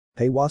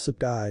Hey, what's up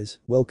guys,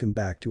 welcome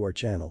back to our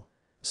channel.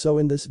 So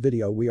in this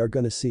video we are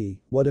gonna see,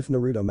 what if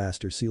Naruto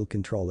master seal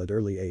control at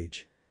early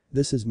age?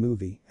 This is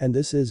movie, and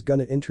this is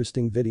gonna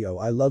interesting video.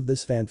 I love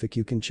this fanfic.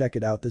 You can check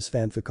it out, this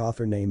fanfic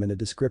author name in a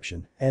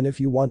description, and if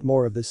you want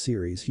more of this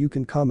series you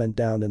can comment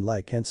down and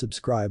like and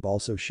subscribe,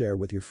 also share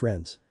with your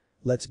friends.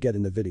 Let's get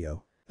in the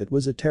video. It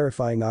was a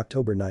terrifying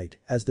October night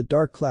as the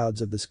dark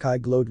clouds of the sky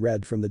glowed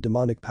red from the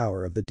demonic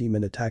power of the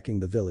demon attacking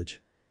the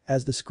village.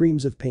 As the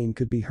screams of pain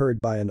could be heard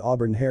by an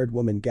auburn-haired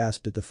woman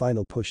gasped at the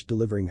final push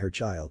delivering her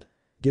child.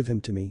 "Give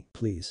him to me,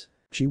 please,"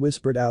 she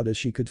whispered out as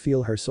she could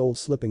feel her soul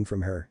slipping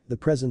from her, the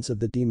presence of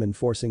the demon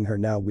forcing her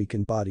now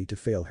weakened body to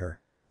fail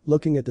her.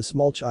 Looking at the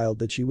small child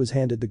that she was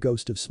handed, the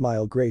ghost of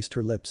smile graced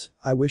her lips.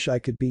 "I wish I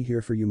could be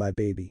here for you, my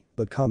baby,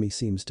 but Kami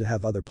seems to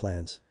have other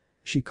plans."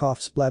 She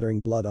coughed, splattering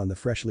blood on the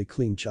freshly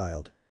cleaned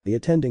child. The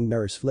attending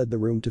nurse fled the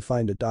room to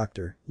find a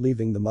doctor,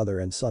 leaving the mother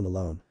and son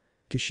alone.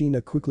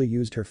 Kushina quickly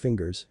used her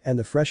fingers and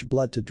the fresh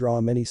blood to draw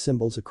many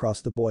symbols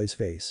across the boy's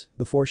face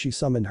before she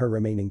summoned her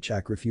remaining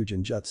chakra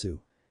fusion jutsu.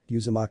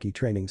 Uzumaki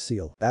training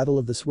seal. Battle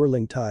of the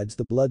swirling tides.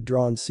 The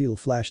blood-drawn seal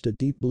flashed a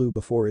deep blue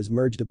before it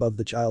merged above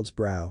the child's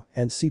brow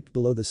and seeped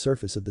below the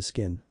surface of the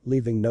skin,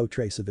 leaving no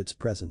trace of its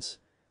presence.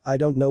 "I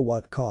don't know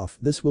what cough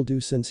this will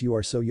do since you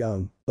are so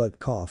young, but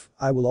cough,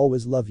 I will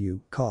always love you,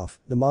 cough."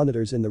 The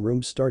monitors in the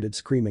room started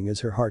screaming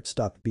as her heart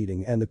stopped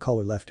beating and the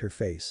color left her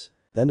face.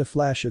 Then a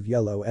flash of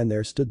yellow and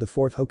there stood the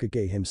fourth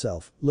Hokage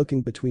himself,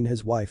 looking between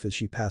his wife as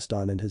she passed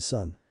on and his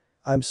son.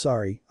 "I'm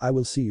sorry, I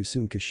will see you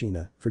soon,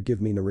 Kushina,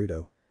 forgive me,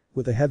 Naruto."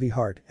 With a heavy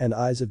heart and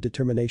eyes of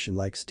determination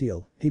like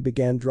steel, he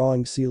began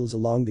drawing seals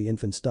along the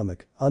infant's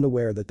stomach,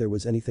 unaware that there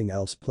was anything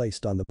else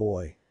placed on the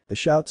boy. The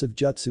shouts of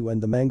jutsu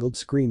and the mangled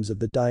screams of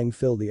the dying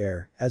filled the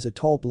air as a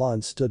tall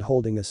blonde stood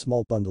holding a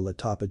small bundle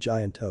atop a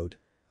giant toad.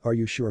 "Are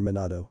you sure,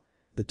 Minato?"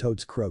 The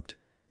toads croaked.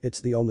 "It's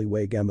the only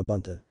way,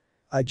 Gamabunta.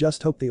 I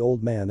just hope the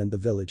old man and the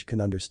village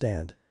can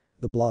understand,"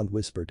 the blonde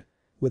whispered.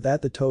 With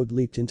that, the toad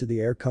leaped into the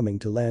air, coming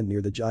to land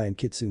near the giant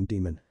kitsune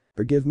demon.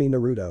 "Forgive me,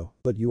 Naruto,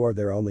 but you are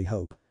their only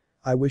hope.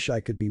 I wish I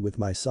could be with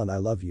my son, I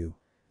love you."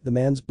 The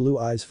man's blue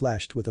eyes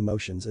flashed with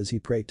emotions as he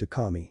prayed to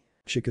Kami.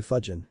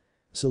 "Shikafujin.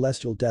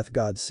 Celestial death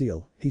god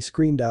seal," he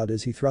screamed out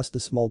as he thrust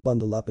the small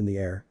bundle up in the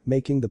air,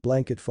 making the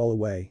blanket fall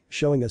away,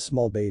 showing a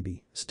small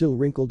baby, still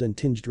wrinkled and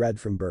tinged red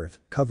from birth,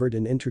 covered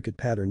in intricate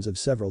patterns of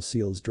several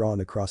seals drawn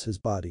across his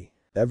body.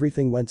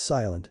 Everything went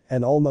silent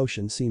and all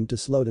motion seemed to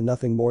slow to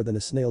nothing more than a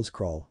snail's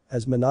crawl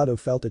as Minato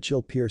felt a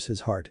chill pierce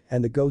his heart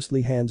and the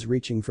ghostly hands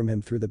reaching from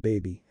him through the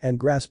baby and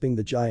grasping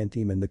the giant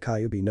demon, the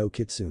Kyuubi no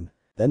Kitsune.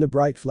 Then a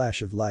bright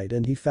flash of light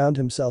and he found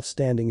himself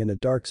standing in a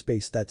dark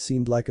space that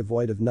seemed like a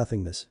void of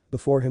nothingness.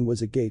 Before him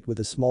was a gate with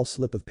a small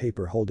slip of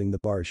paper holding the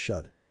bars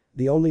shut.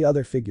 The only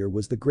other figure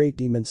was the great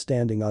demon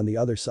standing on the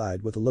other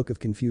side with a look of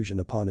confusion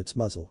upon its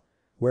muzzle.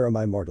 "Where am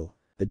I, mortal?"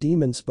 The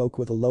demon spoke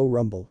with a low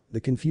rumble, the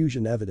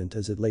confusion evident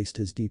as it laced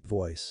his deep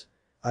voice.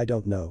 "I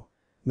don't know."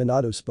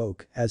 Minato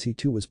spoke, as he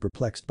too was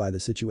perplexed by the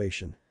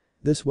situation.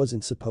 This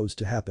wasn't supposed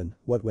to happen.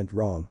 What went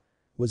wrong?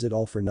 Was it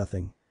all for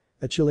nothing?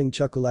 A chilling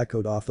chuckle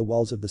echoed off the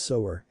walls of the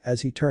sewer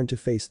as he turned to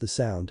face the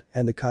sound,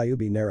 and the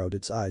Kyuubi narrowed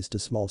its eyes to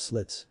small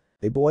slits.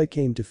 A boy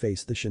came to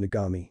face the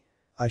Shinigami.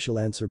 "I shall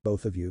answer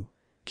both of you.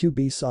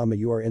 QB-sama,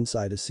 you are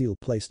inside a seal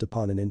placed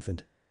upon an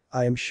infant.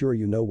 I am sure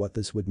you know what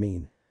this would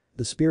mean."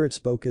 The spirit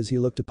spoke as he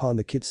looked upon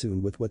the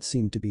kitsune with what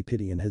seemed to be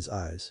pity in his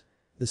eyes.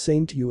 "The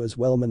same to you as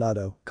well,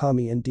 Minato.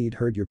 Kami indeed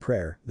heard your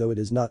prayer, though it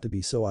is not to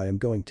be, so I am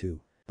going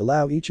to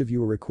allow each of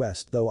you a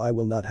request, though I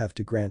will not have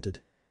to grant it."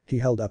 He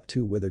held up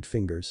two withered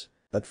fingers.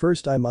 "But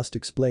first I must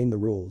explain the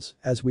rules,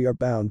 as we are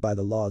bound by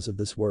the laws of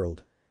this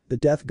world." The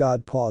death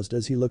god paused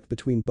as he looked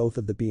between both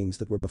of the beings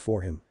that were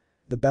before him.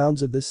 "The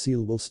bounds of this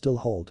seal will still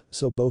hold,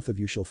 so both of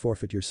you shall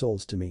forfeit your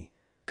souls to me.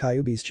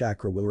 Kyuubi's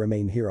chakra will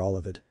remain here, all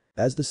of it.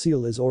 As the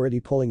seal is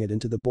already pulling it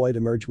into the boy to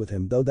merge with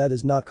him, though that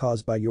is not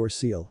caused by your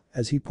seal,"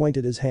 as he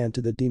pointed his hand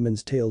to the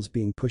demon's tails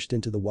being pushed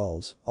into the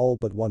walls, all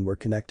but one were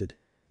connected.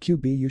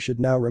 "QB, you should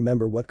now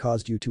remember what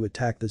caused you to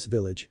attack this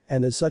village,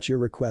 and as such your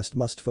request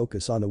must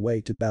focus on a way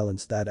to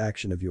balance that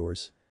action of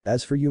yours.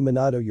 As for you,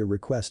 Minato, your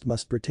request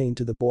must pertain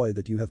to the boy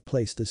that you have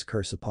placed this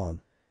curse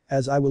upon.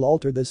 As I will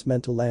alter this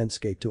mental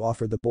landscape to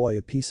offer the boy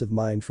a peace of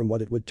mind from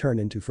what it would turn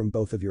into from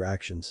both of your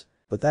actions."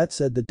 But that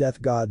said, the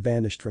death god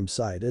vanished from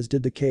sight, as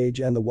did the cage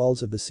and the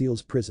walls of the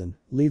seal's prison,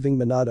 leaving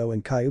Minato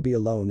and Kyuubi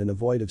alone in a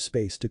void of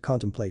space to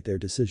contemplate their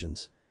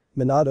decisions.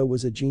 Minato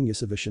was a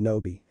genius of a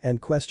shinobi, and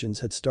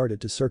questions had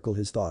started to circle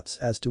his thoughts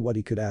as to what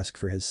he could ask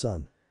for his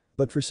son.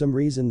 But for some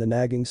reason the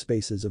nagging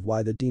spaces of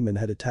why the demon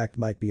had attacked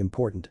might be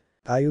important.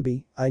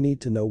 "Kyuubi, I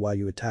need to know why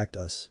you attacked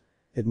us.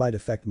 It might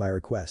affect my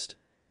request."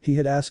 He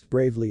had asked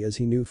bravely as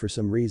he knew for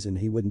some reason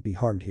he wouldn't be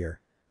harmed here.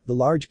 The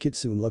large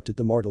kitsune looked at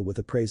the mortal with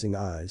appraising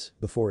eyes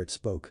before it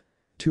spoke.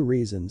 "Two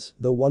reasons,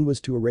 though one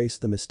was to erase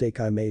the mistake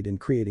I made in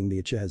creating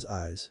the Uchiha's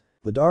eyes.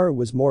 Madara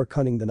was more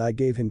cunning than I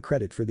gave him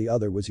credit for. The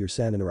other was your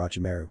son in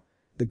Orochimaru."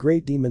 The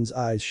great demon's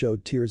eyes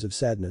showed tears of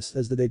sadness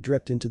as they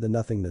dripped into the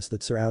nothingness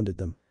that surrounded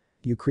them.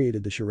 "You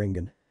created the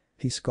Sharingan."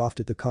 He scoffed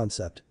at the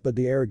concept, but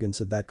the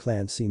arrogance of that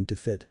clan seemed to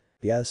fit.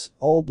 Yes,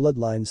 all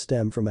bloodlines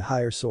stem from a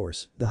higher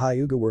source, the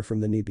Hyuga were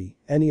from the Nibi,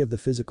 any of the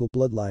physical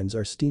bloodlines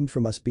are stemmed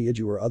from us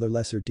Biyaju or other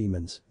lesser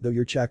demons, though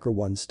your chakra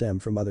ones stem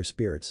from other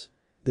spirits.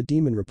 The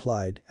demon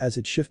replied, as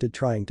it shifted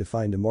trying to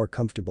find a more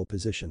comfortable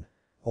position.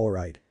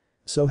 Alright.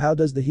 So how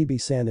does the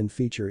Hibi-Sanin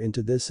feature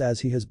into this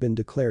as he has been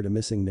declared a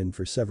missing nin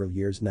for several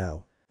years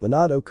now?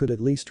 Minato could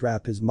at least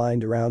wrap his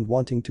mind around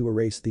wanting to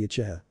erase the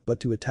Uchiha, but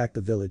to attack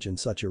the village in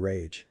such a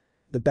rage.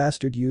 The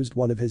bastard used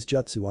one of his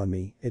jutsu on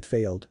me, it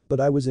failed, but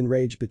I was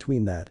enraged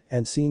between that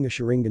and seeing a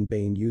Sharingan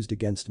Bane used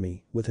against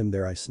me, with him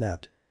there I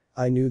snapped.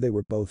 I knew they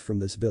were both from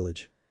this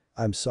village.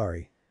 I'm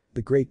sorry.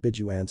 The great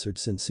Biju answered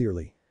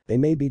sincerely. They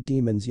may be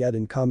demons yet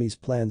in Kami's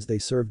plans they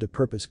served a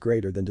purpose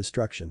greater than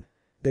destruction.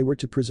 They were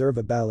to preserve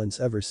a balance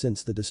ever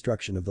since the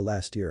destruction of the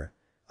last era.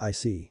 I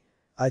see.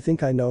 I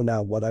think I know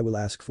now what I will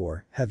ask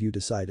for, have you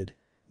decided?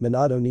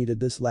 Minato needed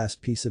this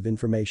last piece of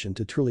information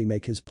to truly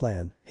make his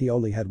plan, he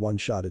only had one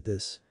shot at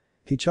this.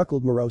 He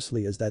chuckled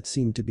morosely as that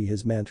seemed to be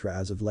his mantra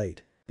as of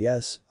late.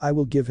 Yes, I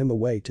will give him a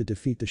way to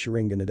defeat the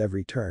Sharingan at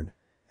every turn.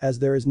 As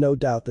there is no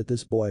doubt that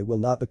this boy will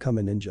not become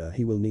a ninja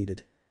he will need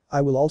it.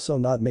 I will also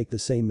not make the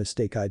same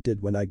mistake I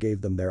did when I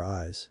gave them their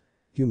eyes.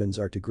 Humans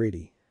are too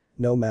greedy.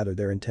 No matter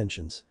their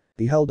intentions.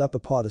 He held up a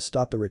paw to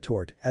stop the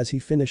retort as he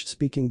finished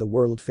speaking the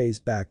world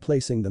phased back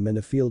placing them in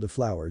a field of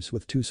flowers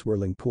with two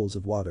swirling pools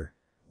of water.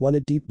 One a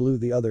deep blue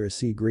the other a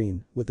sea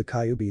green, with the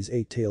Kyuubi's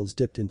 8 tails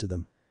dipped into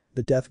them.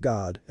 The death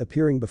god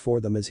appearing before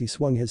them as he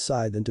swung his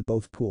scythe into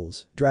both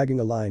pools, dragging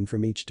a line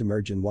from each to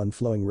merge in one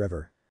flowing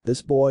river.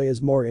 This boy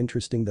is more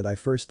interesting than I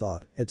first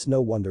thought, it's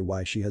no wonder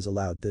why she has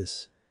allowed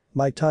this.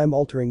 My time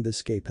altering this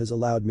scape has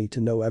allowed me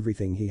to know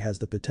everything he has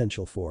the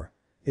potential for.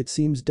 It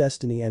seems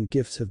destiny and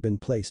gifts have been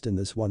placed in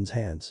this one's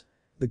hands.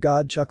 The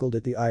god chuckled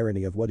at the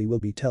irony of what he will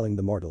be telling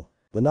the mortal.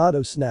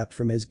 Minato snapped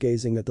from his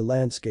gazing at the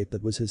landscape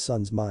that was his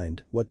son's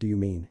mind, what do you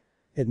mean?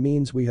 It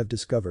means we have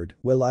discovered,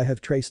 well I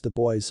have traced the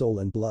boy's soul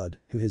and blood,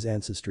 who his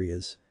ancestry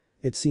is.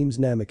 It seems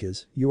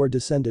Namikaze, you are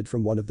descended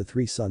from one of the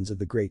 3 sons of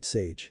the great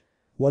sage.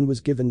 One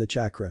was given the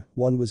chakra,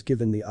 one was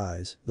given the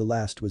eyes, the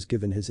last was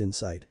given his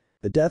insight.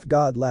 The death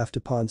god laughed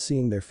upon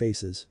seeing their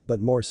faces,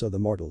 but more so the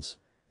mortals.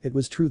 It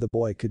was true the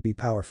boy could be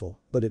powerful,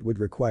 but it would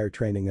require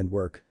training and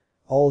work.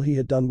 All he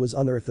had done was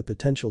unearth the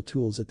potential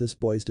tools at this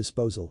boy's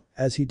disposal,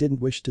 as he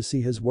didn't wish to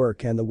see his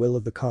work and the will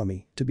of the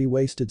kami to be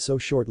wasted so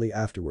shortly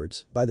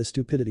afterwards by the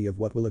stupidity of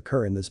what will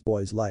occur in this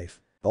boy's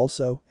life.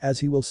 Also,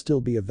 as he will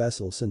still be a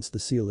vessel since the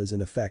seal is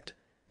in effect.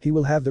 He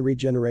will have the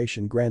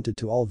regeneration granted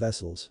to all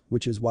vessels,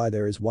 which is why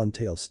there is one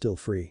tail still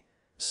free.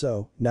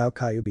 So, now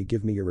Kyuubi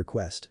give me your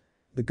request.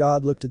 The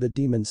god looked at the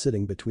demon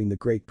sitting between the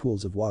great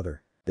pools of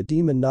water. The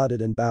demon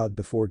nodded and bowed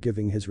before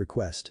giving his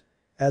request.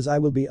 As I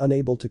will be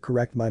unable to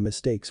correct my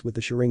mistakes with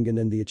the Sharingan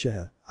and the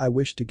Uchiha, I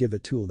wish to give a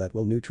tool that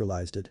will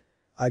neutralize it.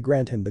 I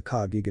grant him the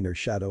Kage or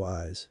Shadow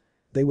Eyes.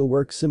 They will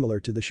work similar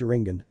to the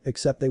Sharingan,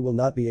 except they will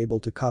not be able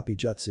to copy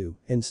jutsu,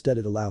 instead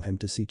it allow him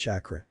to see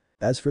chakra.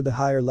 As for the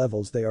higher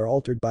levels they are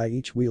altered by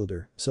each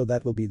wielder, so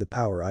that will be the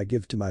power I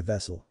give to my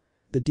vessel.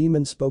 The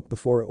demon spoke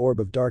before an orb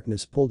of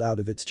darkness pulled out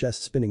of its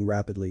chest spinning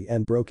rapidly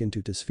and broke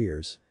into 2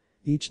 spheres.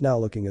 Each now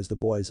looking as the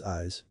boy's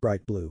eyes,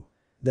 bright blue.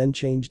 Then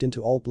changed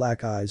into all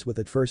black eyes with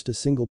at first a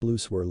single blue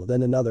swirl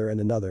then another and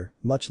another,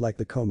 much like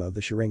the coma of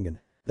the Sharingan.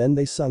 Then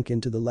they sunk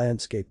into the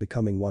landscape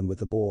becoming one with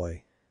the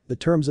boy. The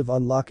terms of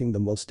unlocking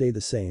them will stay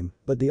the same,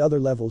 but the other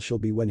level shall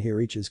be when he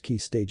reaches key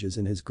stages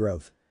in his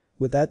growth.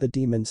 With that the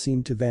demon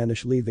seemed to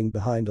vanish leaving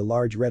behind a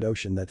large red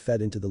ocean that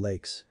fed into the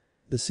lakes.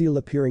 The seal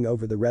appearing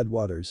over the red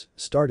waters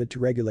started to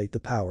regulate the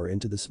power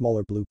into the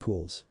smaller blue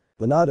pools.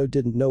 Minato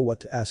didn't know what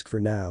to ask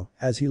for now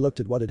as he looked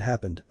at what had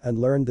happened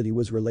and learned that he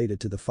was related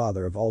to the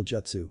father of all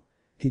jutsu.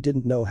 He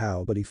didn't know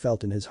how but he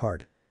felt in his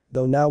heart.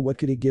 Though now what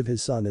could he give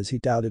his son as he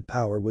doubted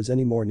power was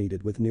any more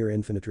needed with near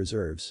infinite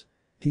reserves.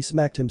 He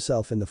smacked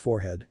himself in the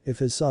forehead, if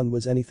his son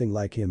was anything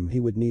like him he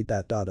would need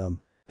that.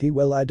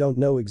 Well I don't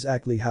know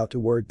exactly how to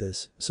word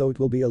this, so it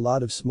will be a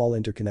lot of small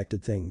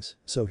interconnected things,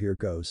 so here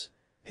goes.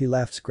 He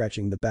laughed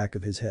scratching the back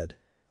of his head.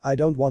 I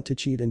don't want to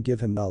cheat and give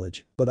him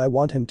knowledge, but I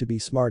want him to be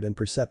smart and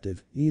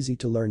perceptive, easy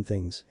to learn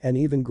things, and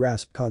even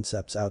grasp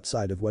concepts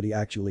outside of what he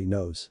actually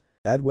knows.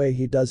 That way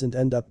he doesn't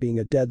end up being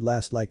a dead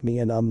last like me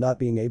and I'm not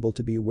being able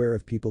to be aware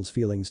of people's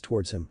feelings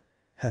towards him.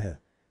 Haha.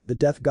 The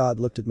death god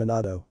looked at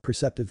Minato,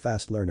 perceptive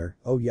fast learner,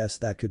 oh yes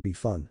that could be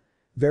fun.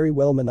 Very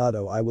well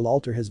Minato I will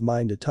alter his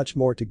mind a touch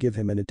more to give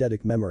him an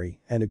eidetic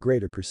memory and a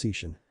greater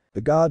precision.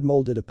 The god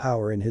molded a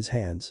power in his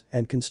hands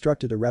and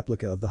constructed a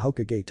replica of the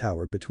Hokage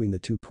tower between the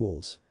 2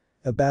 pools.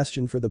 A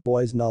bastion for the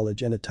boy's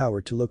knowledge and a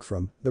tower to look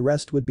from, the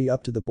rest would be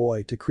up to the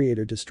boy to create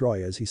or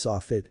destroy as he saw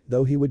fit,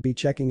 though he would be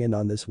checking in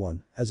on this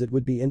one, as it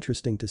would be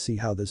interesting to see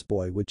how this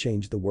boy would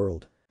change the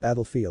world.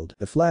 Battlefield.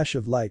 A flash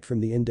of light from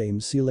the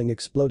Indame's ceiling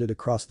exploded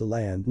across the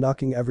land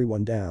knocking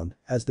everyone down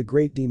as the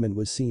great demon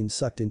was seen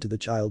sucked into the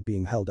child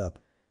being held up.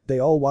 They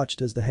all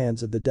watched as the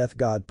hands of the death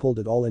god pulled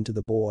it all into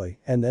the boy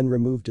and then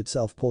removed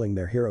itself pulling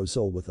their hero's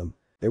soul with them.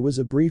 There was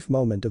a brief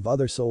moment of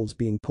other souls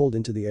being pulled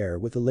into the air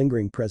with the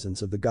lingering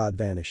presence of the god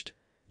vanished.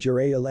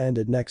 Jiraiya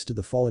landed next to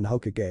the fallen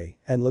Hokage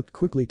and looked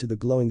quickly to the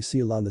glowing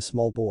seal on the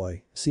small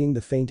boy, seeing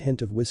the faint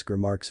hint of whisker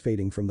marks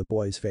fading from the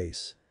boy's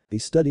face. He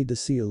studied the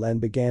seal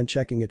and began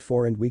checking it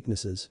for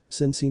weaknesses,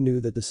 since he knew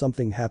that the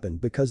something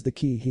happened because the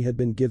key he had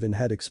been given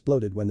had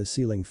exploded when the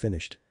sealing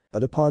finished.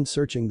 But upon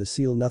searching the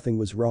seal nothing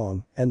was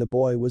wrong, and the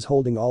boy was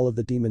holding all of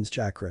the demon's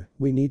chakra.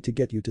 "We need to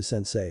get you to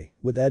sensei."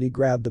 With that he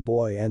grabbed the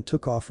boy and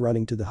took off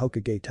running to the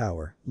Hokage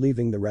tower,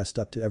 leaving the rest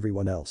up to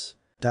everyone else.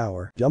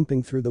 Tower.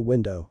 Jumping through the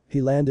window, he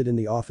landed in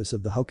the office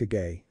of the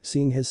Hokage,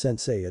 seeing his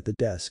sensei at the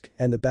desk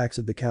and the backs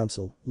of the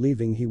council.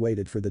 Leaving he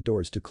waited for the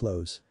doors to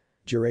close.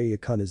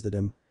 Jiraiya, is that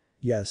him?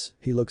 Yes,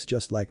 he looks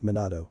just like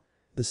Minato.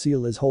 The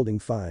seal is holding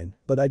fine,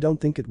 but I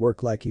don't think it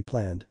worked like he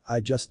planned.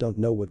 I just don't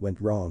know what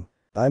went wrong.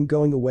 I'm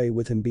going away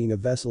with him being a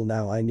vessel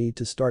now. I need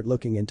to start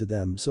looking into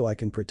them so I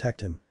can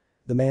protect him.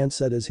 The man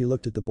said as he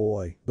looked at the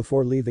boy,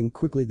 before leaving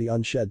quickly, the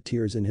unshed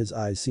tears in his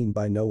eyes seen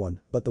by no one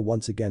but the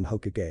once again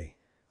Hokage.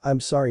 "I'm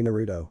sorry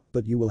Naruto,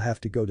 but you will have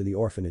to go to the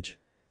orphanage.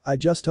 I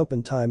just hope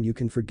in time you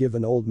can forgive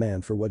an old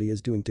man for what he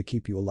is doing to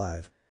keep you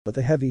alive." With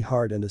a heavy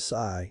heart and a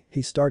sigh,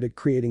 he started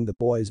creating the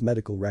boy's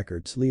medical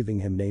records, leaving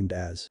him named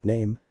as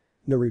Name: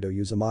 Naruto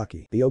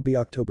Uzumaki. BOB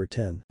October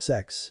 10.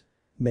 Sex: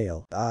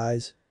 male.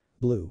 Eyes: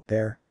 blue.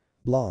 Hair: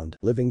 blonde.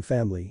 Living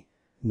family: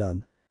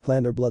 none.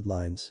 Clan or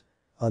bloodlines: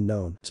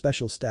 unknown.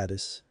 Special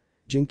status: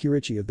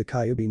 Jinkurichi of the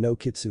Kyuubi no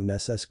Kitsune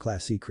SS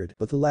class secret.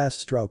 With the last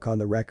stroke on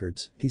the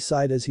records, he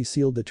sighed as he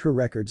sealed the true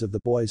records of the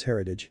boy's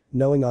heritage,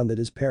 knowing on that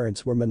his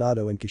parents were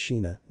Minato and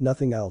Kushina,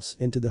 nothing else.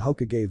 Into the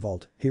Hokage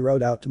vault, he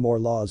wrote out more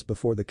laws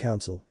before the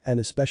council,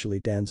 and especially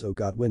Danzo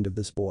got wind of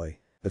this boy.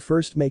 At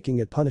first making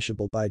it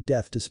punishable by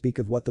death to speak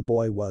of what the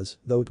boy was,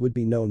 though it would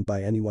be known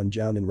by anyone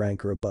Jounin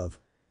rank or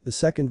above. The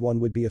second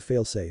one would be a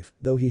failsafe,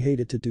 though he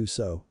hated to do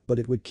so, but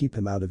it would keep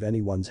him out of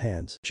anyone's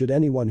hands. Should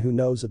anyone who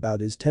knows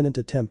about his tenant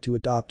attempt to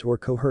adopt or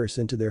coerce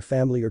into their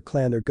family or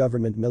clan or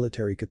government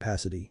military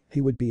capacity,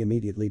 he would be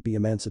immediately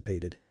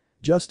emancipated.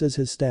 Just as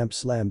his stamp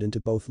slammed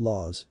into both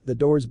laws, the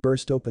doors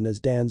burst open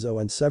as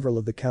Danzo and several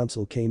of the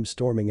council came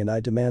storming, and "I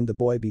demand the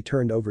boy be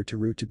turned over to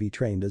Root to be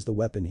trained as the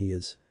weapon he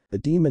is. The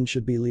demon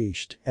should be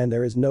leashed, and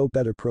there is no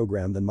better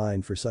program than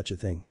mine for such a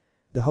thing."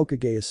 The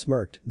Hokage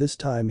smirked. This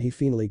time he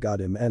finally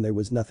got him, and there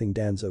was nothing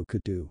Danzo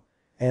could do.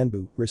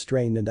 "Anbu,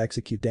 restrain and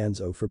execute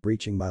Danzo for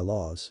breaching my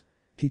laws."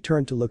 He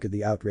turned to look at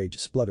the outraged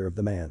splutter of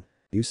the man.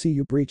 "You see,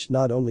 you breached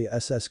not only a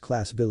SS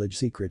class village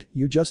secret,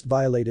 you just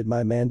violated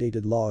my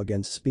mandated law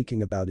against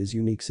speaking about his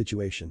unique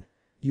situation.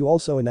 You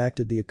also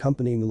enacted the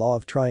accompanying law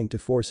of trying to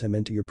force him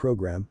into your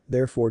program,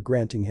 therefore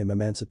granting him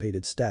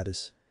emancipated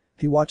status."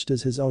 He watched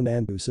as his own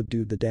Anbu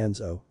subdued the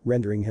Danzo,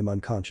 rendering him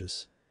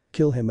unconscious.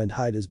 "Kill him and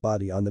hide his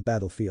body on the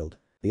battlefield."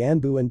 The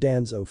Anbu and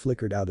Danzo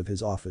flickered out of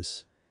his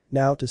office.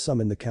 Now to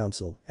summon the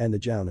council and the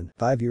Jounin.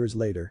 5 years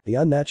later, the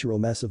unnatural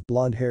mess of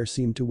blonde hair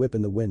seemed to whip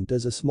in the wind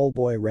as a small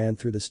boy ran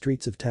through the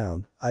streets of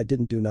town. "I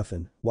didn't do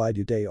nothing, why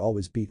do they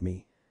always beat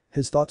me?"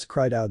 His thoughts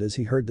cried out as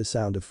he heard the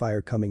sound of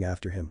fire coming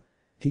after him.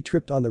 He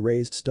tripped on the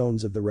raised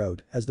stones of the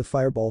road as the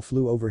fireball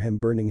flew over him,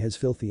 burning his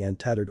filthy and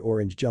tattered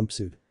orange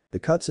jumpsuit. The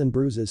cuts and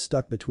bruises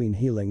stuck between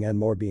healing and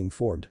more being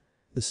formed.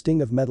 The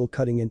sting of metal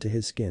cutting into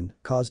his skin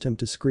caused him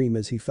to scream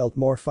as he felt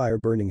more fire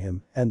burning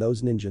him and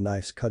those ninja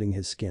knives cutting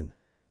his skin.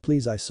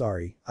 "Please, I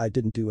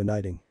didn't do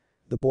anything."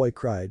 The boy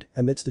cried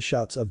amidst the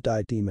shouts of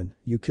 "Die demon,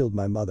 you killed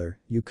my mother,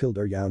 you killed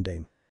her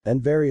Yandame,"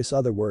 and various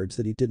other words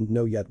that he didn't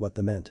know yet what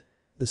they meant.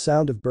 The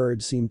sound of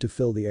birds seemed to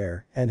fill the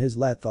air, and his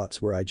last thoughts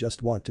were, "I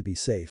just want to be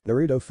safe."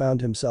 Naruto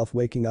found himself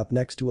waking up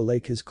next to a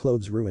lake, his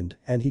clothes ruined,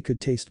 and he could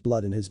taste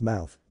blood in his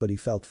mouth, but he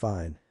felt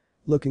fine.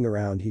 Looking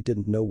around, he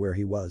didn't know where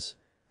he was.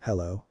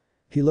 "Hello?"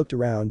 He looked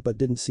around but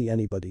didn't see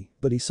anybody,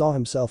 but he saw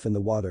himself in the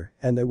water,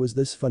 and there was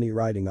this funny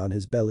writing on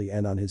his belly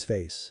and on his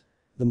face.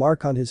 The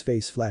mark on his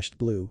face flashed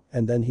blue,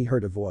 and then he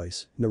heard a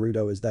voice.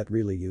 "Naruto, is that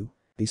really you?"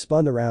 He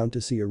spun around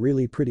to see a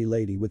really pretty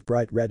lady with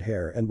bright red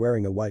hair and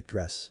wearing a white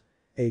dress.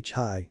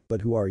 Hi,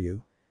 but who are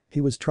you?" He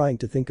was trying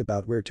to think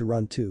about where to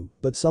run to,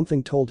 but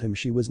something told him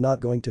she was not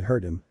going to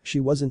hurt him.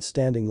 She wasn't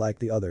standing like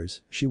the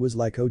others, she was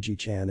like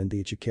Oji-chan and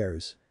the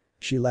Ichikeros.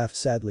 She laughed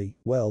sadly.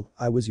 "Well,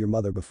 I was your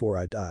mother before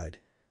I died.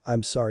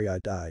 I'm sorry I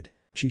died."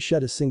 She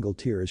shed a single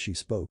tear as she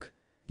spoke.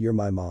 "You're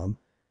my mom?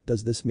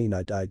 Does this mean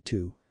I died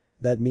too?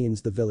 That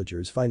means the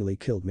villagers finally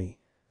killed me.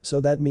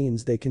 So that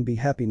means they can be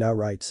happy now,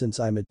 right,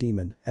 since I'm a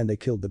demon and they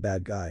killed the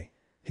bad guy."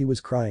 He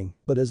was crying,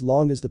 but as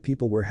long as the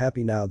people were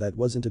happy now, that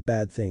wasn't a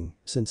bad thing,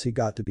 since he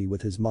got to be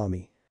with his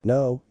mommy.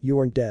 "No, you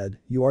aren't dead,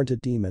 you aren't a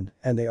demon,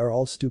 and they are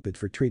all stupid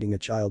for treating a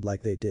child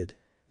like they did.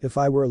 If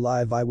I were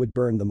alive I would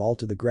burn them all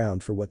to the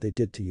ground for what they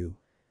did to you."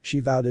 She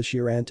vowed as she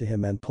ran to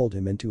him and pulled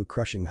him into a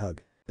crushing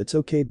hug. "It's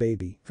okay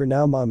baby, for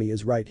now mommy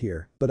is right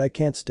here, but I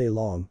can't stay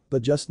long,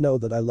 but just know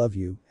that I love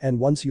you, and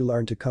once you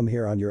learn to come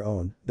here on your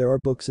own, there are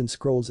books and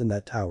scrolls in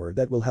that tower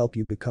that will help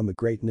you become a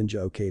great ninja,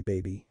 okay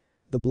baby?"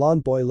 The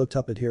blonde boy looked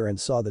up at her and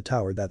saw the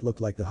tower that looked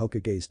like the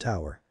Hokage's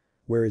tower.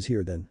 "Where is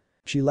here then?"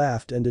 She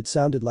laughed and it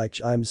sounded like,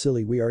 "I'm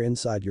silly, we are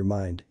inside your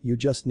mind, you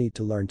just need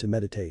to learn to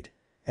meditate.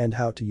 And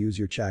how to use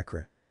your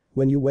chakra."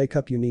 When you wake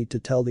up you need to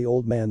tell the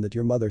old man that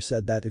your mother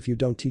said that if you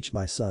don't teach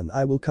my son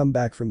I will come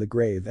back from the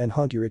grave and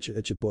haunt your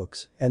Icha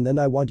books, and then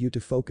I want you to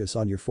focus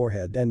on your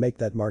forehead and make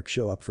that mark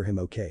show up for him,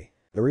 okay?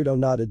 Naruto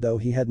nodded, though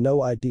he had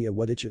no idea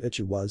what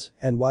Icha was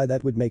and why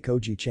that would make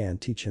Oji-chan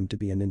teach him to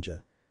be a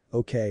ninja.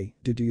 Okay,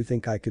 do you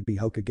think I could be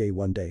Hokage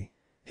one day?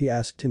 He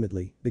asked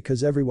timidly,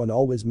 because everyone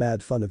always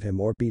made fun of him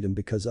or beat him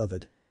because of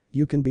it.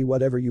 You can be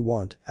whatever you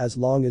want as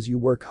long as you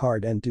work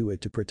hard and do it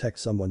to protect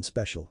someone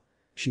special.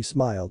 She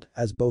smiled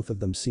as both of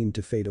them seemed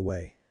to fade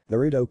away.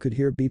 Naruto could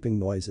hear beeping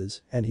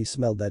noises and he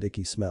smelled that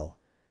icky smell.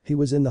 He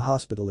was in the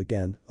hospital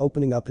again,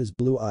 opening up his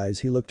blue eyes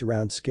he looked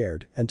around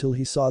scared until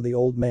he saw the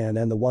old man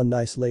and the one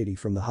nice lady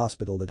from the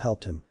hospital that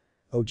helped him.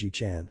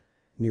 Oji-chan.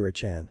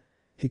 Nira-chan.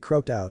 He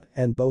croaked out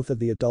and both of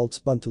the adults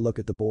spun to look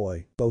at the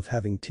boy, both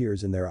having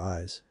tears in their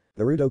eyes.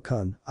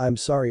 Naruto-kun, I'm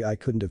sorry I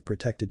couldn't have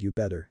protected you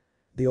better.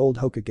 The old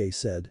Hokage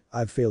said,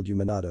 I've failed you,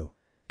 Minato.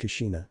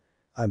 Kushina.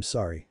 I'm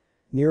sorry.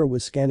 Nira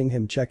was scanning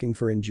him, checking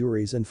for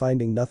injuries and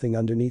finding nothing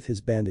underneath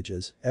his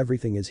bandages.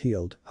 Everything is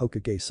healed,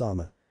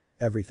 Hokage-sama.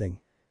 Everything.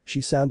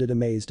 She sounded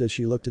amazed as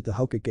she looked at the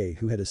Hokage,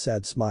 who had a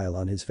sad smile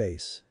on his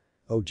face.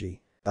 Oji.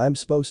 I'm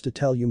supposed to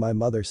tell you my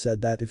mother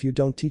said that if you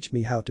don't teach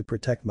me how to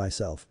protect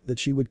myself, that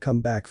she would come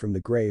back from the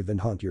grave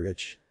and haunt your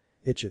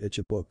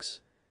Icha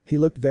books. He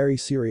looked very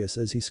serious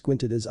as he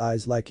squinted his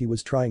eyes like he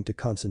was trying to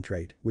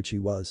concentrate, which he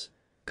was.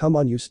 Come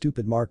on, you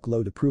stupid, Mark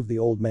Low, to prove the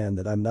old man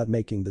that I'm not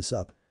making this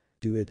up.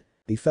 Do it.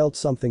 He felt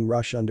something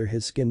rush under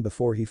his skin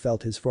before he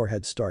felt his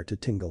forehead start to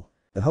tingle.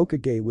 The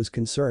Hokage was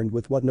concerned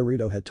with what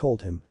Naruto had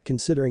told him,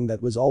 considering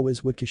that was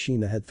always what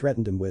Kushina had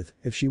threatened him with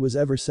if she was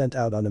ever sent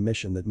out on a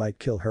mission that might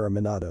kill her or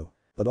Minato.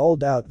 But all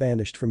doubt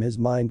vanished from his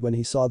mind when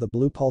he saw the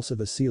blue pulse of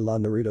a seal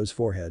on Naruto's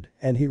forehead,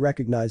 and he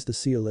recognized the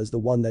seal as the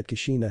one that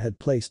Kushina had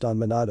placed on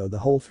Minato the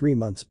whole 3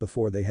 months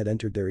before they had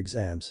entered their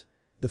exams.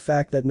 The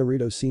fact that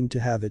Naruto seemed to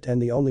have it, and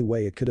the only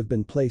way it could have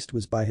been placed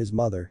was by his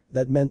mother,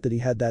 that meant that he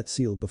had that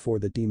seal before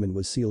the demon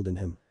was sealed in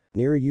him.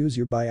 Nira, use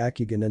your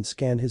Byakugan and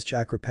scan his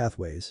chakra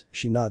pathways,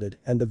 she nodded,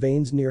 and the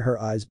veins near her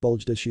eyes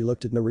bulged as she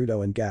looked at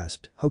Naruto and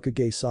gasped,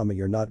 Hokage-sama,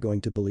 you're not going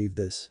to believe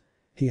this.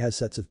 He has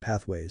sets of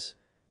pathways.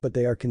 But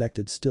they are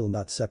connected, still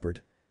not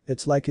separate.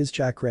 It's like his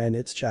chakra and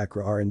its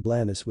chakra are in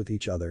balance with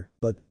each other,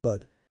 but,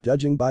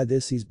 judging by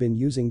this, he's been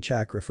using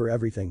chakra for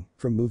everything,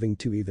 from moving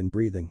to even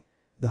breathing.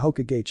 The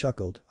Hokage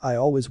chuckled, I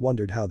always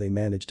wondered how they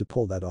managed to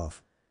pull that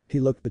off. He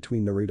looked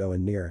between Naruto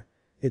and Nira.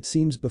 It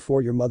seems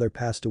before your mother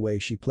passed away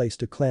she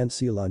placed a clan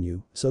seal on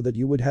you so that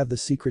you would have the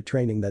secret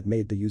training that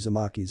made the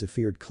Uzumakis a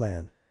feared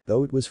clan.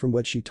 Though it was, from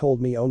what she told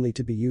me, only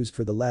to be used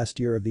for the last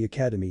year of the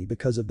academy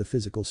because of the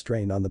physical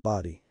strain on the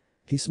body.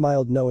 He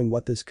smiled, knowing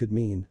what this could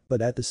mean,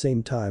 but at the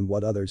same time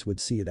what others would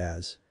see it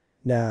as.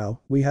 Now,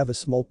 we have a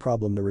small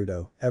problem,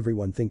 Naruto,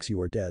 everyone thinks you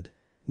are dead.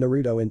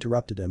 Naruto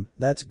interrupted him,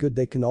 that's good,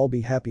 they can all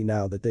be happy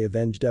now that they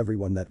avenged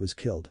everyone that was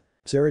killed.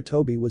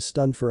 Sarutobi was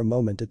stunned for a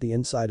moment at the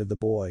inside of the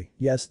boy,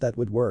 yes, that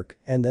would work,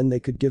 and then they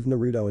could give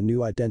Naruto a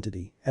new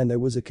identity, and there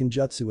was a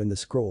kenjutsu in the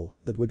scroll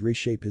that would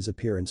reshape his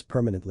appearance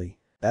permanently.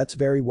 That's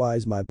very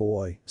wise, my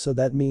boy, so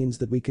that means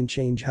that we can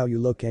change how you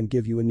look and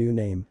give you a new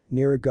name.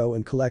 Nira, go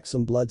and collect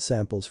some blood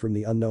samples from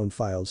the unknown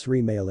files,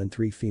 3 male and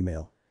 3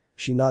 female.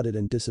 She nodded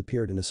and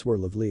disappeared in a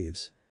swirl of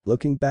leaves.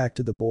 Looking back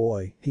to the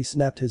boy, he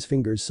snapped his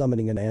fingers,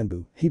 summoning an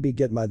Anbu. He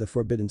began by the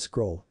forbidden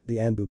scroll, the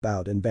Anbu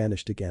bowed and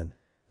vanished again.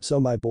 So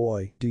my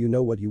boy, do you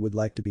know what you would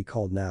like to be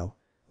called now?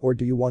 Or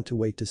do you want to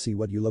wait to see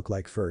what you look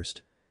like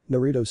first?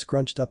 Naruto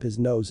scrunched up his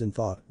nose and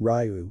thought,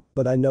 Ryu,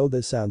 but I know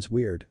this sounds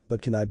weird,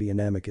 but can I be a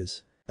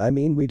Namikaze? I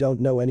mean, we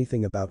don't know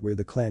anything about where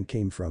the clan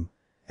came from.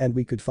 And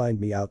we could find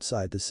me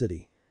outside the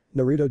city.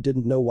 Naruto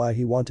didn't know why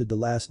he wanted the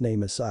last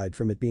name aside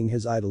from it being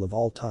his idol of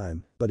all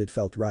time, but it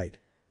felt right.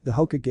 The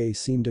Hokage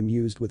seemed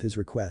amused with his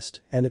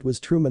request, and it was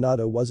true,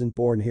 Minato wasn't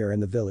born here in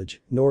the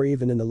village, nor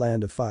even in the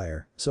land of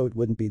fire, so it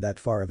wouldn't be that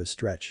far of a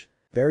stretch.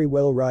 Very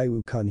well,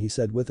 Ryu-kun, he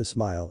said with a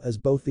smile as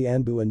both the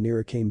Anbu and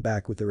Nira came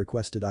back with the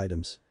requested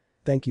items.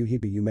 Thank you,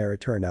 Hebe, you may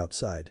return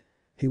outside.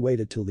 He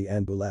waited till the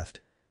Anbu left.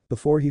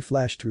 Before he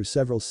flashed through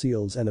several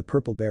seals and a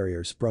purple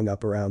barrier sprung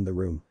up around the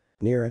room.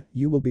 Nira,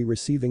 you will be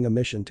receiving a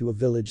mission to a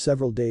village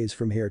several days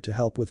from here to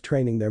help with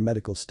training their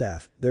medical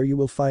staff. There you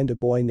will find a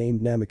boy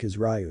named Namikaze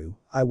Ryu.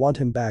 I want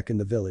him back in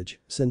the village,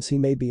 since he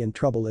may be in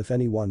trouble if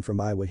anyone from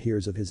Iowa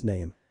hears of his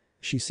name.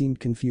 She seemed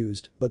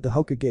confused, but the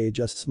Hokage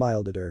just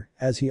smiled at her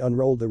as he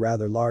unrolled the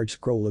rather large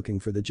scroll looking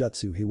for the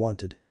jutsu he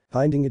wanted.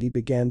 Finding it, he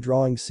began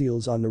drawing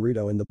seals on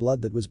Naruto in the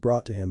blood that was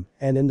brought to him,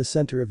 and in the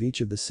center of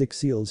each of the 6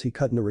 seals he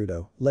cut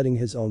Naruto, letting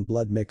his own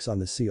blood mix on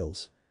the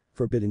seals.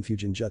 Forbidden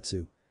Fusion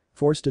Jutsu.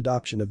 Forced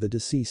adoption of the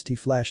deceased. He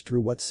flashed through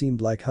what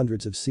seemed like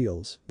hundreds of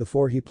seals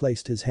before he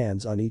placed his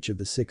hands on each of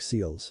the 6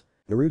 seals.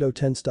 Naruto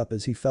tensed up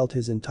as he felt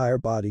his entire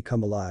body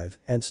come alive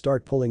and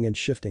start pulling and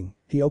shifting.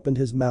 He opened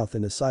his mouth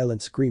in a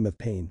silent scream of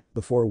pain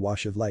before a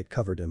wash of light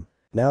covered him.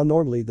 Now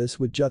normally this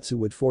jutsu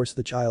would force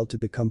the child to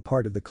become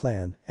part of the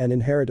clan and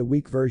inherit a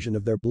weak version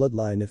of their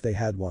bloodline if they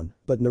had one,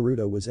 but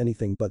Naruto was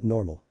anything but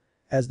normal.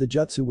 As the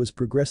jutsu was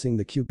progressing,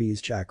 the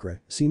QB's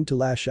chakra seemed to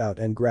lash out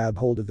and grab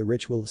hold of the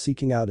ritual,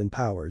 seeking out in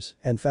powers,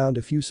 and found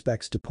a few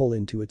specks to pull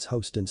into its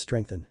host and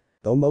strengthen.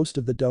 Though most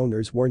of the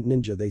donors weren't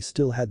ninja, they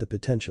still had the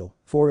potential.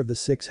 4 of the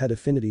 6 had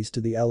affinities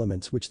to the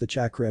elements which the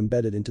chakra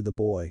embedded into the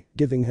boy,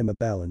 giving him a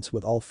balance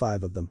with all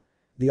 5 of them.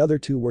 The other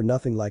 2 were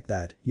nothing like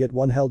that, yet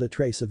one held a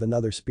trace of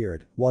another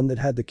spirit. One that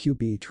had the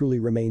QB truly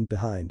remained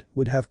behind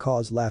would have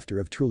caused laughter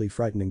of truly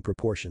frightening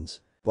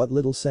proportions. What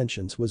little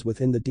sentience was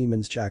within the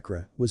demon's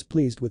chakra was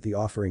pleased with the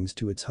offerings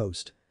to its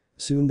host.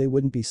 Soon they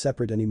wouldn't be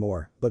separate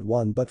anymore,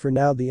 but for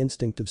now the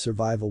instinct of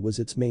survival was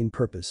its main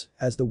purpose,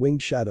 as the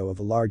winged shadow of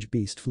a large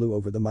beast flew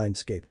over the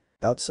mindscape.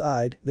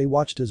 Outside, they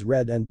watched as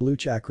red and blue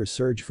chakra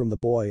surged from the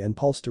boy and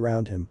pulsed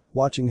around him,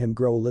 watching him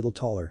grow a little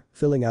taller,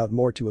 filling out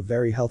more to a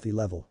very healthy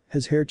level,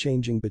 his hair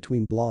changing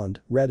between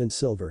blonde, red and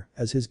silver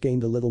as his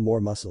gained a little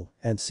more muscle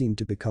and seemed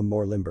to become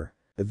more limber.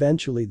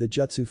 Eventually the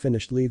jutsu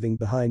finished, leaving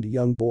behind a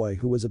young boy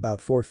who was about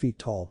 4 feet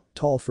tall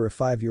for a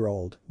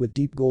 5-year-old, with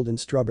deep golden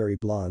strawberry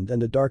blonde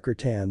and a darker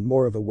tan,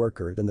 more of a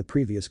worker than the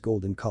previous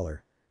golden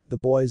color. The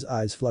boy's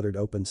eyes fluttered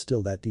open,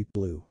 still that deep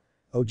blue.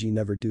 "OG,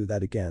 never do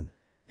that again."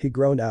 He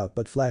groaned out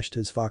but flashed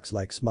his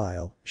fox-like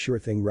smile. "Sure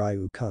thing,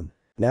 Ryu-kun.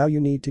 Now you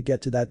need to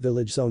get to that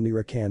village so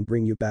Nira can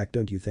bring you back,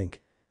 don't you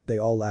think?" They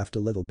all laughed a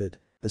little bit.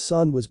 The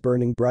sun was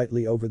burning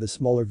brightly over the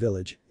smaller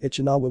village.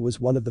 Ichinawa was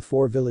one of the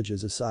 4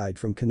 villages aside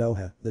from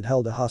Konoha that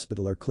held a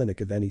hospital or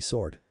clinic of any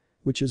sort.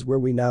 Which is where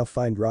we now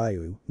find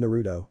Ryu,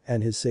 Naruto,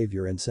 and his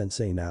savior and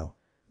sensei now.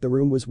 The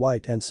room was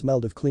white and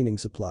smelled of cleaning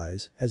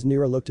supplies as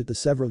Nira looked at the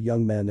several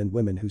young men and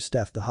women who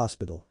staffed the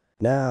hospital.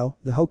 "Now,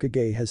 the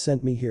Hokage has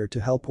sent me here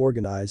to help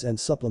organize and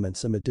supplement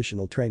some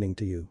additional training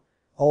to you.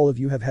 All of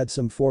you have had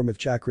some form of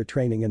chakra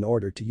training in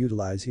order to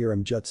utilize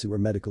Iram Jutsu or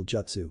medical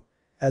jutsu.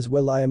 As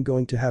well, I am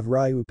going to have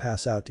Ryu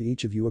pass out to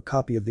each of you a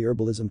copy of the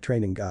herbalism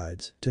training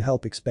guides to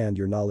help expand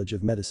your knowledge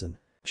of medicine."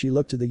 She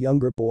looked to the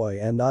younger boy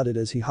and nodded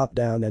as he hopped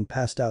down and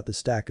passed out the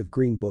stack of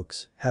green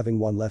books, having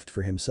one left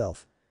for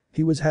himself.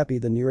 He was happy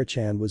that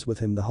Nira-chan was with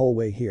him the whole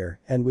way here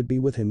and would be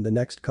with him the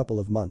next couple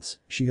of months.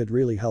 She had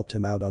really helped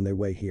him out on their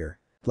way here.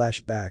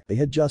 Flashback: they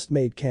had just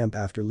made camp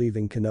after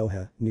leaving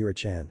Konoha.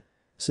 "Nira-chan.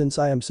 Since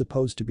I am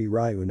supposed to be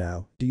Ryu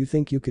now, do you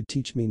think you could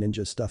teach me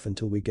ninja stuff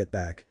until we get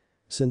back?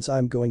 Since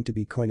I'm going to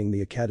be coining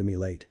the academy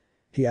late?"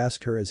 he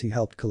asked her as he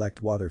helped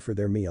collect water for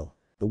their meal.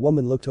 The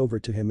woman looked over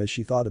to him as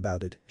she thought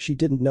about it. She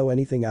didn't know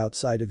anything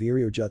outside of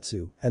Iryo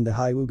Jutsu and the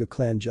Hyuga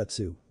clan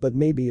Jutsu, but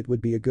maybe it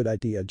would be a good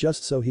idea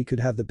just so he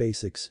could have the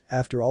basics.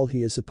 After all,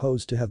 he is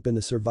supposed to have been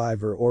a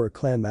survivor or a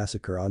clan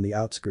massacre on the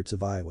outskirts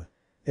of Iowa.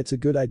 "It's a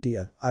good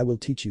idea. I will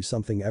teach you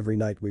something every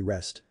night we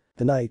rest.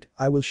 Tonight,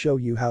 I will show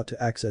you how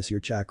to access your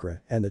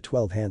chakra and the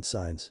 12 hand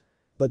signs.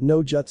 But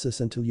no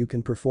jutsus until you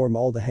can perform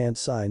all the hand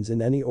signs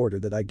in any order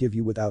that I give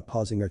you without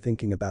pausing or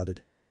thinking about it."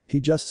 He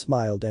just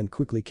smiled and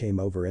quickly came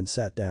over and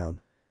sat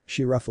down.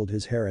 She ruffled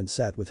his hair and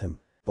sat with him.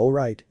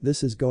 "Alright,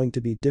 this is going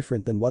to be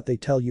different than what they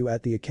tell you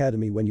at the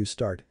academy when you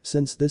start.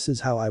 Since this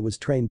is how I was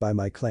trained by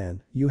my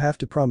clan, you have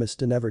to promise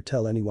to never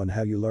tell anyone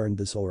how you learned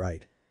this,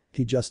 alright?"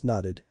 He just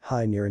nodded.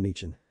 "Hi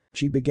Niranichan."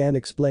 She began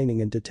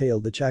explaining in detail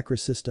the chakra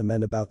system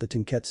and about the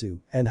Tenketsu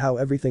and how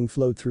everything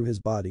flowed through his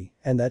body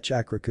and that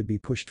chakra could be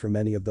pushed from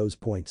any of those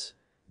points.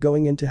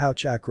 Going into how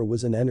chakra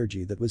was an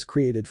energy that was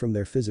created from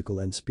their physical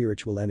and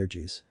spiritual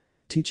energies.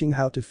 Teaching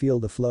how to feel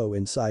the flow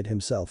inside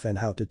himself and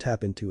how to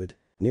tap into it.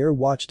 Nira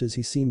watched as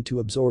he seemed to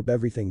absorb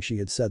everything she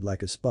had said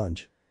like a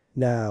sponge.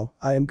 "Now,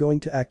 I am going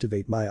to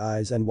activate my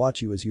eyes and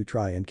watch you as you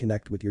try and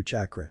connect with your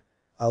chakra.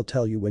 I'll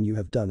tell you when you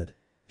have done it."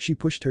 She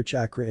pushed her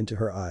chakra into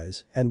her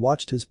eyes and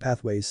watched his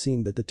pathways,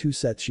 seeing that the 2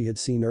 sets she had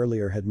seen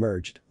earlier had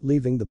merged,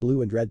 leaving the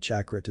blue and red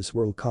chakra to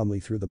swirl calmly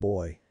through the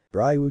boy.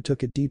 Ryu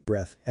took a deep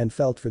breath and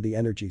felt for the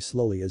energy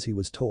slowly as he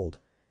was told.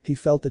 He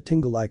felt the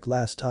tingle like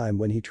last time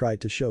when he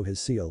tried to show his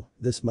seal.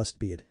 This must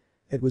be it.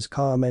 It was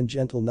calm and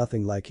gentle,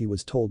 nothing like he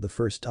was told the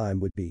first time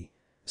would be.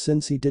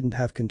 Since he didn't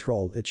have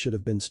control, it should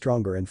have been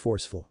stronger and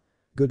forceful.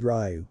 "Good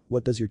Ryu,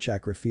 what does your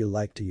chakra feel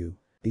like to you?"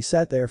 He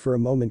sat there for a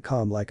moment,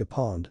 calm like a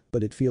pond,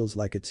 "But it feels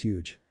like it's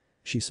huge."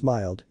 She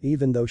smiled,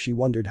 even though she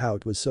wondered how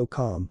it was so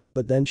calm,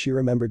 but then she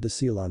remembered the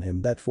seal on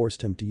him that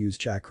forced him to use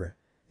chakra.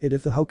 It,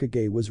 if the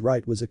Hokage was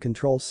right, was a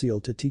control seal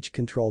to teach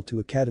control to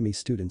academy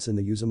students in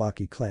the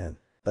Uzumaki clan.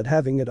 But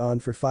having it on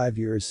for 5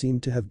 years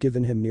seemed to have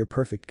given him near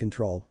perfect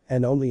control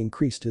and only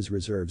increased his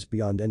reserves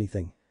beyond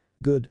anything.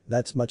 "Good,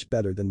 that's much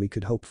better than we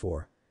could hope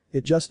for.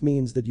 It just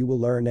means that you will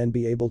learn and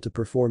be able to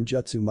perform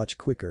jutsu much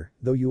quicker,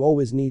 though you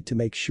always need to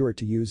make sure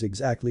to use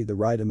exactly the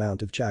right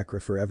amount of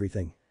chakra for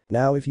everything.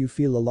 Now if you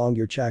feel along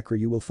your chakra,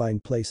 you will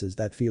find places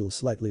that feel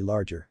slightly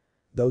larger.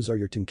 Those are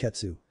your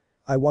tenketsu.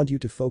 I want you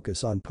to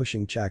focus on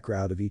pushing chakra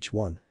out of each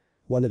one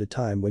at a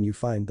time when you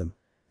find them.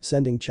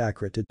 Sending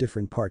chakra to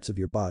different parts of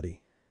your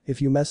body.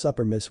 If you mess up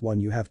or miss one,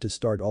 you have to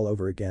start all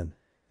over again."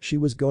 She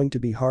was going to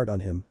be hard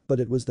on him, but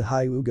it was the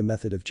Hyuga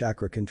method of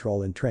chakra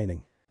control and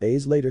training.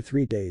 Days later,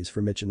 3 days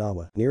from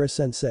Ichinawa.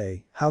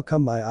 "Nira-sensei, how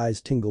come my eyes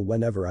tingle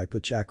whenever I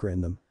put chakra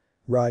in them?"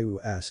 Ryu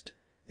asked.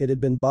 It had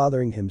been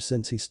bothering him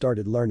since he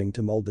started learning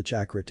to mold the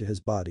chakra to his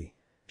body.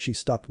 She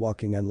stopped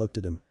walking and looked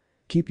at him.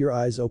 Keep your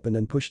eyes open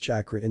and push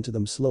chakra into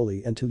them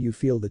slowly until you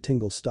feel the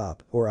tingle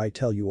stop or I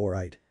tell you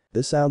alright.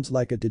 This sounds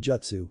like a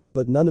dijutsu,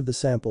 but none of the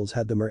samples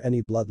had them or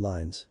any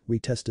bloodlines, we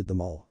tested them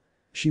all.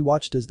 She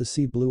watched as the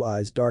sea blue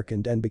eyes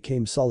darkened and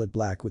became solid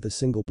black with a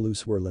single blue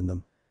swirl in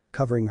them.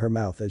 Covering her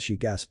mouth as she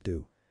gasped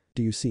Do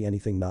you see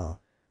anything na?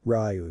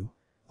 Ryu.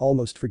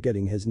 Almost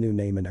forgetting his new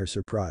name in her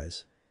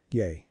surprise.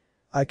 Yay.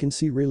 I can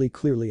see really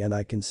clearly and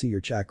I can see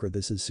your chakra,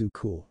 this is so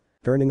cool.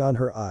 Turning on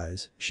her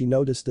eyes, she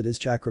noticed that his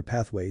chakra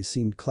pathways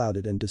seemed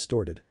clouded and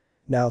distorted.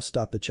 Now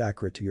stop the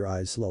chakra to your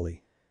eyes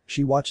slowly.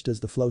 She watched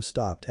as the flow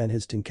stopped and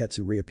his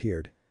Tenketsu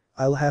reappeared.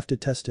 I'll have to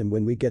test him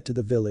when we get to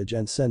the village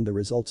and send the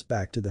results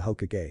back to the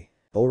Hokage.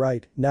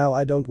 Alright, now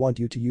I don't want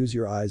you to use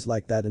your eyes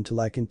like that until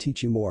I can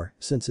teach you more,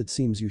 since it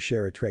seems you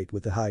share a trait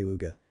with the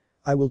Hyuga.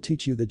 I will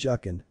teach you the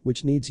Jukin,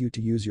 which needs you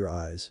to use your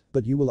eyes,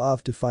 but you will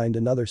have to find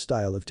another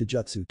style of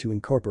taijutsu to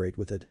incorporate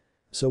with it.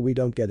 So we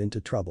don't get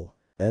into trouble.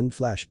 End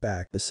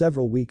flashback. The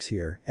several weeks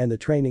here and the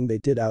training they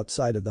did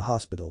outside of the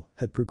hospital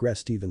had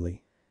progressed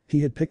evenly.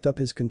 He had picked up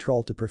his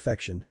control to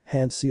perfection,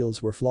 hand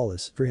seals were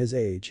flawless for his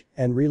age,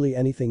 and really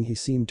anything he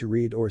seemed to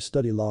read or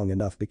study long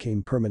enough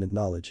became permanent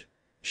knowledge.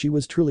 She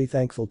was truly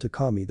thankful to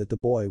Kami that the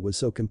boy was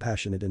so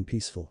compassionate and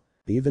peaceful.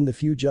 Even the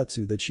few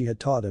jutsu that she had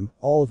taught him,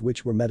 all of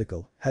which were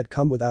medical, had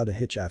come without a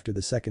hitch after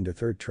the second or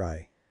third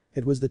try.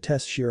 It was the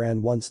tests she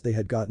ran once they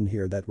had gotten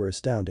here that were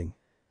astounding.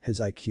 His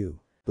IQ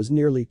was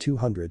nearly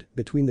 200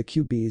 between the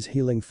QB's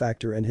healing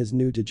factor and his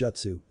new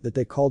taijutsu that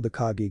they called the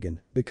Kagigan,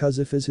 because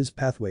if his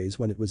pathways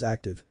when it was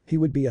active, he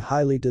would be a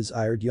highly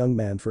desired young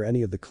man for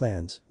any of the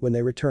clans when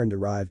they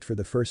arrived for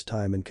the first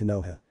time in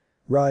Konoha.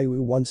 Ryu,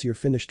 once you're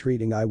finished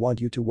reading I want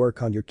you to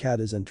work on your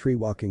katas and tree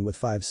walking with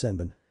 5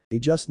 senbon. He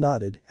just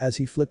nodded as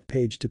he flipped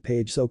page to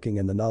page soaking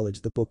in the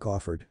knowledge the book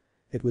offered.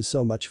 It was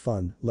so much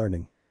fun,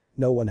 learning.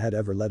 No one had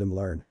ever let him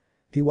learn.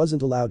 He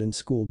wasn't allowed in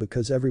school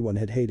because everyone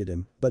had hated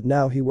him, but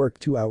now he worked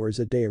 2 hours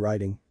a day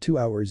writing, 2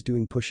 hours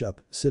doing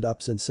push-up,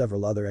 sit-ups and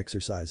several other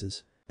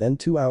exercises. Then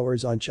 2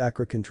 hours on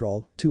chakra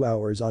control, 2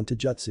 hours on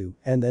taijutsu,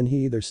 and then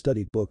he either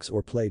studied books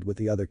or played with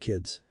the other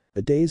kids.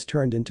 The days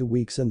turned into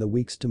weeks and the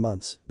weeks to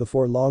months.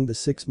 Before long the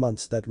 6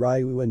 months that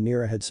Ryu and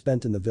Nira had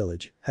spent in the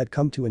village had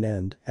come to an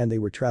end and they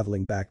were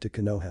traveling back to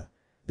Konoha.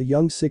 The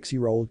young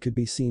 6-year-old could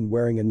be seen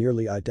wearing a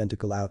nearly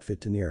identical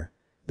outfit to Nira.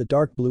 The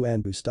dark blue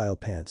Anbu-style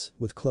pants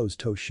with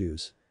closed-toe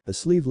shoes. A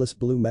sleeveless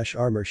blue mesh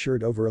armor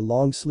shirt over a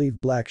long-sleeved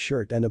black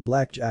shirt and a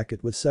black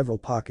jacket with several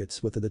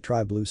pockets with the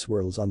tri-blue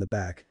swirls on the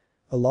back.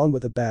 Along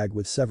with a bag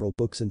with several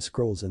books and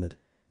scrolls in it.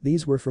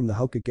 These were from the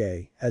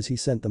Hokage as he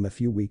sent them a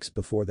few weeks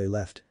before they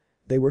left.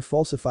 They were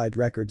falsified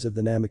records of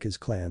the Namikaze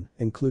clan,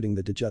 including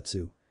the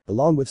taijutsu,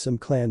 along with some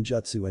clan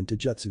jutsu and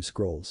taijutsu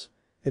scrolls.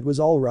 It was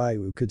all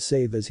Ryu could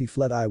save as he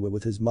fled Iwa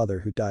with his mother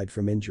who died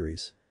from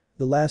injuries.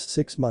 The last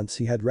 6 months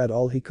he had read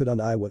all he could on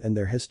Iwa and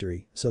their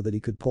history so that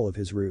he could pull of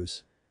his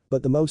ruse.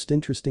 But the most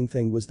interesting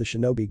thing was the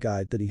shinobi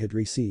guide that he had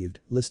received,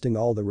 listing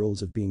all the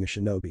rules of being a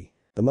shinobi.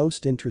 The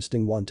most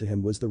interesting one to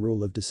him was the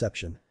rule of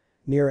deception.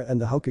 Nira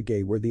and the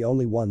Hokage were the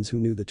only ones who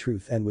knew the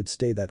truth and would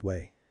stay that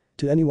way.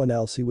 To anyone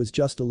else he was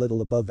just a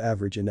little above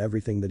average in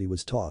everything that he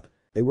was taught.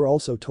 They were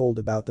also told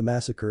about the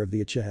massacre of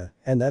the Uchiha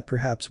and that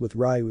perhaps with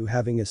Ryu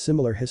having a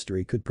similar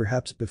history could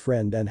perhaps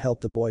befriend and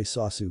help the boy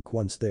Sasuke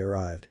once they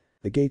arrived.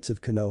 The gates of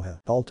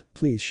Konoha. Halt,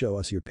 please show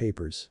us your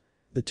papers.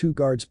 The 2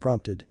 guards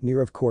prompted,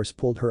 Nira of course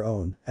pulled her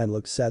own and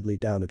looked sadly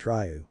down at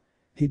Ryu.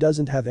 He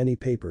doesn't have any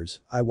papers,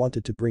 I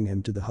wanted to bring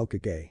him to the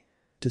Hokage.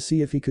 To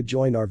see if he could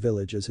join our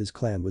village as his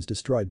clan was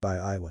destroyed by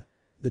Iwa.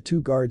 The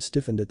 2 guards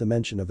stiffened at the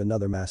mention of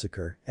another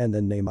massacre and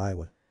then name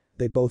Iwa.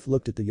 They both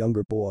looked at the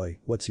younger boy,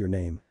 what's your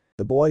name?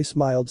 The boy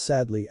smiled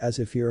sadly as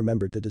if he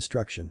remembered the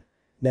destruction.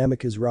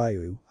 Namikaze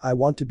Ryu, I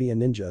want to be a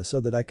ninja so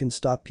that I can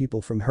stop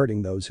people from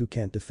hurting those who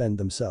can't defend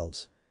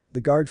themselves. The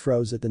guard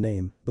froze at the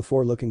name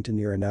before looking to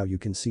Nira. Now you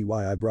can see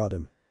why I brought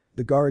him.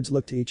 The guards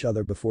looked to each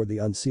other before they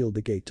unsealed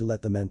the gate to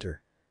let them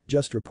enter.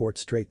 Just report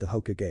straight the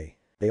Hokage.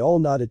 They all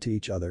nodded to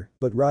each other,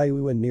 but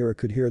Ryu and Nira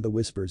could hear the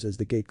whispers as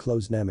the gate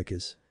closed.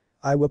 Namikaze.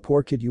 Iwa,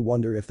 poor kid, you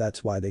wonder if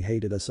that's why they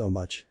hated us so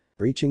much.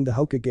 Reaching the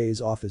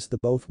Hokage's office they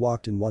both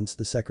walked in once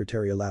the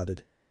secretary allowed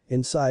it.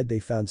 Inside they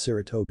found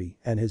Sarutobi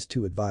and his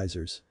 2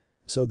 advisors.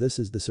 So this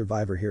is the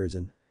survivor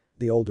Hiruzen.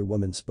 The older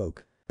woman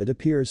spoke. It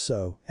appears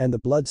so, and the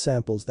blood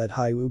samples that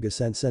Hyuga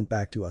sent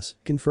back to us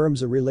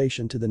confirms a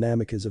relation to the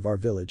Namikaze of our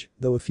village,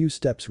 though a few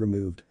steps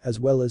removed, as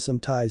well as some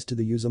ties to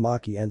the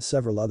Uzumaki and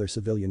several other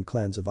civilian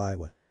clans of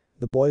Iwa.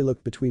 The boy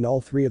looked between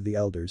all 3 of the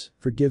elders.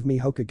 Forgive me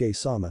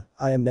Hokage-sama,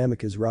 I am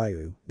Namikaze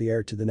Ryu, the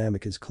heir to the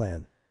Namikaze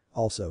clan.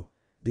 Also,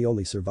 the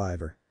only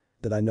survivor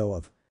that I know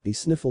of. He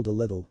sniffled a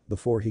little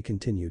before he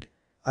continued.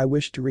 I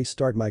wish to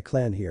restart my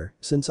clan here,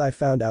 since I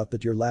found out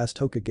that your last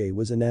Hokage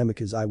was a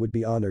Namikaze. I would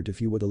be honored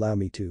if you would allow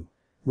me to.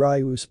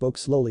 Ryu spoke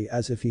slowly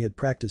as if he had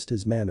practiced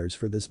his manners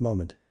for this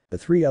moment. The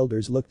 3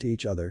 elders looked to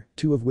each other,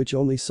 2 of which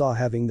only saw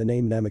having the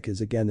name Namikaze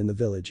again in the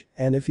village,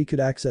 and if he could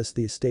access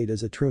the estate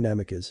as a true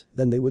Namikaze,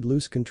 then they would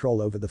lose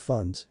control over the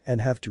funds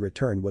and have to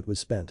return what was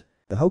spent.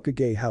 The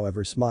Hokage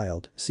however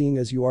smiled, seeing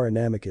as you are a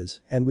Namikaze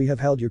and we have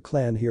held your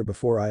clan here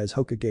before. I as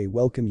Hokage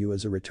welcome you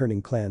as a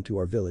returning clan to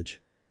our village.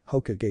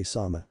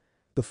 Hokage-sama.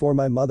 Before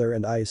my mother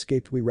and I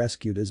escaped we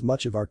rescued as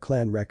much of our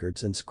clan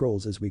records and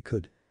scrolls as we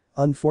could.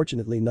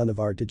 Unfortunately none of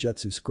our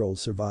Taijutsu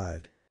scrolls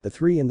survived. The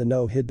three in the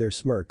know hid their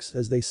smirks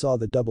as they saw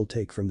the double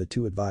take from the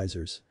two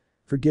advisors.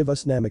 Forgive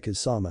us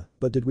Namikaze-sama,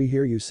 but did we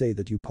hear you say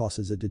that you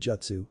possess a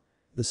Taijutsu?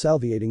 The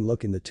salviating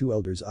look in the two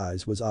elders'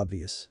 eyes was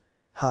obvious.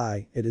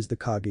 Hi, it is the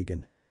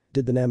Kagegan.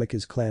 Did the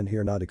Namikaze clan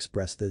here not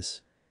express this?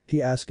 He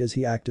asked as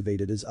he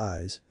activated his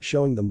eyes,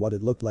 showing them what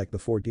it looked like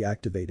before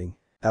deactivating.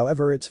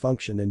 However, its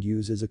function and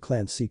use is a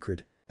clan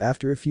secret.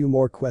 After a few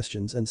more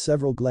questions and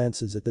several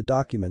glances at the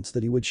documents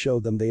that he would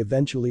show them, they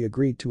eventually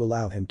agreed to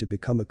allow him to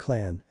become a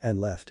clan and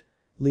left.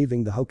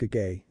 Leaving the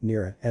Hokage,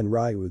 Nira, and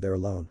Ryu there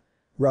alone.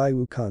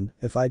 Ryu-kun,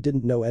 if I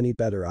didn't know any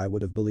better I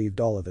would have believed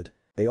all of it.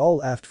 They all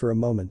laughed for a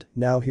moment.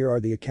 Now here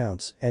are the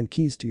accounts and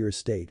keys to your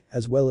estate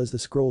as well as the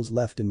scrolls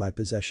left in my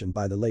possession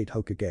by the late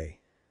Hokage.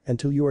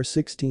 Until you are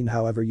 16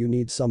 however you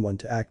need someone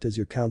to act as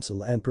your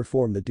counsel and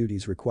perform the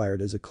duties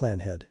required as a clan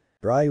head.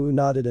 Ryu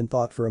nodded and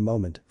thought for a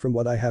moment. From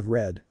what I have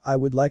read, I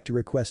would like to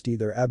request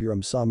either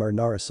Aburame-sama or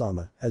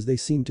Nara-sama as they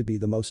seem to be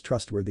the most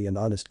trustworthy and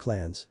honest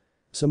clans.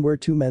 Somewhere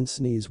two men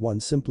sneeze, one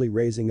simply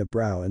raising a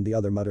brow and the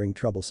other muttering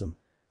troublesome.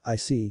 I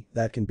see,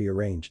 that can be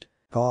arranged.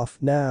 Cough.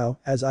 Now,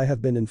 as I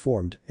have been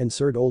informed,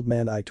 insert old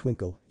man eye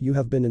twinkle, you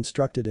have been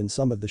instructed in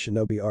some of the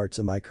shinobi arts,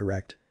 am I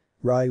correct?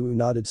 Ryu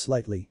nodded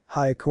slightly.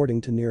 Hi, according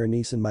to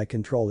Nira-nisan my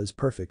control is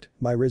perfect,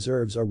 my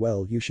reserves are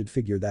well, you should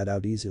figure that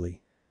out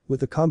easily.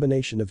 With a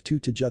combination of two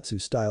Taijutsu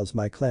styles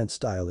my clan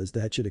style is the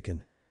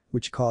Hachinoken.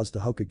 Which caused the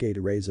Hokage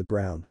to raise a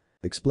brow.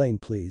 Explain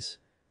please.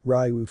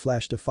 Ryu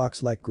flashed a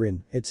fox-like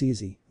grin, it's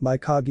easy, my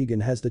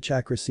Kagegan has the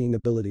chakra-seeing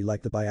ability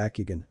like the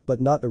Byakugan, but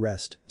not the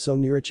rest, so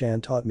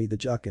Nira-chan taught me the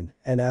Jukken,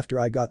 and after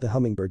I got the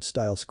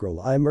hummingbird-style scroll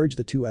I merged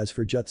the two. As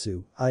for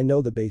jutsu, I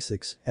know the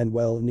basics, and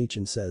well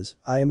Nichan says,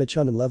 I am a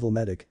Chunin-level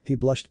medic, he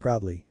blushed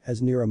proudly,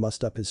 as Nira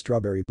mussed up his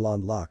strawberry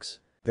blonde locks.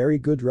 Very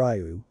good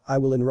Ryu, I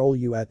will enroll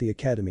you at the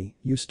academy,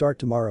 you start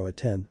tomorrow at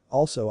 10,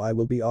 also I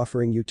will be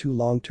offering you 2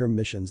 long-term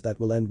missions that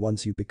will end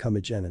once you become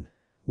a genin.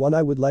 One,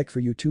 I would like for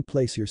you to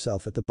place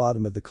yourself at the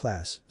bottom of the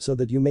class so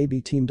that you may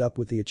be teamed up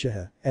with the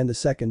Uchiha, and the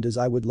second is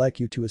I would like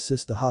you to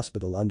assist the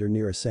hospital under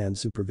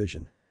Nira-san's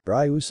supervision.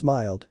 Ryu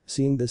smiled,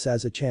 seeing this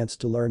as a chance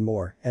to learn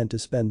more and to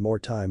spend more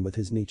time with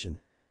his Nichan.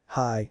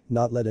 Hi,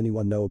 not let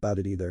anyone know about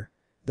it either.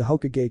 The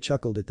Hokage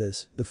chuckled at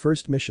this, the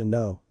first mission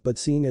no, but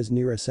seeing as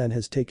Nira-san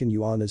has taken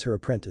you on as her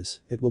apprentice,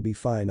 it will be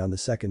fine on the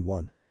second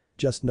one.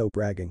 Just no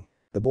bragging.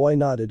 The boy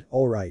nodded,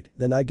 alright,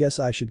 then I guess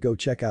I should go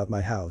check out my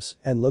house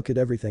and look at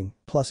everything,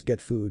 plus get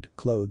food,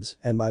 clothes,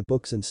 and my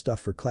books and stuff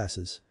for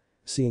classes.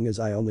 Seeing as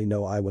I only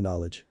know Iwa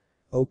knowledge.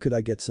 Oh, could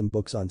I get some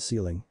books on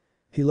sealing?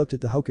 He looked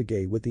at the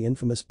Hokage with the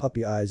infamous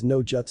puppy eyes.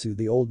 No jutsu,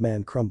 the old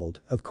man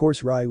crumbled. Of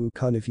course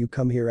Ryu-kun, if you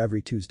come here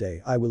every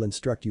Tuesday I will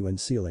instruct you in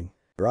sealing.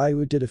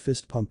 Ryu did a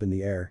fist pump in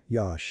the air,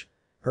 yosh.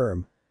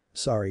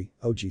 Sorry,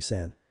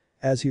 Oji-san.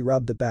 As he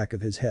rubbed the back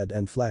of his head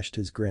and flashed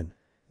his grin.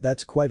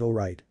 That's quite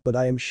alright, but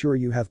I am sure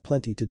you have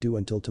plenty to do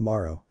until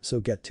tomorrow, so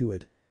get to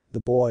it.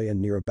 The boy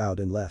and Nira bowed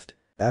and left.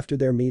 After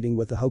their meeting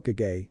with the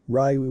Hokage,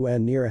 Ryu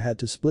and Nira had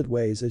to split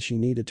ways as she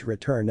needed to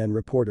return and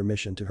report her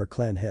mission to her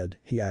clan head,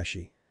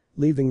 Hiashi.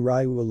 Leaving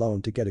Ryu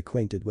alone to get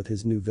acquainted with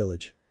his new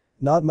village.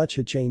 Not much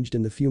had changed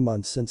in the few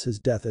months since his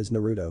death as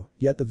Naruto,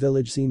 yet the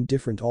village seemed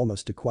different,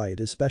 almost too quiet,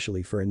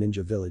 especially for a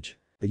ninja village.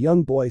 The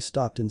young boy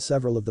stopped in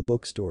several of the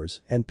bookstores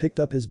and picked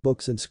up his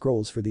books and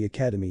scrolls for the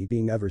academy,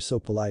 being ever so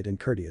polite and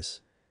courteous.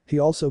 He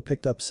also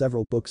picked up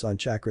several books on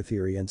chakra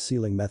theory and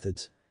sealing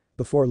methods.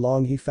 Before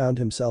long he found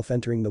himself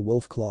entering the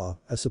Wolf Claw,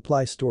 a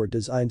supply store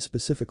designed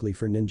specifically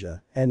for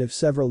ninja, and if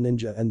several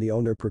ninja and the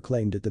owner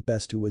proclaimed it the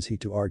best, who was he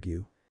to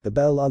argue? The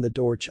bell on the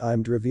door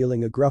chimed,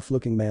 revealing a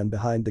gruff-looking man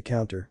behind the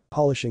counter,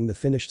 polishing the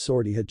finished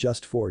sword he had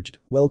just forged.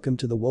 Welcome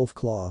to the Wolf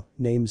Claw,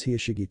 name's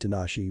Hiashigi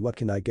Tanashi, what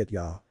can I get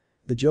ya?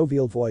 The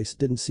jovial voice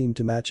didn't seem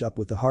to match up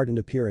with the hardened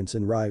appearance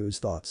in Ryu's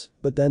thoughts,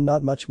 but then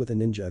not much with a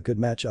ninja could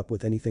match up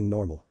with anything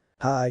normal.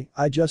 Hi,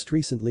 I just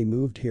recently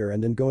moved here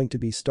and am going to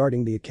be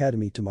starting the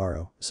academy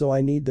tomorrow, so I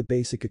need the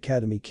basic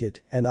academy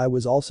kit, and I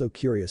was also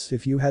curious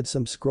if you had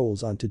some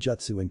scrolls on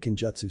Taijutsu and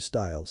Kinjutsu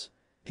styles.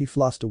 He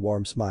flossed a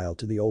warm smile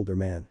to the older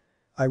man.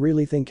 I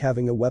really think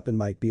having a weapon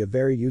might be a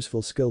very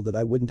useful skill that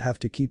I wouldn't have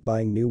to keep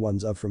buying new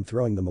ones of from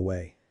throwing them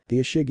away. The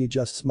Ishigi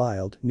just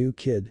smiled, new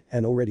kid,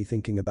 and already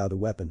thinking about a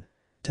weapon.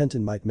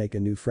 Tenten might make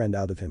a new friend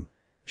out of him.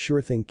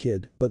 Sure thing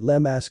kid, but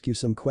lem ask you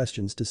some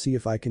questions to see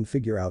if I can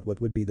figure out what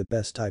would be the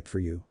best type for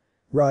you.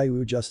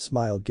 Ryu just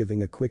smiled,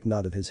 giving a quick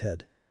nod of his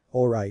head.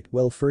 Alright,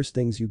 well, first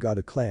things, you got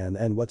a clan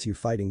and what's your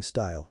fighting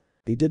style?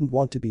 He didn't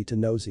want to be too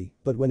nosy,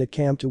 but when it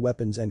came to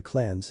weapons and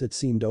clans it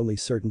seemed only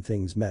certain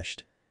things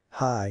meshed.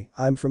 Hi,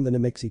 I'm from the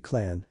Namikaze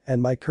clan,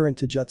 and my current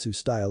Taijutsu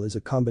style is a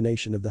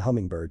combination of the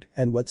hummingbird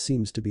and what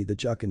seems to be the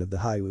Jukken of the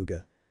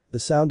Hyuga. The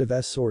sound of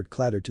S sword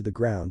clattered to the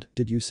ground.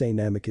 Did you say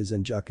Namikaze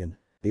and Jukken?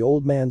 The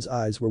old man's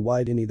eyes were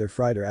wide in either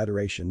fright or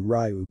adoration.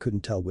 Ryu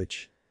couldn't tell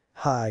which.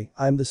 Hi,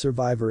 I'm the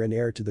survivor and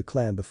heir to the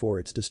clan before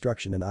its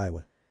destruction in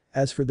Iowa.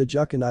 As for the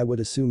Jukin, I would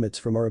assume it's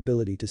from our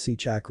ability to see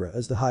chakra,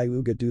 as the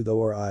Hyuga do,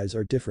 though our eyes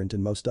are different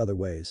in most other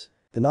ways.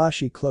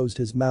 Tanashi closed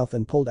his mouth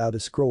and pulled out a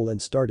scroll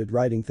and started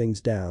writing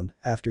things down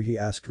after he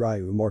asked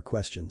Ryu more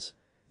questions.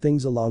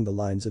 Things along the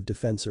lines of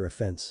defense or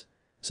offense,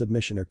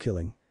 submission or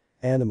killing,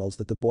 animals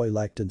that the boy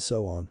liked, and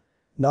so on.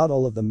 Not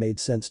all of them made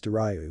sense to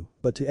Ryu,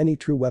 but to any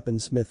true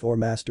weaponsmith or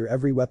master,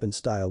 every weapon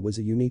style was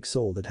a unique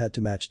soul that had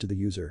to match to the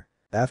user.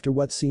 After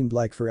what seemed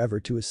like forever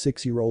to a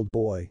 6-year-old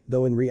boy,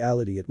 though in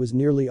reality it was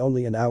nearly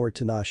only an hour,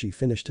 Tanashi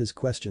finished his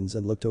questions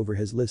and looked over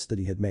his list that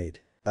he had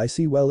made. I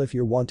see. Well, if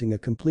you're wanting a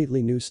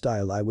completely new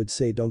style, I would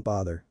say don't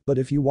bother, but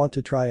if you want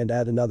to try and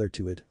add another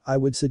to it, I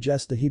would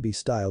suggest the Hibi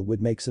style would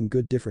make some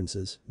good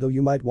differences, though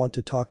you might want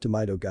to talk to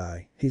Mito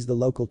Guy, he's the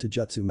local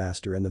Taijutsu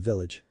master in the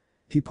village.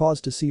 He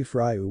paused to see if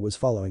Ryu was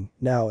following.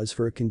 Now as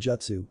for a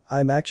Kenjutsu,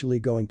 I'm actually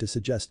going to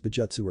suggest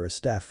Bijutsu or a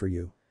staff for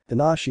you.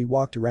 Tanashi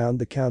walked around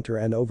the counter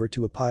and over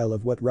to a pile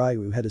of what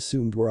Ryu had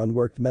assumed were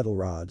unworked metal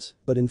rods,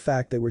 but in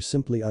fact they were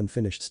simply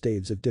unfinished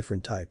staves of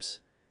different types.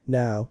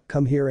 Now,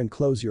 come here and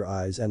close your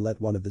eyes and let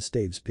one of the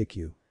staves pick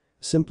you.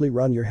 Simply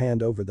run your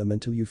hand over them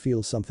until you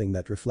feel something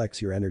that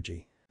reflects your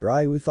energy.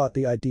 Ryu thought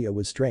the idea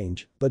was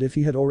strange, but if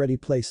he had already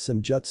placed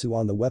some jutsu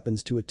on the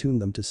weapons to attune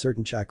them to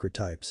certain chakra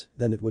types,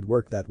 then it would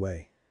work that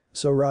way.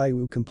 So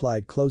Ryu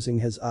complied, closing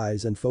his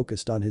eyes and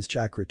focused on his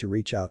chakra to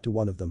reach out to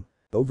one of them.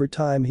 Over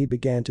time he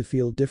began to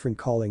feel different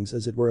callings,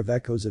 as it were, of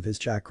echoes of his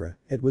chakra.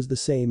 It was the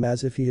same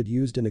as if he had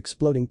used an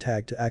exploding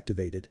tag to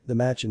activate it. The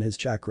match in his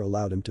chakra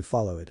allowed him to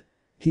follow it.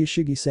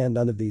 Hishigi-san,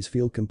 none of these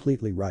feel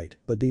completely right,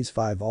 but these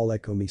 5 all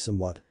echo me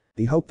somewhat.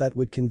 He hoped that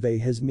would convey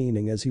his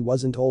meaning, as he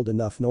wasn't old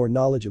enough nor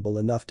knowledgeable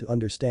enough to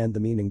understand the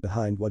meaning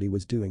behind what he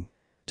was doing.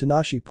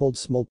 Tanashi pulled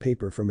small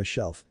paper from a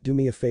shelf. Do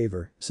me a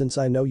favor, since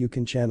I know you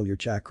can channel your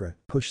chakra,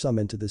 push some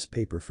into this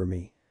paper for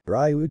me.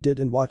 Ryu did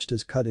and watched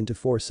us cut into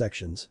 4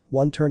 sections,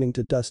 one turning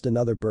to dust,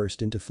 another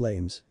burst into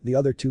flames, the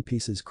other 2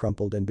 pieces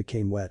crumpled and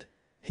became wet.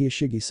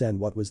 Hishigi-san,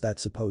 what was that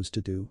supposed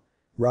to do?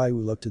 Ryu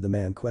looked to the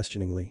man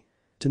questioningly.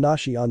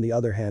 Tanashi on the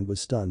other hand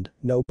was stunned.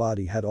 No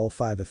body had all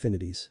 5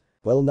 affinities.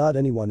 Well, not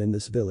anyone in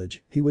this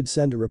village. He would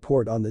send a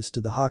report on this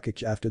to the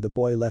Hokage after the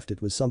boy left.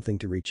 It was something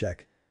to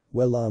recheck.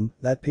 Well,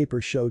 that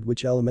paper showed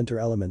which element or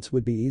elements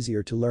would be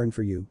easier to learn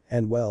for you,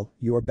 and well,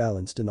 you're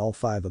balanced in all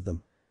 5 of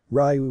them.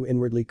 Ryu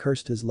inwardly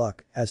cursed his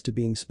luck as to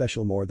being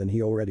special more than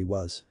he already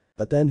was.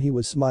 But then he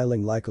was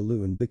smiling like a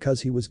loon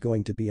because he was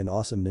going to be an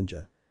awesome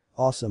ninja.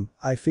 Awesome,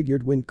 I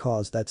figured wind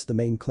cause that's the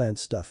main clan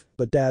stuff,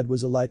 but dad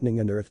was a lightning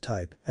and earth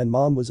type, and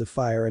mom was a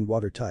fire and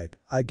water type.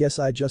 I guess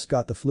I just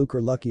got the fluke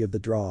or lucky of the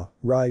draw.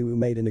 Ryu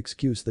made an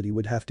excuse that he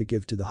would have to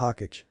give to the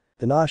Hokage.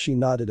 Tanashi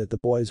nodded at the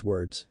boy's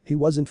words. He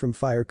wasn't from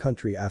fire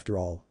country after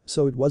all,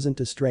 so it wasn't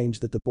as strange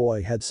that the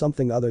boy had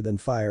something other than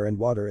fire and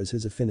water as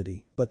his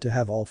affinity, but to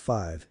have all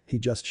 5, he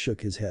just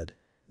shook his head.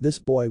 This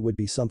boy would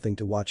be something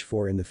to watch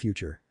for in the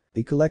future.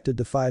 He collected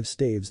the 5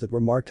 staves that were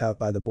marked out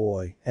by the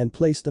boy and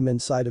placed them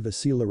inside of a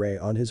seal array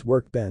on his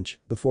workbench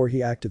before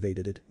he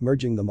activated it,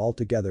 merging them all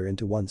together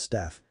into one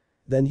staff.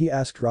 Then he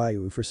asked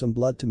Ryu for some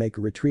blood to make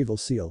a retrieval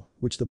seal,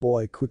 which the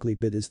boy quickly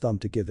bit his thumb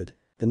to give it.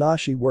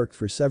 Tanashi worked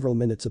for several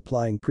minutes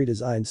applying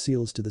pre-designed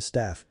seals to the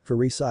staff for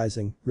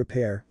resizing,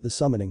 repair, the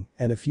summoning,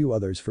 and a few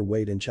others for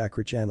weight and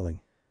chakra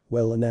channeling.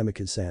 Well,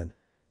 Namikaze-san.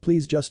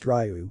 Please just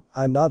Ryu,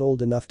 I'm not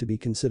old enough to be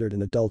considered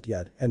an adult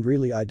yet, and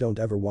really I don't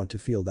ever want to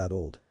feel that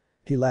old.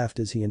 He laughed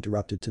as he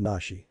interrupted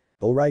Tanashi.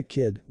 Alright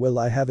kid, well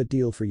I have a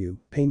deal for you,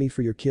 pay me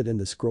for your kid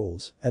and the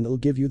scrolls, and I'll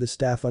give you the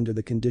staff under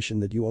the condition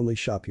that you only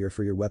shop here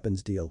for your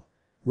weapons deal.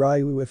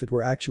 Ryu, if it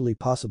were actually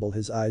possible,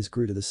 his eyes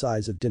grew to the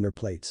size of dinner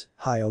plates.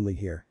 Hi, only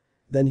here.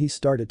 Then he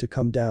started to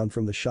come down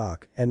from the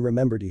shock and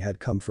remembered he had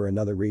come for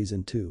another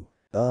reason too.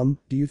 Do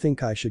you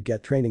think I should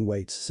get training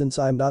weights since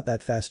I'm not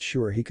that fast?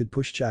 Sure, he could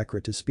push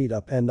chakra to speed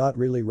up and not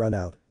really run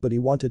out, but he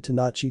wanted to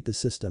not cheat the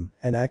system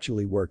and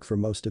actually work for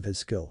most of his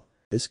skill.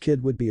 This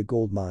kid would be a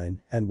gold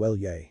mine, and well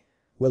yay.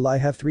 Well, I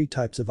have 3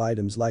 types of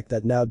items like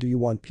that now. Do you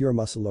want pure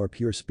muscle or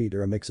pure speed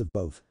or a mix of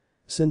both?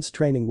 Since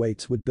training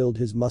weights would build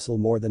his muscle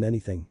more than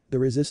anything, the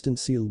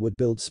resistance seal would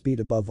build speed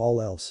above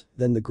all else,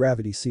 then the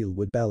gravity seal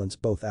would balance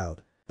both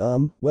out.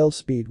 Well,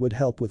 speed would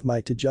help with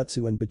my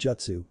taijutsu and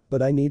bijutsu,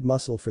 but I need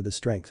muscle for the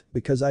strength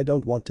because I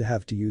don't want to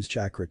have to use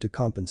chakra to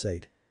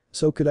compensate.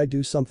 So could I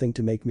do something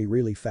to make me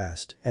really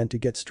fast and to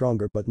get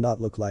stronger but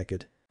not look like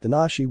it?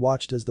 Tanashi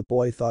watched as the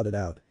boy thought it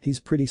out. He's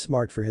pretty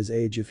smart for his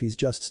age if he's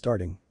just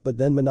starting, but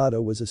then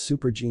Minato was a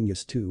super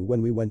genius too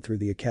when we went through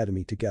the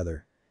academy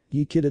together.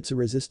 Ye kid, it's a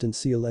resistance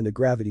seal and a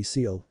gravity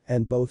seal,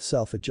 and both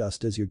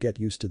self-adjust as you get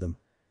used to them.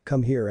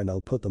 Come here and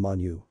I'll put them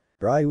on you.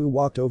 Ryu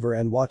walked over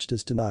and watched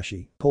as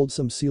Tanashi pulled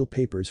some seal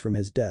papers from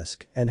his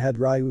desk and had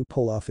Ryu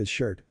pull off his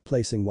shirt,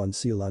 placing 1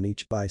 seal on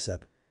each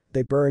bicep.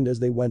 They burned as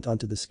they went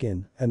onto the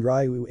skin, and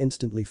Ryu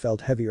instantly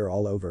felt heavier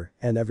all over,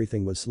 and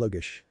everything was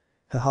sluggish.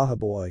 Hahaha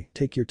boy,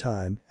 take your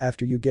time,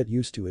 after you get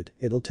used to it,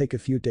 it'll take a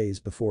few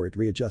days before it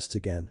readjusts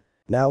again.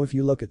 Now if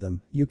you look at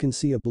them, you can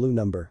see a blue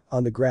number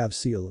on the grav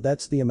seal,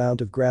 that's the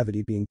amount of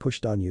gravity being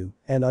pushed on you,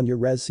 and on your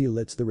res seal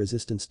it's the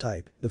resistance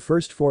type. The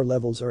first 4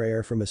 levels are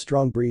air from a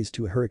strong breeze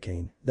to a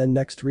hurricane, then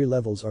next 3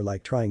 levels are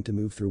like trying to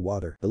move through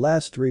water. The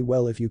last 3,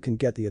 well, if you can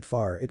get the it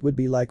far, it would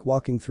be like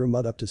walking through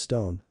mud up to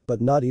stone,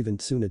 but not even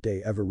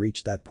Tsunade ever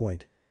reached that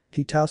point.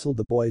 He tousled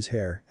the boy's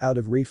hair out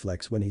of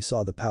reflex when he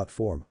saw the pout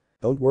form.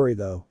 Don't worry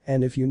though,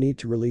 and if you need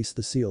to release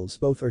the seals,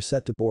 both are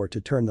set to bore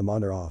to turn them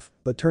on or off,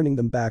 but turning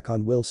them back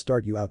on will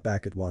start you out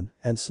back at 1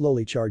 and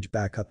slowly charge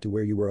back up to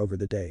where you were over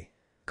the day.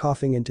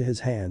 Coughing into his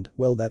hand,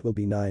 well, that will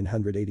be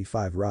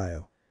 985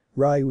 Ryo.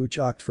 Ryu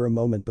chalked for a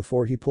moment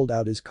before he pulled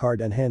out his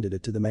card and handed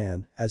it to the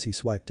man as he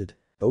swiped it.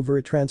 Over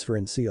a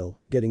transference seal,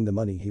 getting the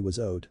money he was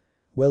owed.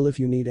 Well, if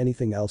you need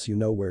anything else you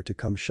know where to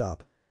come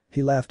shop.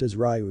 He laughed as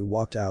Ryu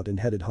walked out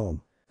and headed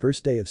home.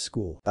 First day of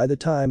school. By the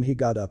time he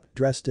got up,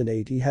 dressed and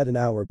ate, he had an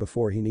hour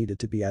before he needed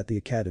to be at the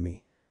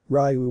academy.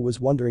 Ryu was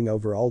wondering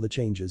over all the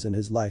changes in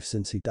his life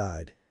since he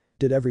died.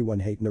 Did everyone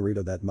hate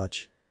Naruto that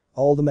much?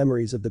 All the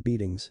memories of the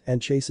beatings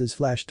and chases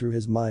flashed through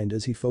his mind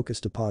as he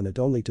focused upon it,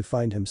 only to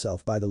find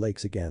himself by the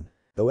lakes again.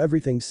 Though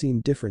everything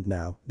seemed different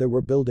now, there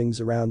were buildings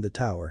around the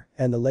tower,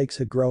 and the lakes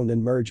had grown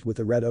and merged with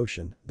the red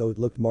ocean, though it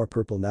looked more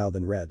purple now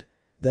than red.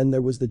 Then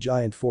there was the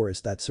giant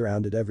forest that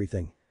surrounded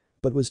everything.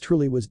 But was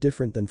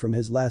different than from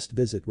his last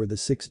visit were the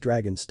 6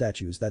 dragon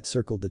statues that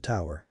circled the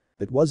tower.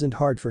 It wasn't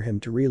hard for him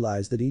to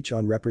realize that each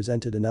one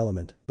represented an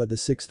element, but the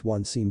 6th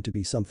one seemed to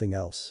be something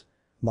else.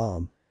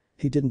 Mom.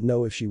 He didn't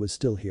know if she was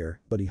still here,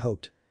 but he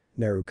hoped.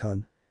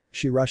 Naru-kun.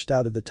 She rushed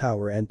out of the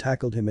tower and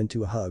tackled him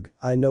into a hug.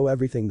 I know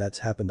everything that's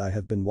happened, I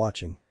have been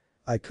watching.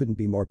 I couldn't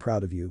be more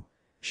proud of you.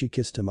 She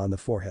kissed him on the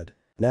forehead.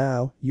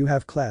 Now, you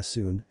have class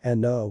soon, and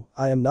no,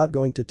 I am not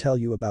going to tell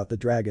you about the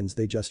dragons,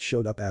 they just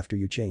showed up after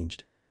you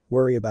changed.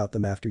 Worry about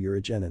them after you're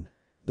a genin.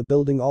 The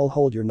building all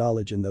hold your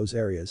knowledge in those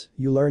areas,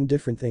 you learn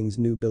different things,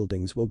 new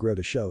buildings will grow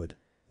to show it.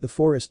 The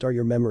forest are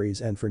your memories,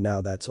 and for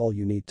now that's all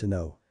you need to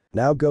know.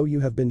 Now go,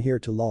 you have been here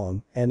too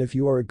long, and if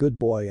you are a good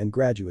boy and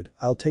graduate,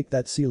 I'll take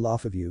that seal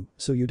off of you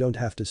so you don't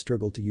have to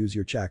struggle to use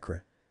your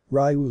chakra.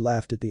 Ryu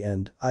laughed at the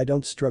end. I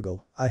don't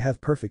struggle, I have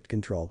perfect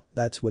control,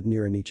 that's what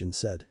Niranichan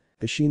said.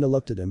 Kushina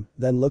looked at him,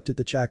 then looked at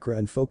the chakra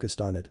and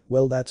focused on it.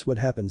 Well, that's what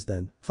happens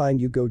then, fine,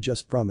 you go,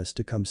 just promise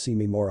to come see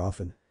me more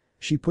often.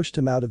 She pushed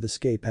him out of the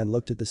scape and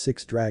looked at the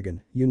 6th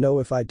dragon. You know,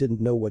 if I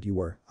didn't know what you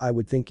were, I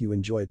would think you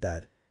enjoyed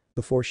that.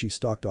 Before she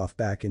stalked off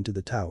back into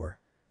the tower.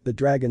 The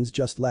dragons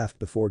just laughed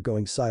before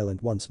going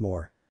silent once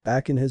more.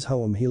 Back in his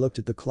home, he looked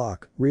at the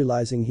clock,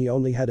 realizing he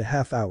only had a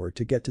half hour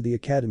to get to the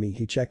academy.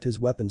 He checked his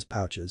weapons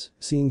pouches,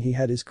 seeing he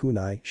had his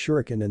kunai,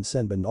 shuriken and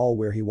senbon all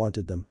where he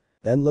wanted them.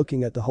 Then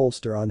looking at the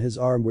holster on his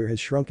arm where his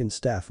shrunken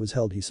staff was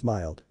held, he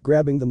smiled.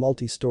 Grabbing the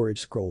multi-storage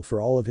scroll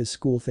for all of his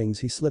school things,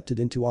 he slipped it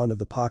into one of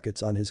the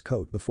pockets on his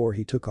coat before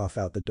he took off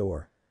out the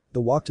door. The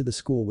walk to the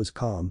school was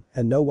calm,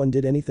 and no one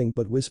did anything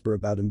but whisper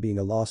about him being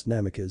a lost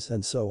Namikaze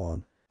and so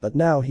on. But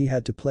now he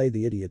had to play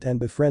the idiot and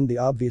befriend the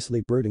obviously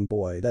brooding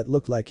boy that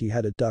looked like he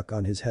had a duck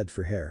on his head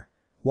for hair.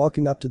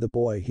 Walking up to the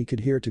boy, he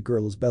could hear 2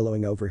 girls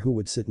bellowing over who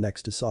would sit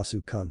next to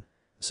Sasuke-kun.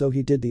 So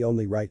he did the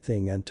only right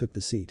thing and took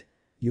the seat.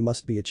 You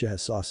must be Uchiha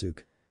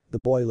Sasuke. The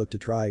boy looked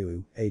at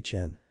Ryu,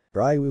 HN.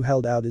 Ryu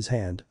held out his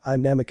hand.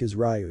 I'm Namikaze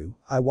Ryu,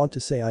 I want to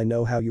say I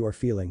know how you are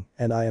feeling,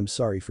 and I am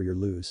sorry for your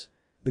lose.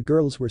 The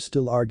girls were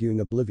still arguing,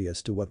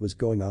 oblivious to what was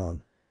going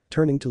on.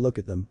 Turning to look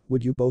at them,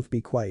 would you both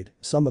be quiet,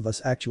 some of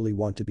us actually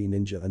want to be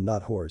ninja and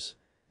not whores.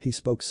 He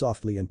spoke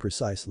softly and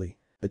precisely.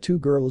 The 2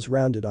 girls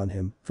rounded on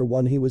him, for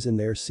 1 he was in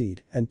their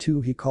seat, and 2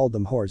 he called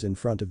them whores in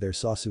front of their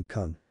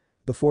Sasuke-kun.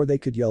 Before they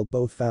could yell,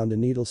 both found a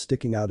needle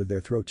sticking out of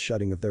their throats,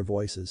 shutting of their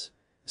voices.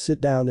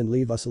 Sit down and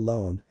leave us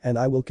alone, and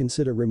I will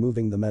consider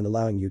removing them and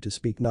allowing you to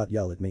speak, not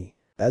yell at me.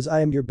 As I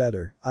am your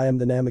better, I am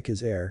the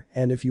Namikaze heir,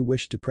 and if you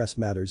wish to press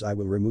matters I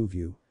will remove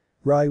you.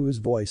 Ryu's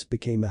voice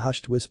became a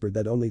hushed whisper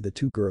that only the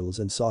 2 girls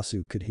and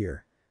Sasuke could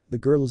hear. The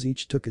girls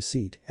each took a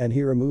seat, and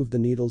he removed the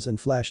needles and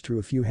flashed through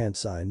a few hand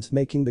signs,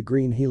 making the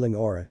green healing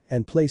aura,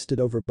 and placed it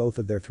over both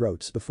of their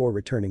throats before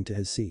returning to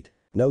his seat.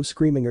 No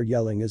screaming or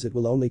yelling, as it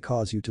will only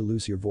cause you to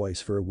lose your voice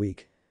for a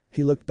week.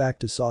 He looked back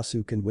to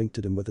Sasuke and winked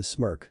at him with a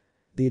smirk.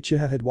 The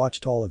Uchiha had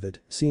watched all of it,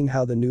 seeing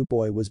how the new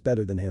boy was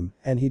better than him,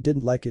 and he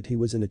didn't like it. He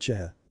was an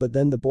Uchiha, but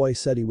then the boy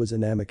said he was a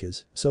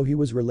Namikaze, so he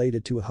was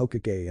related to a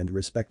Hokage and a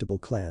respectable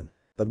clan.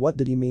 But what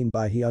did he mean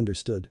by he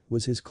understood?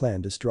 Was his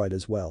clan destroyed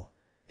as well?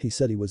 He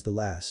said he was the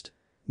last.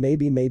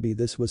 Maybe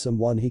this was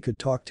someone he could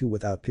talk to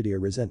without pity or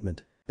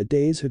resentment. The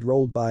days had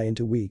rolled by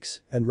into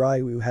weeks, and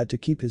Ryu had to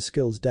keep his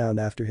skills down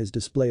after his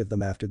display of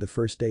them after the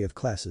first day of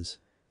classes.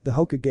 The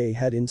Hokage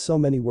had in so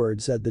many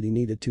words said that he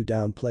needed to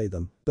downplay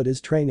them, but his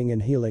training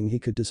and healing he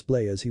could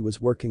display as he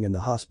was working in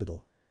the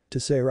hospital. To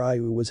say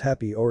Ryu was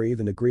happy or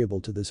even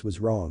agreeable to this was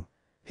wrong.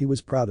 He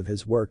was proud of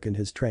his work and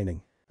his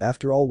training.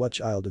 After all, what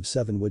child of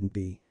 7 wouldn't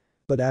be?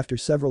 But after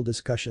several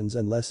discussions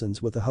and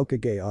lessons with the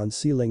Hokage on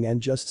sealing and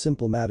just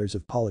simple matters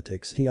of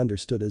politics, he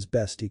understood as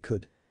best he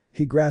could.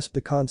 He grasped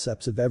the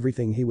concepts of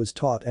everything he was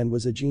taught and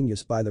was a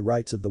genius by the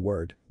rights of the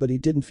word, but he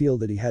didn't feel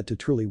that he had to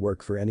truly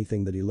work for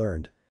anything that he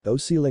learned. Though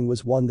sealing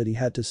was one that he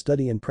had to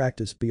study and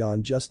practice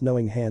beyond just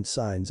knowing hand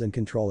signs and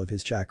control of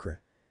his chakra.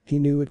 He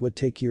knew it would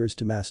take years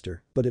to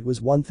master, but it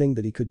was one thing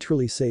that he could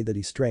truly say that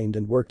he strained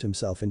and worked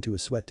himself into a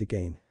sweat to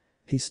gain.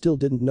 He still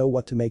didn't know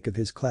what to make of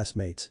his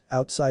classmates,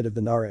 outside of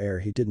the Nara air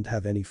he didn't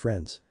have any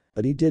friends.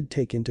 But he did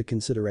take into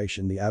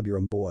consideration the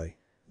Aburam boy.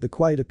 The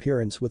quiet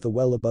appearance with the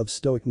well above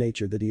stoic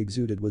nature that he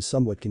exuded was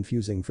somewhat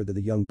confusing for the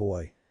young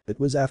boy. It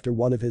was after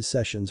one of his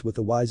sessions with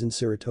the wizened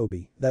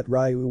Sarutobi that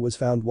Ryu was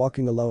found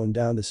walking alone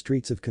down the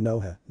streets of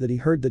Konoha that he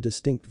heard the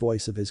distinct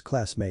voice of his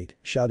classmate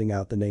shouting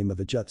out the name of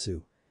a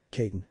jutsu.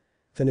 Kaiten.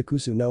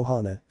 Funakusu no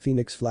Hana,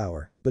 Phoenix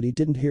Flower, but he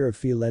didn't hear or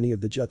feel any of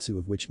the jutsu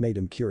of which made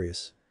him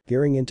curious.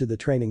 Peering into the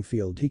training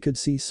field he could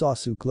see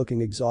Sasuke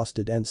looking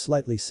exhausted and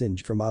slightly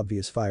singed from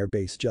obvious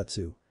fire-based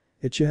jutsu.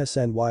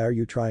 Uchiha-san, why are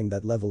you trying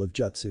that level of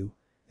jutsu?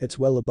 It's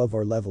well above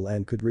our level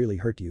and could really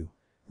hurt you.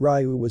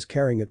 Ryu was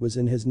caring. It was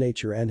in his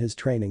nature and his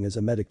training as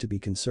a medic to be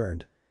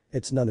concerned.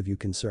 It's none of your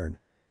concern.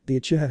 The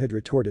Uchiha had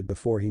retorted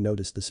before he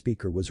noticed the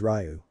speaker was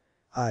Ryu.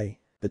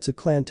 It's a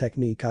clan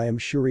technique. I am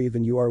sure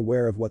even you are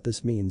aware of what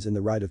this means in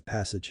the rite of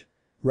passage.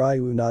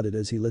 Ryu nodded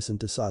as he listened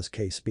to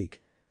Sasuke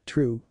speak.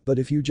 True, but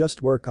if you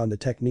just work on the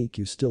technique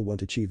you still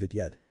won't achieve it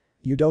yet.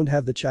 You don't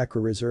have the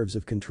chakra reserves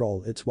of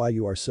control, it's why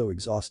you are so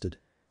exhausted.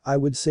 I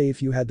would say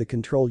if you had the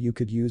control you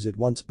could use it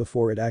once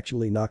before it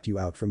actually knocked you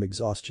out from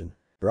exhaustion.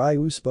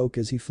 Ryu spoke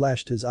as he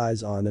flashed his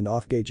eyes on and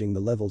off gauging the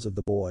levels of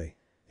the boy.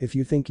 If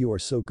you think you are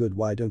so good,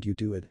 why don't you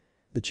do it?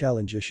 The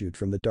challenge issued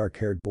from the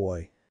dark-haired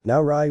boy.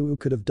 Now Ryu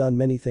could have done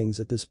many things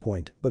at this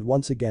point, but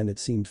once again it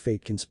seemed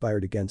fate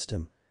conspired against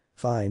him.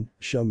 Fine,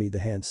 show me the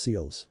hand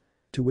seals.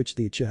 To which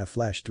the Uchiha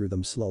flashed through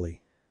them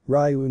slowly.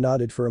 Ryu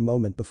nodded for a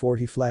moment before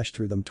he flashed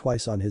through them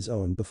twice on his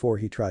own before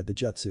he tried the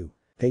jutsu.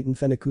 Kaiten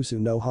Funakusu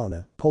no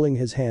Hana, pulling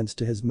his hands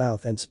to his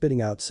mouth and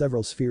spitting out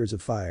several spheres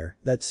of fire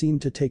that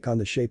seemed to take on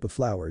the shape of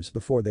flowers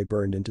before they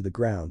burned into the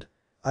ground.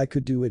 I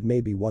could do it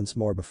maybe once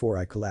more before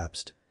I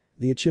collapsed.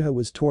 The Uchiha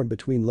was torn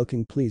between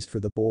looking pleased for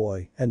the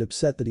boy and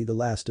upset that he, the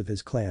last of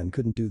his clan,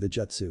 couldn't do the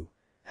jutsu.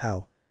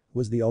 How?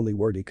 Was the only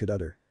word he could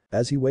utter.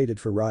 As he waited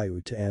for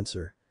Ryu to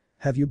answer.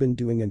 Have you been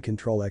doing and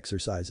control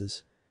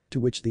exercises? To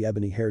which the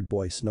ebony-haired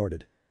boy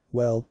snorted.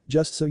 Well,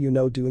 just so you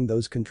know, doing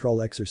those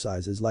control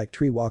exercises like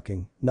tree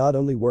walking not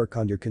only work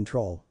on your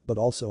control but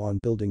also on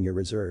building your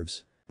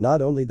reserves.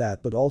 Not only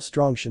that, but all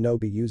strong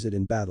shinobi use it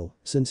in battle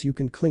since you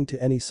can cling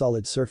to any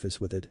solid surface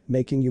with it,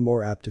 making you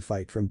more apt to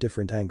fight from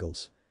different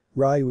angles.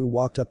 Ryu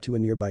walked up to a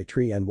nearby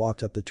tree and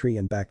walked up the tree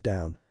and back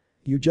down.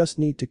 You just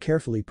need to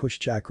carefully push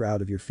chakra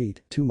out of your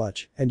feet too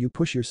much and you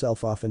push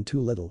yourself off and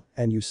too little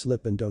and you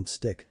slip and don't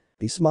stick.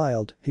 He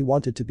smiled, he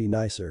wanted to be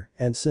nicer,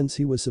 and since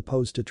he was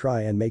supposed to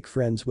try and make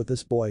friends with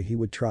this boy he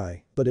would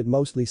try, but it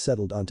mostly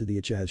settled onto the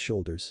Uchiha's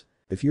shoulders.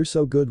 If you're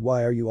so good,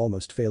 why are you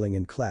almost failing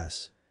in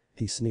class?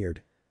 He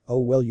sneered. Oh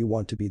well, you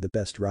want to be the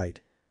best,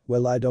 right?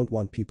 Well, I don't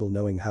want people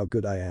knowing how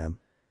good I am.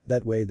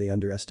 That way they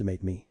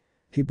underestimate me.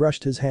 He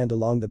brushed his hand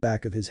along the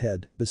back of his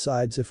head.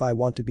 Besides, if I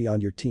want to be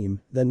on your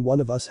team, then one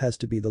of us has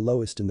to be the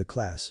lowest in the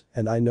class,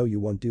 and I know you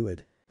won't do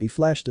it. He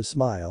flashed a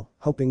smile,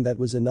 hoping that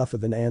was enough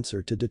of an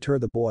answer to deter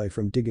the boy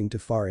from digging too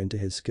far into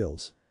his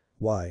skills.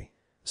 Why?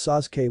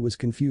 Sasuke was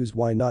confused.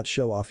 Why not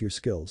show off your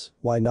skills?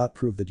 Why not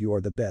prove that you are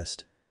the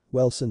best?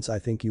 Well, since I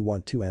think you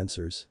want two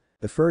answers.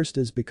 The first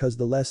is because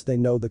the less they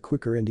know the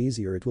quicker and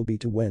easier it will be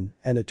to win,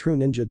 and a true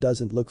ninja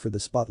doesn't look for the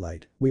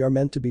spotlight. We are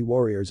meant to be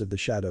warriors of the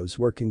shadows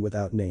working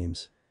without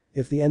names.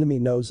 If the enemy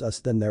knows us,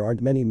 then there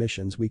aren't many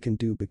missions we can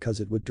do because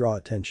it would draw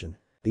attention.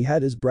 He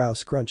had his brow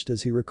scrunched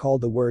as he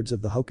recalled the words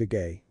of the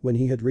Hokage when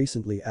he had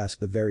recently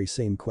asked the very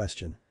same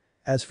question.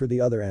 As for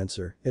the other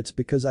answer, it's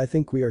because I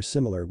think we are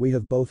similar. We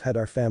have both had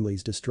our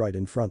families destroyed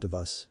in front of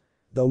us.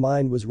 Though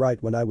mine was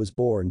right when I was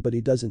born, but he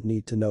doesn't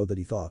need to know that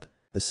he thought.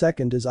 The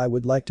second is I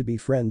would like to be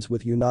friends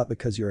with you, not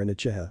because you're an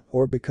Uchiha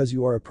or because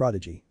you are a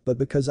prodigy, but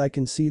because I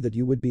can see that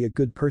you would be a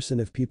good person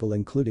if people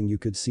including you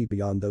could see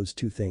beyond those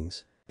two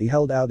things. He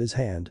held out his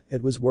hand.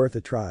 It was worth a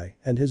try,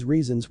 and his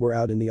reasons were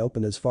out in the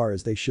open as far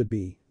as they should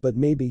be, but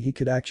maybe he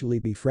could actually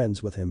be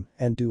friends with him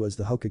and do as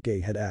the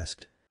Hokage had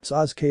asked.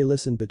 Sasuke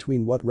listened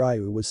between what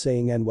Ryu was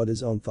saying and what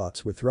his own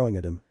thoughts were throwing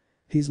at him.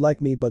 He's like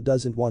me but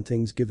doesn't want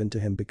things given to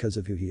him because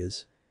of who he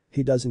is.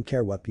 He doesn't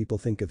care what people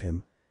think of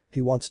him.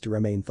 He wants to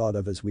remain thought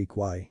of as weak.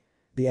 Why?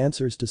 The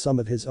answers to some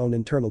of his own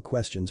internal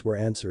questions were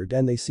answered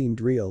and they seemed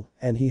real,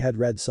 and he had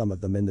read some of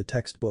them in the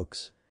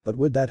textbooks. But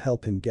would that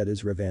help him get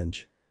his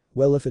revenge?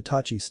 Well, if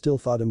Itachi still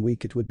thought him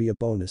weak it would be a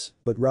bonus,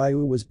 but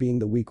Ryu was being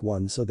the weak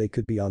one so they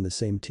could be on the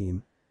same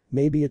team.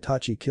 Maybe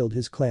Itachi killed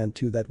his clan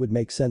too. That would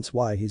make sense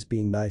why he's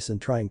being nice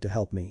and trying to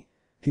help me.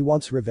 He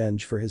wants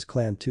revenge for his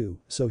clan too,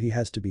 so he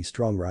has to be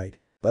strong, right?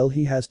 Well,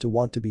 he has to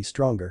want to be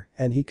stronger,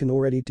 and he can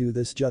already do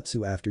this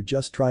jutsu after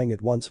just trying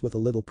it once with a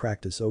little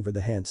practice over the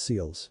hand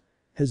seals.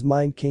 His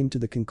mind came to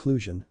the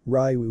conclusion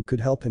Ryu could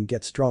help him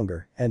get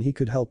stronger and he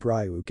could help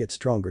Ryu get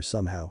stronger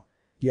somehow.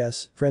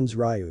 Yes, friends.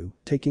 Ryu,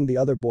 taking the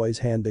other boy's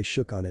hand, they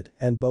shook on it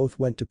and both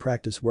went to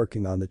practice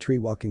working on the tree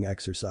walking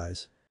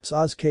exercise.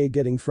 Sasuke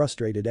getting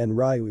frustrated and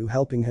Ryu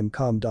helping him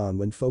calm down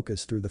when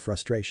focused through the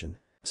frustration.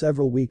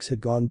 Several weeks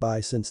had gone by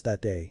since that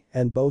day,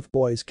 and both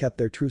boys kept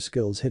their true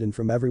skills hidden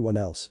from everyone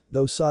else,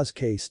 though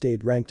Sasuke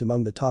stayed ranked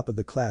among the top of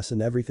the class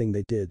in everything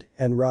they did,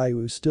 and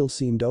Ryu still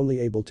seemed only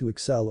able to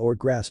excel or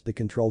grasp the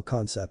control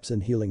concepts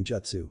and healing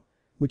jutsu.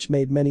 Which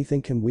made many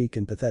think him weak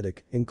and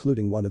pathetic,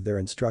 including one of their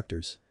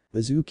instructors.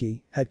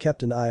 Mizuki had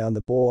kept an eye on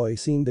the boy,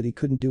 seeing that he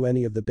couldn't do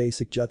any of the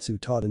basic jutsu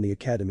taught in the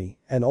academy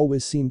and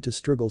always seemed to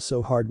struggle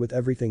so hard with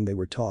everything they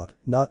were taught,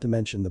 not to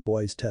mention the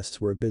boy's tests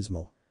were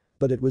abysmal.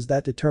 But it was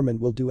that determined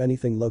will do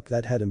anything look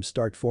that had him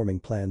start forming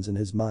plans in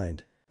his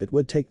mind. It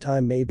would take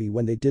time, maybe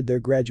when they did their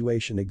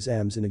graduation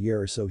exams in a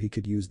year or so he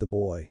could use the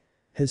boy.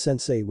 His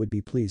sensei would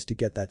be pleased to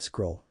get that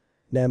scroll.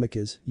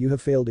 Namikaze, you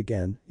have failed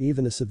again,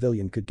 even a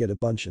civilian could get a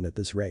bunch-in at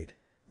this rate.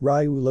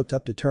 Ryu looked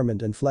up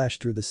determined and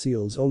flashed through the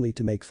seals only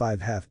to make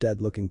 5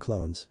 half-dead looking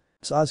clones.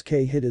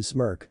 Sasuke hid his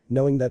smirk,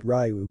 knowing that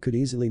Ryu could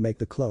easily make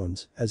the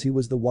clones as he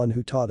was the one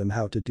who taught him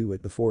how to do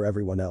it before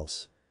everyone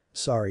else.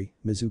 Sorry,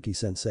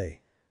 Mizuki-sensei.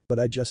 But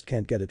I just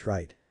can't get it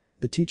right.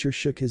 The teacher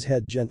shook his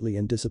head gently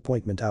in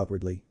disappointment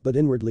outwardly, but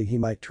inwardly he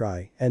might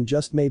try, and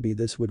just maybe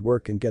this would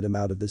work and get him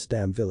out of this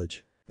damn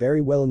village.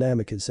 Very well,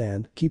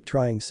 Namikaze-san, keep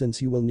trying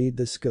since you will need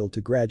this skill to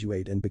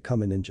graduate and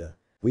become a ninja.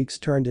 Weeks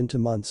turned into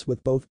months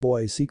with both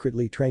boys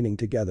secretly training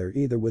together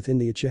either within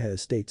the Uchiha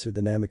estates or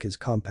the Namikaze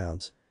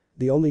compounds.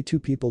 The only two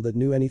people that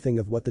knew anything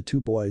of what the two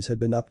boys had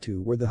been up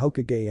to were the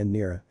Hokage and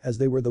Nira, as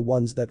they were the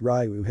ones that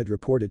Ryu had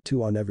reported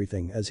to on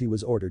everything as he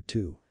was ordered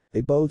to.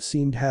 They both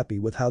seemed happy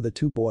with how the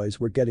two boys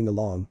were getting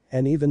along,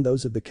 and even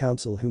those of the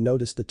council who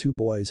noticed the two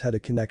boys had a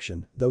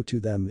connection, though to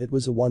them it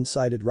was a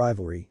one-sided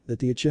rivalry that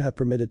the Uchiha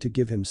permitted to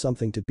give him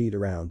something to beat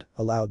around,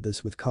 allowed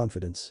this with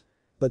confidence.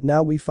 But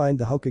now we find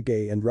the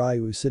Hokage and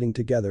Ryu sitting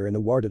together in a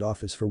warded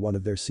office for one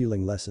of their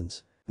sealing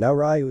lessons. Now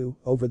Ryu,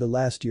 over the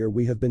last year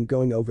we have been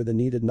going over the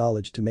needed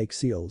knowledge to make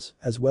seals,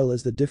 as well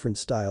as the different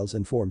styles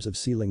and forms of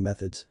sealing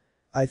methods.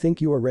 I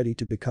think you are ready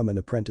to become an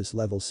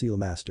apprentice-level seal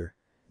master.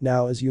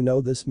 Now as you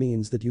know this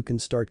means that you can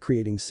start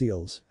creating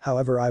seals,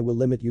 however I will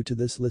limit you to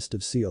this list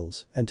of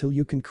seals until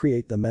you can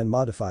create them and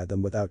modify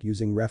them without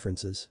using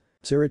references.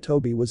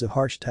 Sarutobi was a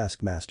harsh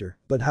taskmaster,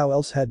 but how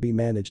else had he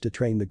managed to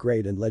train the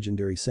great and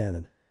legendary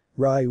Sannin?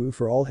 Ryu,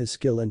 for all his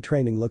skill and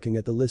training, looking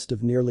at the list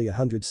of nearly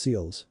 100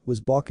 seals, was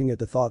balking at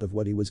the thought of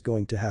what he was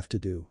going to have to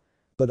do.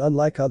 But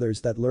unlike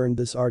others that learned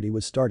this art, he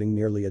was starting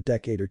nearly a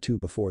decade or two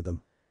before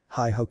them.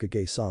 Hi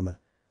Hokage-sama.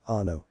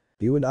 Ano.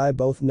 You and I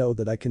both know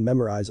that I can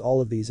memorize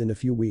all of these in a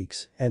few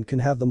weeks and can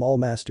have them all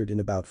mastered in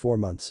about 4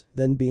 months,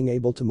 then being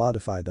able to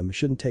modify them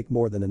shouldn't take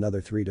more than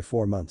another 3 to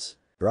 4 months.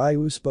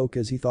 Ryu spoke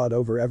as he thought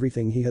over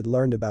everything he had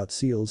learned about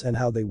seals and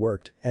how they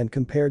worked and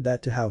compared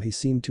that to how he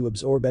seemed to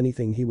absorb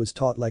anything he was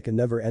taught like a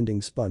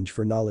never-ending sponge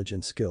for knowledge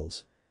and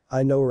skills.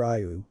 I know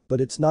Ryu,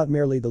 but it's not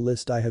merely the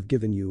list I have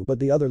given you but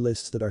the other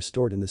lists that are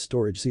stored in the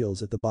storage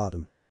seals at the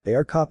bottom. They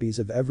are copies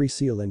of every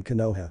seal in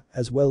Konoha,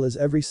 as well as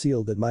every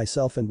seal that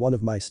myself and one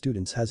of my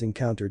students has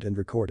encountered and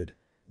recorded.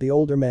 The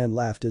older man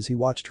laughed as he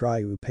watched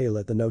Ryu pale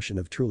at the notion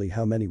of truly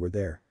how many were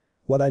there.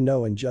 What I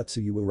know in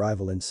jutsu you will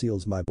rival in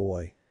seals, my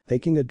boy.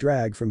 Taking a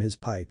drag from his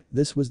pipe,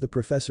 this was the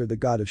professor, the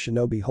god of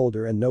shinobi,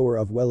 holder and knower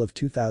of well of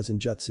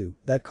 2000 jutsu,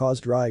 that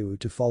caused Ryu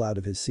to fall out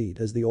of his seat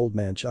as the old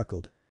man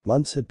chuckled.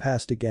 Months had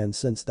passed again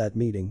since that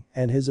meeting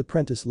and his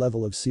apprentice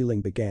level of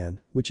sealing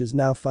began, which is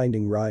now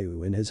finding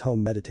Ryu in his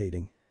home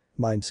meditating.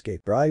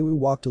 Mindscape. Ryu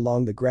walked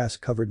along the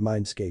grass-covered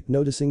mindscape,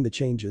 noticing the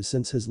changes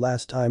since his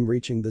last time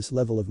reaching this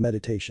level of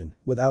meditation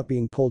without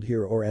being pulled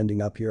here or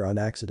ending up here on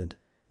accident.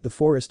 The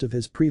forest of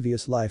his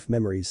previous life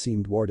memories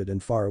seemed warded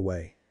and far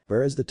away,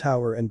 whereas the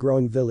tower and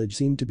growing village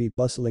seemed to be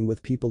bustling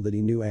with people that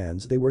he knew, and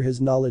they were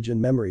his knowledge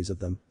and memories of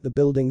them. The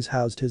buildings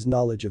housed his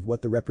knowledge of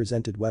what the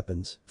represented: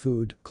 weapons,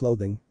 food,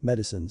 clothing,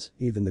 medicines,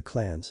 even the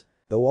clans.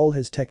 Though all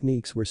his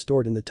techniques were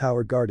stored in the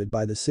tower guarded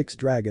by the 6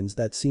 dragons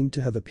that seemed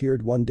to have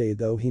appeared one day,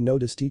 though he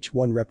noticed each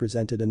one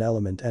represented an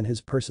element and his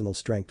personal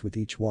strength with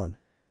each one.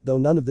 Though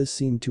none of this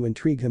seemed to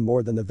intrigue him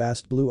more than the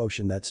vast blue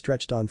ocean that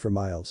stretched on for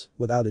miles,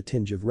 without a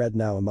tinge of red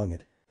now among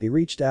it. He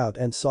reached out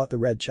and sought the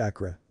red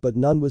chakra, but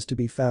none was to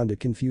be found. It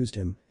confused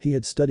him. He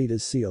had studied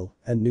his seal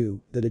and knew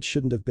that it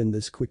shouldn't have been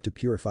this quick to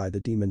purify the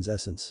demon's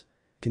essence.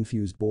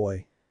 Confused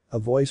boy. A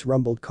voice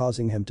rumbled,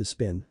 causing him to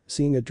spin,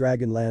 seeing a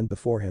dragon land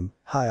before him.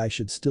 Hi, I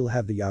should still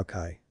have the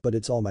yokai, but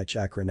it's all my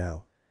chakra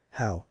now.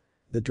 How?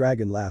 The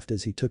dragon laughed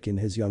as he took in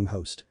his young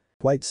host.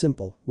 Quite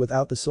simple,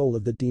 without the soul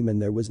of the demon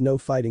there was no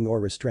fighting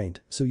or restraint,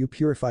 so you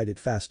purified it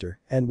faster,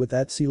 and with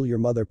that seal your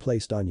mother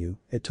placed on you,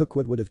 it took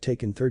what would have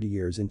taken 30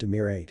 years into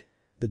mere 8.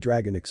 The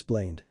dragon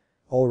explained.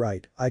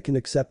 Alright, I can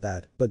accept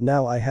that, but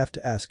now I have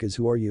to ask is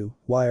who are you,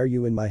 why are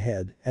you in my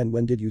head, and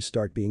when did you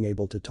start being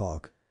able to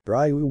talk?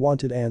 Ryu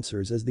wanted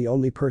answers as the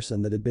only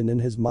person that had been in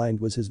his mind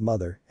was his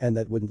mother, and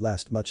that wouldn't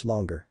last much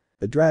longer.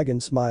 The dragon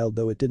smiled,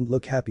 though it didn't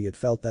look happy. It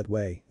felt that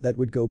way, that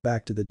would go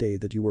back to the day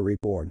that you were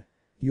reborn.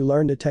 You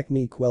learned a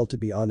technique, well to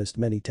be honest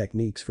many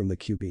techniques from the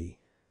QB.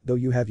 Though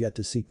you have yet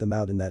to seek them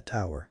out in that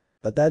tower.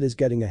 But that is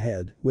getting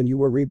ahead. When you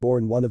were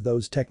reborn, one of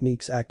those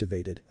techniques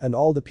activated, and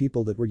all the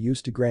people that were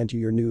used to grant you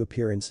your new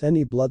appearance,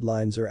 any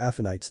bloodlines or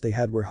affinites they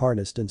had, were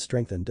harnessed and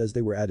strengthened as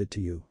they were added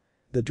to you.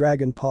 The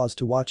dragon paused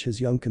to watch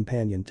his young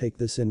companion take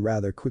this in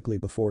rather quickly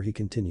before he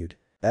continued.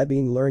 That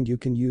being learned, you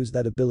can use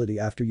that ability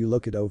after you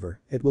look it over.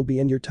 It will be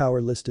in your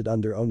tower listed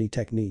under Oni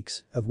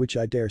techniques, of which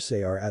I dare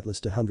say are at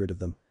least 100 of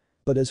them.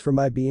 But as for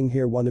my being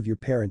here, one of your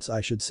parents,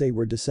 I should say,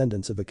 were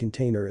descendants of a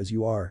container as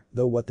you are,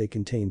 though what they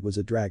contained was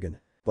a dragon.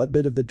 What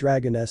bit of the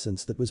dragon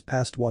essence that was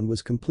passed on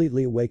was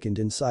completely awakened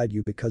inside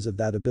you because of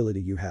that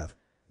ability you have.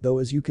 Though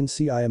as you can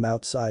see, I am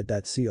outside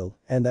that seal,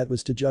 and that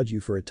was to judge you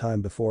for a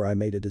time before I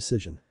made a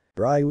decision.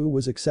 Ryu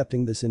was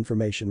accepting this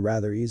information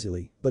rather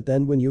easily, but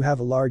then when you have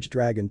a large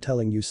dragon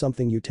telling you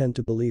something, you tend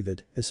to believe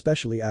it,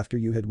 especially after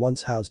you had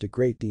once housed a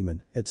great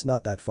demon. It's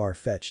not that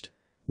far-fetched.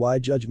 Why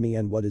judge me,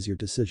 and what is your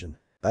decision?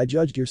 I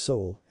judged your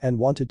soul and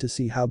wanted to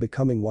see how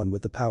becoming one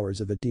with the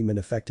powers of a demon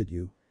affected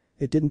you.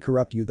 It didn't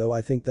corrupt you, though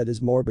I think that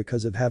is more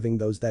because of having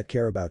those that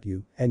care about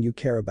you and you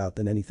care about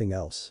than anything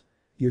else.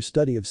 Your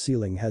study of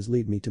sealing has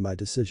led me to my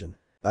decision.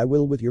 I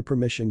will, with your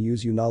permission,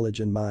 use your knowledge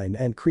and mine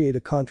and create a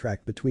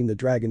contract between the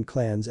dragon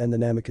clans and the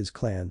Namikaze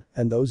clan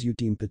and those you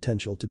deem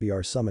potential to be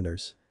our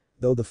summoners.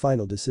 Though the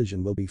final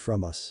decision will be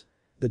from us.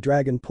 The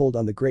dragon pulled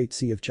on the great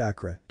sea of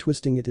chakra,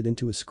 twisting it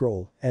into a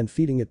scroll and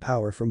feeding it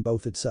power from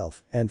both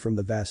itself and from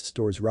the vast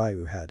stores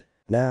Ryu had.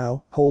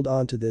 Now, hold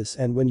on to this,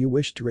 and when you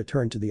wish to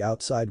return to the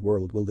outside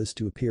world, will this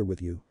to appear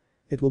with you.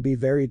 It will be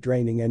very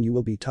draining and you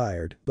will be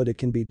tired, but it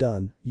can be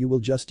done. You will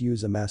just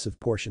use a massive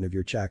portion of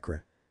your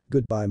chakra.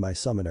 Goodbye, my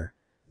summoner.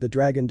 The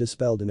dragon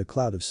dispelled in a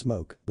cloud of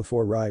smoke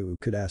before Ryu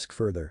could ask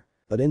further.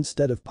 But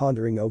instead of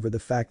pondering over the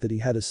fact that he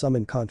had a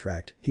summon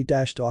contract, he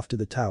dashed off to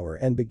the tower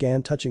and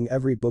began touching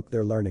every book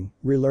they're learning,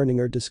 relearning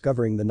or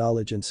discovering the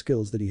knowledge and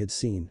skills that he had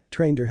seen,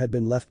 trained or had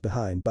been left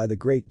behind by the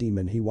great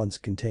demon he once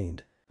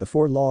contained.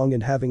 Before long,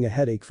 and having a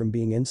headache from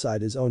being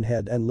inside his own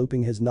head and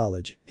looping his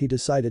knowledge, he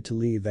decided to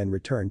leave and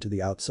return to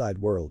the outside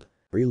world.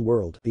 Real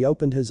world. He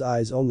opened his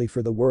eyes only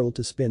for the world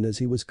to spin as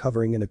he was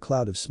covering in a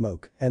cloud of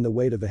smoke and the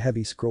weight of a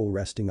heavy scroll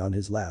resting on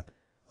his lap.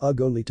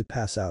 Only to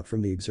pass out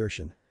from the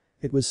exertion.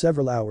 It was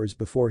several hours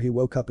before he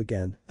woke up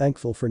again,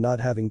 thankful for not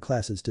having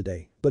classes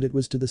today, but it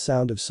was to the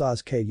sound of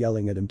Sasuke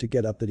yelling at him to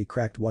get up that he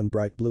cracked one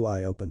bright blue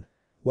eye open.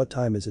 What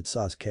time is it,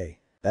 Sasuke?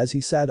 As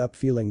he sat up,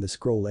 feeling the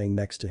scroll laying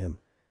next to him.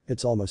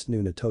 It's almost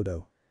noon at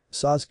Todo.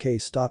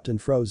 Sasuke stopped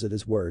and froze at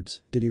his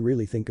words. Did he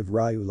really think of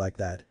Ryu like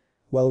that?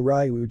 Well,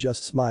 Ryu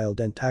just smiled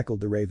and tackled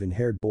the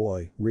raven-haired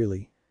boy.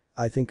 Really?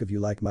 I think of you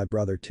like my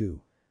brother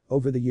too.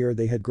 Over the year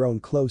they had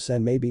grown close,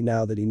 and maybe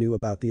now that he knew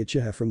about the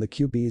Uchiha from the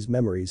QB's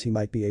memories, he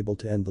might be able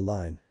to end the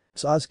line.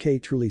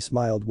 Sasuke truly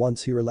smiled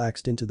once he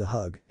relaxed into the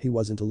hug. He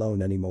wasn't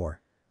alone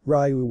anymore.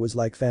 Ryu was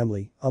like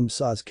family.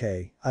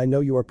 Sasuke, I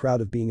know you are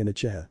proud of being an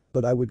Uchiha,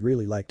 but I would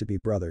really like to be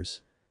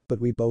brothers. But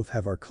we both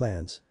have our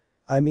clans.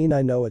 I mean,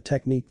 I know a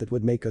technique that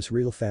would make us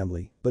real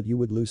family, but you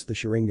would lose the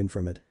Sharingan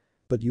from it.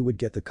 But you would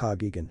get the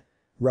Kagegan.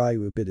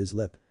 Ryu bit his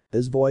lip.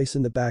 His voice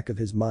in the back of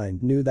his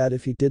mind knew that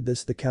if he did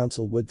this, the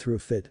council would throw a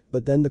fit,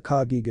 but then the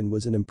Kagegan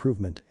was an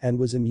improvement and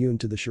was immune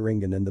to the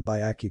Sharingan and the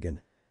Byakugan.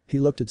 He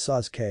looked at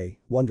Sasuke,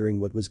 wondering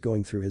what was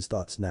going through his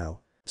thoughts now.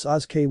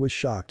 Sasuke was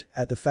shocked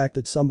at the fact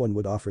that someone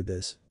would offer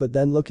this, but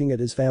then looking at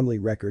his family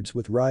records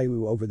with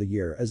Ryu over the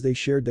year as they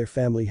shared their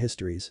family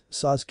histories,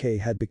 Sasuke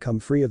had become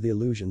free of the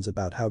illusions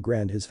about how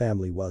grand his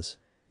family was.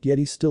 Yet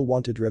he still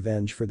wanted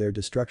revenge for their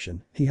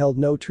destruction. He held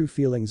no true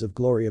feelings of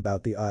glory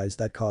about the eyes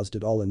that caused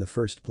it all in the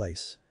first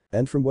place.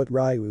 And from what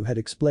Ryu had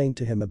explained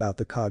to him about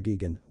the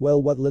Kagegan,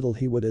 well, what little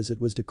he would, as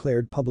it was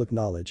declared public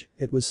knowledge,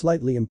 it was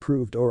slightly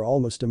improved or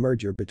almost a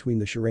merger between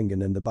the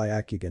Sharingan and the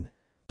Byakugan.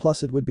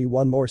 Plus it would be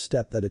one more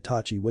step that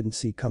Itachi wouldn't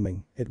see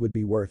coming. It would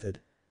be worth it.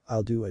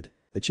 I'll do it.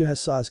 Uchiha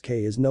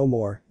Sasuke is no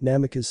more.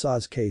 Namikaze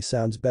Sasuke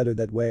sounds better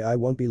that way. I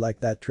won't be like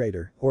that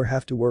traitor or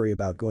have to worry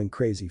about going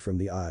crazy from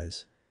the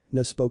eyes.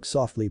 Na spoke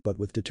softly but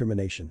with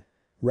determination.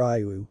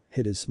 Ryu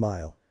hid his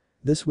smile.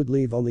 This would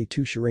leave only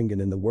 2 Sharingan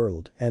in the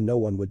world and no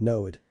one would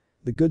know it.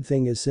 The good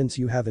thing is, since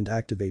you haven't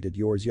activated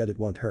yours yet, it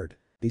won't hurt.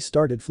 He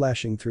started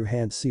flashing through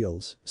hand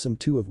seals, some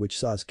 2 of which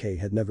Sasuke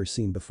had never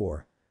seen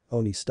before.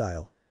 Oni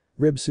style.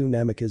 Ribsu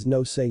Namikaze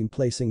no saying,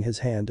 placing his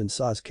hand in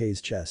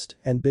Sasuke's chest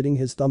and biting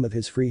his thumb of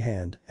his free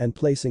hand and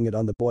placing it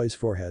on the boy's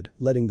forehead,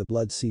 letting the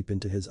blood seep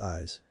into his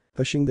eyes.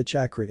 Pushing the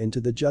chakra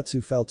into the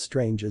jutsu felt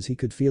strange as he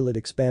could feel it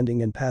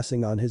expanding and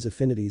passing on his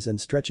affinities and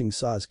stretching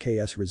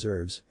Sasuke's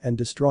reserves and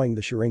destroying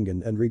the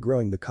Sharingan and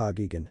regrowing the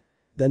Kagegan.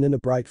 Then in a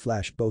bright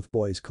flash both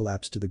boys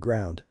collapsed to the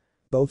ground.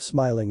 Both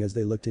smiling as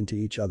they looked into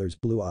each other's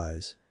blue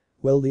eyes.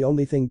 Well, the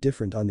only thing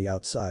different on the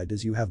outside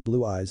is you have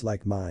blue eyes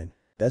like mine.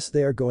 Guess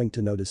they are going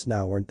to notice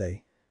now, aren't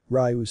they?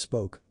 Ryu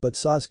spoke, but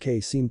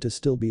Sasuke seemed to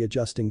still be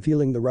adjusting,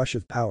 feeling the rush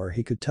of power.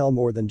 He could tell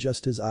more than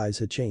just his eyes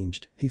had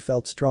changed. He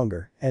felt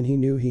stronger, and he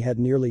knew he had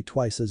nearly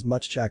twice as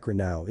much chakra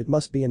now. It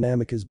must be a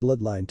Namikaze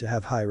bloodline to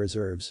have high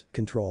reserves,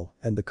 control,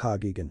 and the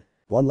Kagegan.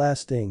 One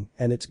last thing,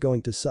 and it's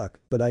going to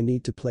suck, but I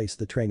need to place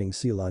the training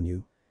seal on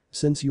you.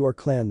 Since you are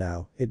clan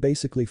now, it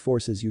basically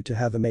forces you to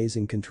have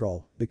amazing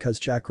control because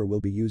chakra will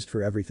be used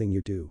for everything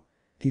you do.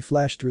 He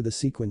flashed through the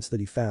sequence that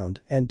he found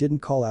and didn't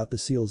call out the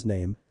seal's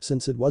name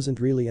since it wasn't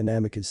really a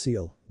Namikaze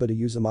seal but a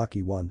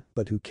Uzumaki one,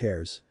 but who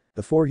cares.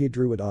 Before he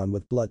drew it on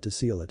with blood to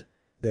seal it.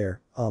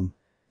 There,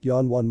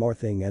 yawn one more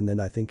thing and then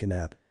I think a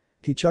nap.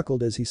 He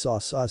chuckled as he saw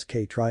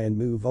Sasuke try and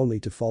move only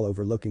to fall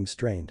over looking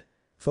strained.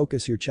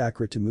 Focus your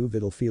chakra to move,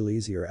 it'll feel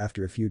easier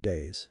after a few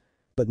days.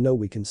 But no,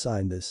 we can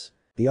sign this.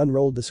 He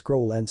unrolled the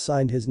scroll and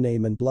signed his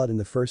name and blood in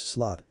the first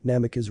slot,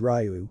 Namikaze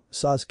Ryu,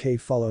 Sasuke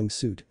following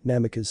suit,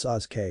 Namikaze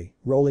Sasuke,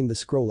 rolling the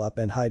scroll up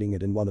and hiding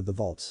it in one of the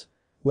vaults.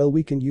 Well,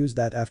 we can use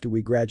that after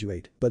we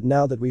graduate, but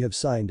now that we have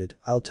signed it,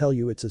 I'll tell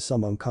you it's a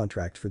summon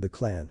contract for the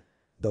clan.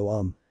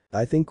 Though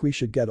I think we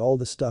should get all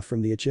the stuff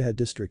from the Uchiha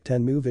district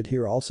and move it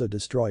here, also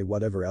destroy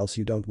whatever else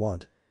you don't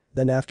want.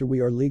 Then after we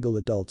are legal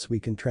adults we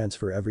can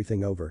transfer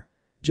everything over.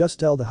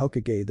 Just tell the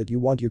Hokage that you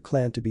want your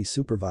clan to be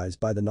supervised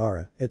by the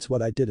Nara, it's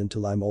what I did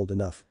until I'm old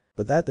enough.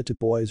 But that the two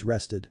boys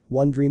rested,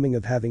 one dreaming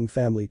of having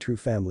family, true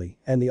family,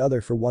 and the other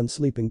for one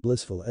sleeping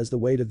blissful as the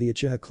weight of the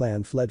Uchiha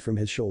clan fled from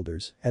his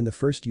shoulders and the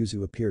first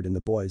yuzu appeared in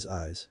the boy's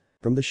eyes.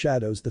 From the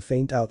shadows the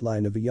faint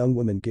outline of a young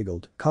woman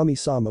giggled.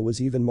 Kami-sama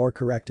was even more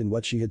correct in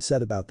what she had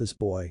said about this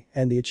boy,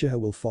 and the Uchiha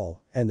will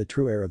fall, and the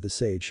true heir of the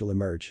sage shall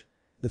emerge.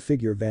 The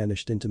figure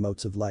vanished into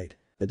motes of light.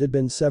 It had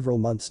been several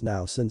months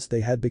now since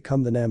they had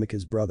become the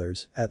Namikaze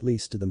brothers, at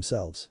least to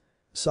themselves.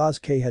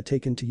 Sasuke had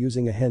taken to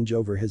using a henge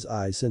over his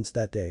eyes since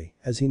that day,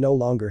 as he no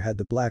longer had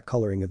the black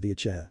coloring of the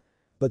Uchiha.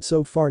 But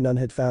so far none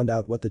had found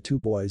out what the two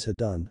boys had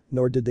done,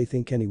 nor did they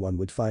think anyone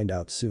would find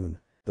out soon.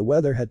 The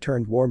weather had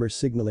turned warmer,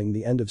 signaling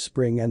the end of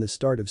spring and the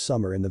start of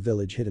summer in the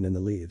village hidden in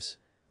the leaves.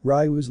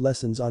 Ryu's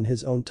lessons on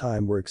his own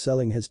time were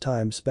excelling. His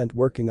time spent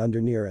working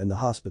under Nira in the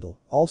hospital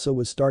also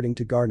was starting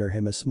to garner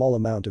him a small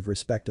amount of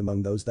respect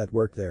among those that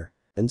worked there.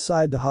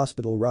 Inside the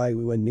hospital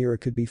Ryu and Nira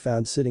could be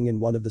found sitting in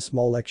one of the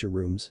small lecture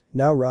rooms.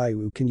 Now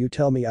Ryu, can you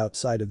tell me,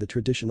 outside of the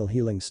traditional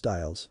healing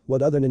styles,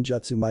 what other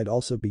ninjutsu might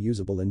also be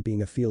usable in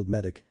being a field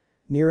medic?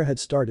 Nira had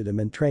started him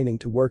in training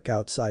to work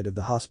outside of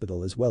the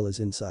hospital as well as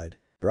inside.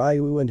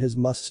 Ryu and his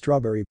mussed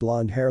strawberry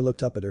blonde hair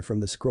looked up at her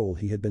from the scroll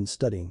he had been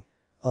studying.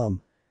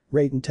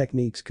 Raiten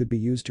techniques could be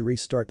used to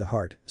restart the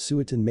heart,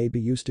 Suiton may be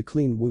used to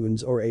clean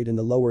wounds or aid in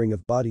the lowering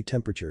of body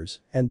temperatures,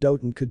 and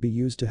Doten could be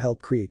used to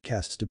help create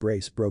casts to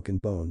brace broken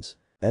bones.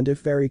 And if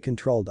very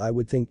controlled, I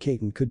would think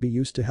Kaiten could be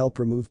used to help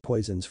remove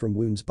poisons from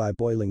wounds by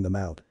boiling them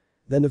out.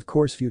 Then of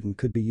course Futen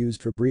could be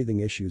used for breathing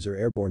issues or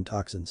airborne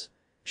toxins.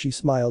 She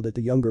smiled at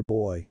the younger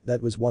boy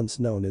that was once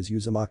known as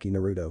Uzumaki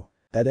Naruto.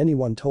 Had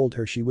anyone told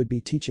her she would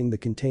be teaching the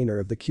container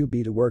of the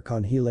QB to work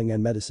on healing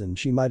and medicine,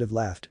 she might have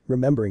laughed,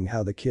 remembering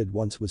how the kid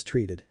once was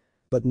treated.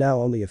 But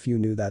now only a few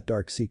knew that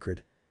dark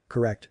secret.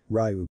 Correct,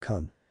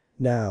 Ryu-kun.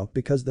 Now,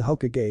 because the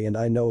Hokage and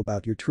I know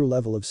about your true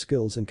level of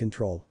skills and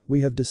control,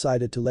 we have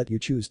decided to let you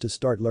choose to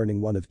start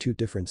learning one of two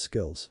different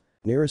skills.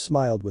 Nira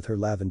smiled with her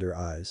lavender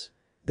eyes.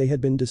 They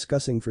had been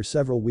discussing for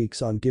several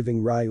weeks on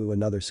giving Ryu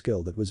another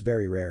skill that was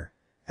very rare.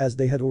 As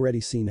they had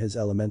already seen his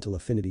elemental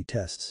affinity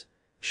tests.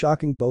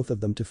 Shocking both of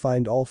them to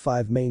find all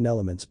 5 main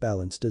elements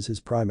balanced as his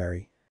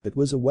primary. It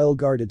was a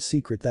well-guarded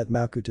secret that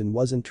Makuten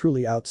wasn't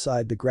truly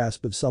outside the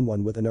grasp of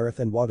someone with an earth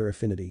and water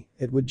affinity,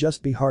 it would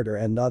just be harder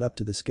and not up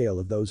to the scale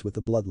of those with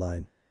the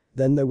bloodline.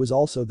 Then there was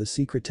also the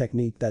secret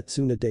technique that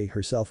Tsunade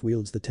herself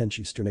wields, the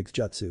Tenshi Strength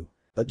Jutsu.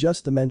 But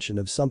just the mention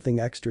of something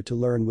extra to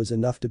learn was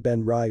enough to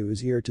bend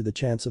Ryu's ear to the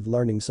chance of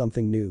learning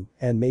something new,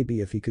 and maybe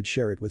if he could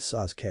share it with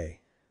Sasuke.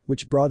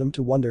 Which brought him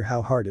to wonder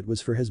how hard it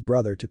was for his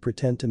brother to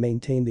pretend to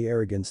maintain the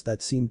arrogance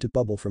that seemed to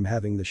bubble from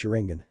having the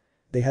Sharingan.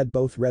 They had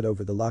both read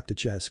over the locked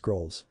Uchiha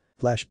scrolls.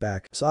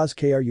 Flashback.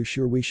 Sasuke, are you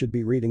sure we should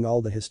be reading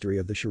all the history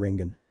of the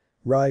Sharingan?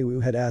 Ryu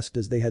had asked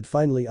as they had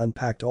finally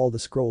unpacked all the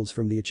scrolls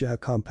from the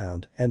Uchiha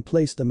compound and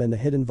placed them in a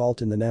hidden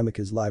vault in the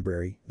Namikaze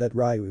library that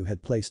Ryu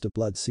had placed a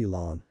blood seal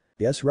on.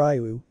 Yes,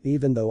 Ryu,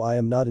 even though I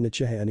am not an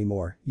Uchiha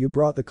anymore, you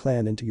brought the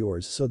clan into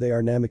yours, so they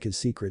are Namikaze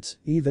secrets,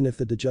 even if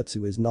the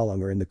Dojutsu is no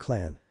longer in the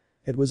clan.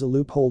 It was a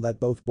loophole that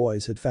both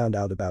boys had found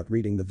out about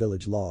reading the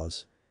village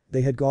laws.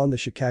 They had gone to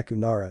Shikaku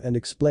Nara and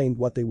explained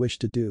what they wished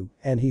to do,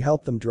 and he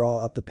helped them draw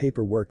up the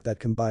paperwork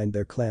that combined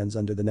their clans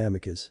under the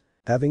Namikaze.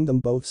 Having them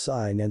both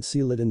sign and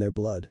seal it in their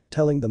blood,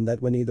 telling them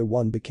that when either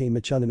one became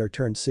a chunin or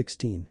turned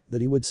 16,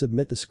 that he would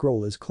submit the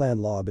scroll as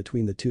clan law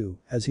between the two,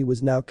 as he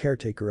was now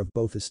caretaker of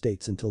both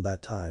estates until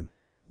that time.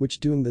 Which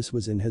doing this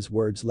was, in his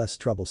words, less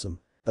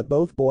troublesome. But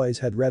both boys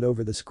had read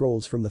over the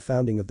scrolls from the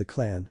founding of the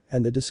clan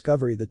and the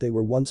discovery that they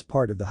were once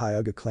part of the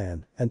Hyuga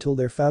clan until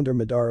their founder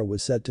Madara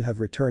was said to have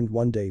returned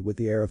one day with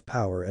the air of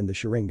power and the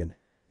Sharingan.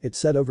 It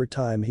said over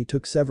time he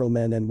took several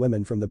men and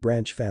women from the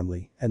branch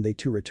family and they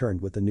too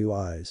returned with the new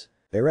eyes.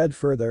 They read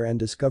further and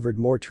discovered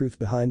more truth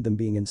behind them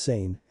being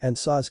insane, and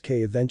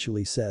Sasuke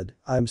eventually said,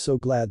 I'm so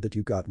glad that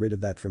you got rid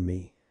of that from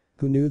me.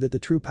 Who knew that the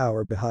true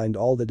power behind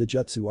all the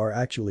Dojutsu are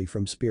actually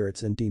from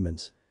spirits and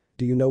demons.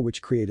 Do you know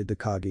which created the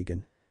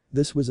Kagegan?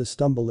 This was a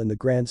stumble in the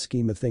grand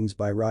scheme of things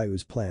by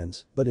Ryu's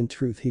plans, but in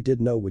truth he did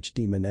know which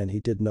demon and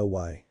he did know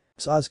why.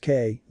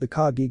 Sasuke, the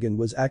Kagegan,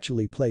 was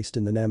actually placed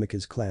in the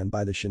Namikaze clan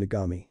by the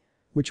Shinigami.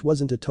 Which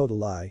wasn't a total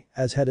lie,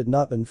 as had it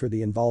not been for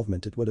the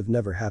involvement it would have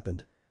never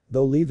happened.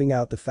 Though leaving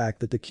out the fact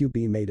that the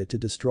QB made it to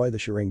destroy the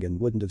Sharingan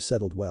wouldn't have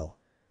settled well.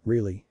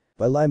 Really?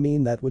 Well, I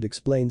mean, that would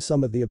explain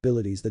some of the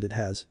abilities that it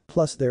has,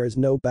 plus there is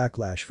no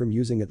backlash from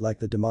using it like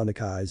the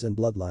demonic eyes and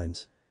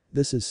bloodlines.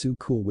 This is so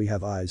cool, we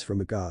have eyes from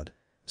a god.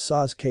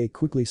 Sasuke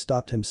quickly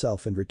stopped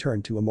himself and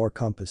returned to a more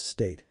compassed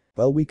state.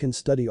 Well, we can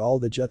study all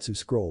the jutsu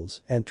scrolls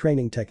and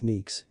training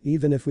techniques,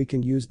 even if we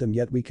can use them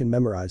yet we can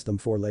memorize them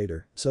for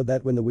later, so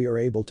that when we are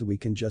able to we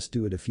can just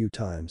do it a few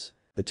times.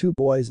 The two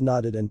boys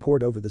nodded and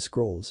pored over the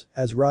scrolls,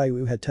 as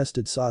Ryu had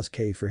tested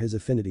Sasuke for his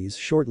affinities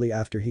shortly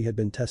after he had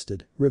been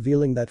tested,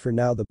 revealing that for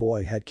now the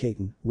boy had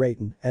Kaiten,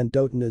 Raiten, and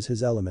Doten as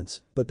his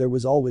elements, but there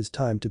was always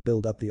time to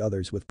build up the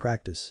others with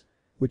practice.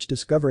 Which,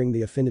 discovering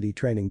the affinity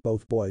training,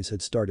 both boys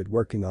had started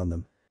working on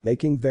them.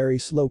 Making very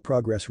slow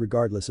progress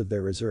regardless of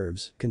their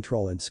reserves,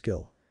 control and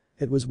skill.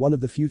 It was one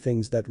of the few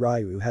things that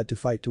Ryu had to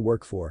fight to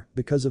work for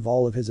because of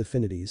all of his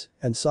affinities,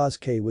 and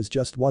Sasuke was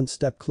just one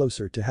step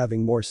closer to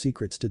having more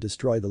secrets to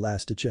destroy the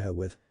last Uchiha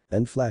with.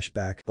 Then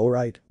flashback,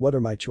 alright, what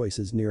are my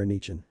choices,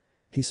 Niran-chan?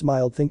 He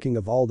smiled, thinking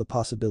of all the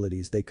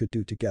possibilities they could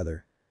do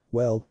together.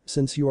 Well,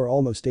 since you are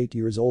almost 8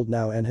 years old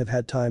now and have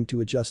had time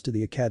to adjust to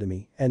the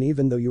academy, and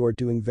even though you are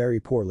doing very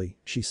poorly,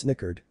 she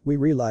snickered, we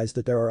realize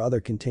that there are other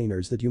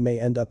containers that you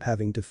may end up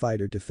having to fight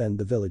or defend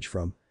the village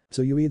from.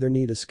 So you either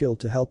need a skill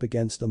to help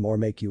against them or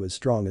make you as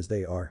strong as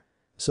they are.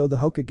 So the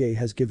Hokage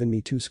has given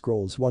me 2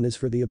 scrolls, one is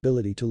for the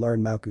ability to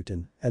learn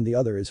Makuten, and the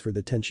other is for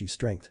the Tenshi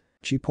strength.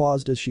 She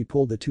paused as she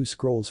pulled the 2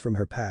 scrolls from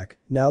her pack.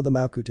 Now the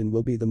Makuten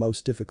will be the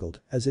most difficult,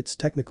 as it's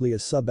technically a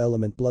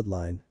sub-element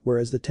bloodline,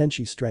 whereas the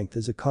Tenshi strength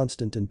is a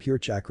constant and pure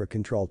chakra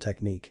control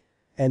technique.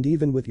 And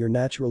even with your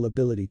natural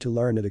ability to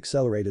learn at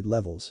accelerated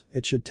levels,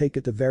 it should take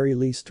at the very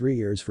least 3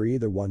 years for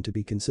either one to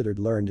be considered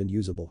learned and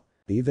usable.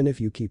 Even if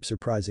you keep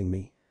surprising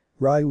me.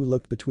 Ryu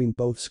looked between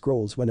both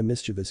scrolls when a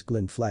mischievous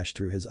glint flashed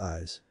through his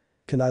eyes.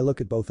 Can I look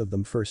at both of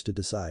them first to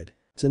decide?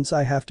 Since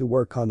I have to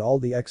work on all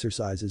the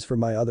exercises for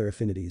my other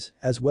affinities,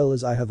 as well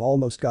as I have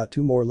almost got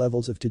 2 more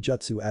levels of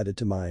Taijutsu added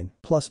to mine,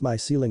 plus my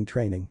ceiling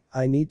training,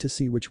 I need to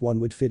see which one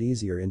would fit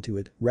easier into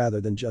it, rather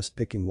than just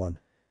picking one.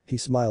 He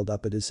smiled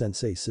up at his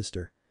sensei's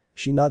sister.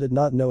 She nodded,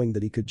 not knowing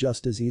that he could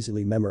just as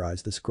easily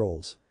memorize the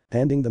scrolls.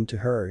 Handing them to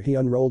her, he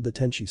unrolled the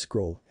Tenshi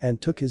scroll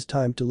and took his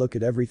time to look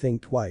at everything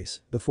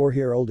twice before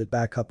he rolled it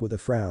back up with a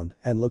frown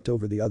and looked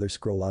over the other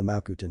scroll on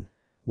Makuten.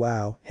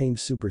 Wow,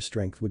 Heime's super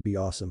strength would be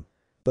awesome.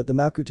 But the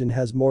Makuten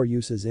has more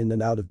uses in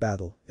and out of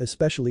battle,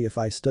 especially if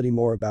I study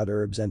more about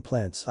herbs and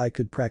plants. I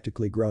could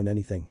practically grow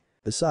anything.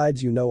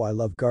 Besides, you know I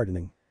love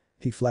gardening.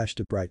 He flashed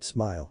a bright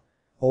smile.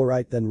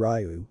 Alright then,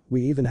 Ryu,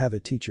 we even have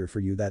a teacher for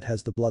you that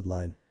has the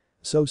bloodline.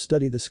 So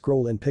study the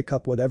scroll and pick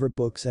up whatever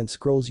books and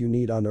scrolls you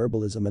need on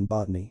herbalism and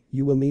botany.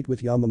 You will meet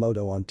with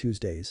Yamamoto on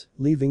Tuesdays,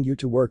 leaving you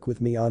to work with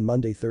me on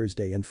Monday,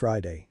 Thursday and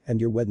Friday, and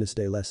your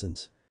Wednesday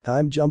lessons.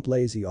 Time jump.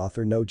 Lazy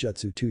author no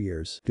jutsu. 2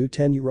 years. 2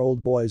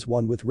 10-year-old boys,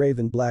 one with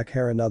raven black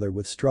hair, another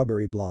with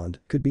strawberry blonde,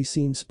 could be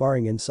seen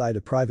sparring inside a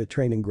private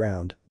training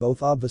ground,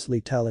 both obviously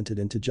talented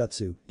in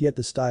Taijutsu, yet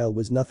the style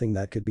was nothing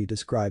that could be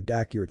described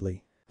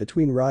accurately.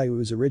 Between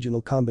Ryu's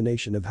original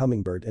combination of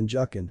hummingbird and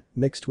jukin,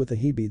 mixed with a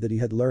hibi that he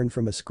had learned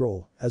from a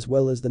scroll, as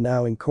well as the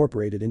now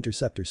incorporated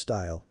interceptor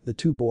style, the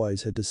 2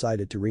 boys had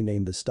decided to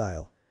rename the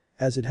style.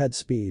 As it had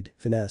speed,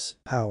 finesse,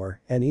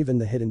 power, and even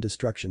the hidden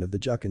destruction of the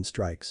jukin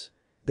strikes.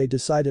 They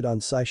decided on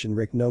Seishin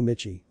Rik no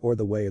Michi, or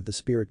the Way of the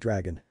Spirit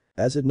Dragon,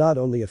 as it not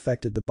only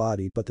affected the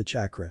body but the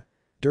chakra.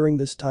 During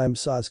this time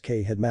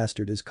Sasuke had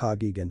mastered his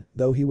Kagegan,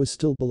 though he was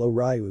still below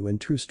Ryu in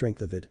true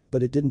strength of it,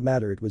 but it didn't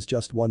matter, it was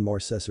just one more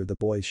sensor the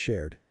boys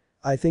shared.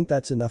 I think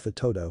that's enough at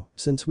Todo,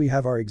 since we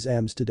have our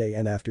exams today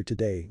and after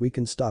today we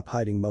can stop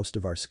hiding most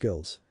of our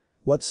skills.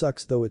 What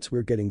sucks though it's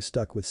we're getting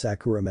stuck with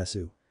Sakura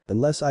Mesu.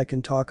 Unless I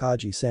can talk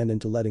Aji-san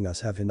into letting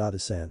us have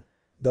Hinata-san.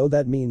 Though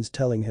that means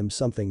telling him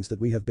some things that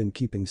we have been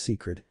keeping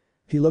secret.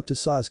 He looked to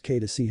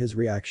Sasuke to see his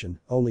reaction,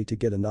 only to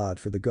get a nod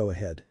for the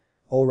go-ahead.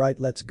 Alright,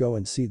 let's go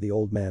and see the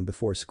old man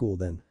before school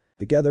then.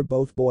 Together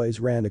both boys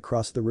ran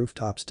across the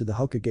rooftops to the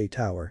Hokage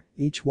tower,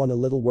 each one a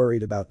little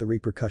worried about the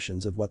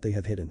repercussions of what they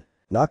have hidden.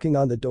 Knocking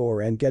on the door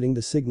and getting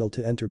the signal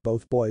to enter,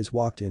 both boys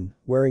walked in,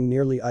 wearing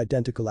nearly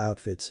identical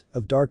outfits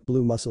of dark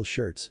blue muscle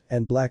shirts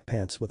and black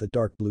pants with a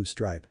dark blue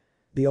stripe.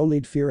 The only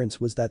difference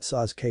was that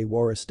Sasuke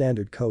wore a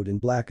standard coat in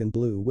black and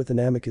blue with an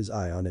Namikaze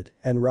eye on it,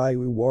 and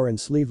Ryu wore a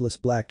sleeveless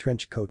black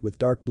trench coat with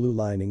dark blue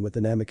lining with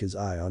an Namikaze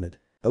eye on it.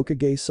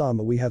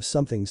 Okage-sama, we have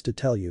some things to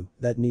tell you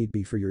that need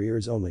be for your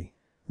ears only.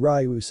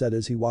 Ryu said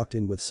as he walked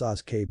in with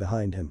Sasuke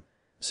behind him.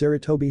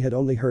 Sarutobi had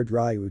only heard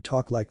Ryu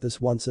talk like this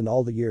once in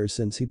all the years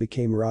since he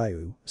became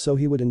Ryu, so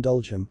he would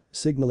indulge him,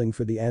 signaling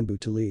for the Anbu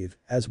to leave,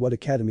 as what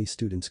academy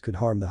students could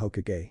harm the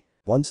Hokage.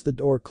 Once the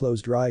door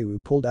closed, Ryu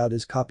pulled out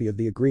his copy of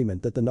the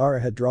agreement that the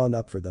Nara had drawn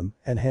up for them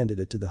and handed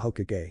it to the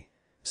Hokage.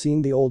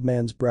 Seeing the old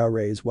man's brow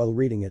raise while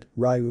reading it,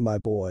 Ryu, my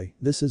boy,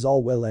 this is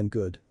all well and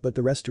good, but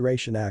the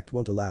Restoration Act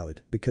won't allow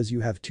it because you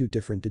have 2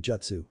 different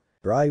Taijutsu.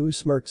 Ryu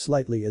smirked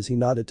slightly as he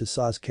nodded to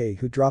Sasuke,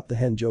 who dropped the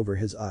henge over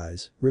his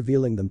eyes,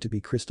 revealing them to be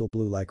crystal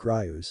blue like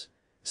Ryu's.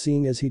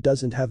 Seeing as he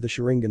doesn't have the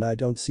Sharingan, I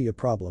don't see a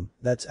problem.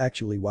 That's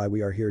actually why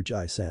we are here,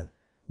 Jai-san.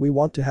 We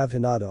want to have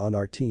Hinata on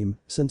our team,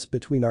 since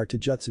between our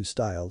Taijutsu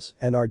styles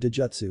and our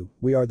Dijutsu,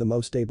 we are the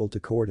most able to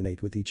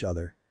coordinate with each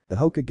other. The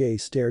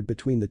Hokage stared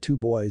between the two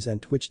boys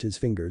and twitched his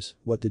fingers.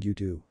 What did you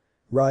do?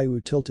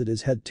 Ryu tilted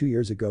his head. 2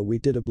 years ago we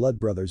did a blood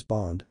brothers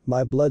bond.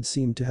 My blood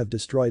seemed to have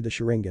destroyed the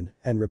Sharingan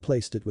and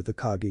replaced it with the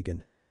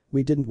Kagegan.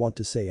 We didn't want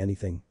to say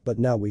anything, but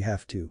now we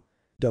have to.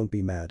 Don't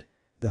be mad.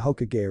 The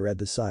Hokage read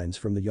the signs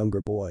from the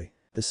younger boy.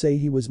 To say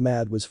he was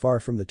mad was far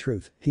from the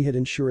truth. He had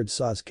ensured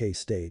Sasuke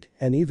stayed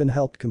and even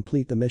helped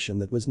complete the mission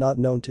that was not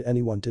known to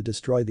anyone to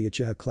destroy the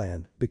Uchiha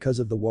clan because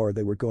of the war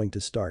they were going to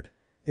start.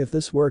 If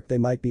this worked, they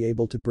might be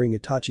able to bring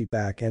Itachi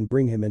back and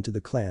bring him into the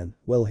clan.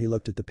 Well, he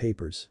looked at the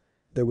papers.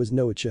 There was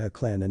no Uchiha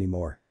clan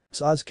anymore.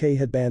 Sasuke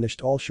had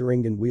banished all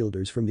Sharingan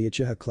wielders from the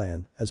Uchiha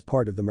clan as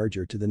part of the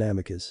merger to the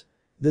Namikaze.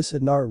 This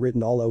had Naruto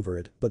written all over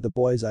it, but the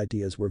boy's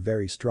ideas were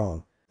very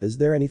strong. Is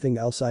there anything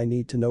else I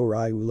need to know?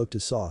 Ryu looked to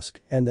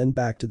Sasuke and then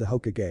back to the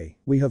Hokage.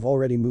 We have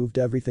already moved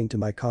everything to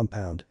my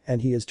compound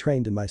and he is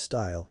trained in my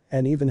style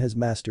and even has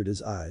mastered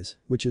his eyes,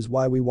 which is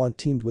why we want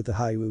teamed with the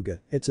Hyuga.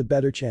 It's a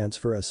better chance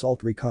for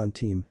assault recon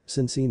team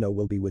since Ino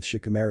will be with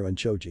Shikamaru and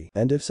Choji.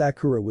 And if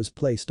Sakura was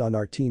placed on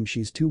our team,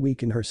 she's too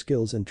weak in her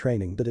skills and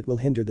training that it will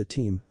hinder the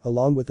team,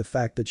 along with the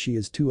fact that she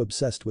is too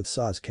obsessed with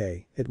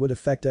Sasuke. It would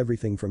affect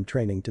everything from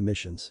training to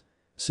missions.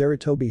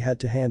 Sarutobi had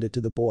to hand it to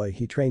the boy.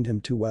 He trained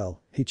him too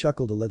well. He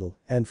chuckled a little,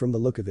 and from the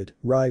look of it,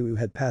 Ryu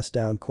had passed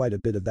down quite a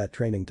bit of that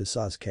training to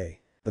Sasuke.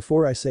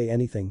 Before I say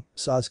anything,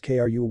 Sasuke,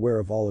 are you aware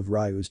of all of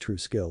Ryu's true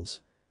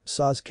skills?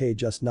 Sasuke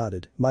just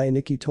nodded. My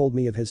Aniki told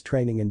me of his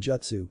training in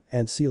jutsu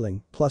and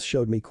sealing, plus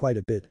showed me quite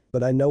a bit,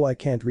 but I know I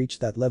can't reach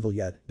that level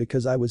yet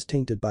because I was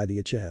tainted by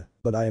the Uchiha,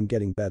 but I am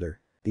getting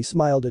better. He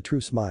smiled a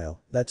true smile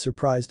that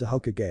surprised the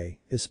Hokage,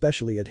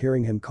 especially at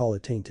hearing him call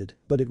it tainted,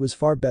 but it was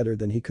far better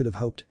than he could have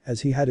hoped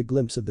as he had a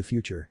glimpse of the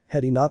future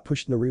had he not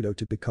pushed Naruto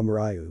to become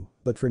Ryu,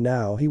 but for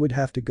now he would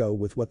have to go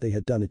with what they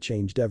had done. It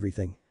changed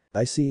everything.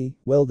 I see,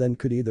 well then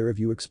could either of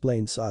you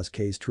explain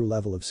Sasuke's true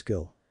level of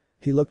skill?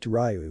 He looked to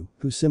Ryu,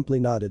 who simply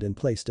nodded and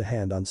placed a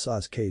hand on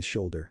Sasuke's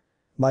shoulder.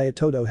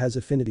 Mayatoto has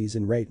affinities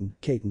in Raiten,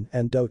 Kaiten,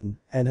 and Doten,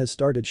 and has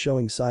started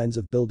showing signs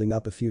of building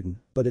up a Futen,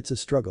 but it's a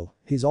struggle.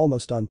 He's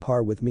almost on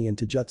par with me in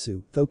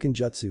Taijutsu, though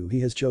Kinjutsu he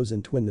has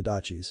chosen twin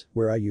Nadachis,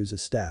 where I use a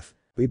staff.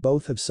 We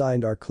both have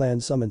signed our clan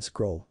summon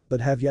scroll,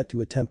 but have yet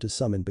to attempt to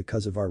summon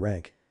because of our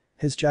rank.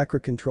 His chakra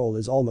control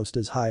is almost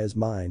as high as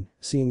mine,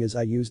 seeing as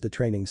I used the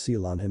training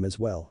seal on him as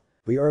well.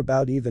 We are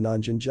about even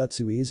on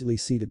Jinjutsu, easily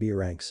C to B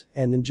ranks,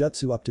 and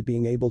Ninjutsu up to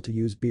being able to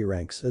use B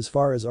ranks. As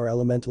far as our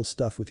elemental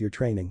stuff with your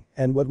training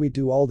and what we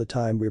do all the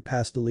time, we're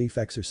past the leaf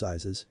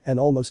exercises and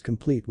almost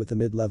complete with the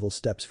mid-level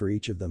steps for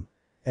each of them.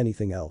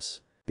 Anything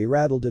else? He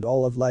rattled it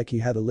all off like he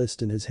had a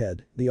list in his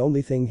head. The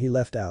only thing he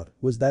left out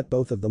was that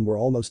both of them were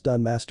almost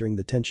done mastering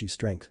the Tenshi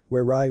strength,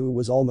 where Ryu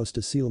was almost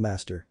a seal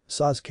master.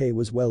 Sasuke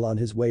was well on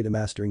his way to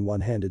mastering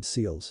one-handed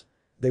seals.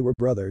 They were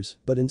brothers,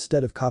 but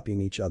instead of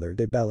copying each other,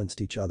 they balanced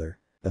each other.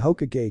 The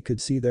Hokage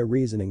could see their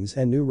reasonings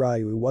and knew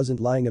Ryu wasn't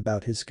lying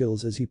about his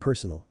skills, as he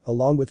personal,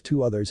 along with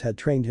 2 others, had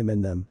trained him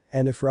in them,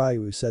 and if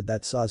Ryu said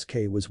that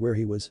Sasuke was where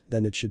he was,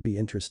 then it should be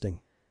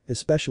interesting.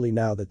 Especially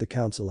now that the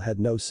council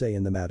had no say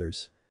in the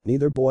matters.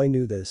 Neither boy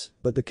knew this,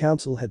 but the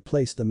council had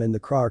placed them in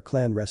the Krar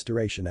Clan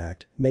Restoration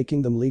Act,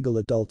 making them legal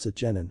adults at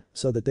Genin,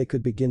 so that they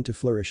could begin to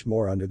flourish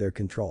more under their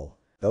control.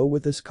 Though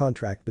with this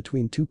contract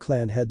between 2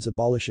 clan heads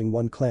abolishing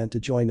one clan to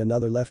join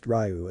another left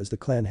Ryu as the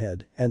clan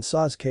head and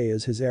Sasuke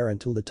as his heir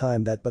until the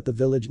time that but the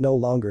village no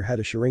longer had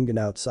a Sharingan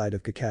outside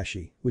of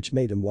Kakashi, which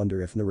made him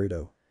wonder if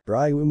Naruto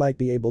Ryu might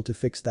be able to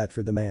fix that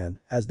for the man,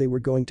 as they were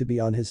going to be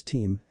on his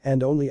team,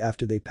 and only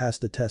after they passed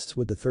the tests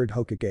would the 3rd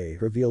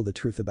Hokage reveal the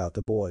truth about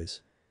the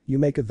boys. You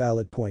make a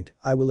valid point.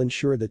 I will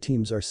ensure the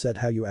teams are set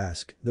how you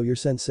ask, though your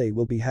sensei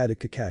will be had at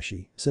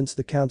Kakashi, since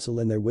the council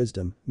in their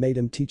wisdom made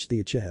him teach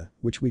the Uchiha,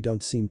 which we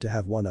don't seem to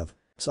have one of.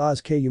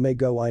 Sasuke, you may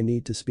go. I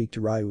need to speak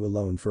to Ryu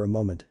alone for a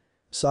moment.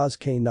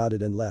 Sasuke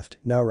nodded and left.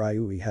 Now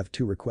Ryu, we have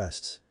 2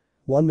 requests.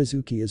 1.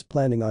 Mizuki is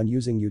planning on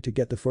using you to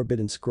get the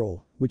Forbidden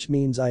Scroll, which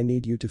means I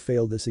need you to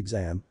fail this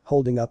exam.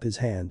 Holding up his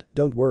hand.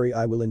 Don't worry,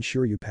 I will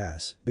ensure you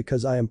pass,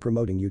 because I am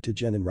promoting you to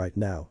Genin right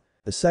now.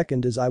 The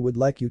second is I would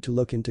like you to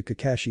look into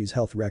Kakashi's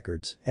health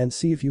records and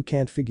see if you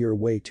can't figure a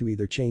way to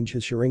either change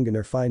his Sharingan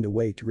or find a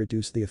way to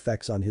reduce the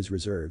effects on his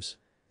reserves.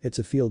 It's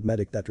a field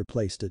medic that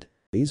replaced it.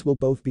 These will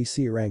both be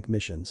C-rank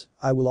missions.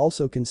 I will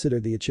also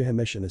consider the Uchiha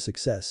mission a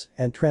success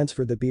and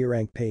transfer the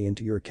B-rank pay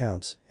into your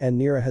accounts, and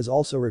Nira has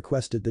also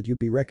requested that you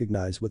be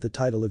recognized with the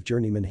title of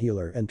Journeyman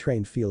Healer and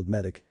Trained Field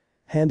Medic.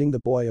 Handing the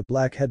boy a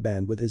black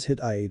headband with his hit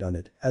I8 on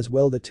it, as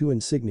well the 2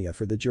 insignia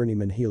for the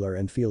Journeyman Healer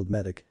and Field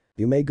Medic.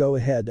 You may go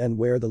ahead and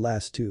wear the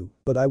last 2,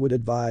 but I would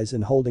advise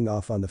in holding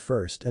off on the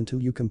first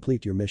until you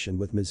complete your mission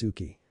with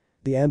Mizuki.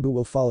 The Anbu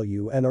will follow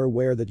you and are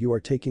aware that you are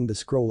taking the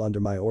scroll under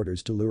my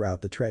orders to lure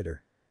out the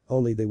traitor.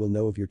 Only they will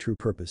know of your true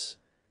purpose.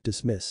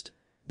 Dismissed.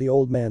 The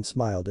old man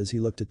smiled as he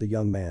looked at the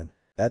young man.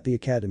 At the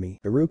academy,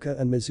 Iruka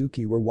and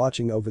Mizuki were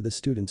watching over the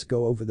students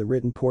go over the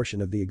written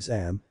portion of the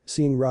exam.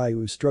 Seeing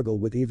Ryu struggle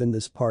with even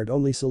this part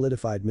only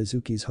solidified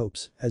Mizuki's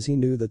hopes, as he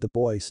knew that the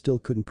boy still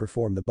couldn't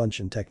perform the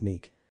Bunshin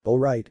technique.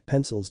 Alright,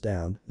 pencils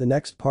down, the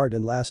next part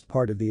and last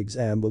part of the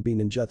exam will be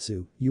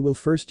ninjutsu. You will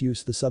first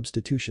use the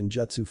substitution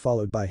jutsu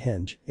followed by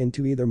henge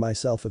into either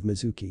myself of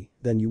Mizuki,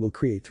 then you will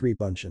create 3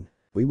 Bunshin.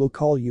 We will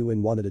call you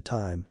in one at a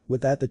time.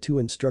 With that, the 2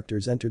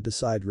 instructors entered the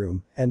side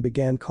room and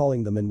began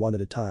calling them in one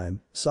at a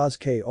time.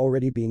 Sasuke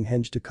already being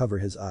hinged to cover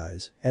his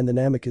eyes, and the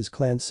Namikaze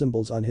clan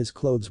symbols on his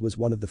clothes was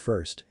one of the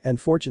first,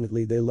 and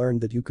fortunately they learned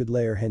that you could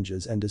layer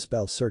hinges and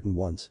dispel certain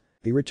ones.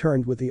 He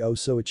returned with the oh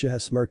so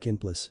Uchiha smirk in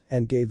place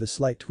and gave a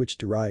slight twitch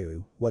to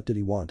Ryu. What did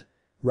he want?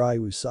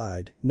 Ryu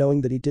sighed, knowing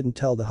that he didn't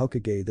tell the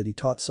Hokage that he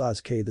taught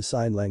Sasuke the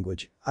sign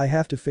language. I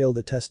have to fail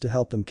the test to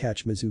help them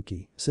catch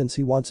Mizuki, since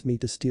he wants me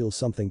to steal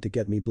something to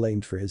get me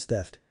blamed for his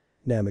theft.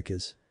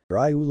 Namikaze.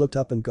 Ryu looked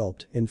up and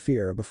gulped in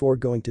fear before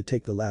going to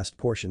take the last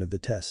portion of the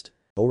test.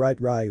 Alright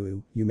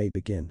Ryu, you may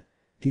begin.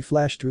 He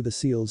flashed through the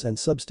seals and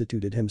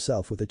substituted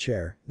himself with a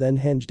chair, then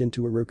hinged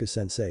into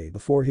Iruka-sensei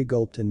before he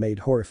gulped and made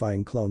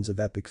horrifying clones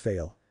of epic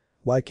fail.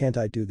 Why can't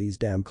I do these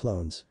damn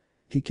clones?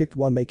 He kicked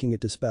one making it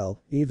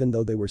dispel, even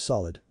though they were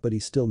solid, but he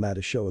still made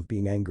a show of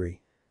being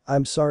angry.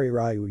 I'm sorry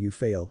Ryu, you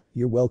fail,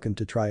 you're welcome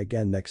to try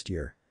again next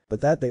year.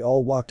 But that they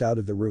all walked out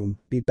of the room.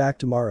 Be back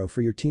tomorrow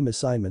for your team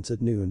assignments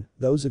at noon.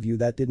 Those of you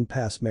that didn't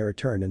pass may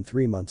return in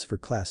 3 months for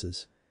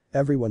classes.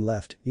 Everyone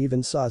left,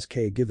 even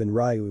Sasuke giving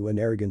Ryu an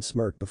arrogant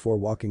smirk before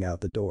walking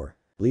out the door.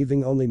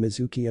 Leaving only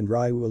Mizuki and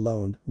Ryu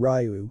alone.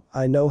 Ryu,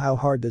 I know how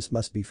hard this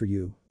must be for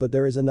you, but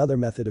there is another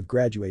method of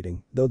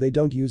graduating, though they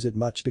don't use it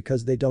much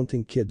because they don't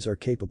think kids are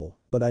capable,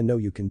 but I know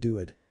you can do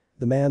it.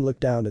 The man looked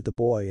down at the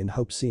boy in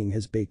hope seeing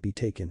his bait be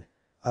taken.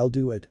 I'll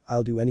do it,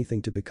 I'll do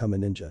anything to become a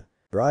ninja.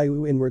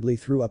 Ryu inwardly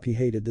threw up. He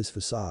hated this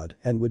facade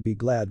and would be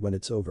glad when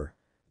it's over.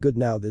 Good,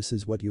 now this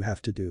is what you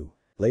have to do.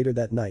 Later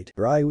that night,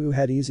 Ryu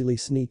had easily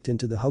sneaked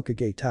into the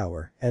Hokage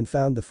tower and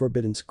found the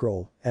forbidden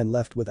scroll and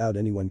left without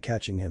anyone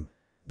catching him.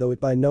 Though it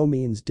by no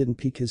means didn't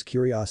pique his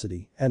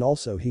curiosity, and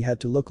also he had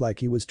to look like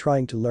he was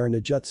trying to learn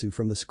a jutsu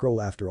from the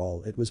scroll. After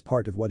all, it was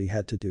part of what he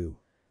had to do.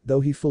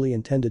 Though he fully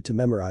intended to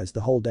memorize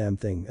the whole damn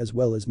thing as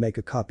well as make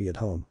a copy at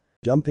home.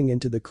 Jumping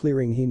into the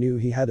clearing, he knew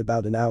he had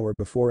about an hour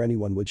before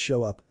anyone would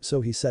show up,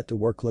 so he set to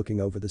work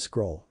looking over the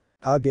scroll.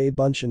 Kage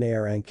Bunshin A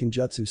rank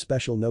Kinjutsu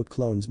special note: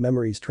 clone's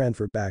memories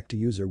transfer back to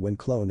user when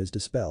clone is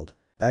dispelled.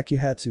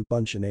 Bakuhatsu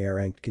Bunshin A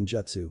ranked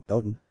Kinjutsu.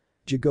 Oten.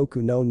 Jigoku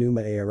no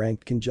Numa A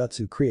ranked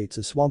Kinjutsu creates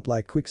a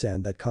swamp-like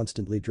quicksand that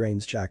constantly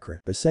drains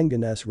chakra.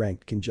 Rasengan S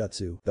ranked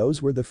Kinjutsu.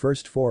 Those were the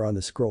first 4 on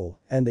the scroll,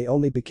 and they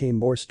only became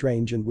more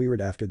strange and weird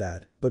after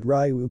that, but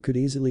Ryu could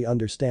easily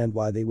understand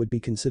why they would be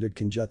considered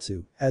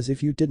Kinjutsu, as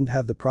if you didn't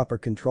have the proper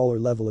control or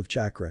level of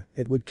chakra,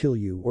 it would kill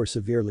you or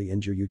severely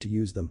injure you to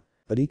use them.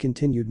 But he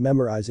continued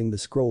memorizing the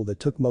scroll that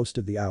took most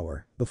of the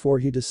hour, before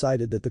he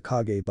decided that the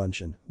Kage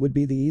Bunshin would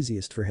be the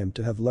easiest for him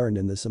to have learned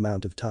in this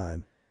amount of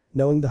time.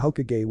 Knowing the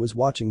Hokage was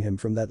watching him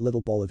from that little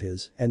ball of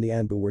his and the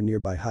Anbu were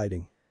nearby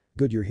hiding.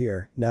 Good, you're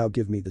here, now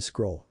give me the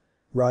scroll.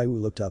 Ryu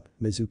looked up.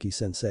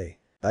 Mizuki-sensei.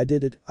 I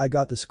did it, I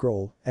got the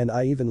scroll, and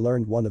I even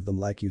learned one of them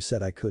like you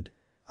said I could.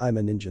 I'm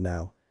a ninja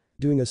now.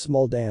 Doing a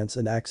small dance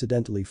and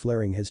accidentally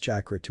flaring his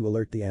chakra to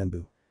alert the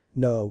Anbu.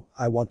 No,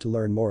 I want to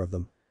learn more of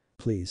them.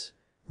 Please.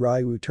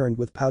 Ryu turned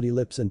with pouty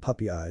lips and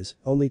puppy eyes,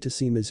 only to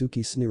see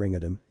Mizuki sneering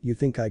at him. You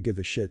think I give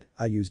a shit?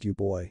 I used you,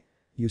 boy.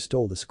 You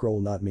stole the scroll,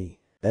 not me.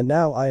 And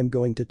now I am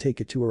going to take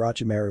it to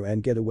Orochimaru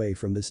and get away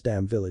from this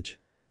damn village.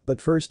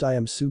 But first I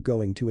am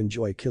going to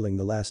enjoy killing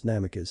the last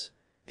Namikaze.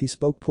 He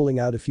spoke, pulling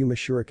out a Fuma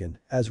shuriken,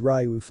 as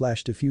Ryu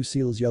flashed a few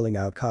seals yelling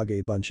out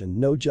Kage Bunshin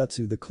no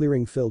Jutsu, the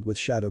clearing filled with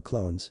shadow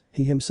clones,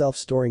 he himself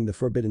storing the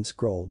forbidden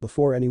scroll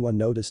before anyone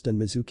noticed, and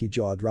Mizuki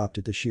jaw dropped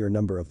at the sheer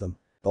number of them.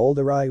 All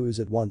the Ryus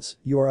at once.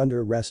 You are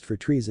under arrest for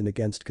treason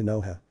against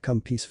Konoha,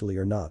 come peacefully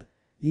or not.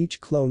 Each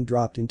clone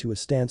dropped into a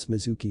stance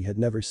Mizuki had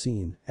never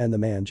seen, and the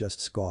man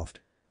just scoffed.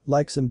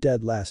 Like some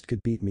dead last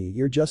could beat me,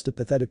 you're just a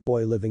pathetic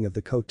boy living of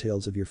the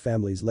coattails of your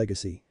family's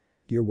legacy.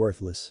 You're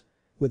worthless.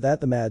 With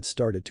that, the Mad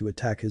started to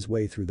attack his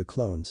way through the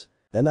clones.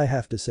 Then I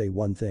have to say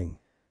one thing.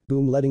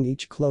 Boom, letting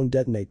each clone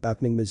detonate,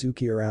 backing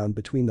Mizuki around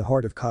between the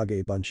heart of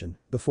Kage Bunshin,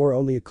 before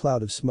only a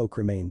cloud of smoke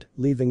remained,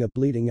 leaving a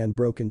bleeding and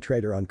broken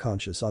traitor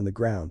unconscious on the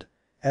ground.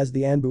 As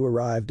the Anbu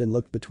arrived and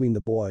looked between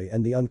the boy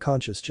and the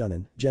unconscious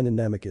Genin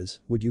Namikaze,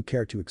 would you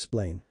care to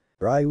explain?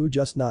 Ryu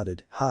just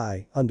nodded.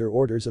 Hi, under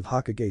orders of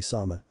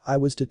Hokage-sama, I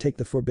was to take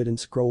the forbidden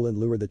scroll and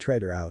lure the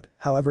traitor out,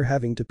 however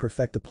having to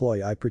perfect the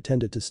ploy I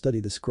pretended to study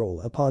the scroll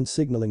upon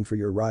signaling for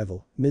your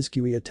rival.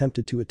 Mizukui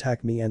attempted to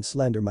attack me and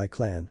slander my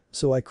clan,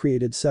 so I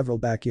created several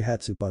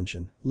Bakuhatsu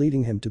Bunshin,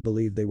 leading him to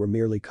believe they were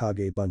merely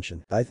Kage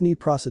Bunshin. I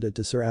proceeded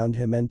to surround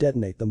him and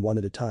detonate them one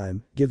at a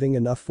time, giving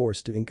enough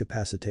force to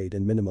incapacitate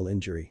and minimal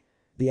injury.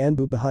 The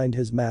Anbu behind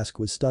his mask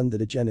was stunned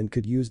that a genin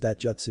could use that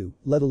jutsu,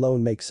 let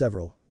alone make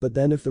several, but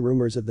then if the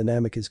rumors of the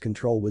Namikaze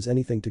control was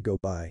anything to go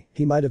by,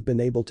 he might have been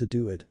able to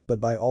do it, but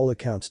by all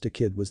accounts the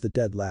kid was the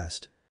dead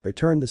last.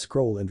 Return the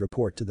scroll and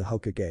report to the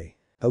Hokage.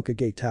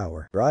 Hokage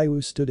Tower. Ryu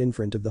stood in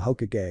front of the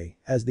Hokage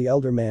as the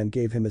elder man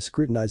gave him a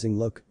scrutinizing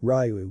look.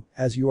 Ryu,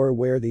 as you are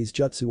aware, these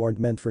jutsu aren't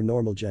meant for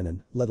normal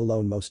genin, let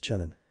alone most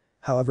chunin.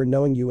 However,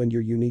 knowing you and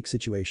your unique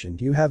situation,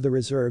 you have the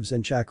reserves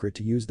and chakra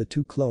to use the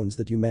 2 clones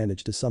that you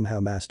managed to somehow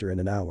master in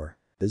an hour.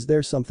 Is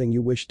there something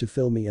you wish to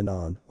fill me in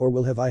on, or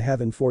will I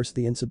have enforced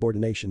the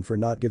insubordination for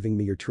not giving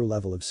me your true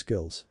level of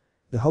skills?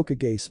 The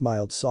Hokage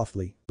smiled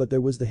softly, but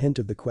there was the hint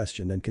of the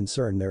question and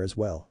concern there as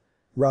well.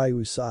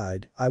 Ryu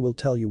sighed, I will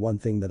tell you one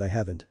thing that I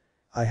haven't.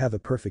 I have a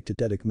perfect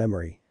eidetic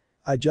memory.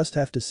 I just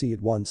have to see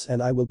it once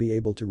and I will be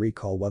able to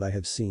recall what I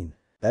have seen.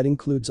 That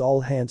includes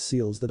all hand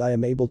seals that I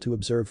am able to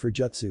observe for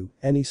jutsu,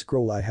 any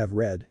scroll I have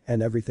read,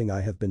 and everything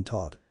I have been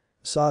taught.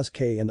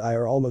 Sasuke and I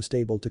are almost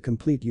able to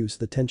complete use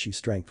the Tenchi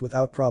strength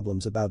without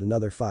problems about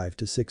another 5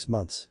 to 6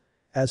 months.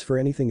 As for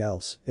anything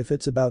else, if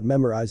it's about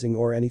memorizing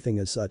or anything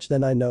as such,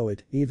 then I know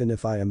it, even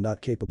if I am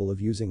not capable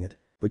of using it.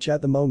 Which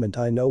at the moment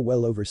I know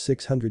well over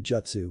 600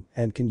 jutsu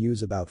and can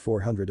use about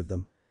 400 of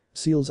them.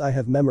 Seals, I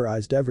have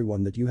memorized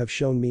everyone that you have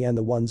shown me and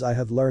the ones I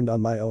have learned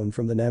on my own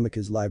from the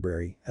Namikaze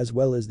library, as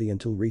well as the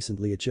until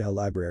recently Uchiha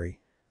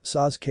library.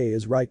 Sasuke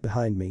is right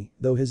behind me,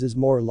 though his is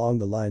more along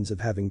the lines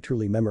of having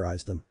truly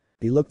memorized them.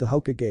 He looked the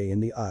Hokage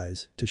in the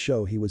eyes to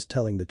show he was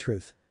telling the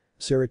truth.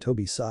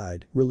 Sarutobi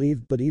sighed,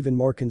 relieved but even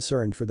more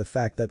concerned for the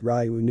fact that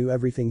Ryu knew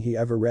everything he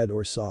ever read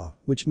or saw,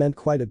 which meant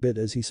quite a bit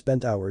as he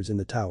spent hours in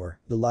the tower,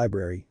 the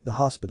library, the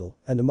hospital,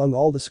 and among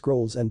all the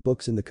scrolls and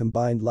books in the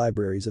combined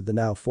libraries of the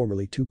now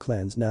formerly 2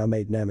 clans now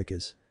made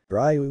Namikaze.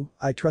 Ryu,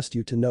 I trust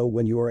you to know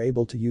when you are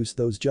able to use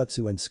those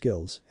jutsu and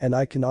skills, and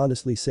I can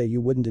honestly say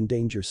you wouldn't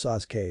endanger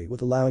Sasuke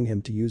with allowing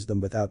him to use them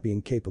without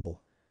being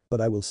capable.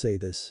 But I will say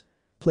this.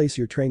 Place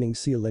your training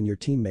seal in your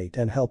teammate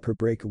and help her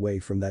break away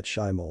from that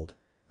shy mold.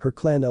 Her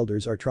clan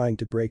elders are trying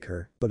to break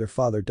her, but her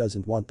father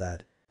doesn't want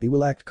that. He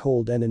will act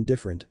cold and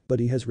indifferent, but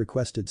he has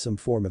requested some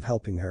form of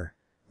helping her.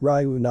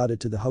 Ryu nodded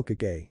to the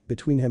Hokage.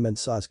 Between him and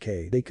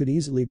Sasuke they could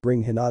easily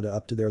bring Hinata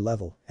up to their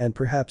level and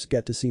perhaps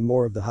get to see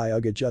more of the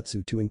Hyuga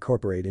jutsu to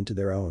incorporate into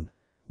their own.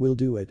 We'll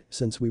do it,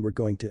 since we were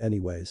going to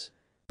anyways.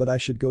 But I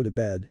should go to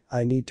bed,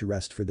 I need to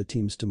rest for the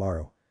teams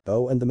tomorrow.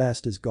 Oh, and the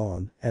mask is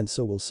gone, and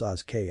so will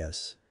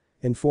Sasuke's.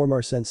 Inform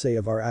our sensei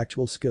of our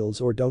actual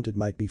skills or don't, it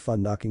might be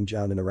fun knocking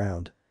Jounin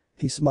around.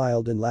 He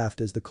smiled and laughed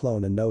as the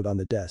clone a note on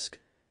the desk.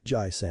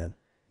 Jai-san.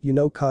 You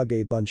know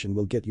Kage Bunshin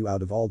will get you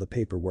out of all the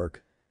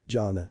paperwork.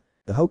 Jana.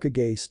 The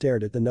Hokage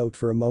stared at the note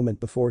for a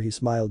moment before he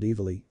smiled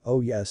evilly.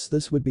 Oh yes,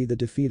 this would be the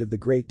defeat of the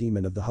great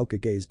demon of the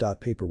Hokage's.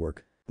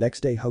 Paperwork.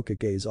 Next day,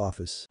 Hokage's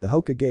office. The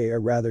Hokage, or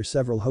rather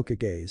several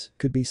Hokages,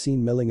 could be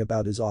seen milling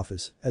about his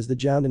office as the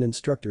Jounin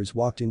instructors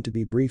walked in to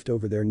be briefed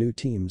over their new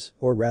teams,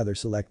 or rather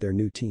select their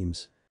new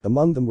teams.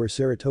 Among them were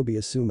Sarutobi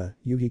Asuma,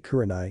 Yuhi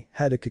Kurenai,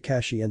 Hada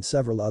Kakashi and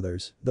several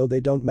others, though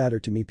they don't matter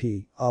to me.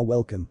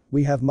 Welcome,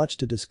 we have much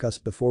to discuss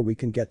before we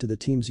can get to the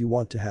teams you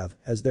want to have,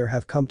 as there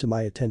have come to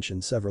my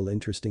attention several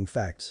interesting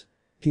facts.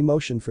 He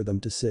motioned for them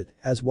to sit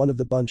as one of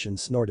the Bunshin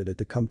snorted at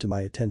the come to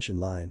my attention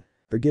line.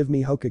 Forgive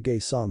me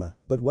Hokage-sama,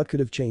 but what could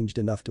have changed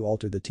enough to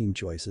alter the team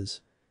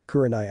choices?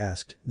 Kurenai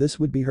asked. This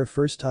would be her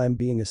first time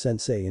being a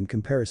sensei in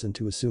comparison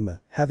to Asuma,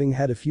 having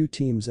had a few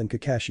teams and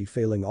Kakashi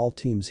failing all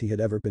teams he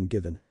had ever been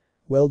given.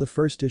 Well, the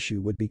first issue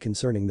would be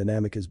concerning the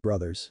Namikaze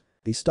brothers.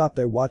 He stopped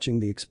there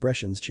watching the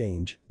expressions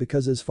change,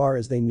 because as far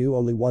as they knew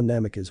only one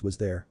Namikaze was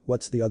there.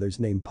 What's the other's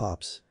name,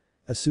 Pops?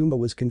 Asuma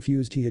was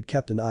confused. He had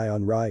kept an eye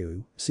on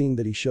Ryu, seeing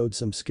that he showed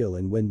some skill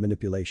in wind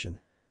manipulation.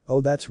 Oh,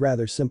 that's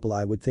rather simple.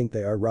 I would think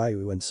they are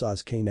Ryu and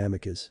Sasuke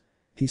Namikaze.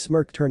 He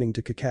smirked, turning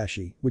to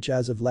Kakashi, which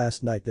as of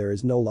last night there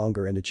is no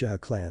longer an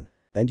Uchiha clan.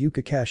 And you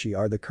Kakashi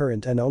are the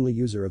current and only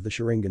user of the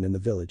Sharingan in the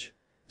village.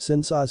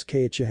 Since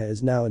Sasuke Uchiha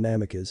is now a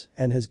Namikaze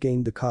and has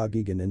gained the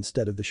Kagegan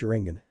instead of the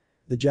Sharingan.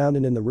 The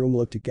Jounin in the room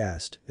looked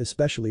aghast,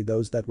 especially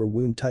those that were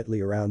wound tightly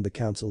around the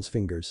council's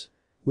fingers.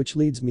 Which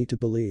leads me to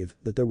believe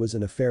that there was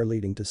an affair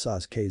leading to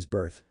Sasuke's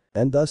birth,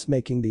 and thus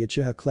making the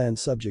Uchiha clan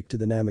subject to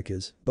the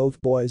Namikaze.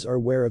 Both boys are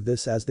aware of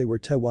this as they were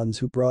the ones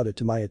who brought it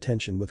to my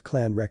attention with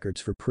clan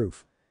records for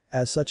proof.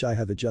 As such, I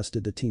have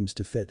adjusted the teams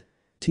to fit.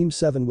 Team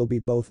 7 will be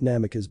both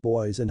Namikaze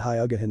boys and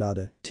Hyuga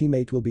Hinata, Team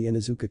 8 will be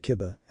Inuzuka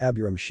Kiba,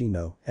 Aburame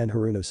Shino, and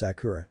Haruno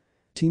Sakura.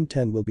 Team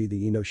 10 will be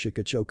the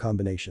Ino-Shikacho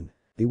combination.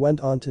 He went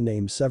on to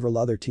name several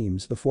other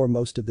teams before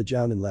most of the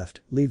Jounin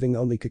left, leaving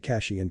only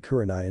Kakashi and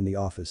Kurenai in the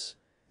office.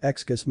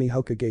 Excuse me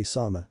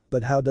Hokage-sama,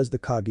 but how does the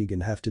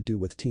Kagegan have to do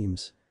with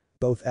teams?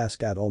 Both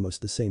asked at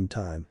almost the same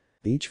time.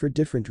 Each for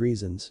different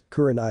reasons,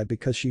 Kurenai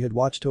because she had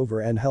watched over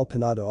and helped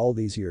Hinata all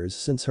these years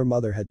since her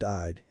mother had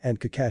died, and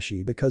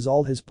Kakashi because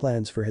all his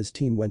plans for his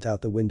team went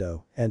out the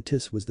window, and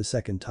this was the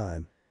second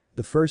time.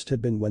 The first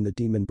had been when the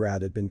demon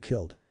brat had been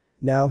killed.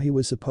 Now he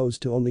was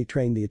supposed to only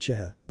train the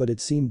Uchiha, but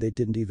it seemed they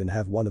didn't even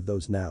have one of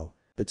those now.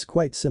 It's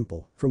quite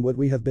simple. From what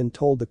we have been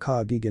told, the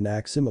Kagegan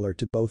act similar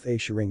to both a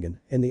Sharingan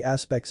in the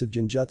aspects of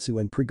Genjutsu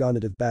and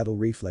precognitive battle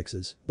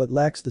reflexes, but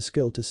lacks the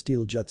skill to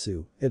steal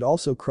jutsu. It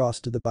also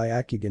crossed to the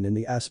Byakugan in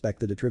the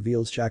aspect that it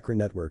reveals chakra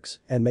networks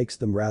and makes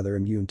them rather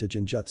immune to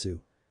Genjutsu.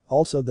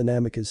 Also the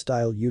Namikaze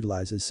style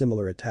utilizes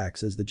similar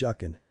attacks as the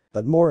Jukin.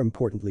 But more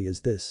importantly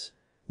is this.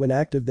 When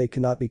active they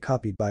cannot be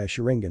copied by a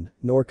Sharingan,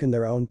 nor can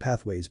their own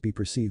pathways be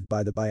perceived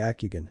by the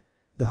Byakugan.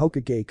 The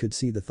Hokage could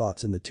see the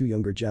thoughts in the two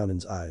younger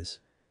Jounin's eyes.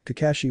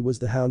 Kakashi was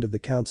the hound of the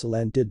council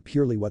and did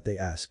purely what they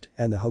asked,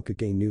 and the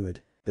Hokage knew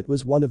it. It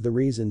was one of the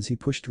reasons he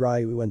pushed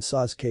Ryu and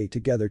Sasuke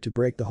together to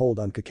break the hold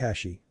on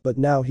Kakashi, but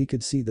now he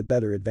could see the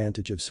better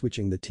advantage of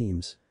switching the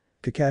teams.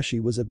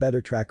 Kakashi was a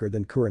better tracker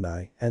than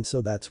Kurenai, and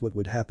so that's what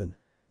would happen.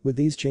 With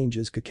these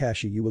changes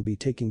Kakashi you will be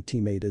taking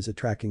Team 8 as a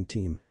tracking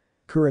team.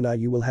 Kurenai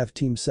you will have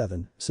Team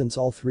 7, since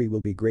all three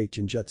will be great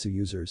Genjutsu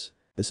users.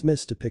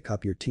 Dismissed to pick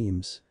up your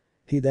teams.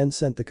 He then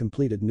sent the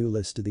completed new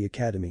list to the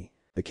academy.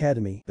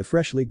 The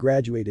freshly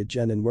graduated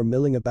genin were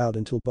milling about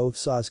until both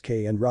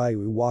Sasuke and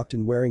Ryu walked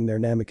in wearing their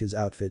Namikaze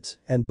outfits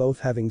and both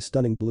having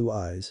stunning blue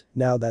eyes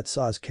now that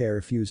Sasuke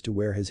refused to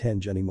wear his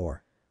henge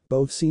anymore.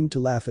 Both seemed to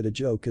laugh at a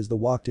joke as they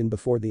walked in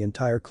before the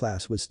entire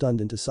class was stunned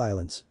into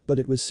silence, but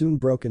it was soon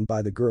broken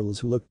by the girls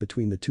who looked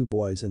between the two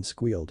boys and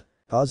squealed.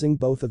 Causing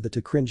both of them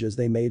to cringe as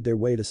they made their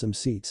way to some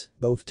seats,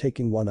 both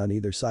taking one on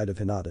either side of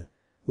Hinata.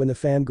 When the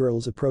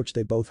fangirls approached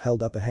they both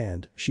held up a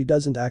hand. She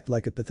doesn't act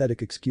like a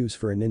pathetic excuse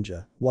for a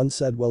ninja, one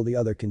said while the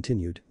other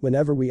continued.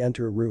 Whenever we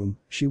enter a room,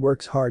 she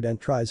works hard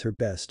and tries her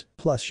best,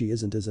 plus she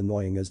isn't as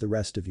annoying as the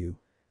rest of you.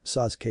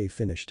 Sasuke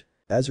finished.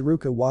 As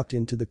Iruka walked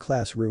into the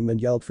classroom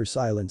and yelled for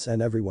silence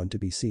and everyone to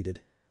be seated.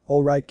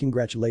 Alright,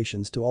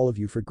 congratulations to all of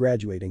you for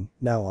graduating,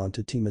 now on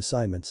to team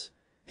assignments.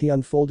 He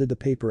unfolded the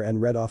paper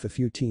and read off a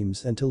few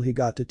teams until he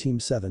got to Team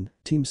 7.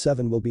 Team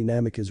 7 will be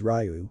Namikaze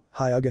Ryu,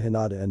 Hyuga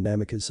Hinata and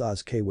Namikaze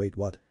Sasuke. Wait,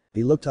 what?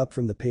 He looked up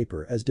from the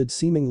paper as did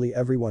seemingly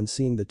everyone,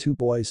 seeing the two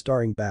boys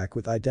staring back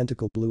with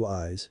identical blue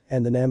eyes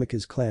and the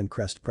Namikaze clan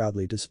crest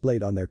proudly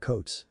displayed on their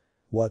coats.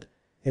 What?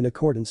 In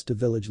accordance to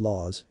village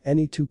laws,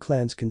 any two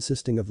clans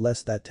consisting of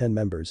less than 10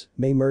 members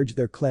may merge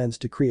their clans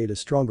to create a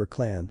stronger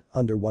clan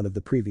under one of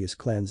the previous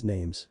clan's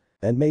names,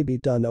 and may be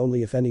done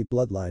only if any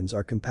bloodlines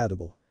are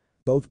compatible.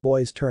 Both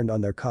boys turned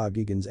on their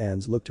Kagegans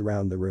and looked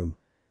around the room.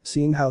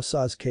 Seeing how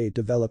Sasuke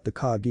developed the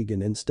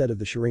Kagegan instead of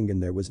the Sharingan,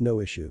 there was no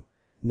issue.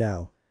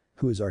 Now.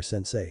 Who is our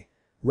sensei?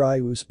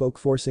 Ryu spoke,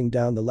 forcing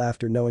down the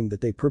laughter knowing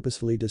that they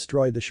purposefully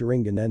destroyed the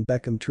Sharingan and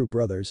become true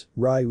brothers,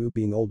 Ryu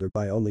being older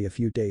by only a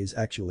few days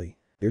actually.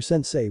 Your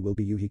sensei will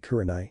be Yuhi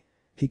Kurenai.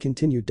 He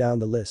continued down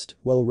the list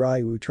while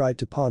Ryu tried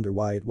to ponder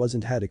why it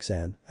wasn't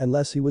Haddock-san,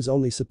 unless he was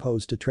only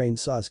supposed to train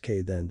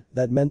Sasuke then,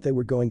 that meant they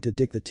were going to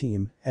dick the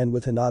team, and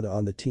with Hinata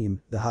on the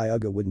team, the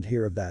Hyuga wouldn't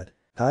hear of that.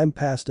 Time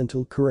passed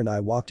until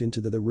Kurenai walked into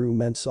the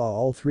room and saw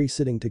all three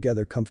sitting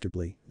together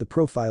comfortably. The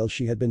profile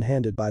she had been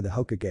handed by the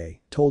Hokage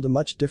told a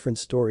much different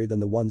story than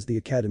the ones the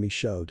academy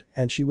showed,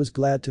 and she was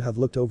glad to have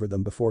looked over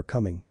them before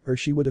coming, or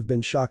she would have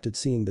been shocked at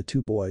seeing the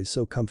two boys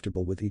so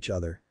comfortable with each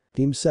other.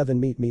 Team 7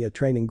 meet me at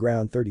training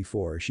ground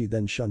 34, she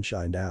then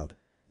sunshined out.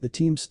 The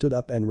team stood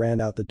up and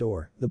ran out the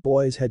door. The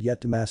boys had yet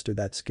to master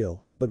that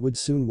skill, but would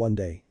soon one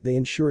day. They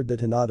ensured that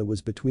Hinata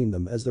was between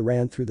them as they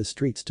ran through the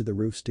streets to the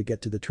roofs to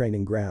get to the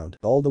training ground.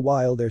 All the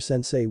while their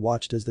sensei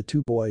watched as the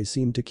two boys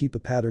seemed to keep a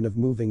pattern of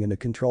moving in a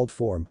controlled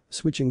form,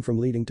 switching from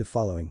leading to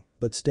following,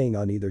 but staying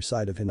on either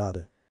side of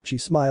Hinata. She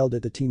smiled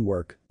at the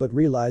teamwork, but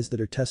realized that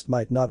her test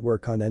might not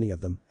work on any of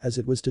them, as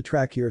it was to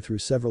track her through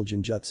several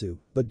genjutsu,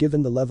 but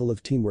given the level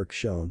of teamwork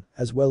shown,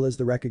 as well as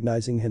the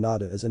recognizing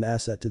Hinata as an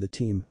asset to the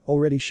team,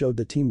 already showed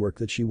the teamwork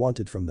that she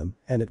wanted from them,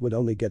 and it would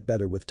only get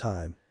better with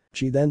time.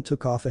 She then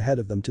took off ahead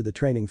of them to the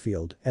training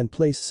field and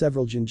placed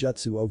several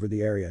genjutsu over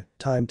the area,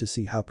 time to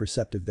see how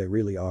perceptive they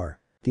really are.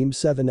 Team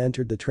 7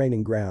 entered the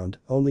training ground,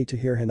 only to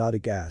hear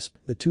Hinata gasp.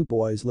 The two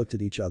boys looked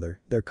at each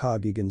other, their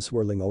Kagegan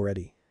swirling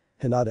already.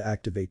 Hinata,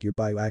 activate your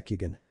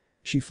Byakugan.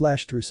 She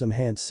flashed through some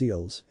hand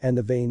seals, and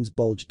the veins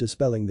bulged,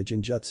 dispelling the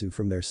genjutsu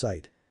from their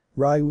sight.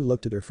 Ryu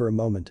looked at her for a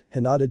moment.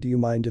 Hinata, do you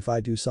mind if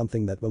I do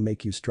something that will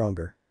make you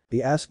stronger?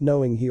 He asked,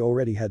 knowing he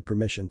already had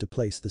permission to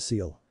place the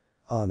seal.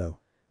 Oh no.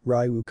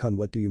 Ryu-kun,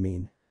 what do you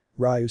mean?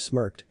 Ryu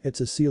smirked,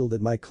 it's a seal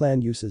that my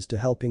clan uses to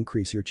help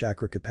increase your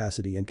chakra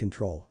capacity and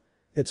control.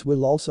 It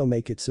will also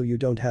make it so you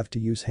don't have to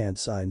use hand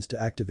signs to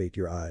activate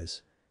your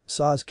eyes.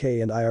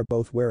 Sasuke and I are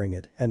both wearing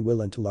it and will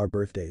until our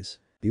birthdays.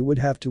 You would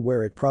have to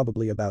wear it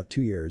probably about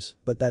 2 years,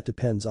 but that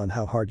depends on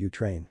how hard you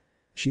train.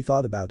 She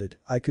thought about it.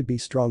 I could be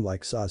strong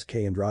like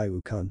Sasuke and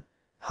Ryu-kun.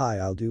 Hi,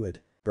 I'll do it.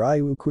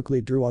 Ryu quickly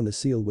drew on the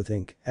seal with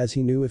ink, as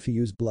he knew if he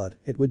used blood,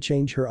 it would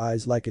change her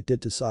eyes like it did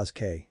to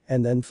Sasuke,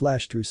 and then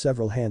flashed through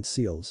several hand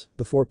seals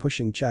before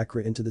pushing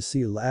chakra into the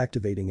seal,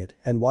 activating it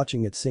and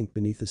watching it sink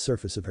beneath the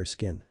surface of her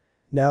skin.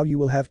 Now you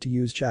will have to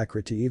use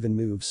chakra to even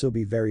move, so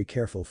be very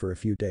careful for a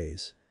few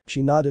days.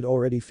 She nodded,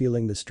 already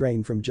feeling the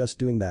strain from just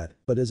doing that,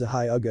 but as a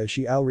Hyuga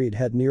she already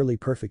had nearly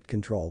perfect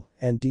control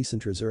and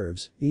decent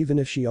reserves, even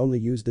if she only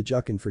used the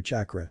Jukin for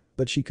chakra,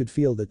 but she could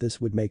feel that this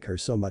would make her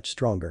so much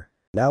stronger.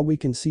 Now we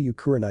can see you,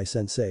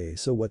 Kurenai-sensei,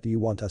 so what do you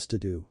want us to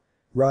do?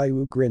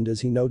 Ryu grinned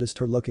as he noticed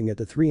her looking at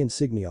the 3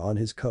 insignia on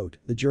his coat,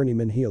 the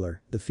journeyman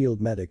healer, the field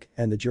medic,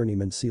 and the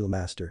journeyman seal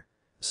master.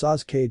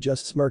 Sasuke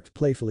just smirked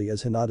playfully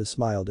as Hinata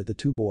smiled at the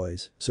two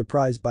boys,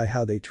 surprised by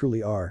how they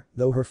truly are,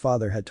 though her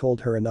father had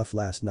told her enough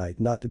last night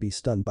not to be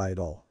stunned by it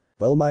all.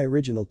 Well, my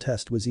original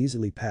test was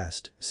easily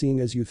passed, seeing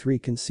as you three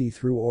can see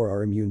through or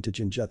are immune to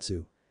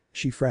Jinjutsu.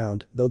 She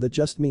frowned, though that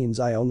just means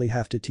I only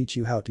have to teach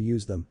you how to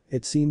use them.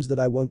 It seems that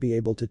I won't be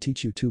able to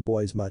teach you two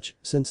boys much,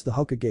 since the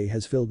Hokage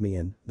has filled me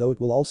in, though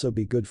it will also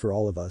be good for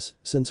all of us,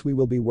 since we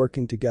will be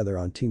working together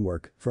on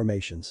teamwork,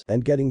 formations,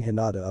 and getting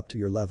Hinata up to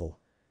your level.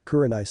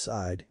 Kurenai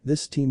sighed,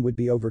 this team would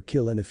be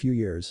overkill in a few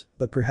years,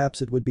 but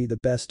perhaps it would be the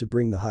best to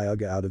bring the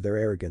Hyuga out of their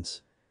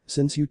arrogance.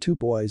 Since you two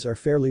boys are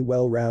fairly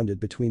well-rounded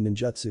between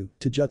ninjutsu,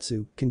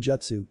 taijutsu,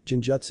 kenjutsu,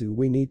 jinjutsu,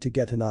 we need to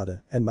get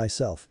Hinata, and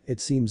myself, it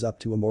seems up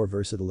to a more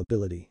versatile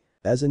ability.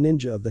 As a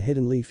ninja of the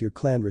Hidden Leaf, your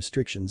clan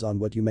restrictions on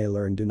what you may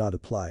learn do not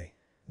apply.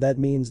 That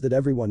means that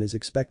everyone is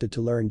expected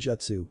to learn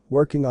jutsu,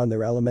 working on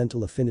their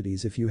elemental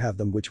affinities if you have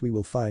them, which we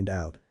will find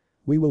out.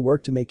 We will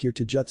work to make your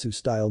taijutsu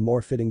style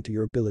more fitting to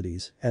your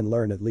abilities and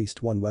learn at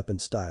least one weapon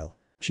style.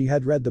 She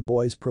had read the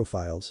boys'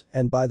 profiles,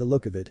 and by the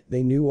look of it,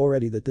 they knew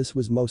already that this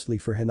was mostly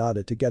for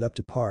Hinata to get up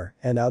to par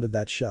and out of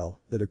that shell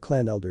that her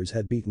clan elders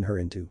had beaten her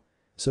into.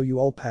 So you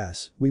all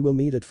pass, we will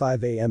meet at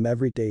 5 AM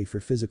every day for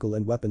physical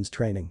and weapons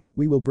training,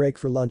 we will break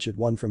for lunch at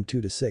 1 from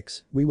 2 to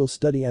 6, we will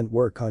study and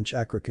work on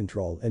chakra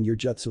control and your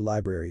jutsu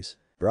libraries.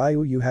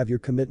 Ryu, you have your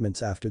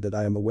commitments after that,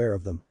 I am aware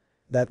of them.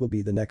 That will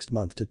be the next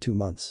month to 2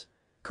 months.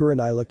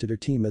 Kurenai looked at her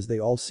team as they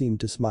all seemed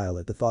to smile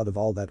at the thought of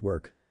all that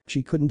work.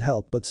 She couldn't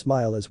help but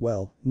smile as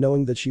well,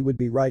 knowing that she would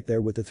be right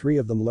there with the three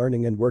of them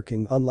learning and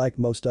working. Unlike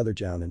most other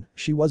jounin,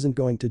 she wasn't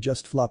going to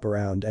just flop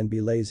around and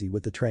be lazy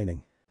with the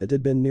training. It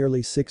had been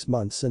nearly 6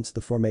 months since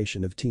the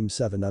formation of Team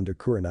 7 under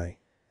Kurenai.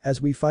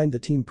 As we find the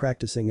team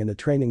practicing in a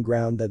training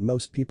ground that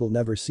most people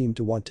never seem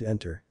to want to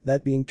enter,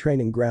 that being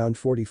Training Ground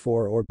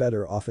 44, or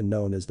better often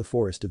known as the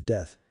Forest of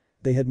Death.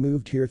 They had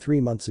moved here 3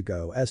 months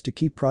ago as to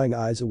keep prying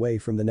eyes away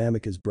from the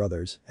Namikaze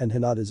brothers and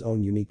Hinata's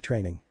own unique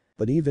training.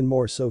 But even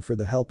more so for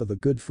the help of a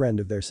good friend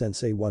of their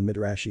sensei, one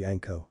Mitarashi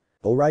Anko.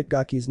 Alright,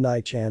 Gaki's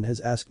Nai-chan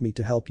has asked me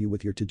to help you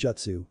with your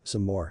taijutsu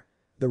some more.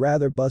 The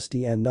rather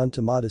busty and none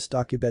too modest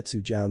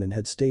Akibetsu jounin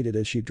had stated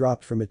as she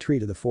dropped from a tree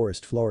to the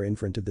forest floor in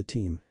front of the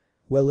team.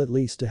 Well, at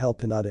least to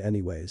help Hinata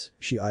anyways,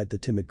 she eyed the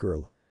timid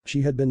girl.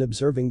 She had been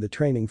observing the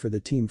training for the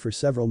team for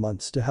several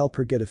months to help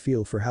her get a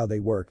feel for how they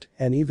worked,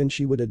 and even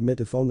she would admit,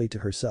 if only to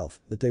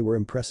herself, that they were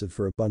impressive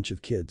for a bunch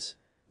of kids.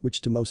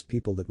 Which to most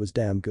people that was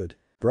damn good.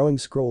 Throwing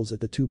scrolls at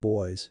the two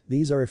boys,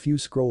 these are a few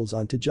scrolls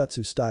on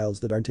taijutsu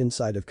styles that aren't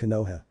inside of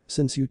Konoha.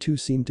 Since you two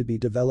seem to be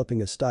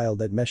developing a style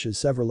that meshes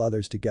several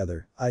others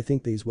together, I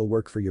think these will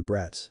work for you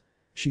brats.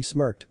 She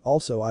smirked,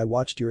 also I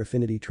watched your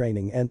affinity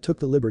training and took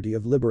the liberty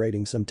of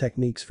liberating some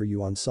techniques for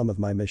you on some of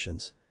my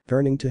missions.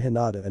 Turning to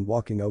Hinata and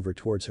walking over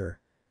towards her.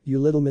 You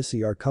little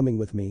missy are coming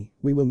with me,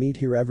 we will meet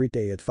here every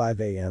day at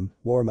 5 AM,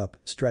 warm up,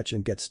 stretch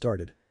and get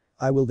started.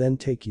 I will then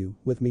take you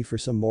with me for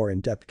some more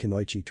in-depth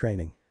Kunoichi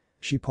training.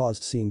 She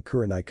paused, seeing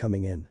Kurenai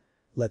coming in.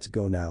 Let's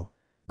go now.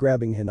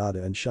 Grabbing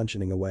Hinata and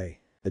shunning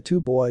away. The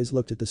two boys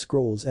looked at the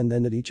scrolls and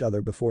then at each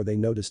other before they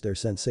noticed their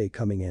sensei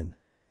coming in.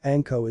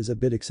 Anko is a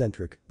bit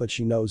eccentric, but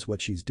she knows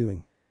what she's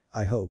doing.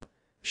 I hope.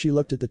 She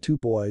looked at the two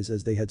boys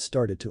as they had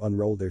started to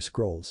unroll their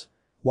scrolls.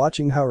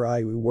 Watching how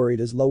Ryu worried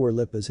his lower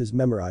lip as he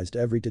memorized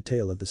every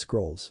detail of the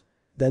scrolls.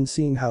 Then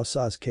seeing how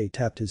Sasuke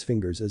tapped his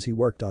fingers as he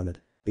worked on it.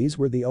 These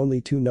were the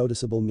only two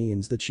noticeable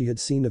means that she had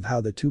seen of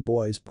how the two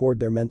boys poured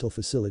their mental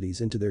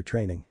facilities into their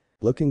training.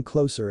 Looking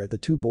closer at the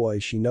two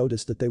boys, she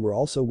noticed that they were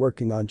also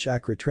working on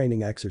chakra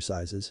training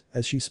exercises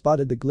as she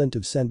spotted the glint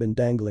of senbon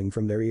dangling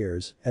from their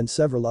ears and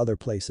several other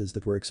places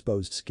that were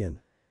exposed skin.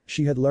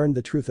 She had learned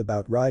the truth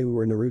about Ryu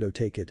or Naruto,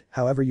 take it,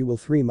 however you will,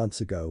 3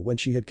 months ago when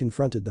she had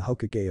confronted the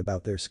Hokage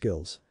about their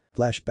skills.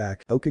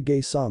 Flashback,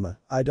 Hokage-sama,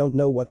 I don't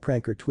know what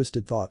prank or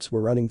twisted thoughts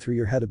were running through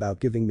your head about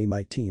giving me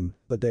my team,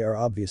 but they are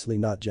obviously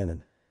not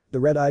genuine. The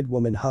red-eyed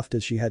woman huffed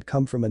as she had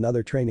come from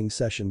another training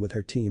session with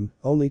her team,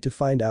 only to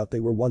find out they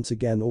were once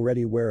again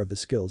already aware of the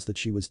skills that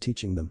she was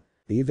teaching them.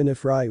 Even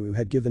if Ryu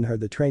had given her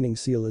the training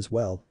seal as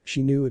well,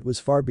 she knew it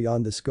was far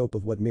beyond the scope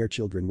of what mere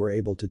children were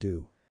able to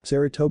do.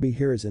 Sarutobi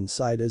Hiruzen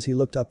sighed as he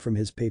looked up from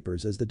his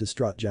papers as the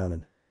distraught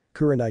jounin.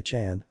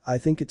 Kurenai-chan, I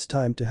think it's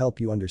time to help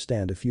you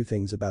understand a few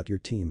things about your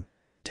team.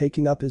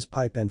 Taking up his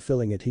pipe and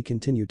filling it, he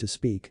continued to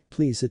speak,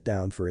 please sit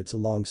down for it's a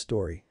long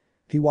story.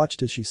 He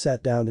watched as she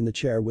sat down in the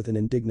chair with an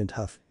indignant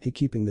huff, he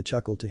keeping the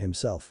chuckle to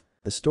himself.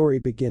 The story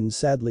begins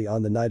sadly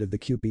on the night of the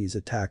QB's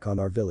attack on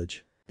our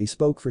village. He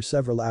spoke for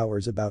several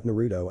hours about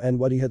Naruto and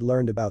what he had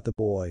learned about the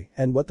boy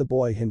and what the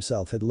boy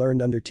himself had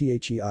learned under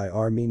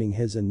Their, meaning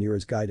his and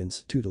Nira's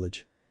guidance,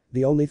 tutelage.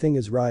 The only thing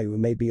is Ryu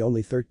may be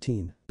only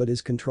 13, but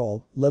his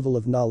control, level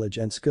of knowledge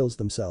and skills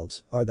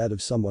themselves are that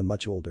of someone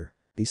much older.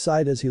 He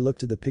sighed as he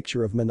looked at the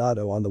picture of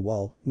Minato on the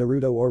wall.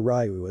 Naruto, or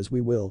Ryu as we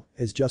will,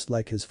 is just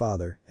like his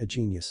father, a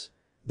genius.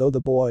 Though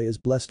the boy is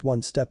blessed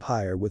one step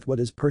higher with what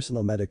his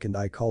personal medic and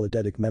I call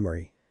eidetic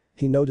memory.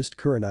 He noticed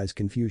Kurenai's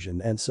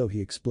confusion and so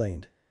he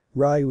explained.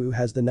 Ryu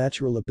has the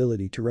natural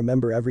ability to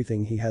remember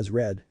everything he has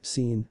read,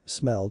 seen,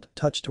 smelled,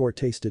 touched or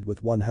tasted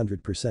with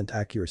 100%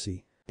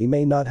 accuracy. He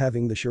may not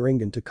having the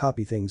Sharingan to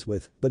copy things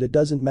with, but it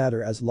doesn't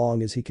matter as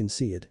long as he can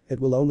see it, it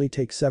will only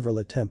take several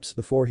attempts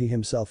before he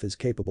himself is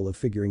capable of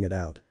figuring it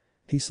out.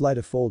 He slid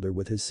a folder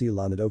with his seal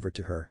on it over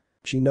to her.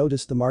 She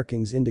noticed the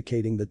markings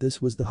indicating that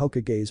this was the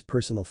Hokage's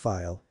personal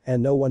file,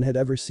 and no one had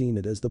ever seen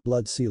it as the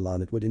blood seal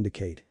on it would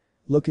indicate.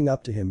 Looking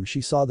up to him,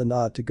 she saw the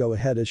nod to go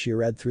ahead as she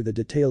read through the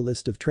detailed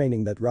list of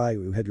training that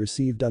Ryu had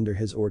received under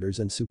his orders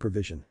and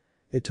supervision.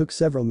 It took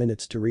several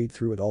minutes to read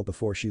through it all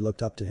before she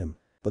looked up to him.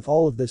 With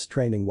all of this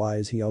training, why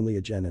is he only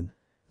a genin?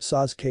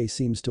 Sasuke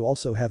seems to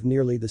also have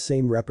nearly the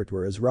same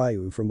repertoire as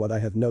Ryu from what I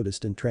have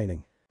noticed in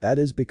training. That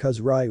is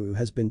because Ryu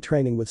has been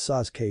training with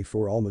Sasuke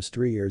for almost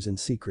 3 years in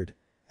secret.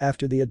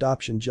 After the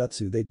adoption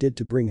jutsu they did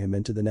to bring him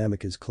into the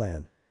Namikaze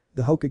clan.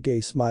 The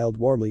Hokage smiled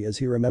warmly as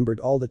he remembered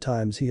all the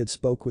times he had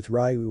spoke with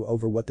Ryu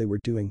over what they were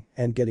doing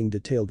and getting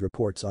detailed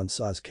reports on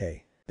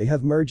Sasuke. They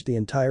have merged the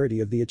entirety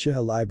of the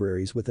Uchiha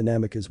libraries with the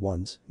Namikaze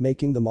ones,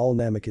 making them all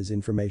Namikaze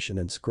information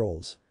and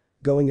scrolls.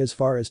 Going as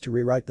far as to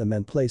rewrite them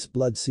and place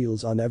blood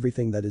seals on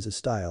everything that is a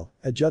style,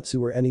 a jutsu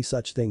or any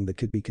such thing that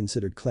could be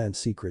considered clan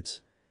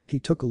secrets. He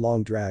took a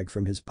long drag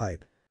from his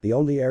pipe. The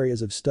only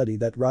areas of study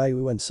that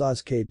Ryu and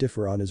Sasuke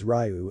differ on is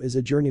Ryu is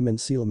a journeyman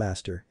seal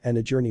master and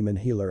a journeyman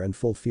healer and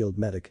full field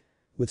medic.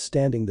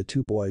 Withstanding the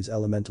two boys'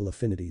 elemental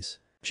affinities.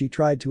 She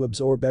tried to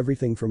absorb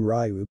everything from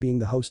Ryu being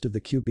the host of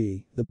the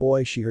QB, the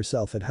boy she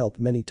herself had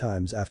helped many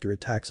times after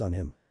attacks on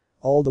him.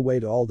 All the way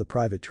to all the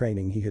private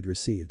training he had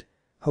received.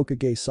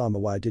 Hokage-sama,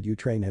 why did you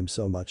train him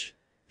so much?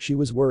 She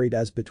was worried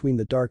as between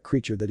the dark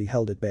creature that he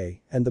held at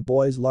bay and the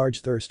boy's large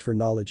thirst for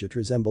knowledge it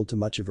resembled too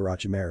much of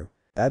Orochimaru.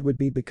 That would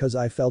be because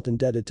I felt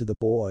indebted to the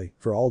boy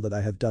for all that I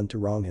have done to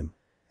wrong him.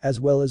 As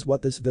well as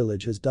what this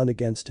village has done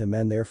against him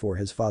and therefore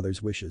his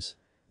father's wishes.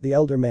 The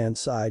elder man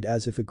sighed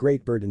as if a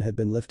great burden had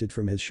been lifted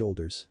from his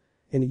shoulders.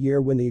 In a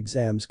year when the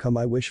exams come,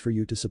 I wish for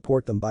you to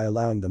support them by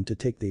allowing them to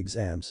take the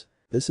exams.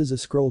 This is a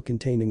scroll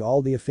containing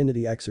all the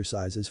affinity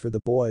exercises for the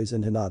boys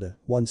and Hinata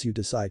once you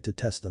decide to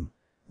test them.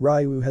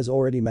 Ryu has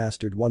already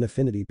mastered one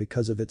affinity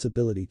because of its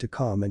ability to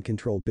calm and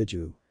control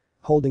Biju.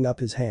 Holding up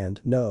his hand,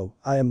 no,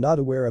 I am not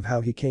aware of how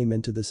he came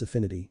into this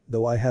affinity,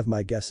 though I have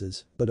my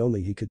guesses, but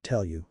only he could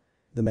tell you.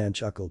 The man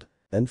chuckled.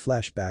 Then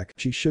flashback,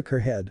 she shook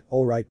her head,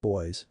 alright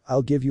boys,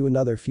 I'll give you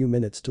another few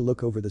minutes to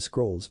look over the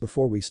scrolls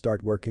before we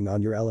start working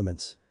on your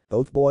elements.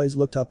 Both boys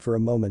looked up for a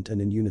moment and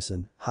in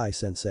unison, hi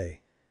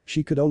sensei.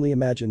 She could only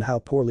imagine how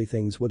poorly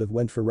things would have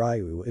went for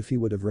Ryu if he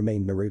would have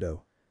remained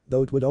Naruto.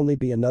 Though it would only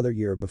be another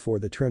year before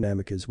the term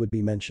Namikaze would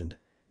be mentioned.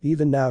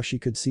 Even now she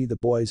could see the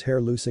boy's hair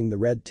losing the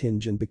red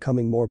tinge and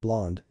becoming more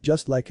blonde,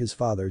 just like his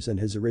father's and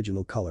his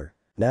original color.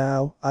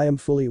 Now, I am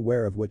fully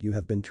aware of what you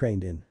have been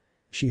trained in.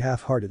 She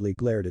half-heartedly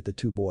glared at the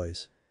two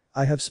boys.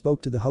 I have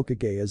spoke to the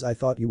Hokage as I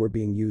thought you were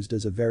being used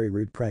as a very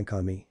rude prank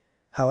on me.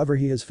 However,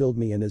 he has filled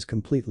me in as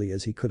completely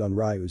as he could on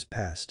Ryu's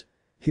past.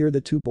 Here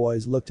the two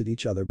boys looked at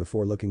each other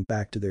before looking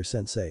back to their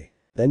sensei.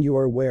 Then you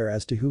are aware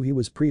as to who he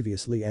was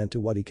previously and to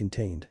what he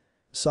contained.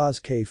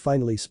 Sasuke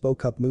finally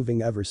spoke up,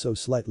 moving ever so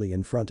slightly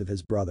in front of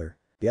his brother.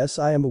 Yes,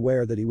 I am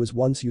aware that he was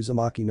once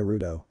Uzumaki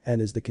Naruto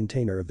and is the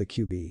container of the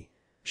QB.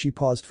 She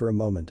paused for a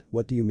moment,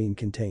 what do you mean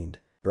contained?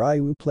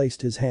 Ryu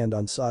placed his hand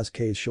on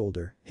Sasuke's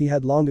shoulder. He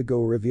had long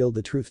ago revealed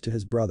the truth to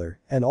his brother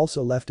and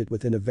also left it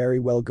within a very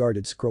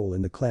well-guarded scroll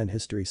in the clan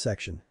history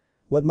section.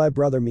 What my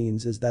brother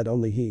means is that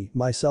only he,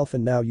 myself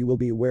and now you will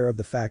be aware of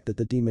the fact that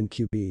the demon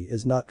QB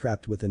is not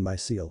trapped within my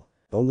seal.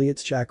 Only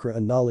its chakra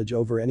and knowledge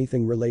over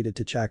anything related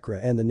to chakra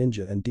and the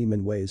ninja and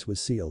demon ways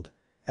was sealed.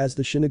 As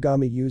the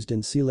Shinigami used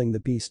in sealing the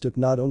beast took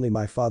not only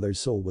my father's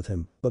soul with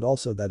him, but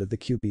also that of the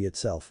QB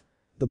itself.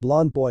 The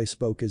blonde boy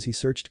spoke as he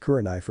searched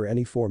Kurenai for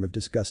any form of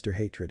disgust or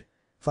hatred.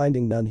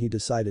 Finding none, he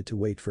decided to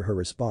wait for her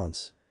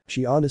response.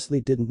 She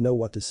honestly didn't know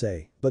what to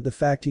say, but the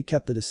fact he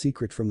kept it a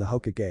secret from the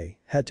Hokage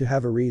had to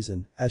have a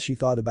reason. As she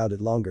thought about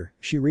it longer,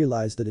 she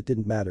realized that it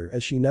didn't matter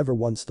as she never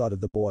once thought of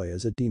the boy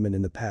as a demon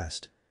in the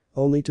past.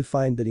 Only to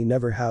find that he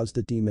never housed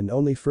the demon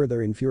only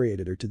further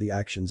infuriated her to the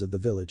actions of the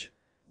village.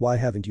 Why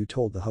haven't you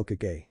told the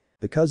Hokage?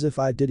 Because if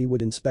I did he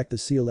would inspect the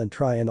seal and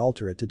try and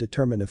alter it to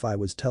determine if I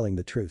was telling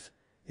the truth.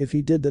 If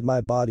he did that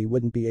my body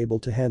wouldn't be able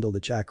to handle the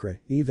chakra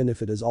even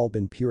if it has all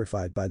been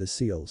purified by the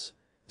seals.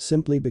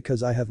 Simply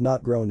because I have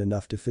not grown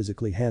enough to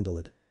physically handle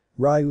it.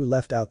 Ryu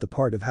left out the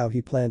part of how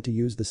he planned to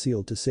use the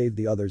seal to save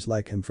the others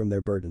like him from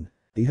their burden.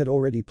 He had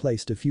already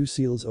placed a few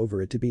seals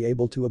over it to be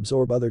able to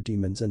absorb other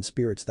demons and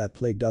spirits that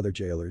plagued other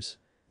jailers.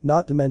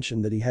 Not to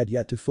mention that he had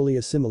yet to fully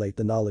assimilate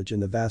the knowledge in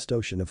the vast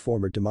ocean of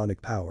former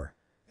demonic power.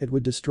 It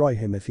would destroy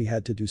him if he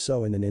had to do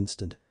so in an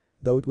instant.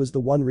 Though it was the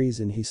one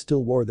reason he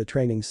still wore the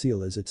training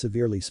seal as it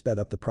severely sped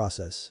up the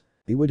process.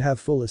 He would have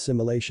full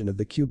assimilation of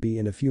the QB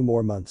in a few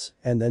more months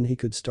and then he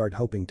could start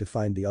hoping to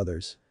find the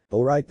others.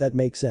 Alright, that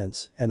makes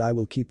sense and I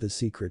will keep this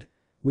secret.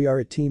 We are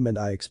a team and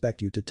I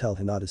expect you to tell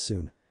Hinata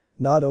soon.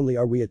 Not only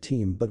are we a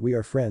team but we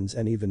are friends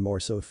and even more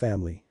so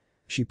family.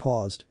 She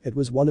paused, it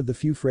was one of the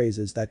few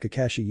phrases that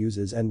Kakashi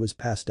uses and was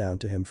passed down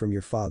to him from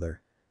your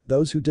father.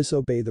 Those who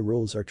disobey the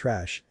rules are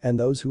trash, and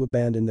those who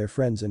abandon their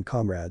friends and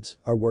comrades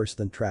are worse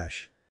than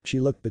trash. She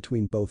looked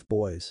between both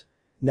boys.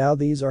 Now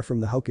these are from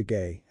the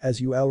Hokage, as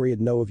you already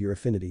know of your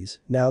affinities,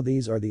 now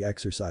these are the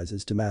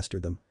exercises to master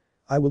them.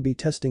 I will be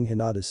testing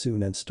Hinata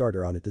soon and start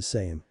her on it the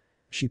same.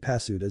 She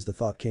passed as the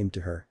thought came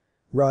to her.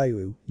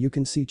 Ryu, you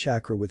can see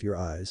chakra with your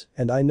eyes,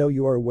 and I know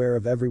you are aware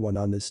of everyone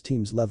on this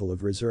team's level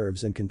of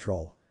reserves and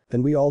control.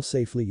 Can we all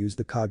safely use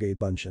the Kage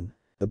Bunshin?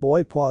 The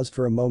boy paused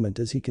for a moment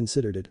as he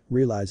considered it,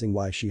 realizing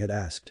why she had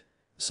asked.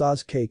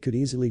 Sasuke could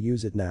easily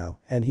use it now,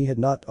 and he had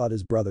not taught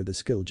his brother the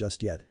skill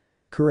just yet.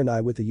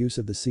 Kurenai with the use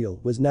of the seal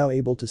was now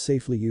able to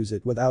safely use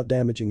it without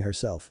damaging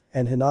herself,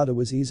 and Hinata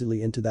was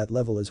easily into that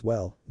level as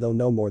well, though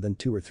no more than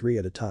 2 or 3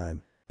 at a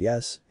time.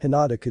 Yes,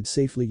 Hinata could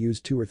safely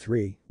use 2 or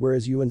 3,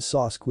 whereas you and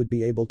Sasuke would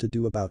be able to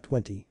do about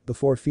 20,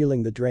 before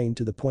feeling the drain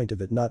to the point of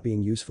it not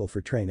being useful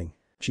for training.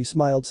 She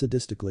smiled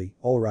sadistically,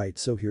 alright,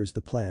 so here's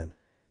the plan.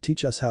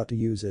 Teach us how to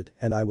use it,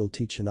 and I will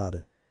teach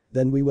Hinata.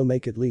 Then we will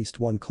make at least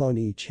 1 clone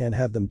each and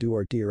have them do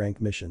our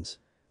D-rank missions.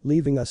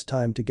 Leaving us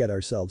time to get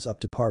ourselves up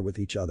to par with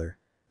each other.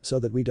 So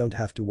that we don't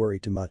have to worry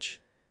too much.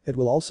 It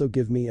will also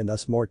give me and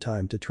us more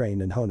time to train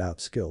and hone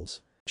out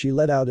skills. She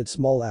let out a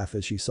small laugh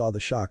as she saw the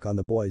shock on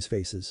the boys'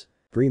 faces.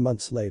 3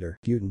 months later,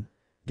 Gyuden.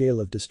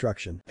 Gale of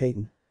Destruction,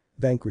 Peyton.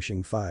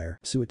 Vanquishing Fire,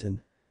 Suiton.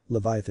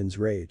 Leviathan's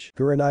Rage.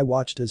 Kurenai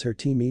watched as her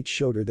team each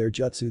showed her their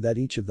jutsu that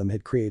each of them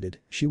had created.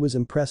 She was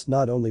impressed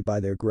not only by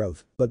their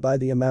growth, but by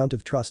the amount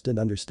of trust and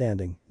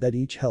understanding that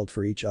each held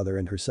for each other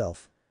and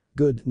herself.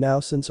 Good, now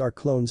since our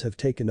clones have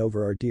taken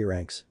over our D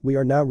ranks, we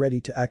are now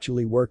ready to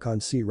actually work on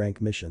C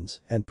rank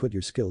missions and put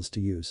your skills to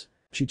use.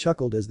 She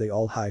chuckled as they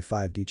all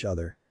high-fived each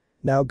other.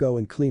 Now go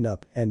and clean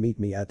up and meet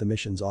me at the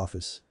missions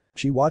office.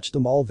 She watched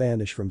them all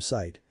vanish from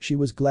sight. She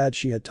was glad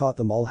she had taught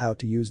them all how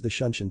to use the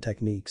Shunshin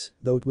techniques,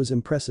 though it was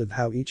impressive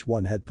how each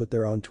one had put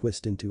their own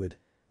twist into it.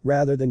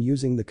 Rather than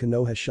using the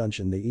Konoha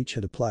Shunshin, they each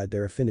had applied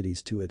their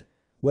affinities to it.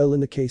 Well,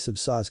 in the case of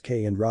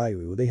Sasuke and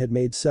Ryu, they had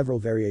made several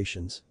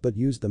variations, but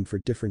used them for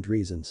different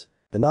reasons.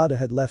 Hinata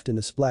had left in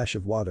a splash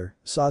of water,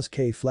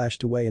 Sasuke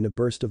flashed away in a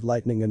burst of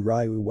lightning, and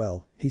Ryu,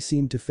 well, he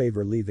seemed to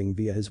favor leaving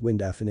via his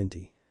wind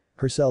affinity.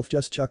 Herself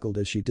just chuckled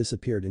as she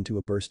disappeared into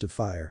a burst of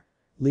fire.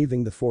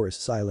 Leaving the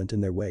forest silent in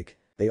their wake.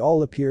 They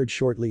all appeared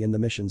shortly in the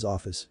missions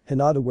office,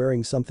 Hinata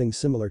wearing something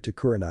similar to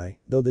Kurenai,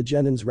 though the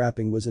Genin's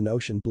wrapping was in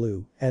ocean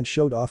blue and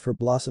showed off her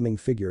blossoming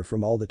figure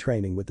from all the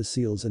training with the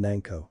seals and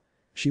Anko.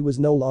 She was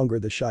no longer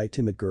the shy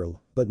timid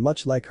girl, but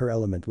much like her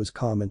element was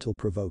calm until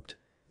provoked.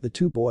 The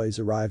 2 boys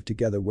arrived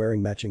together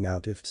wearing matching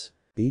outfits.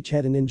 Each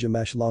had a ninja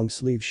mesh long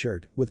sleeve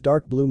shirt with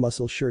dark blue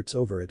muscle shirts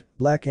over it,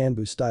 black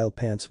Anbu style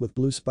pants with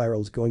blue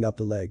spirals going up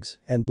the legs,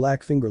 and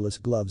black fingerless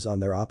gloves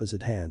on their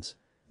opposite hands.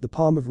 The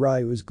palm of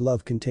Ryu's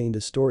glove contained a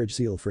storage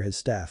seal for his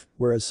staff,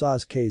 whereas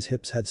Sasuke's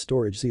hips had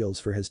storage seals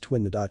for his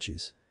twin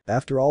Nadachis.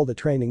 After all the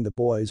training, the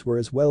boys were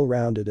as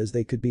well-rounded as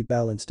they could be,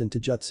 balanced into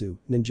jutsu,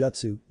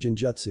 ninjutsu,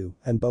 jinjutsu,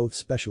 and both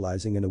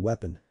specializing in a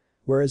weapon.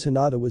 Whereas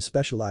Hinata was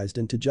specialized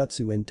into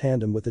jutsu in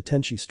tandem with the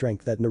tenshi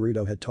strength that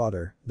Naruto had taught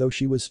her, though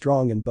she was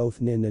strong in both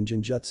nin and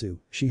jinjutsu,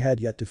 she had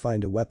yet to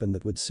find a weapon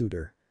that would suit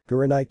her.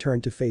 Kurenai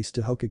turned to face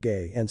to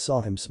Hokage and saw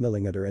him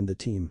smiling at her and the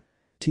team.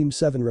 Team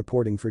 7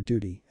 reporting for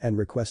duty and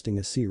requesting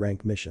a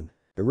C-rank mission.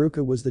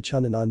 Iruka was the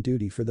chunin on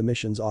duty for the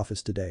missions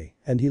office today,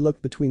 and he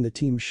looked between the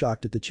team,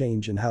 shocked at the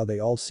change in how they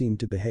all seemed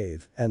to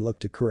behave, and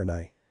looked to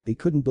Kurenai. He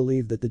couldn't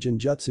believe that the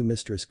Jinjutsu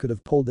mistress could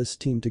have pulled this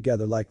team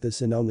together like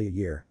this in only a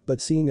year,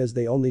 but seeing as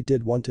they only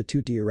did 1 to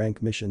 2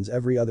 D-rank missions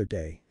every other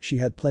day, she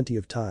had plenty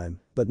of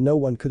time, but no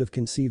one could have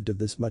conceived of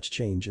this much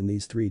change in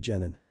these 3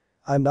 genin.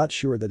 I'm not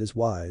sure that is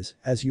wise,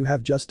 as you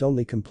have just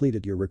only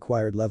completed your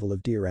required level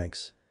of D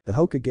ranks. The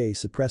Hokage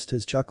suppressed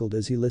his chuckle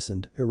as he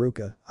listened.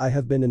 Iruka, I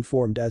have been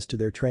informed as to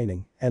their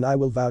training, and I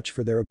will vouch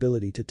for their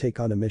ability to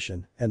take on a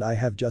mission, and I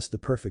have just the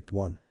perfect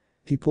one.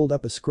 He pulled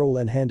up a scroll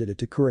and handed it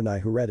to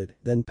Kurenai, who read it,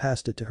 then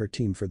passed it to her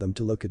team for them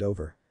to look it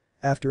over.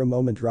 After a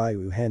moment,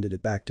 Ryu handed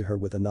it back to her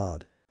with a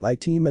nod. My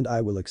team and I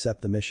will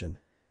accept the mission.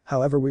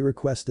 However, we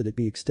request that it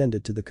be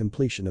extended to the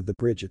completion of the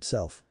bridge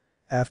itself.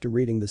 After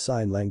reading the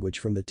sign language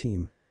from the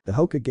team, the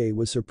Hokage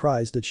was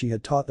surprised that she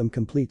had taught them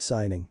complete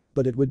signing,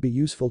 but it would be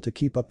useful to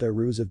keep up their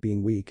ruse of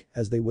being weak,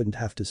 as they wouldn't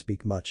have to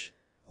speak much.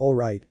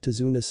 Alright,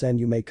 Tazuna-san,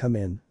 you may come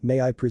in. May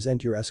I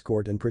present your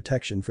escort and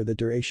protection for the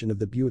duration of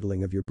the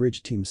butling of your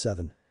bridge, Team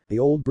 7. The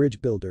old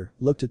bridge builder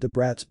looked at the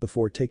brats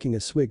before taking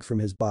a swig from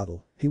his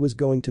bottle. He was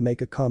going to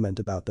make a comment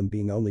about them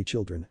being only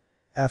children.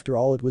 After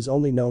all, it was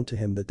only known to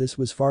him that this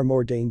was far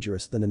more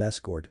dangerous than an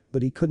escort,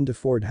 but he couldn't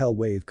afford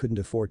couldn't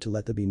afford to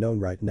let that be known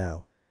right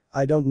now.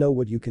 I don't know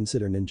what you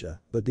consider ninja,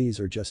 but these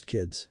are just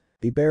kids.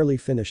 He barely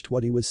finished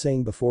what he was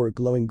saying before a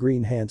glowing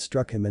green hand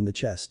struck him in the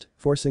chest,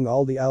 forcing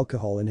all the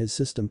alcohol in his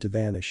system to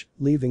vanish,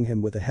 leaving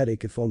him with a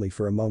headache if only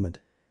for a moment.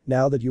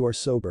 Now that you are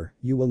sober,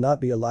 you will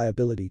not be a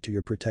liability to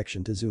your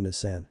protection,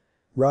 Tazuna-san.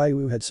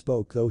 Ryu had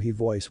spoke, though his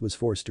voice was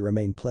forced to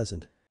remain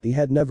pleasant. He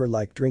had never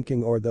liked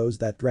drinking or those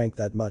that drank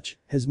that much.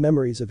 His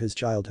memories of his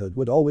childhood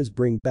would always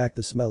bring back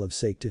the smell of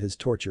sake to his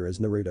torture as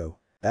Naruto.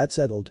 That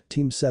settled,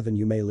 Team 7,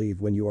 you may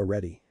leave when you are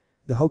ready.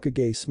 The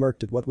Hokage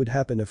smirked at what would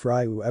happen if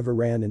Ryu ever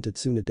ran into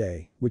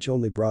Tsunade, which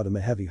only brought him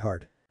a heavy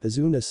heart.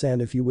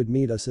 "Azuna-san, if you would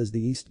meet us as the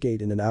East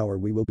Gate in an hour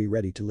we will be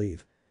ready to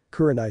leave."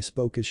 Kurenai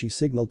spoke as she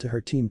signaled to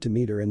her team to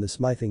meet her in the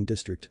smithing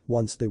district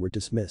once they were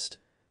dismissed.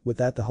 With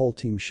that the whole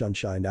team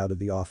shunshined out of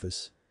the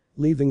office,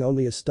 leaving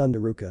only a stunned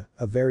Iruka,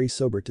 a very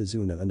sober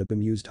Tazuna and a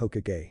bemused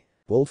Hokage.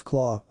 Wolf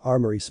Claw,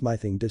 Armory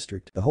Smithing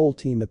District. The whole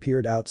team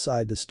appeared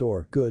outside the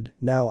store. "Good,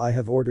 now I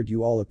have ordered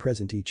you all a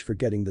present each for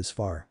getting this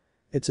far.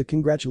 It's a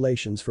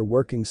congratulations for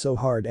working so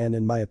hard and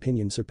in my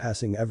opinion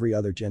surpassing every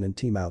other genin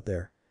team out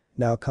there.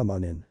 Now come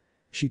on in."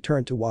 She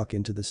turned to walk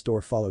into the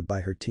store followed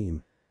by her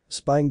team.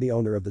 Spying the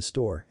owner of the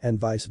store and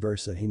vice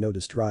versa he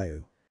noticed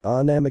Ryu.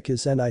 "Ah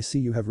Namikaze-san, I see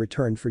you have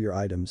returned for your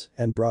items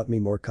and brought me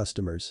more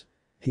customers."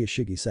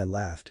 Hiyashigi-san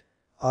laughed.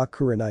 "Ah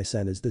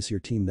Kurenai-san, is this your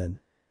team then?"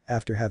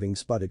 After having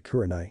spotted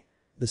Kurenai,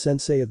 the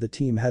sensei of the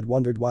team had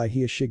wondered why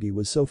Hiyashigi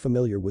was so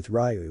familiar with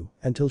Ryu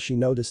until she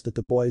noticed that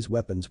the boys'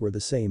 weapons were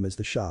the same as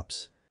the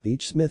shop's.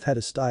 Each smith had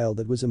a style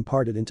that was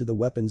imparted into the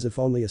weapons if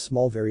only a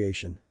small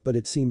variation, but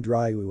it seemed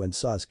Ryu and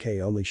Sasuke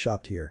only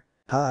shopped here.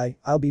 "Hi,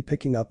 I'll be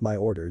picking up my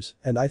orders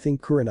and I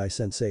think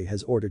Kurenai-sensei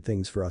has ordered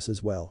things for us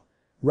as well."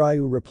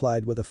 Ryu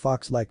replied with a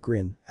fox-like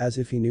grin as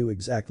if he knew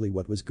exactly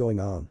what was going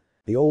on.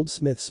 The old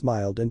smith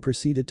smiled and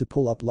proceeded to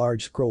pull up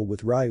large scroll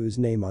with Ryu's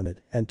name on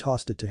it and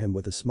tossed it to him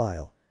with a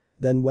smile.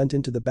 Then went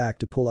into the back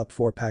to pull up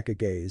 4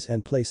 Pakages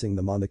and placing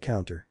them on the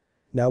counter.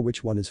 "Now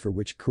which one is for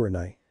which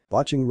Kurenai?"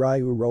 Watching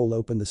Ryu roll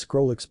open the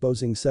scroll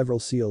exposing several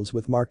seals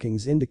with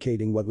markings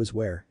indicating what was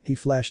where, he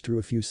flashed through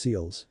a few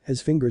seals, his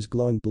fingers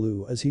glowing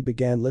blue as he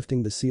began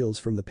lifting the seals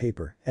from the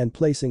paper and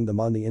placing them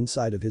on the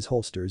inside of his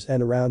holsters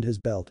and around his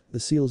belt,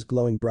 the seals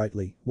glowing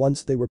brightly,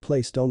 once they were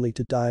placed only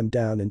to dim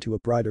down into a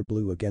brighter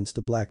blue against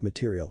the black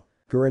material.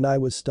 Kurenai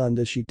was stunned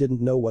as she didn't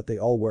know what they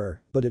all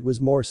were, but it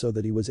was more so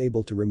that he was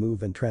able to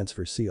remove and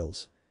transfer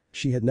seals.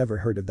 She had never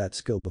heard of that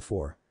skill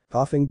before.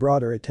 Coughing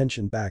brought her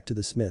attention back to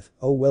the smith.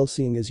 "Oh well,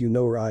 seeing as you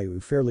know Ryu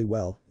fairly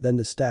well, then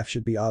the staff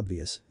should be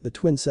obvious. The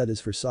twin set is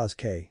for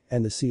Sasuke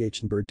and the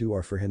CH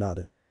are for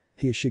Hinata."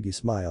 Hiyashigi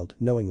smiled,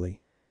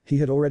 knowingly. He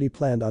had already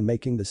planned on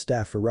making the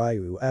staff for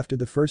Ryu after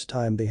the first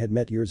time they had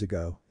met years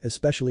ago,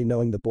 especially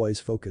knowing the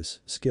boy's focus,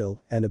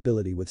 skill, and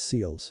ability with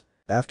seals.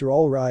 After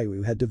all,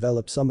 Ryu had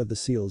developed some of the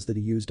seals that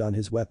he used on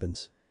his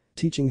weapons,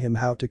 teaching him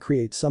how to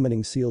create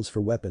summoning seals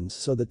for weapons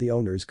so that the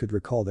owners could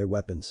recall their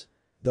weapons.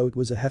 Though it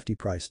was a hefty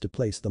price to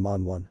place them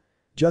on one.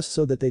 Just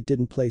so that they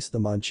didn't place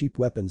them on cheap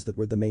weapons that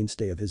were the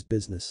mainstay of his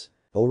business.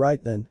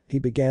 Alright then, he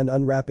began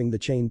unwrapping the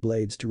chain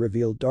blades to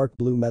reveal dark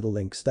blue metal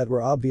links that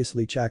were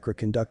obviously chakra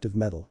conductive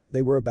metal.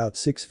 They were about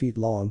 6 feet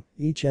long,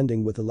 each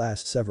ending with the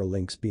last several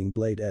links being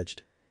blade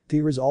edged.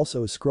 There is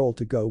also a scroll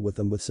to go with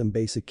them with some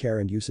basic care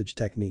and usage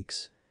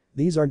techniques.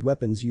 These aren't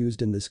weapons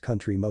used in this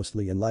country,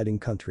 mostly in lighting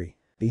country.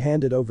 He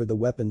handed over the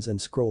weapons and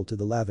scroll to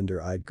the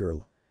lavender-eyed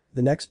girl.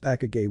 The next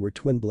Pakage were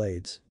twin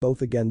blades,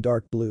 both again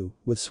dark blue,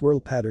 with swirl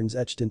patterns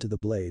etched into the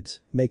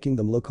blades, making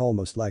them look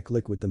almost like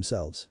liquid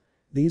themselves.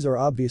 These are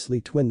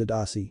obviously twin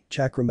Nadasi,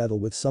 chakra metal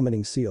with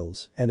summoning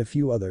seals, and a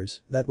few others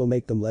that will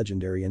make them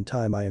legendary in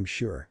time, I am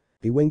sure.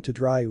 He winked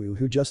at Ryu,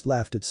 who just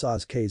laughed at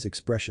Sasuke's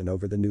expression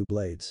over the new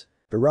blades.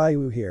 "But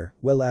Ryu here,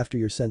 well, after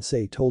your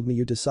sensei told me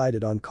you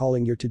decided on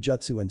calling your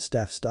Taijutsu and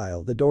staff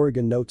style the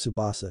Dorigen no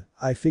Tsubasa,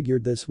 I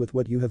figured this with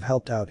what you have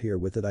helped out here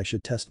with it I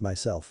should test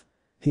myself."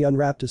 He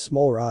unwrapped a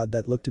small rod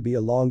that looked to be a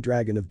long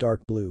dragon of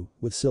dark blue,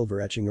 with silver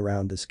etching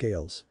around the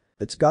scales.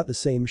 "It's got the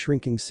same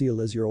shrinking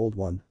seal as your old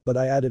one, but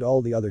I added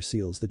all the other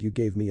seals that you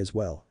gave me as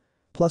well.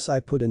 Plus I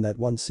put in that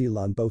one seal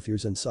on both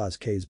yours and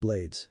Sasuke's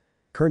blades."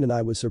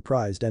 Kurenai was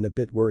surprised and a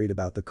bit worried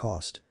about the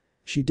cost.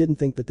 She didn't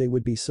think that they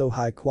would be so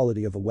high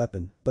quality of a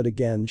weapon, but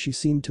again she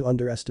seemed to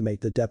underestimate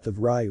the depth of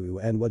Ryu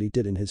and what he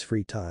did in his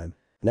free time.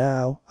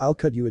 "Now, I'll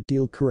cut you a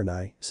deal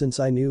Kurenai, since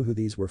I knew who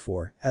these were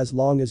for, as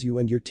long as you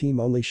and your team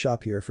only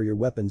shop here for your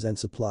weapons and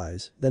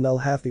supplies, then I'll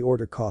halve the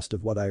order cost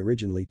of what I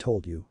originally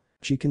told you."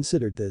 She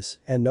considered this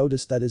and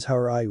noticed that is how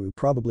Ryu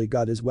probably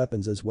got his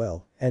weapons as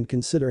well, and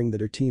considering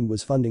that her team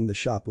was funding the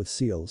shop with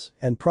seals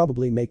and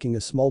probably making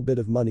a small bit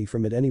of money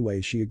from it anyway,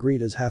 she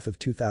agreed as half of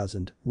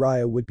 2,000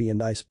 Ryu would be a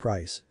nice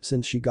price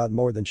since she got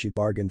more than she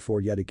bargained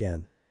for yet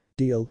again.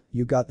 "Deal,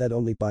 you got that,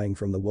 only buying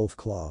from the Wolf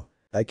Claw.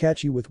 I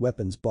catch you with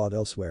weapons bought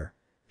elsewhere."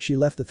 She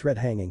left the threat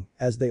hanging,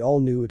 as they all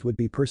knew it would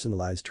be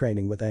personalized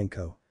training with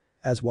Anko.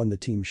 As one the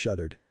team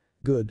shuddered.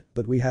 "Good,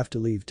 but we have to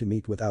leave to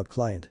meet without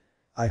client.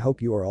 I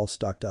hope you are all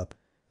stocked up."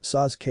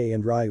 Sasuke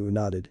and Ryu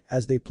nodded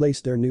as they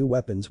placed their new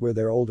weapons where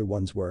their older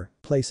ones were,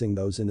 placing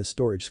those in a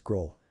storage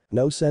scroll.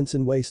 No sense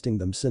in wasting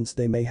them since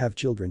they may have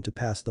children to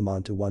pass them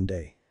on to one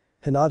day.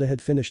 Hinata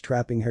had finished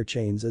trapping her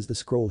chains as the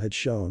scroll had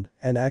shown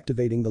and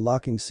activating the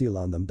locking seal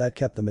on them that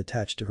kept them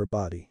attached to her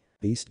body.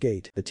 East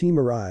Gate. The team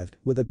arrived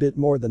with a bit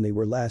more than they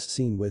were last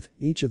seen with,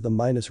 each of them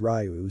minus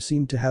Ryu who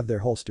seemed to have their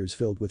holsters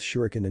filled with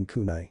shuriken and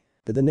kunai.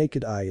 To the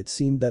naked eye it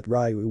seemed that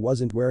Ryu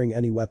wasn't wearing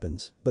any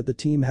weapons, but the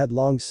team had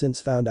long since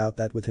found out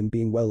that with him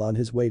being well on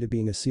his way to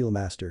being a seal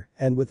master,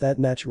 and with that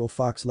natural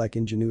fox-like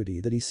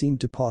ingenuity that he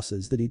seemed to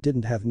possess that he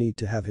didn't have need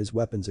to have his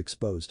weapons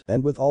exposed,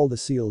 and with all the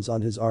seals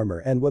on his armor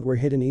and what were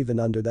hidden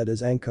even under that,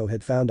 as Anko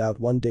had found out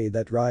one day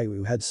that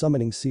Ryu had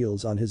summoning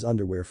seals on his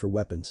underwear for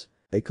weapons.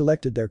 They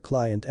collected their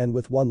client, and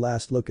with one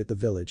last look at the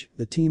village,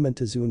 the team and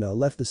Tazuna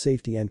left the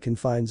safety and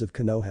confines of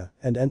Konoha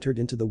and entered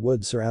into the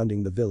woods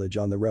surrounding the village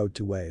on the road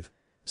to Wave.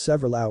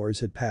 Several hours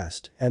had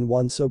passed, and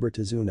one sober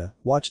Tazuna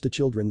watched the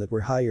children that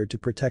were hired to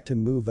protect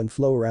him move and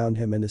flow around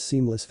him in a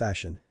seamless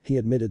fashion. He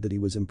admitted that he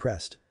was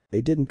impressed.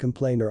 They didn't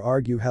complain or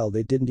argue, hell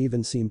they didn't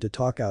even seem to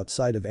talk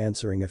outside of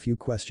answering a few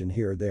questions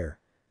here or there.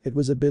 It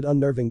was a bit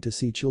unnerving to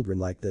see children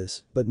like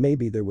this, but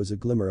maybe there was a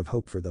glimmer of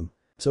hope for them.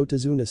 So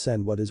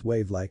Tazuna-sen, what is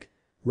Wave like?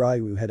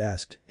 Ryu had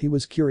asked. He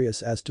was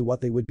curious as to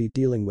what they would be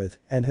dealing with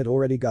and had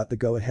already got the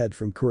go-ahead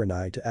from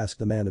Kurenai to ask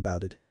the man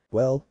about it.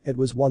 Well, it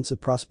was once a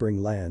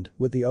prospering land,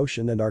 with the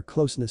ocean and our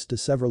closeness to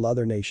several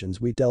other nations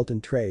we dealt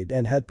in trade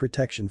and had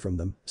protection from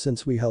them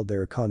since we held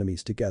their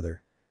economies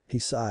together. He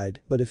sighed,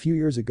 but a few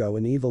years ago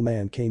an evil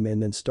man came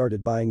in and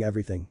started buying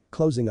everything,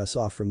 closing us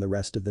off from the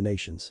rest of the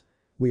nations.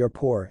 We are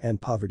poor and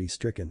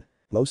poverty-stricken.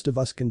 Most of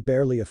us can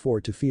barely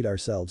afford to feed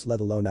ourselves, let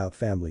alone our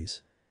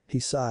families.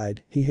 He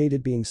sighed. He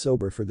hated being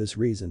sober for this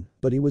reason,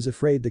 but he was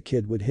afraid the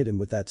kid would hit him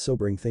with that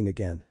sobering thing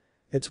again.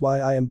 It's why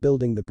I am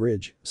building the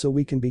bridge, so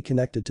we can be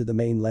connected to the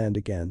mainland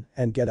again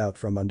and get out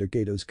from under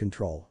Gato's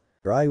control.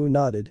 Ryu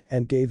nodded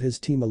and gave his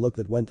team a look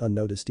that went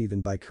unnoticed even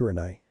by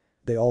Kurenai.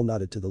 They all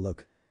nodded to the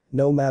look.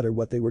 No matter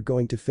what, they were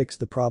going to fix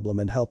the problem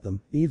and help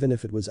them, even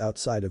if it was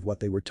outside of what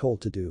they were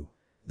told to do.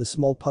 The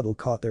small puddle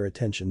caught their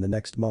attention the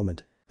next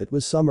moment. It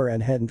was summer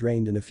and hadn't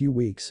rained in a few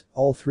weeks.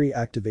 All three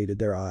activated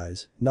their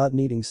eyes, not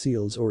needing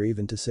seals or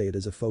even to say it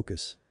as a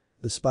focus.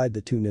 They spied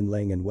the Tunin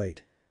laying in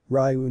wait.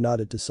 Ryu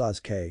nodded to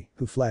Sasuke,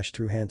 who flashed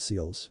through hand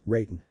seals,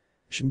 Raiden.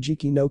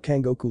 Shinjiki no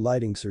Kangoku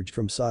lighting surged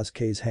from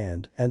Sasuke's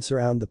hand and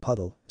surrounded the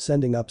puddle,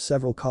 sending up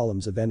several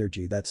columns of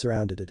energy that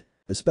surrounded it,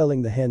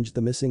 dispelling the henge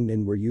the missing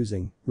nin were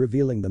using,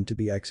 revealing them to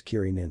be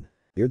ex-Kiri nin.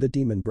 You're the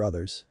demon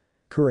brothers.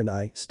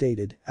 Kurenai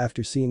stated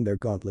after seeing their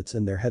gauntlets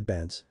and their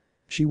headbands.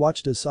 She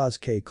watched as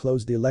Sasuke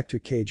closed the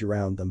electric cage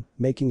around them,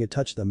 making it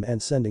touch them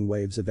and sending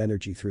waves of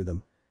energy through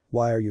them.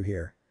 Why are you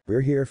here?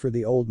 We're here for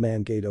the old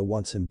man. Gato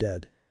wants him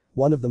dead.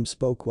 One of them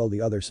spoke while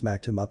the other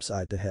smacked him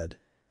upside the head.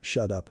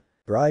 Shut up.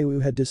 Ryu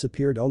had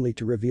disappeared only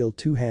to reveal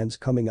two hands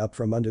coming up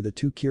from under the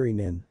two Kiri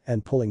nin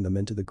and pulling them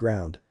into the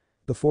ground.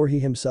 Before he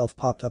himself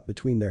popped up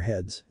between their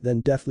heads, then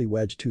deftly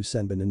wedged two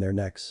senbon in their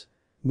necks.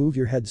 Move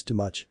your heads too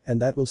much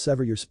and that will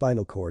sever your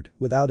spinal cord.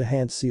 Without a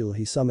hand seal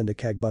he summoned a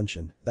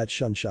Kagbunshin, that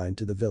Shunshin,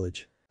 to the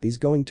village. He's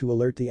going to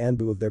alert the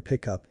Anbu of their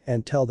pickup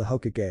and tell the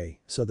Hokage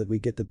so that we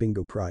get the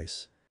bingo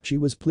price. She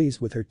was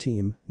pleased with her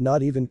team,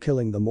 not even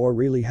killing them or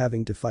really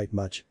having to fight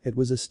much. It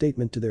was a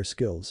statement to their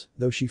skills,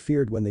 though she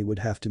feared when they would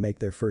have to make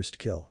their first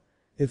kill.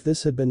 If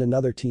this had been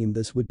another team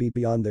this would be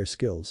beyond their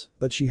skills,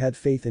 but she had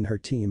faith in her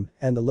team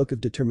and the look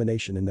of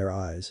determination in their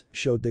eyes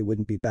showed they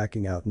wouldn't be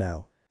backing out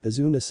now.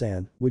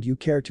 Azuna-san, would you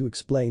care to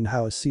explain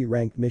how a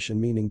C-ranked mission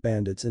meaning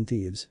bandits and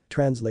thieves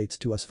translates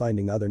to us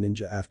finding other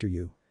ninja after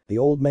you? The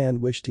old man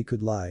wished he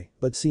could lie,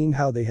 but seeing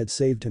how they had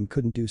saved him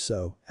couldn't do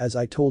so. As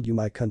I told you,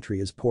 my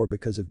country is poor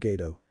because of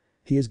Gato.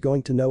 He is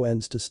going to no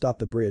ends to stop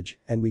the bridge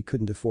and we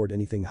couldn't afford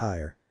anything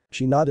higher.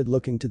 She nodded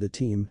looking to the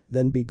team,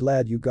 then be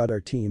glad you got our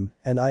team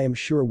and I am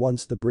sure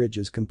once the bridge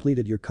is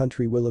completed your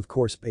country will of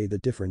course pay the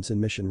difference in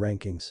mission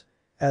rankings.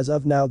 As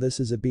of now this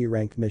is a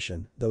B-rank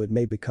mission, though it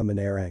may become an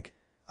A rank.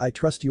 I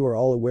trust you are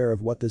all aware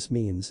of what this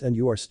means and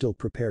you are still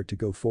prepared to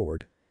go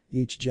forward.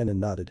 Each genin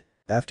nodded.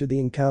 After the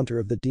encounter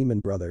of the Demon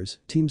Brothers,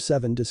 Team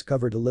 7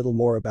 discovered a little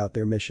more about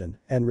their mission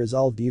and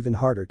resolved even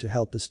harder to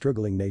help the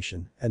struggling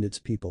nation and its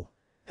people.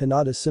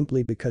 Hinata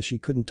simply because she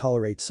couldn't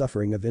tolerate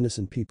suffering of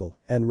innocent people,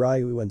 and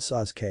Ryu and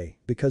Sasuke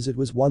because it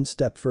was one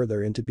step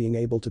further into being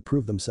able to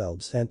prove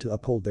themselves and to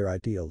uphold their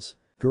ideals.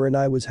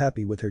 Kurenai was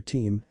happy with her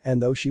team,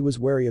 and though she was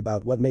wary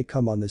about what may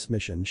come on this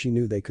mission, she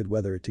knew they could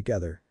weather it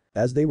together.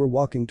 As they were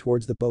walking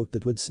towards the boat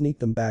that would sneak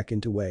them back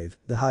into Wave,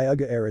 the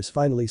Hyuga heiress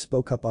finally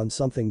spoke up on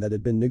something that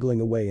had been niggling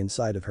away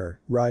inside of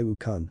her.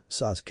 Ryu-kun,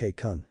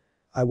 Sasuke-kun.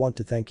 I want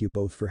to thank you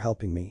both for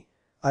helping me.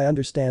 I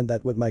understand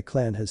that what my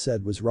clan has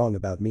said was wrong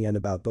about me and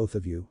about both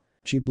of you.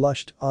 She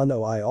blushed. Oh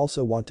no, I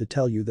also want to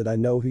tell you that I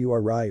know who you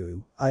are,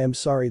 Ryu. I am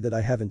sorry that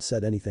I haven't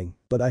said anything,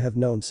 but I have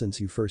known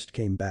since you first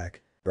came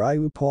back.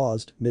 Ryu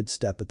paused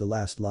mid-step at the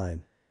last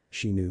line.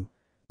 She knew.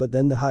 But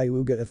then the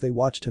Hyuga, if they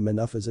watched him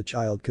enough as a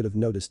child, could have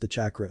noticed the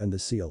chakra and the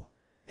seal.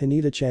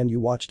 Hinata-chan, you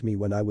watched me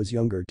when I was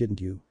younger,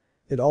 didn't you?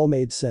 It all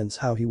made sense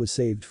how he was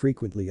saved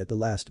frequently at the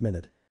last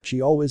minute.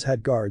 She always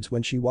had guards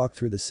when she walked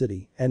through the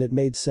city and it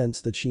made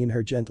sense that she in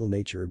her gentle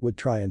nature would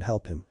try and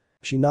help him.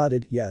 She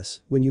nodded,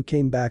 yes, when you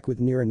came back with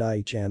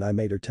Niranai-chan I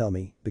made her tell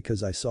me,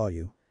 because I saw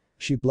you.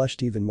 She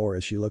blushed even more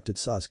as she looked at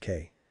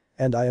Sasuke.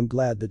 And I am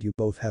glad that you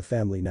both have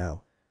family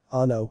now.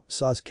 Oh no,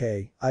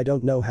 Sasuke, I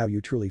don't know how you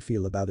truly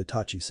feel about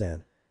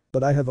Itachi-san.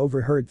 But I have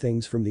overheard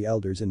things from the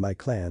elders in my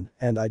clan,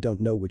 and I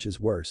don't know which is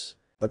worse.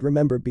 But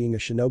remember, being a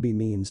shinobi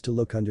means to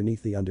look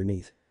underneath the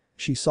underneath."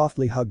 She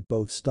softly hugged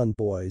both stunned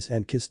boys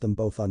and kissed them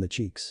both on the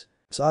cheeks.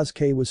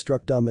 Sasuke was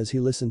struck dumb as he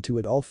listened to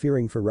it all,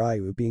 fearing for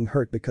Ryu being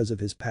hurt because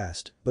of his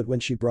past, but when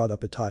she brought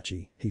up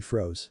Itachi, he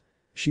froze.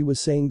 She was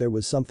saying there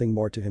was something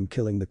more to him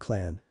killing the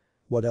clan.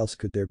 What else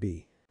could there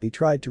be? He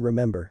tried to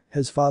remember,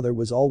 his father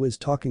was always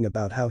talking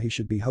about how he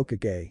should be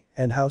Hokage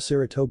and how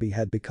Sarutobi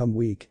had become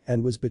weak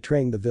and was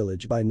betraying the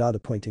village by not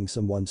appointing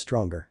someone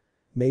stronger.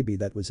 Maybe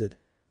that was it.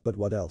 But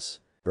what else?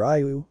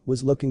 Ryu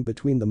was looking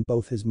between them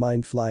both, his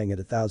mind flying at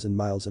 1,000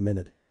 miles a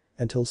minute.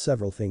 Until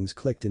several things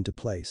clicked into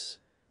place.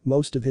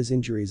 Most of his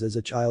injuries as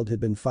a child had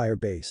been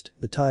fire-based,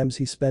 the times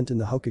he spent in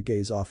the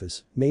Hokage's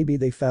office, maybe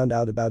they found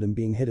out about him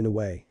being hidden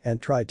away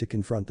and tried to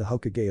confront the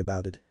Hokage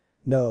about it.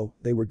 No,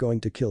 they were going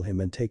to kill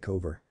him and take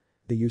over.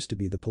 They used to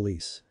be the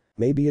police.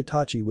 Maybe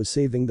Itachi was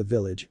saving the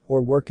village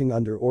or working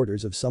under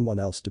orders of someone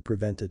else to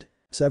prevent it.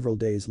 Several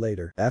days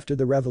later, after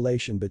the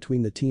revelation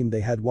between the team, they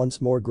had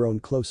once more grown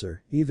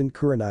closer. Even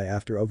Kurenai,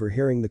 after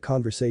overhearing the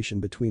conversation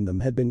between them,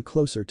 had been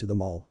closer to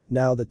them all,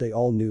 now that they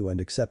all knew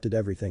and accepted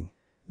everything.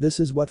 This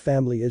is what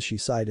family is, she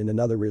sighed in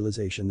another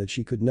realization that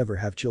she could never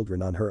have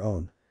children on her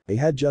own. They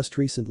had just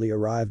recently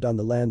arrived on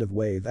the land of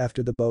Wave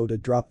after the boat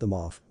had dropped them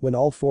off when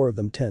all four of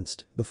them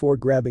tensed before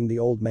grabbing the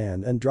old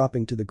man and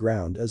dropping to the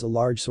ground as a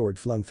large sword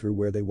flung through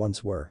where they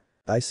once were.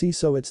 "I see,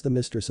 so it's the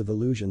mistress of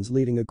illusions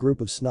leading a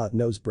group of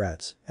snot-nosed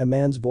brats," a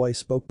man's voice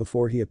spoke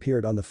before he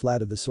appeared on the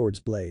flat of the sword's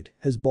blade,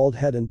 his bald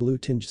head and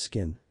blue-tinged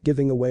skin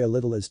giving away a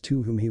little as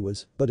to whom he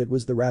was, but it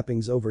was the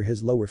wrappings over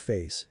his lower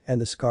face and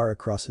the scar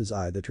across his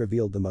eye that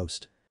revealed the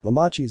most.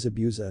 "Momochi's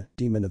Abusa,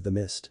 demon of the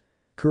mist."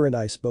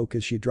 Kurenai spoke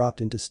as she dropped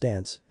into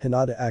stance,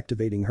 Hinata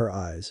activating her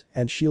eyes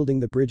and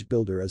shielding the bridge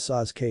builder as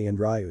Sasuke and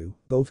Ryu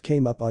both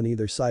came up on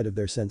either side of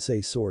their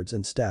sensei's swords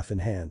and staff in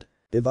hand.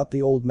 "Give up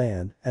the old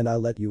man and I'll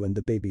let you and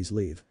the babies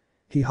leave."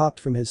 He hopped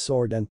from his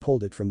sword and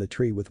pulled it from the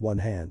tree with one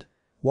hand.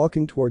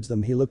 Walking towards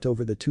them, he looked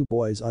over the two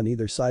boys on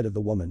either side of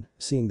the woman,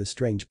 seeing the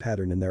strange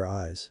pattern in their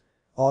eyes.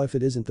 "Oh, if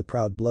it isn't the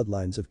proud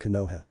bloodlines of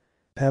Konoha.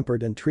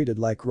 Pampered and treated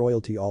like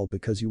royalty, all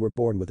because you were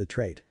born with a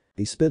trait."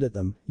 He spit at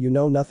them, "You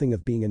know nothing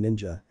of being a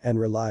ninja and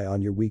rely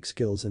on your weak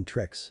skills and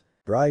tricks."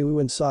 Ryu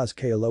and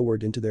Sasuke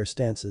lowered into their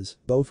stances,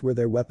 both were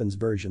their weapons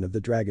version of the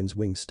dragon's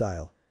wing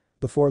style.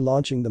 Before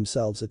launching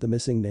themselves at the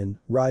missing nin,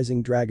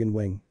 rising dragon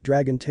wing,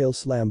 dragon tail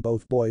slam,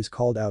 both boys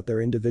called out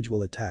their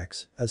individual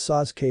attacks as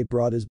Sasuke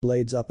brought his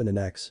blades up in an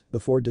X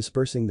before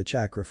dispersing the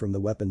chakra from the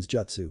weapon's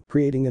jutsu,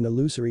 creating an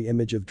illusory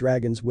image of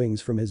dragon's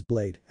wings from his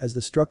blade as they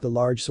struck the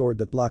large sword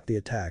that blocked the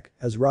attack,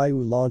 as Ryu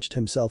launched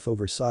himself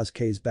over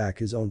Sasuke's back,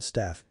 his own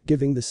staff,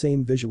 giving the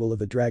same visual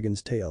of a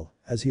dragon's tail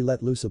as he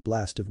let loose a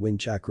blast of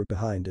wind chakra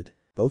behind it.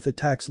 Both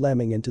attacks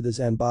slamming into the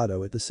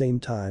Zanbato at the same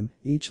time,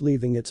 each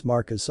leaving its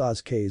mark as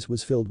Sasuke's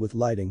was filled with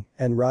lighting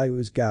and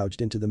Ryu's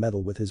gouged into the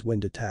metal with his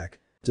wind attack.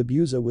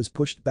 Zabuza was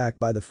pushed back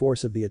by the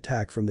force of the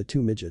attack from the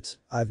two midgets.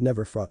 "I've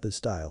never fought this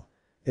style.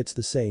 It's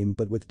the same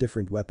but with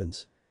different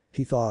weapons,"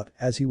 he thought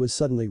as he was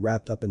suddenly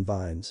wrapped up in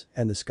vines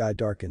and the sky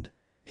darkened.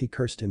 He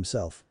cursed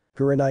himself.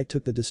 Kurenai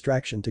took the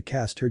distraction to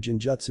cast her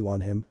Jinjutsu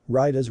on him.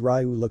 Right as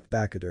Ryu looked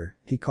back at her,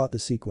 he caught the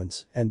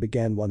sequence and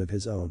began one of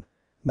his own.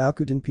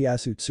 Maukuten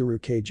Piasu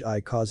Tsuru Cage Eye,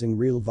 causing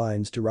real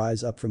vines to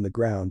rise up from the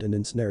ground and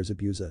ensnare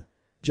Zabuza.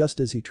 Just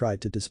as he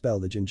tried to dispel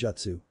the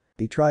Jinjutsu,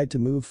 he tried to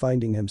move,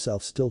 finding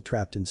himself still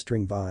trapped in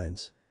string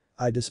vines.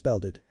 "I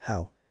dispelled it,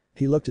 how?"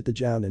 He looked at the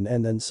Jounin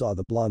and then saw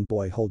the blonde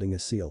boy holding a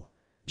seal.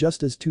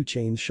 Just as two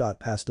chains shot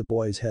past the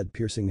boy's head,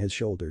 piercing his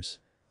shoulders.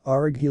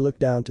 Arg, he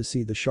looked down to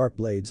see the sharp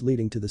blades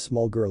leading to the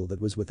small girl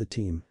that was with the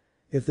team.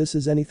 "If this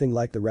is anything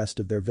like the rest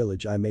of their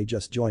village, I may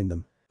just join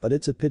them. But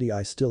it's a pity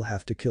I still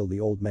have to kill the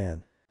old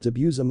man.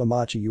 Zabuza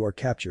Momochi, you are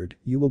captured,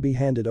 you will be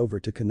handed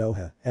over to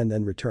Konoha and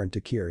then returned to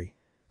Kiri."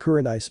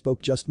 Kurenai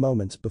spoke just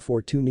moments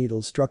before two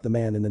needles struck the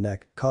man in the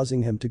neck,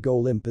 causing him to go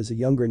limp as a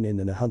younger nin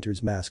in a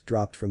hunter's mask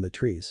dropped from the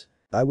trees.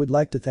 "I would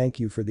like to thank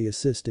you for the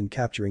assist in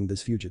capturing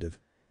this fugitive.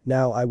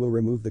 Now I will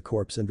remove the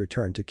corpse and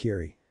return to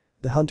Kiri."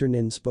 The hunter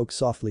nin spoke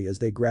softly as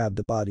they grabbed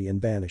the body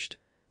and vanished,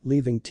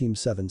 leaving Team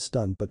 7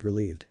 stunned but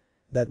relieved.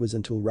 That was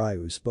until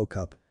Ryu spoke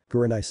up.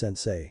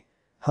 "Kurenai-sensei.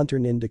 Hunter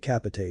nin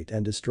decapitate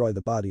and destroy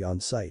the body on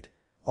sight.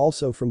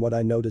 Also, from what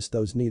I noticed,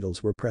 those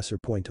needles were pressure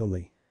point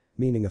only.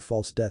 Meaning a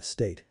false death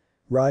state."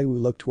 Ryu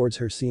looked towards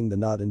her, seeing the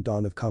nod and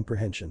dawn of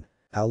comprehension.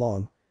 "How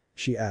long?"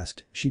 she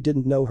asked. She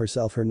didn't know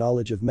herself. Her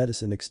knowledge of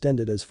medicine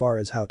extended as far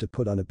as how to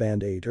put on a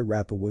band-aid or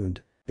wrap a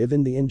wound.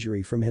 Given the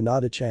injury from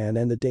Hinata-chan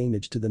and the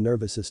damage to the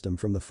nervous system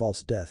from the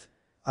false death,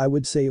 "I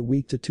would say a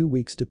week to 2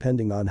 weeks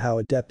depending on how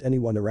adept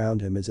anyone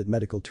around him is at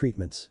medical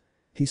treatments."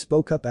 He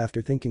spoke up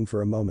after thinking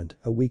for a moment,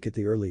 "A week at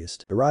the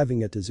earliest."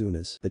 Arriving at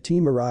Tezuna's, the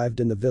team arrived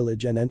in the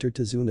village and entered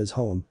Tezuna's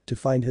home to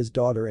find his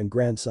daughter and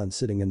grandson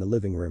sitting in the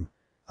living room.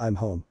 "I'm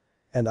home.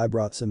 And I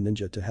brought some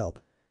ninja to help."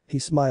 He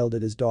smiled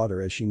at his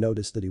daughter as she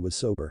noticed that he was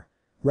sober.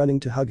 Running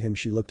to hug him,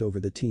 she looked over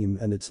the team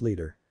and its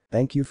leader.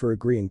 "Thank you for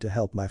agreeing to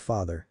help my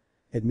father.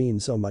 It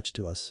means so much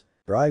to us."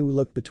 Ryu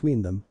looked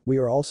between them, we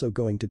are also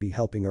going to be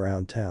helping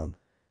around town.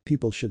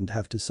 People shouldn't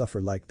have to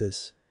suffer like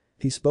this.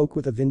 He spoke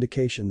with a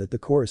vindication that the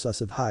chorus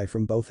of "hi"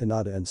 from both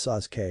Hinata and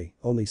Sasuke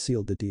only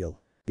sealed the deal.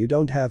 You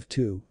don't have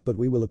to, but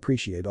we will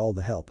appreciate all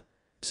the help.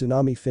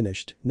 Tsunami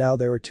finished, now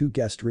there are 2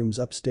 guest rooms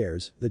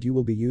upstairs that you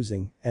will be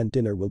using and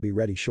dinner will be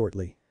ready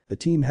shortly. The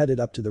team headed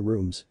up to the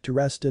rooms to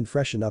rest and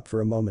freshen up for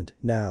a moment.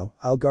 Now,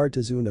 I'll guard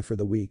Tazuna for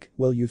the week,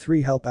 will you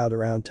 3 help out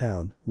around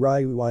town?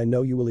 Ryu, I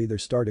know you will either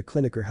start a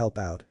clinic or help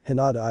out.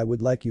 Hinata, I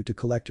would like you to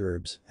collect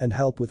herbs and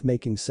help with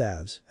making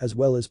salves, as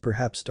well as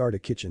perhaps start a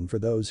kitchen for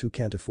those who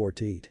can't afford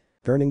to eat.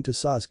 Turning to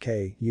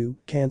Sasuke, you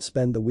can't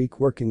spend the week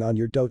working on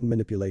your Doton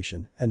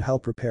manipulation and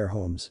help repair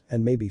homes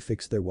and maybe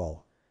fix their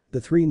wall.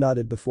 The 3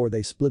 nodded before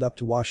they split up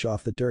to wash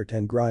off the dirt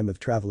and grime of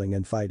traveling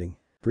and fighting.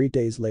 3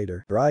 days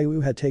later, Ryu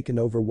had taken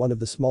over one of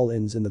the small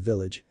inns in the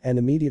village and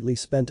immediately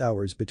spent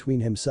hours between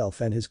himself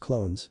and his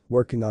clones,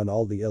 working on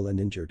all the ill and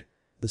injured.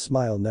 The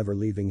smile never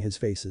leaving his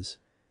faces.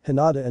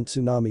 Hinata and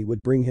Tsunami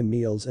would bring him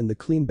meals and the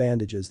clean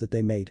bandages that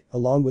they made,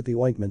 along with the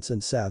ointments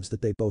and salves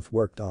that they both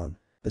worked on.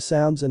 The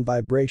sounds and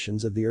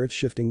vibrations of the earth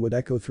shifting would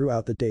echo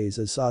throughout the days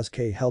as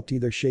Sasuke helped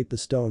either shape the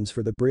stones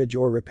for the bridge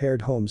or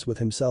repaired homes with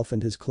himself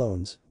and his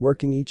clones,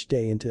 working each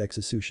day into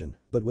execution,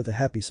 but with a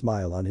happy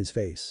smile on his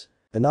face.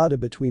 Hinata,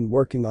 between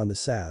working on the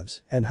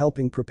salves and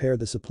helping prepare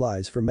the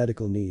supplies for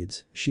medical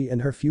needs, she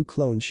and her few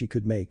clones she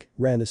could make,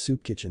 ran a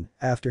soup kitchen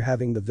after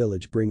having the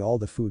village bring all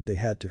the food they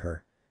had to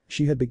her.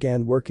 She had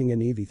began working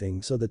in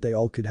everything so that they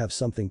all could have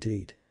something to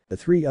eat. The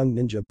 3 young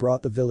ninja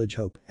brought the village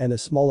hope and a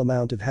small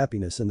amount of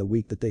happiness in the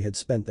week that they had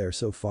spent there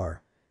so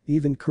far.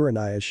 Even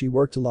Kurenai, as she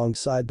worked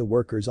alongside the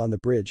workers on the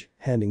bridge,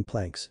 handing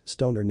planks,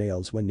 stone or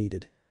nails when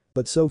needed.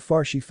 But so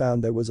far she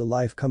found there was a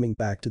life coming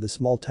back to the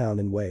small town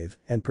in Wave,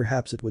 and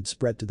perhaps it would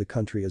spread to the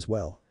country as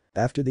well.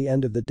 After the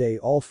end of the day,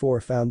 all 4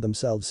 found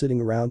themselves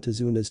sitting around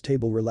Tazuna's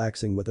table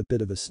relaxing with a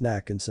bit of a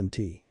snack and some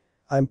tea.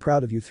 I'm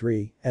proud of you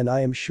 3, and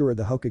I am sure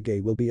the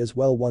Hokage will be as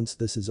well once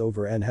this is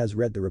over and has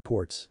read the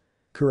reports.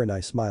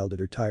 Kurenai smiled at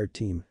her tired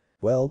team.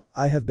 Well,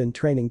 I have been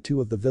training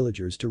 2 of the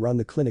villagers to run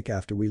the clinic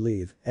after we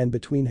leave, and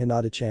between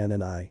Hinata-chan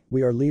and I,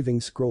 we are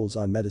leaving scrolls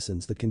on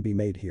medicines that can be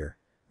made here.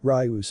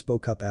 Ryu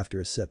spoke up after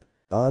a sip.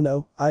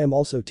 No, I am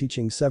also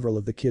teaching several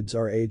of the kids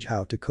our age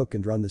how to cook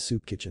and run the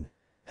soup kitchen.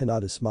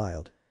 Hinata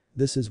smiled.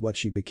 This is what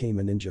she became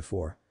a ninja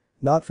for.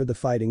 Not for the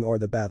fighting or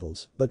the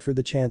battles, but for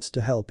the chance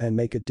to help and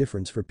make a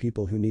difference for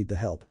people who need the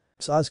help.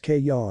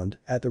 Sasuke yawned,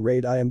 at the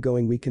rate I am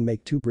going we can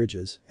make 2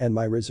 bridges and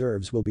my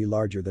reserves will be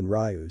larger than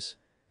Ryu's.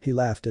 He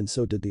laughed and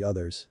so did the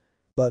others.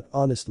 But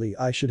honestly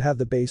I should have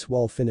the base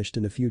wall finished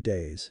in a few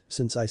days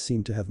since I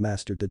seem to have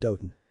mastered the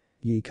Doton.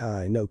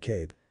 Yikai no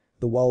Cabe.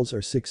 The walls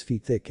are 6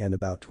 feet thick and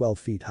about 12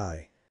 feet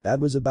high.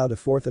 That was about a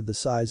fourth of the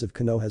size of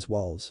Konoha's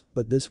walls,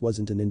 but this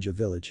wasn't a ninja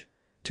village.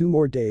 2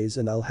 more days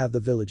and I'll have the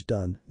village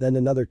done, then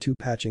another 2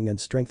 patching and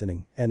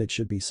strengthening, and it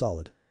should be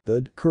solid.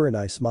 Good,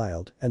 Kurenai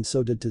smiled, and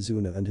so did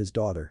Tazuna and his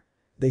daughter.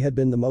 They had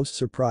been the most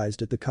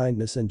surprised at the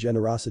kindness and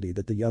generosity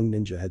that the young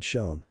ninja had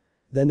shown.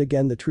 Then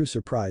again the true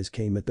surprise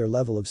came at their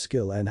level of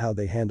skill and how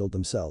they handled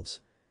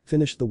themselves.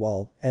 Finish the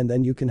wall, and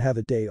then you can have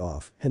a day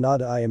off.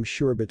 Hinata, I am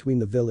sure between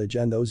the village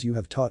and those you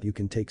have taught you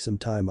can take some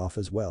time off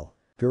as well.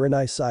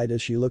 Kurenai sighed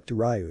as she looked to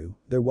Ryu,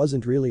 there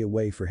wasn't really a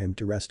way for him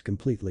to rest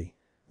completely.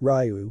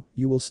 Ryu,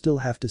 you will still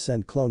have to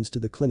send clones to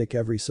the clinic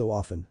every so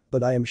often,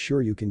 but I am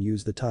sure you can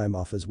use the time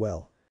off as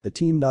well. The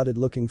team nodded,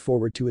 looking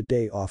forward to a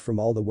day off from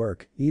all the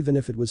work, even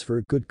if it was for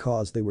a good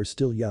cause. They were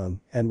still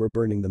young and were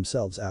burning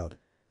themselves out.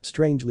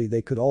 Strangely,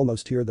 they could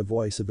almost hear the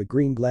voice of a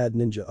green-clad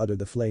ninja utter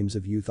the flames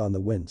of youth on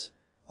the winds.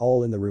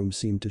 All in the room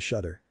seemed to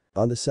shudder.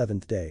 On the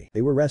 7th day,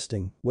 they were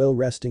resting, well,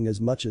 resting as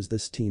much as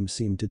this team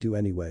seemed to do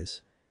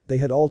anyways. They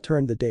had all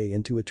turned the day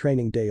into a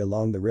training day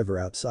along the river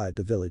outside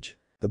the village.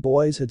 The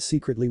boys had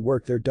secretly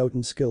worked their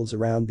Doton skills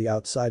around the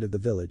outside of the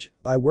village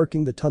by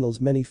working the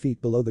tunnels many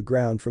feet below the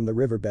ground from the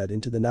riverbed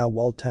into the now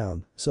walled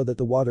town so that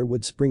the water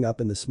would spring up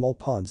in the small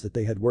ponds that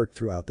they had worked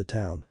throughout the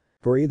town.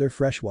 For either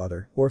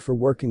freshwater or for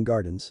working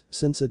gardens,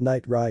 since at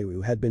night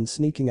Ryu had been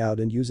sneaking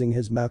out and using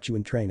his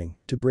Maochuan training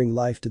to bring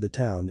life to the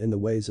town in the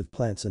ways of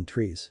plants and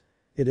trees.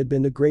 It had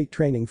been a great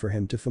training for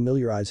him to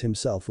familiarize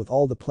himself with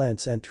all the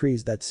plants and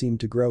trees that seemed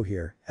to grow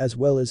here, as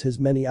well as his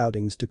many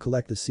outings to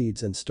collect the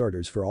seeds and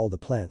starters for all the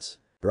plants.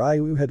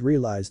 Ryu had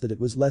realized that it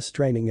was less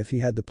training if he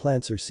had the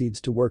plants or seeds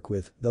to work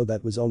with, though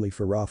that was only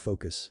for raw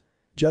focus.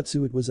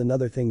 Jutsu, it was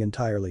another thing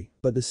entirely,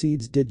 but the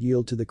seeds did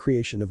yield to the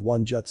creation of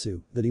one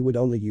jutsu that he would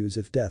only use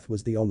if death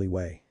was the only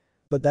way.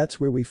 But that's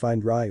where we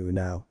find Ryu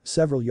now,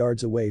 several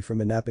yards away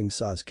from a napping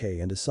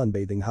Sasuke and a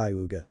sunbathing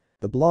Hyuga.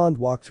 The blonde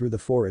walked through the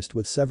forest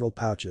with several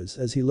pouches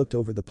as he looked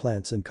over the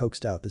plants and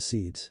coaxed out the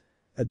seeds.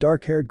 A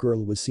dark-haired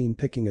girl was seen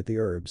picking at the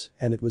herbs,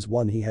 and it was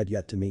one he had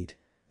yet to meet.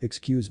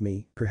 "Excuse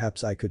me,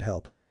 perhaps I could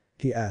help?"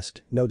 he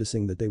asked,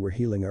 noticing that they were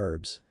healing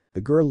herbs. The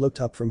girl looked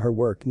up from her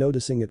work,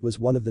 noticing it was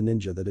one of the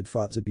ninja that had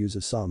fought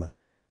Zabuza-sama.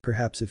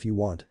 "Perhaps if you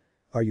want."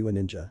 "Are you a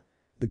ninja?"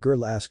 the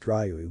girl asked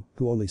Ryu,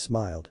 who only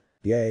smiled.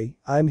 Yay,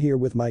 I'm here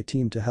with my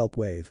team to help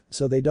Wave,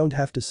 so they don't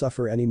have to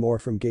suffer anymore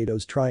from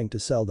Gatos trying to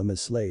sell them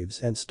as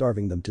slaves and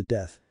starving them to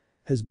death.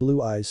 His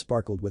blue eyes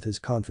sparkled with his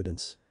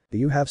confidence. Do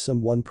you have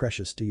someone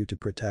precious to you to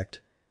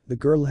protect? The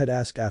girl had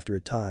asked after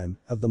a time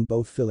of them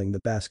both filling the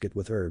basket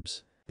with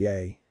herbs.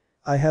 Yay.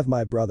 I have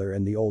my brother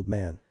and the old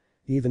man.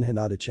 Even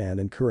Hinata-chan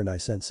and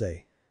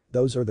Kurenai-sensei.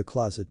 Those are the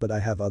closet but I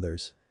have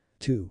others.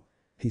 Too.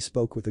 He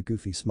spoke with a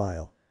goofy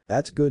smile.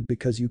 That's good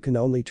because you can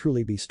only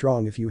truly be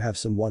strong if you have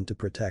someone to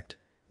protect.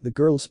 The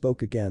girl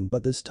spoke again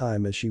but this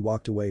time as she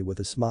walked away with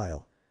a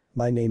smile.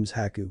 My name's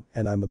Haku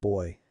and I'm a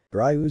boy.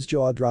 Ryu's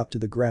jaw dropped to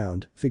the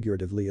ground,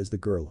 figuratively as the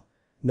girl.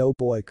 No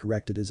boy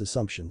corrected his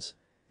assumptions.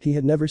 He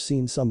had never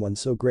seen someone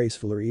so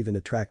graceful or even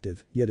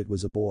attractive, yet it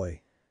was a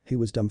boy. He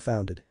was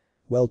dumbfounded.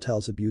 Well,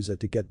 tells Abusa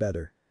to get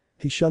better.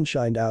 He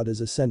shined out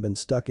as a senbon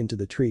stuck into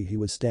the tree he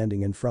was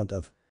standing in front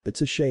of.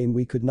 It's a shame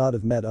we could not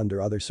have met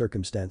under other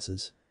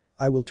circumstances.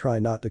 I will try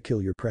not to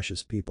kill your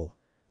precious people.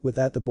 With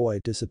that the boy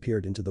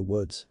disappeared into the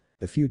woods.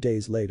 A few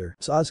days later,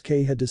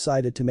 Sasuke had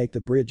decided to make the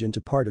bridge into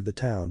part of the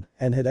town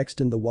and had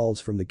extended the walls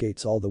from the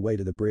gates all the way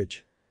to the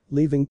bridge.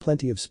 Leaving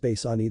plenty of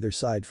space on either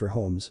side for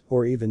homes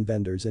or even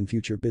vendors and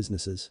future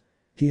businesses.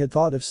 He had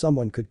thought if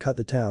someone could cut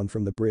the town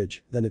from the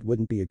bridge, then it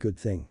wouldn't be a good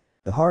thing.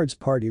 The hardest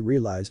part he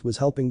realized was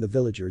helping the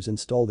villagers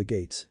install the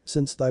gates,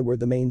 since they were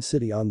the main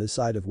city on this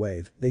side of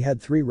Wave, they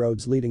had 3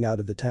 roads leading out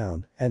of the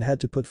town and had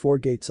to put 4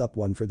 gates up,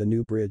 1 for the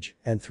new bridge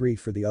and 3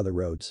 for the other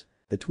roads.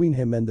 Between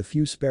him and the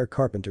few spare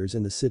carpenters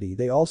in the city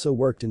they also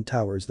worked in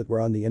towers that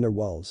were on the inner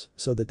walls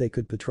so that they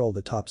could patrol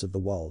the tops of the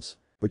walls.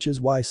 Which is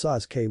why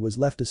Sasuke was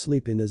left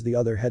asleep in as the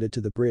other headed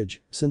to the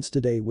bridge, since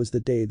today was the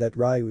day that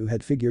Ryu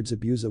had figured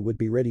Zabuza would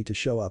be ready to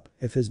show up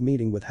if his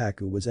meeting with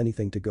Haku was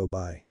anything to go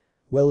by.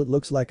 Well, it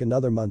looks like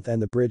another month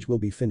and the bridge will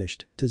be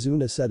finished,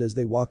 Tazuna said as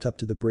they walked up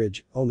to the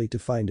bridge, only to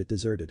find it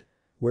deserted.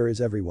 Where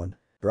is everyone?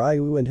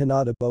 Ryu and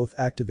Hinata both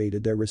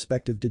activated their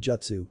respective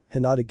Dijutsu,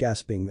 Hinata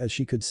gasping as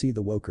she could see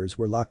the Wokers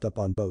were locked up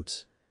on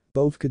boats.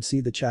 Both could see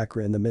the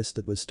chakra in the mist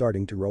that was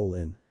starting to roll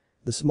in.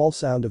 The small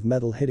sound of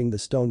metal hitting the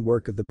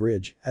stonework of the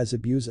bridge as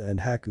Abusa and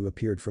Haku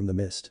appeared from the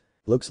mist.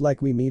 Looks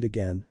like we meet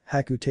again,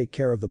 Haku, take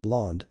care of the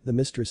blonde, the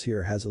mistress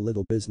here has a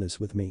little business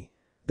with me.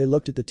 They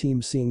looked at the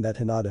team seeing that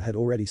Hinata had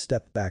already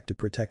stepped back to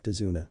protect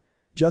Azuna.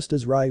 Just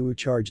as Ryu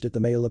charged at the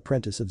male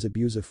apprentice of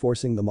Zabuza,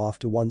 forcing them off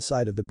to one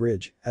side of the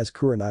bridge as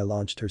Kurenai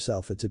launched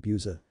herself at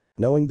Zabuza.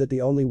 Knowing that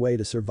the only way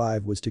to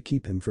survive was to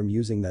keep him from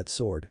using that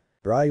sword.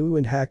 Ryu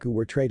and Haku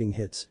were trading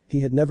hits, he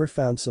had never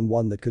found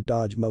someone that could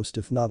dodge most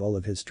if not all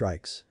of his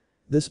strikes.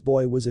 This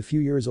boy was a few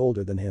years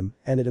older than him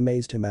and it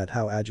amazed him at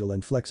how agile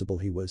and flexible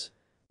he was.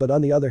 But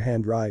on the other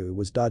hand Ryu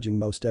was dodging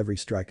most every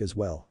strike as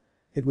well.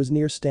 It was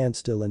near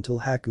standstill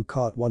until Haku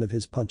caught one of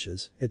his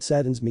punches. It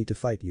saddens me to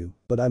fight you,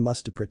 but I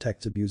must to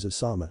protect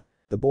Zabuza-sama.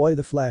 The boy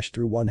the flash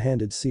threw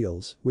one-handed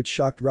seals, which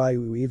shocked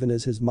Ryu even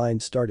as his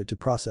mind started to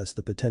process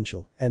the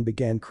potential and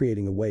began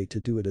creating a way to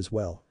do it as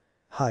well.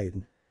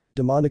 Hide.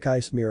 Demonic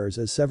ice mirrors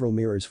as several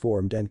mirrors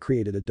formed and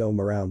created a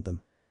dome around them.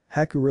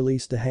 Haku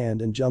released a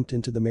hand and jumped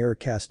into the mirror,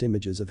 cast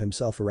images of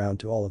himself around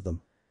to all of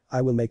them.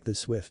 I will make this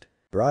swift.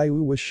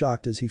 Ryu was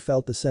shocked as he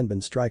felt the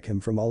senbon strike him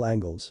from all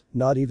angles,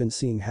 not even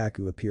seeing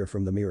Haku appear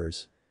from the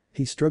mirrors.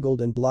 He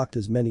struggled and blocked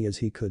as many as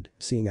he could,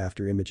 seeing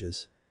after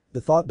images.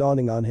 The thought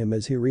dawning on him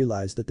as he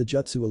realized that the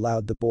jutsu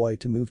allowed the boy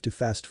to move too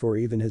fast for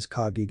even his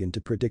Kagegan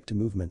to predict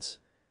movements.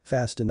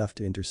 Fast enough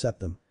to intercept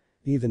them.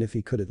 Even if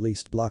he could at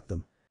least block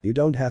them. You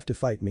don't have to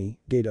fight me,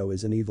 Gato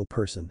is an evil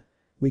person.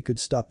 We could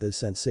stop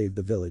this and save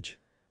the village.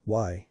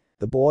 Why?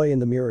 The boy in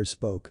the mirror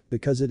spoke,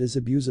 because it is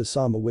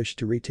Abusa-sama wish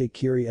to retake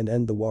Kiri and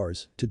end the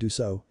wars. To do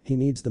so, he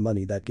needs the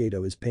money that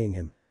Gato is paying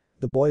him.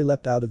 The boy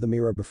leapt out of the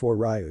mirror before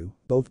Ryu,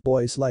 both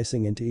boys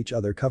slicing into each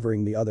other,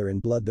 covering the other in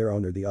blood, their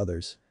own or the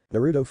others.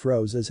 Naruto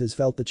froze as his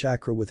felt the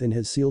chakra within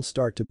his seal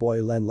start to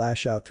boil and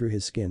lash out through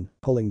his skin,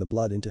 pulling the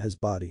blood into his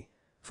body.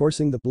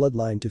 Forcing the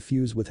bloodline to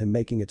fuse with him,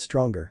 making it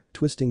stronger,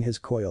 twisting his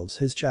coils,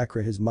 his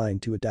chakra, his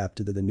mind to adapt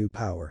to the new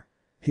power.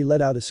 He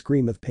let out a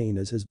scream of pain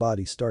as his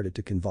body started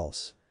to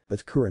convulse.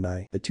 With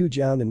Kurenai, the two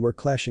jounin were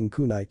clashing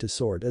kunai to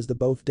sword as the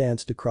both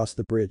danced across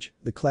the bridge,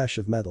 the clash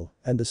of metal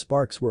and the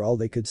sparks were all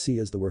they could see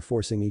as they were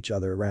forcing each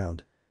other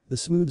around. The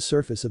smooth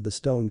surface of the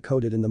stone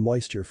coated in the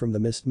moisture from the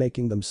mist,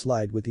 making them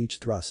slide with each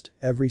thrust,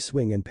 every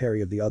swing and parry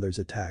of the other's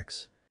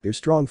attacks. You're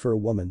strong for a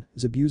woman,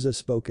 Zabuza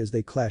spoke as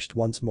they clashed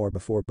once more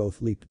before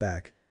both leaped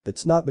back.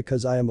 It's not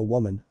because I am a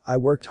woman, I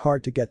worked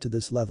hard to get to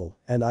this level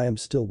and I am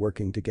still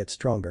working to get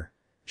stronger.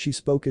 She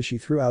spoke as she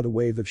threw out a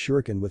wave of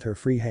shuriken with her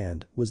free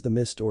hand, was the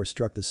mist or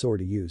struck the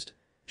sword he used.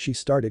 She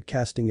started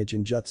casting a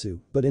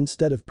genjutsu, but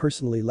instead of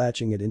personally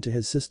latching it into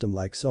his system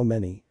like so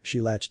many,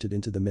 she latched it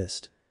into the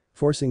mist.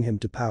 Forcing him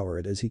to power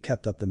it as he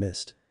kept up the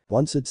mist.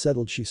 Once it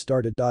settled, she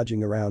started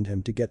dodging around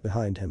him to get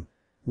behind him.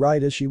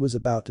 Right as she was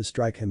about to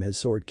strike him, his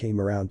sword came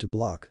around to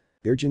block.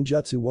 Your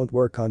genjutsu won't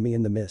work on me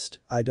in the mist,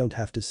 I don't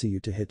have to see you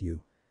to hit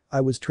you.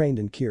 I was trained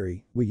in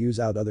Kiri, we use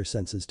out other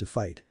senses to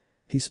fight.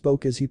 He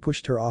spoke as he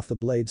pushed her off the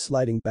blade,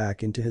 sliding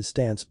back into his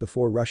stance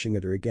before rushing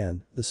at her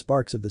again, the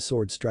sparks of the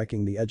sword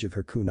striking the edge of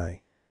her kunai.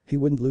 He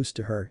wouldn't lose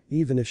to her,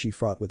 even if she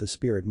fought with a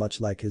spirit much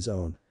like his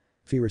own.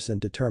 Fierce and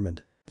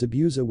determined.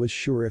 Zabuza was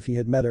sure if he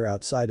had met her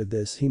outside of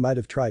this he might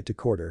have tried to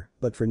court her,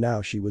 but for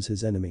now she was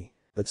his enemy.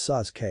 But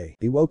Sasuke.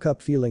 He woke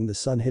up feeling the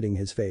sun hitting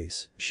his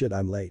face. Shit,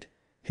 I'm late.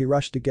 He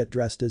rushed to get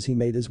dressed. As he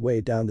made his way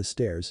down the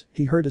stairs,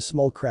 he heard a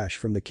small crash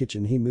from the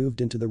kitchen. He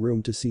moved into the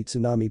room to see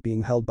Tsunami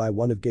being held by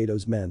one of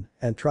Gato's men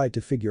and tried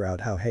to figure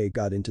out how he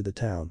got into the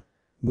town.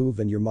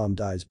 Move and your mom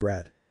dies,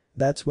 brat.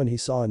 That's when he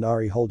saw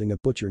Inari holding a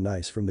butcher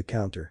knife from the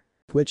counter.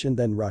 Twitch and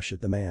then rush at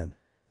the man.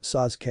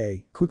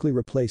 Sasuke quickly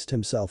replaced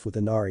himself with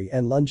Inari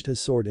and lunged his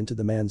sword into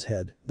the man's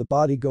head, the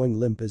body going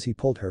limp as he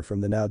pulled her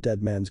from the now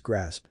dead man's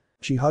grasp.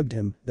 She hugged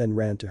him, then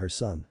ran to her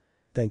son.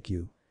 Thank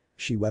you.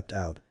 She wept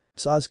out.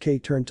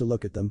 Sasuke turned to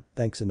look at them.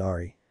 Thanks,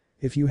 Inari.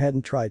 If you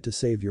hadn't tried to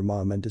save your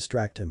mom and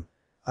distract him,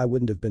 I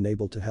wouldn't have been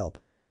able to help.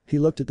 He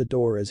looked at the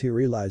door as he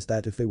realized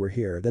that if they were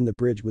here then the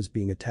bridge was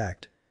being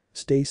attacked.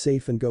 Stay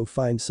safe and go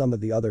find some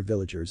of the other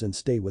villagers and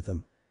stay with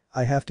them.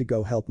 I have to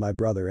go help my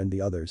brother and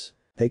the others.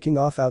 Taking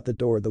off out the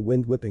door, the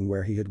wind whipping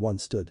where he had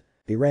once stood.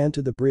 He ran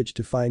to the bridge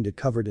to find it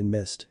covered in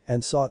mist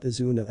and saw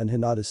Izuna and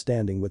Hinata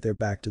standing with their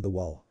back to the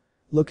wall.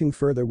 Looking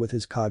further with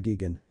his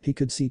Kagegan, he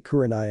could see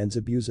Kurenai and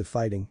Zabuza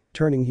fighting.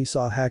 Turning, he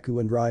saw Haku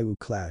and Ryu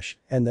clash,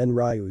 and then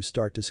Ryu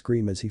start to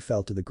scream as he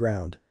fell to the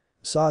ground.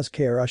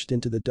 Sasuke rushed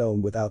into the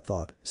dome without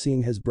thought,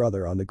 seeing his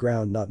brother on the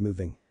ground not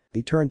moving.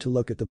 He turned to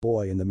look at the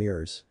boy in the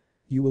mirrors.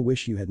 You will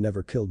wish you had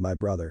never killed my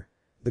brother.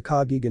 The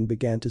Kagegan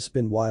began to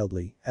spin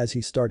wildly as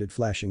he started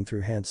flashing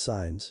through hand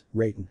signs.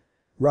 Raiden.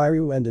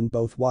 Ryu and In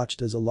both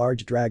watched as a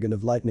large dragon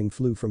of lightning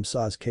flew from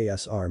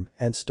Sasuke's arm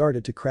and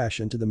started to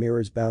crash into the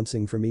mirrors,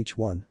 bouncing from each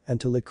one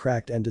until it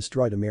cracked and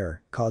destroyed a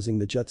mirror, causing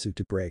the jutsu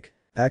to break.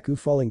 Haku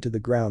falling to the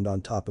ground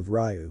on top of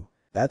Ryu.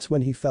 That's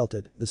when he felt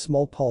it, the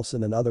small pulse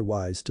in an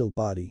otherwise still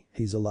body.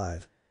 He's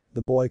alive.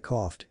 The boy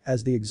coughed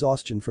as the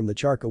exhaustion from the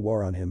charka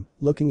wore on him,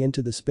 looking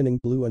into the spinning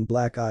blue and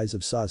black eyes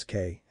of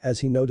Sasuke as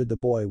he noted the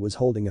boy was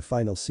holding a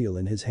final seal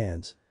in his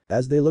hands.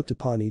 As they looked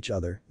upon each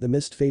other, the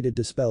mist faded,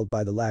 dispelled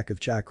by the lack of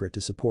chakra to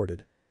support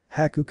it.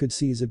 Haku could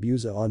see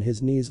Zabuza on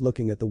his knees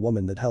looking at the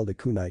woman that held a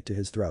kunai to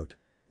his throat.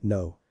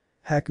 No.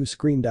 Haku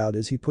screamed out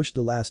as he pushed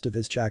the last of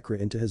his chakra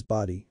into his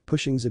body,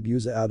 pushing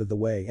Zabuza out of the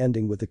way,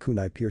 ending with the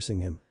kunai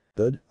piercing him.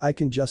 Good, I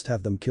can just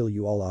have them kill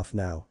you all off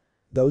now.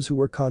 Those who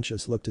were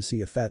conscious looked to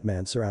see a fat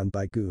man surrounded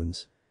by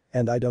goons.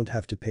 And I don't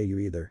have to pay you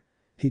either.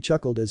 He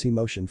chuckled as he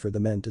motioned for the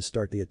men to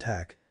start the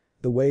attack.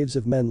 The waves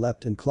of men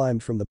leapt and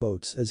climbed from the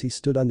boats as he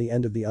stood on the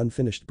end of the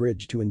unfinished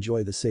bridge to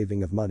enjoy the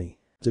saving of money.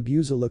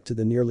 Zabuza looked to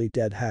the nearly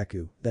dead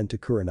Haku, then to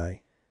Kurenai.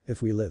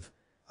 If we live,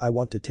 I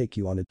want to take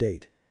you on a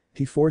date.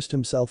 He forced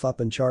himself up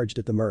and charged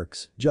at the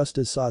mercs, just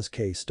as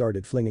Sasuke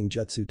started flinging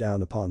jutsu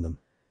down upon them.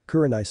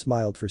 Kurenai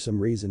smiled for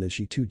some reason as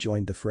she too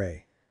joined the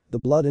fray. The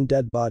blood and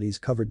dead bodies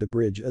covered the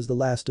bridge as the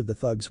last of the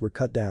thugs were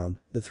cut down.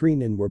 The three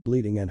nin were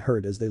bleeding and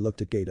hurt as they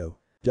looked at Gato.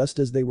 Just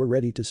as they were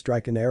ready to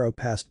strike, an arrow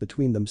passed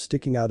between them,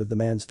 sticking out of the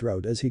man's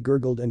throat as he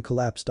gurgled and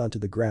collapsed onto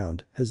the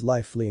ground, his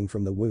life fleeing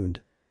from the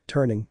wound.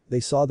 Turning, they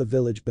saw the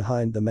village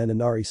behind them and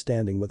Inari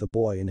standing with a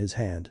boy in his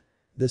hand.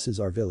 This is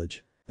our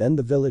village. Then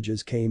the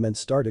villagers came and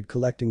started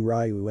collecting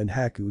Ryu and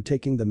Haku,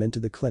 taking them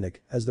into the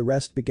clinic as the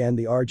rest began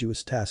the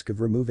arduous task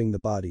of removing the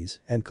bodies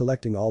and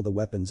collecting all the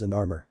weapons and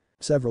armor.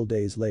 Several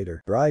days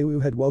later,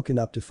 Ryu had woken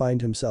up to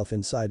find himself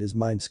inside his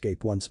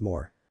mindscape once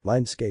more.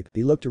 Mindscape.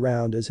 He looked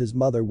around as his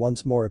mother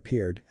once more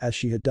appeared, as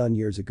she had done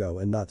years ago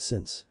and not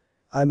since.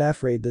 I'm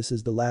afraid this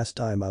is the last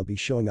time I'll be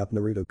showing up,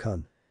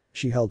 Naruto-kun.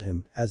 She held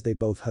him as they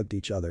both hugged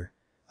each other.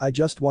 I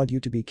just want you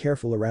to be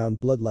careful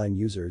around bloodline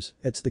users,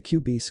 it's the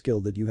QB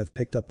skill that you have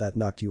picked up that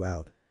knocked you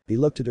out. He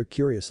looked at her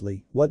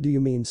curiously. What do you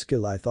mean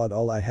skill? I thought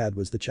all I had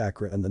was the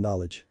chakra and the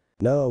knowledge.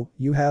 No,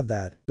 you have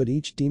that, but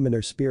each demon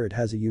or spirit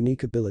has a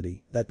unique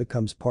ability that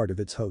becomes part of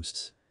its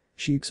hosts.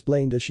 She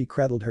explained as she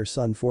cradled her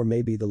son for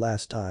maybe the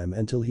last time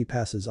until he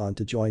passes on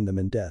to join them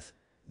in death.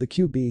 The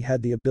QB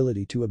had the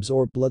ability to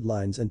absorb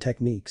bloodlines and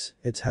techniques,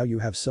 it's how you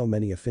have so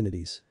many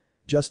affinities.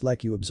 Just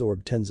like you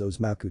absorbed Tenzo's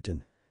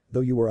Makuten. Though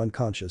you were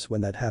unconscious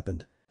when that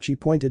happened. She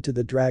pointed to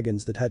the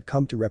dragons that had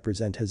come to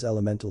represent his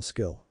elemental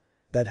skill.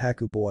 That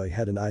Haku boy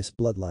had an ice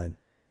bloodline.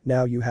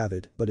 Now you have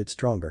it, but it's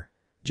stronger.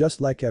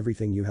 Just like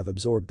everything you have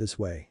absorbed this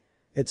way.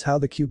 It's how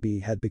the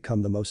QB had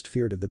become the most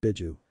feared of the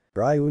Biju.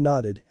 Ryu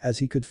nodded as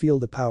he could feel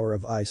the power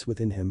of ice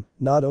within him,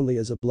 not only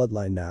as a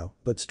bloodline now,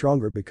 but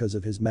stronger because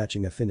of his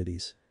matching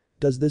affinities.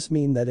 Does this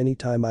mean that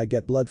anytime I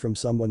get blood from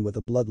someone with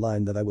a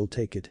bloodline that I will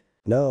take it?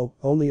 No,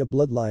 only a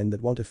bloodline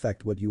that won't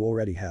affect what you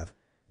already have.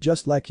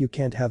 Just like you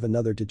can't have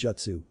another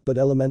Taijutsu, but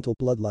elemental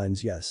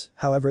bloodlines yes,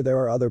 however there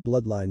are other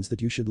bloodlines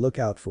that you should look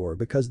out for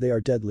because they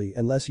are deadly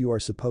unless you are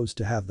supposed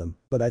to have them,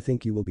 but I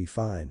think you will be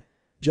fine.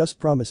 Just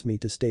promise me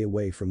to stay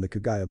away from the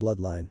Kagaya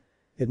bloodline.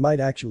 It might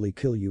actually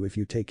kill you if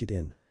you take it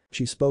in.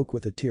 She spoke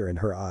with a tear in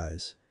her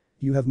eyes.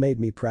 You have made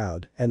me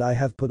proud, and I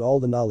have put all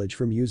the knowledge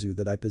from Yuzu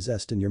that I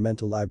possessed in your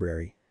mental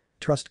library.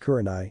 Trust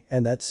Kurenai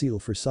and that seal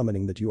for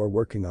summoning that you are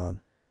working on.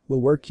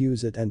 Will work,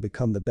 use it and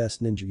become the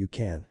best ninja you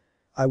can.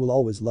 I will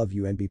always love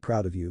you and be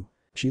proud of you.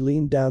 She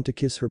leaned down to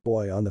kiss her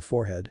boy on the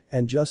forehead,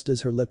 and just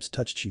as her lips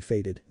touched she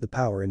faded, the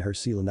power in her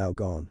seal now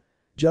gone.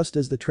 Just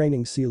as the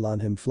training seal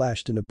on him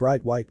flashed in a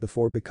bright white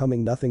before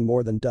becoming nothing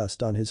more than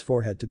dust on his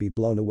forehead to be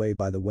blown away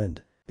by the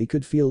wind. He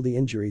could feel the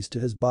injuries to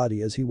his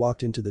body as he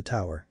walked into the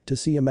tower, to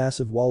see a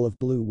massive wall of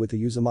blue with a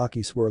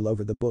Uzumaki swirl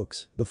over the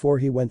books, before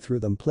he went through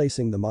them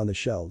placing them on the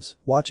shelves,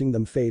 watching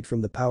them fade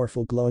from the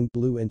powerful glowing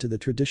blue into the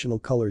traditional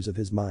colors of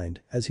his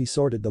mind, as he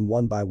sorted them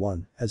one by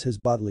one, as his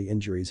bodily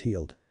injuries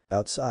healed.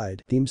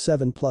 Outside, Team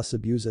 7 plus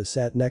Zabuza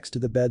sat next to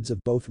the beds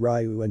of both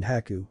Ryu and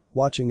Haku,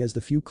 watching as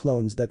the few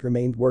clones that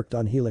remained worked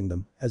on healing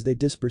them, as they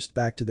dispersed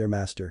back to their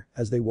master,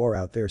 as they wore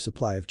out their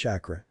supply of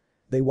chakra.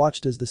 They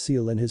watched as the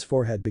seal in his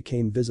forehead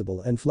became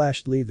visible and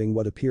flashed, leaving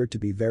what appeared to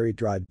be very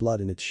dried blood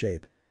in its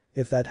shape.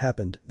 If that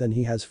happened, then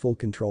he has full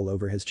control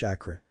over his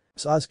chakra.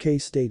 Sasuke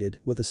stated,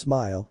 with a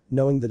smile,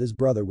 knowing that his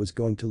brother was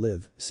going to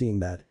live. Seeing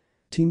that,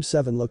 Team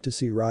 7 looked to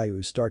see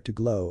Ryu start to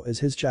glow as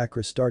his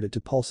chakra started to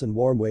pulse in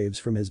warm waves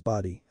from his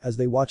body as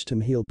they watched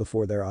him heal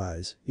before their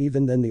eyes.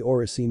 Even then the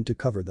aura seemed to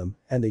cover them,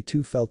 and they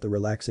too felt the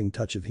relaxing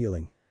touch of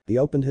healing. He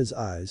opened his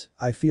eyes.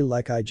 I feel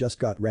like I just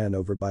got ran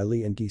over by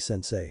Lee and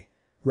Gi-sensei.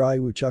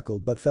 Ryu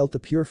chuckled but felt the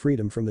pure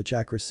freedom from the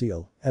chakra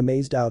seal,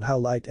 amazed out how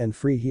light and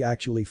free he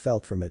actually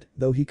felt from it,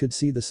 though he could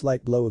see the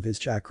slight glow of his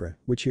chakra,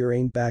 which he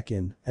reined back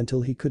in,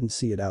 until he couldn't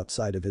see it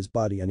outside of his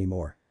body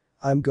anymore.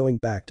 I'm going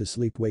back to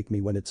sleep, wake me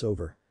when it's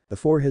over.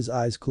 Before his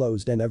eyes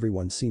closed and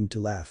everyone seemed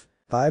to laugh.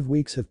 5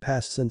 weeks have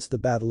passed since the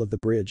Battle of the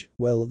Bridge.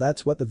 Well,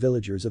 that's what the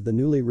villagers of the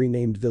newly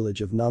renamed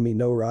village of Nami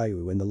no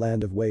Ryu in the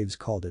Land of Waves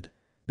called it.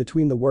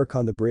 Between the work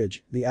on the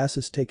bridge, the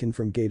assist taken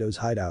from Gato's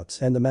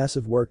hideouts and the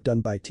massive work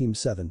done by Team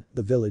 7,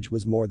 the village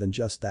was more than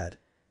just that.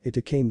 It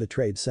became the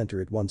trade center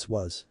it once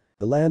was.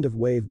 The Land of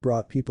Wave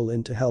brought people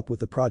in to help with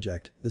the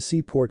project, the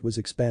seaport was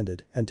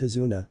expanded, and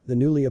Tizuna, the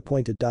newly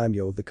appointed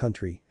daimyo of the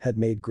country, had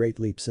made great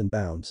leaps and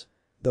bounds.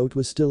 Though it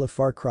was still a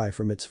far cry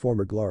from its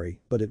former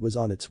glory, but it was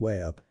on its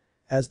way up.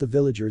 As the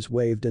villagers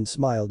waved and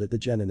smiled at the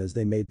genin as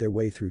they made their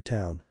way through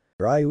town.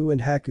 Ryu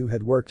and Haku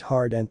had worked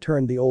hard and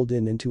turned the old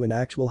inn into an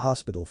actual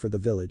hospital for the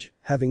village,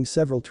 having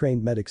several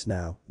trained medics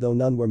now, though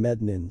none were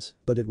med-nins,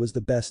 but it was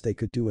the best they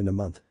could do in a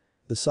month.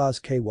 The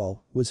Sasuke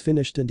wall was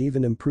finished and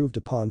even improved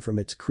upon from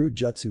its crude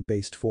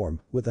jutsu-based form,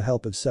 with the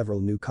help of several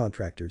new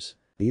contractors.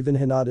 Even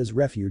Hinata's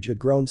refuge had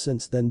grown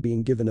since then,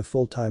 being given a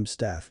full-time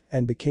staff,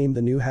 and became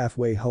the new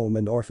halfway home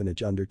and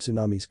orphanage under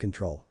Tsunami's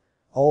control.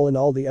 All in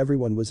all,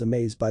 everyone was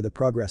amazed by the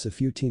progress a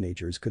few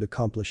teenagers could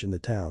accomplish in the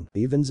town.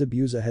 Even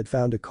Zabuza had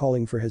found a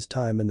calling for his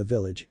time in the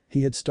village.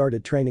 He had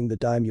started training the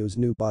daimyo's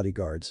new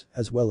bodyguards,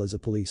 as well as a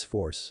police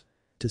force.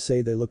 To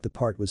say they looked the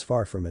part was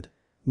far from it.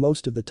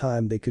 Most of the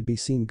time they could be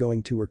seen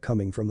going to or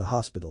coming from the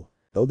hospital.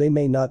 Though they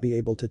may not be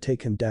able to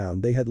take him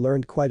down, they had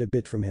learned quite a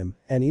bit from him,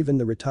 and even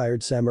the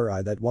retired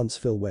samurai that once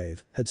Phil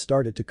Wave had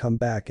started to come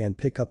back and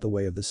pick up the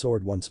way of the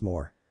sword once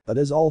more. But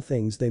as all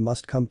things, they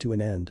must come to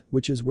an end,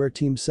 which is where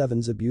Team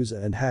 7's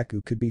Zabuza and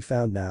Haku could be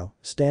found now,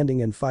 standing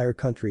in fire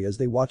country as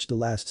they watched the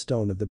last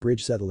stone of the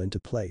bridge settle into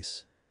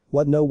place.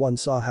 What no one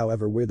saw,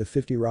 however, were the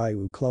 50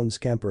 Ryu clones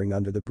scampering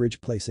under the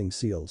bridge, placing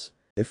seals.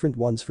 Different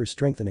ones for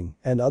strengthening,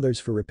 and others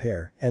for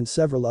repair, and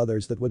several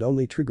others that would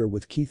only trigger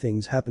with key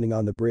things happening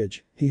on the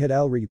bridge. He had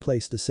already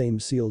placed the same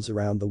seals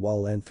around the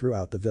wall and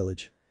throughout the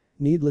village.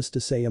 Needless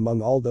to say,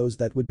 among all those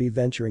that would be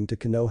venturing to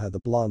Konoha, the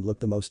blonde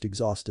looked the most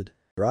exhausted.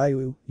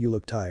 Ryu, you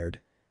look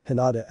tired.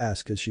 Hinata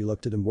asked as she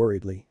looked at him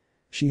worriedly.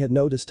 She had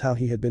noticed how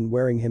he had been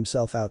wearing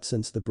himself out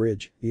since the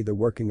bridge, either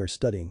working or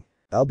studying.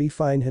 I'll be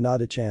fine,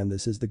 Hinata-chan,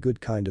 this is the good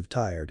kind of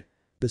tired.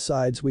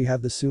 Besides, we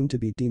have the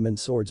soon-to-be demon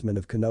swordsman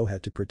of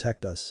Konoha to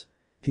protect us.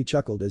 He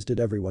chuckled, as did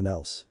everyone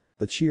else.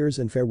 With cheers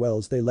and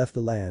farewells they left the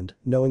land,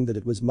 knowing that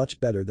it was much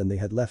better than they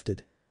had left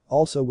it.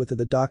 Also with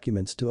the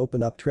documents to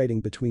open up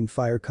trading between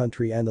Fire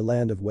Country and the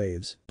Land of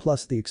Waves,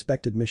 plus the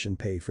expected mission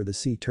pay for the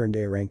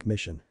C-turned-A rank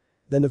mission.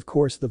 Then of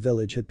course the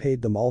village had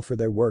paid them all for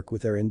their work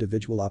with their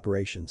individual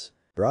operations.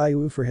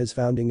 Ryu for his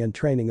founding and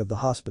training of the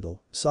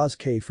hospital,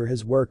 Sasuke for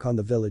his work on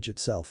the village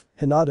itself,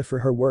 Hinata for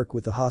her work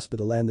with the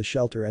hospital and the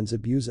shelter, and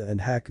Zabuza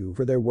and Haku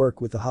for their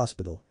work with the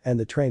hospital and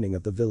the training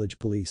of the village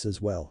police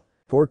as well.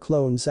 4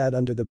 clones sat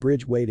under the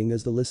bridge waiting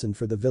as they listened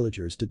for the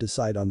villagers to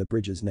decide on the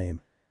bridge's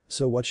name.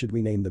 So what should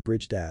we name the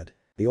bridge, Dad?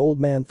 The old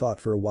man thought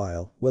for a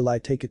while. Well, I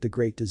take it the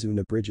Great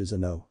Tizuna Bridge is a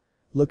no.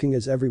 Looking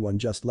as everyone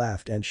just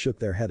laughed and shook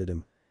their head at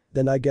him.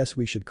 Then I guess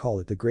we should call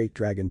it the Great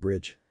Dragon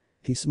Bridge.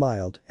 He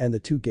smiled, and the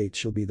 2 gates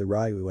shall be the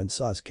Ryu and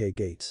Sasuke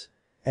gates.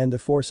 And the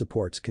 4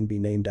 supports can be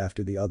named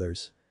after the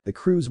others. The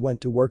crews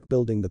went to work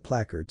building the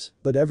placards,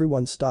 but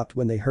everyone stopped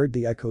when they heard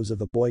the echoes of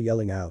a boy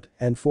yelling out,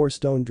 and 4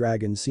 stone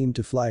dragons seemed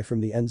to fly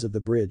from the ends of the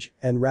bridge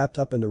and wrapped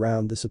up and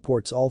around the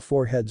supports, all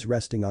 4 heads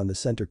resting on the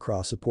center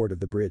cross support of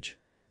the bridge.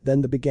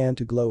 Then they began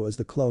to glow as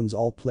the clones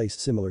all placed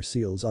similar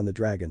seals on the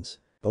dragons.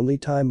 Only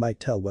time might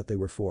tell what they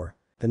were for.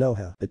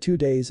 Konoha, the 2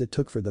 days it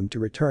took for them to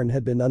return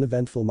had been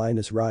uneventful,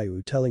 minus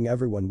Ryu telling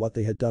everyone what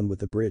they had done with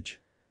the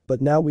bridge.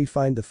 But now we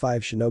find the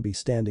 5 shinobi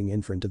standing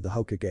in front of the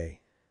Hokage.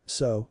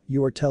 So,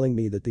 you are telling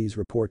me that these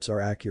reports are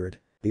accurate?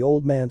 The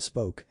old man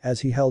spoke as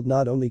he held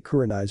not only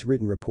Kurenai's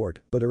written report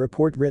but a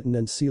report written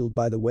and sealed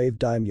by the wave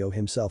daimyo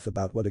himself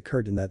about what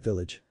occurred in that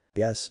village.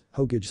 Yes,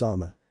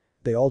 Hokage-sama.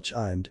 They all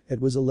chimed,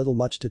 it was a little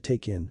much to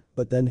take in,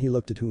 but then he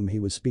looked at whom he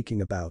was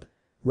speaking about.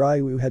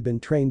 Ryu had been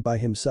trained by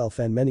himself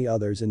and many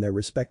others in their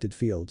respected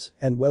fields,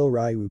 and well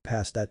Ryu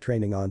passed that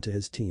training on to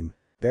his team.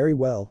 Very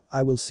well,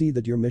 I will see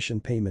that your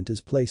mission payment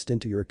is placed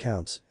into your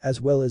accounts,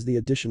 as well as the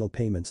additional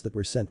payments that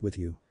were sent with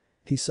you.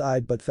 He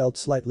sighed but felt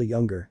slightly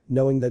younger,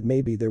 knowing that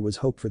maybe there was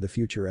hope for the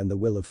future and the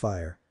will of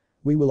fire.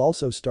 We will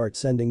also start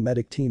sending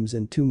medic teams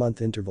in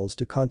 2-month intervals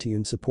to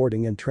continue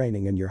supporting and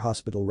training in your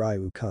hospital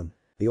Ryu-kun.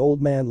 The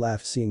old man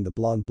laughed seeing the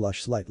blonde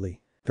blush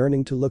slightly.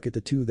 Turning to look at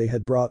the two they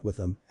had brought with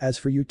them, as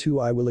for you two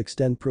I will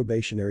extend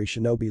probationary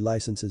shinobi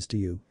licenses to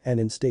you and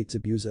instate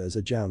Zabuza as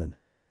a jounin.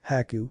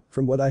 Haku,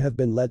 from what I have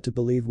been led to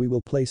believe we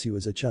will place you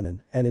as a chunin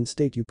and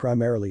instate you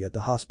primarily at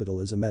the hospital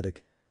as a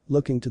medic.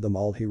 Looking to them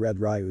all he read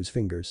Ryu's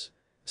fingers.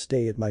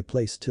 Stay at my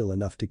place till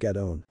enough to get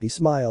on. He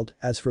smiled,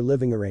 as for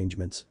living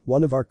arrangements,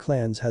 one of our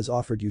clans has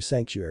offered you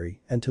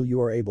sanctuary until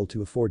you are able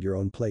to afford your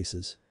own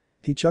places.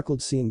 He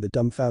chuckled seeing the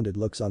dumbfounded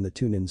looks on the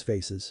Tunins'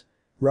 faces.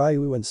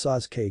 Ryu and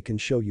Sasuke can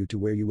show you to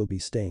where you will be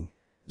staying.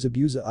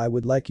 Zabuza I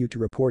would like you to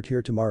report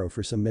here tomorrow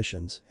for some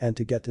missions and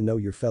to get to know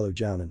your fellow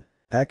jounin.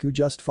 Haku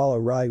just follow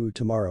Ryu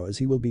tomorrow as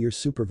he will be your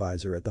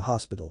supervisor at the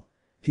hospital.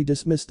 He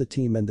dismissed the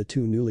team and the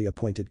two newly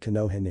appointed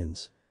Konoha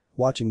nins.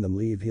 Watching them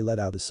leave he let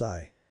out a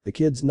sigh. The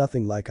kid's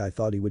nothing like I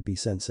thought he would be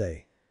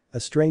sensei. A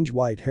strange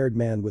white-haired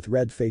man with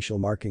red facial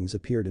markings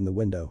appeared in the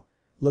window.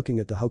 Looking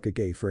at the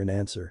Hokage for an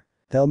answer.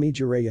 Tell me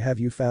Jiraiya, have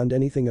you found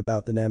anything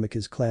about the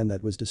Namikaze clan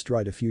that was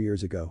destroyed a few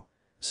years ago?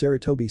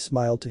 Sarutobi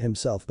smiled to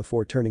himself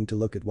before turning to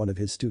look at one of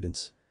his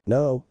students.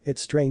 No,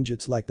 it's strange,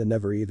 it's like they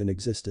never even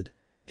existed.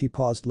 He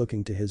paused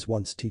looking to his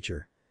once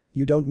teacher.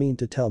 You don't mean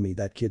to tell me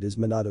that kid is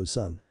Minato's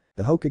son?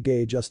 The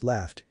Hokage just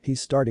laughed,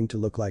 he's starting to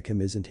look like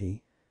him isn't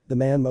he? The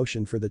man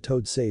motioned for the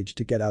Toad Sage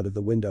to get out of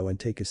the window and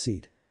take a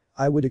seat.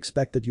 I would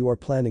expect that you are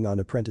planning on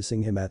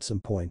apprenticing him at some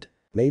point.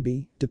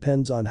 Maybe,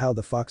 depends on how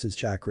the fox's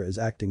chakra is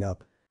acting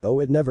up. Oh,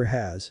 it never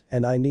has,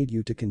 and I need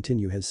you to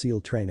continue his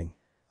SEAL training.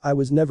 I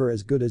was never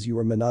as good as you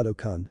or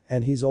Minato-kun,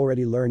 and he's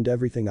already learned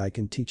everything I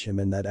can teach him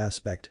in that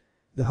aspect.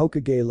 The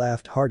Hokage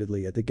laughed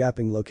heartedly at the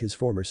gaping look his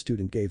former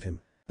student gave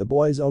him. The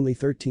boy's only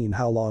 13,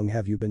 how long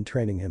have you been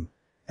training him?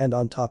 And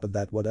on top of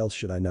that what else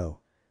should I know?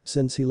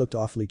 Since he looked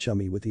awfully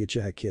chummy with the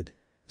Uchiha kid.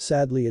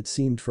 Sadly it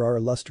seemed for our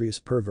illustrious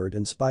pervert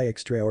and spy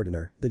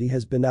extraordinaire that he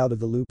has been out of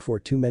the loop for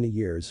too many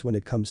years when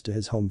it comes to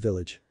his home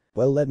village.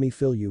 Well, let me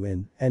fill you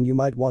in, and you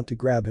might want to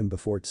grab him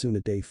before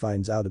Tsunade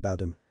finds out about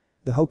him.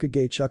 The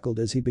Hokage chuckled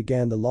as he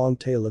began the long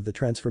tale of the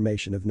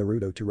transformation of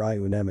Naruto to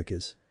Ryu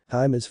Namikaze.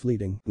 Time is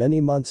fleeting. Many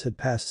months had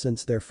passed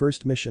since their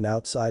first mission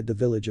outside the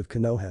village of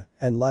Konoha,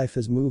 and life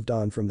has moved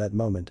on from that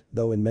moment,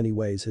 though in many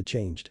ways had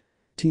changed.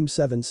 Team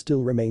 7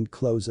 still remained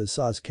close as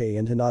Sasuke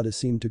and Hinata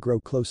seemed to grow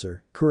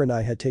closer.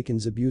 Kurenai had taken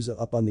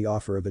Zabuza up on the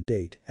offer of a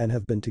date and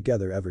have been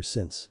together ever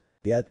since.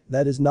 Yet,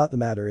 that is not the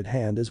matter at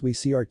hand as we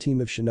see our team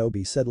of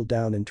shinobi settle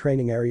down in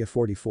training area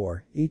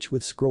 44, each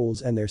with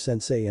scrolls and their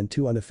sensei and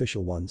two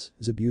unofficial ones,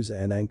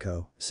 Zabuza and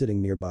Anko,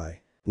 sitting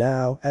nearby.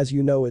 Now, as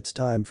you know, it's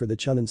time for the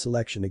Chunin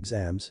selection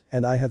exams,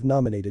 and I have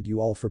nominated you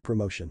all for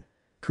promotion.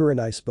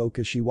 Kurenai spoke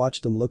as she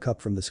watched them look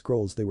up from the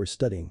scrolls they were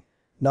studying.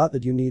 Not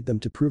that you need them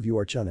to prove you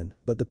are Chunin,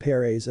 but the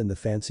parés and the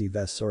fancy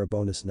vests are a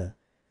bonus na.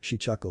 She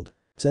chuckled.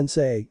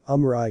 Sensei,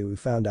 Ryu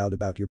found out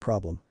about your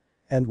problem.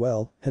 And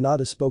well,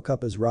 Hinata spoke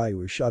up as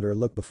Ryu shot her a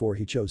look before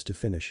he chose to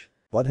finish.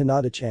 What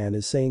Hinata-chan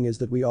is saying is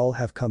that we all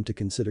have come to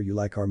consider you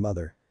like our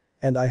mother.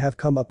 And I have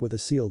come up with a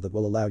seal that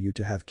will allow you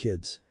to have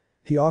kids.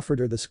 He offered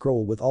her the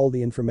scroll with all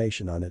the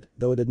information on it,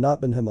 though it had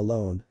not been him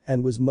alone,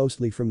 and was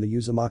mostly from the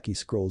Uzumaki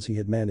scrolls he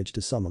had managed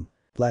to summon.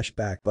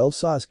 Flashback. Well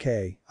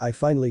Sasuke, I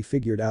finally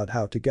figured out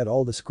how to get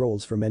all the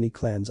scrolls from any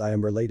clans I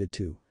am related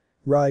to.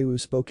 Ryu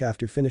spoke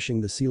after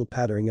finishing the seal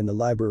patterning in the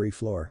library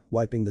floor,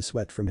 wiping the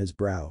sweat from his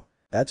brow.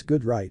 That's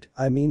good, right?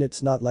 I mean,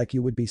 it's not like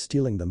you would be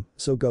stealing them,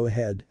 so go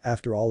ahead,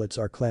 after all it's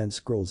our clan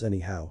scrolls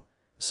anyhow.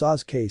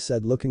 Sasuke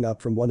said looking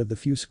up from one of the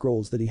few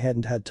scrolls that he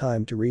hadn't had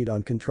time to read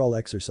on control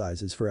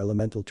exercises for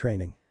elemental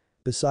training.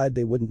 Besides,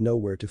 they wouldn't know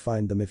where to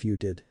find them if you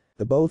did.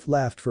 They both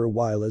laughed for a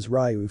while as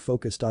Ryu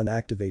focused on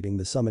activating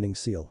the summoning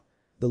seal.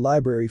 The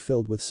library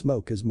filled with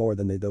smoke as more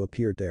than they though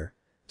appeared there.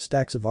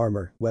 Stacks of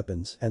armor,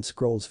 weapons, and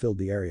scrolls filled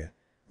the area.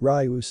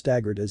 Ryu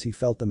staggered as he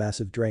felt the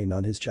massive drain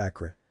on his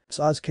chakra.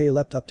 Sasuke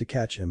leapt up to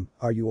catch him,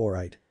 are you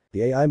alright?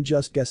 Yeah, I'm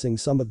just guessing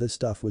some of this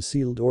stuff was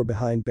sealed or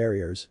behind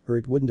barriers, or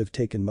it wouldn't have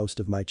taken most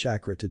of my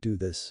chakra to do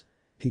this.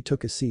 He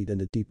took a seat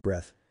and a deep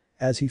breath.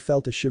 As he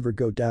felt a shiver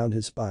go down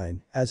his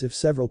spine, as if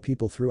several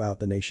people throughout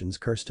the nations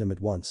cursed him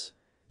at once.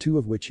 Two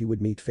of which he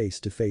would meet face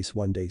to face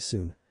one day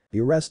soon.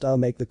 The rest I'll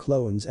make the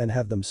clones and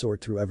have them sort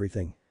through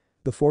everything.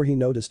 Before he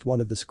noticed one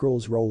of the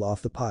scrolls roll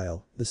off the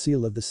pile, the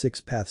seal of the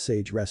six-path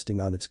sage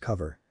resting on its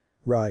cover.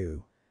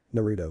 Ryu.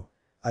 Naruto.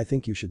 I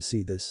think you should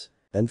see this.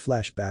 Then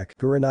flashback,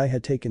 Kurenai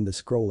had taken the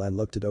scroll and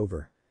looked it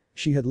over.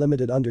 She had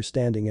limited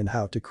understanding in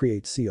how to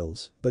create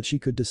seals, but she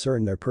could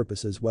discern their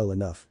purposes well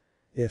enough.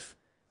 If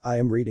I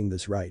am reading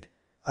this right,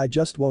 I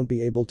just won't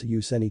be able to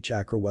use any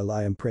chakra while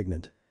I am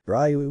pregnant.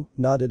 Ryu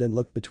nodded and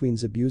looked between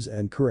Zabuza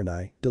and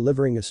Kurenai,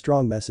 delivering a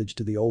strong message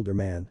to the older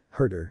man,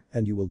 hurt her,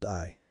 and you will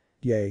die.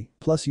 Yay,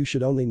 plus you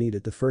should only need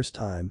it the first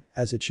time,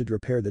 as it should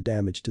repair the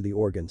damage to the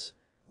organs.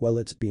 Well,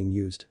 it's being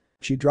used.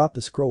 She dropped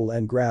the scroll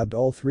and grabbed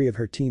all three of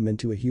her team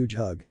into a huge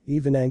hug.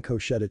 Even Anko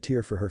shed a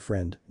tear for her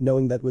friend,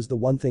 knowing that was the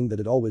one thing that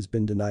had always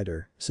been denied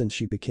her since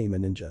she became a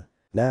ninja.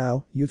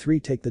 Now, you three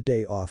take the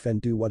day off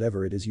and do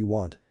whatever it is you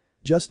want.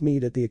 Just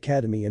meet at the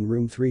academy in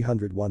room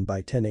 301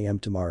 by 10 AM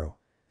tomorrow.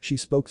 She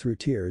spoke through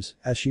tears,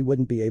 as she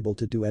wouldn't be able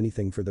to do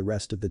anything for the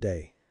rest of the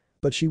day.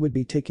 But she would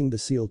be taking the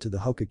seal to the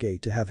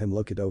Hokage to have him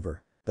look it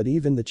over. But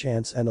even the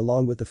chance, and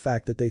along with the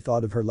fact that they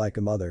thought of her like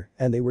a mother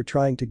and they were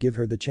trying to give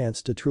her the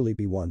chance to truly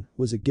be one,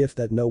 was a gift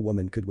that no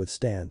woman could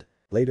withstand.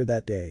 Later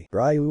that day,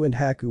 Ryu and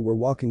Haku were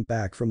walking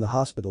back from the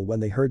hospital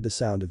when they heard the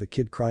sound of a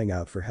kid crying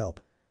out for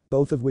help.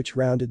 Both of which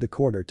rounded the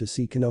corner to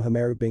see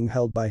Konohamaru being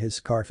held by his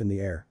scarf in the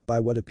air by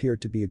what appeared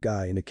to be a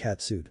guy in a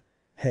cat suit.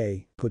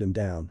 Hey, put him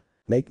down.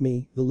 Make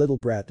me, the little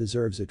brat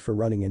deserves it for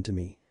running into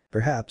me.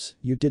 Perhaps,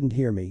 you didn't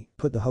hear me,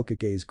 put the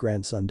Hokage's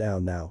grandson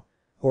down now.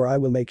 Or I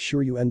will make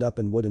sure you end up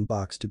in wooden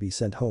box to be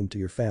sent home to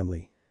your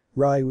family.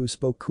 Ryu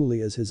spoke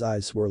coolly as his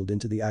eyes swirled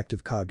into the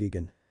active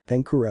Kagegan.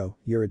 Tenkuro,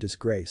 you're a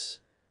disgrace.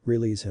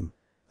 Release him.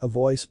 A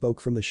voice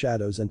spoke from the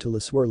shadows until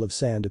a swirl of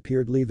sand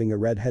appeared, leaving a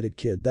red-headed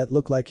kid that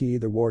looked like he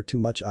either wore too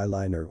much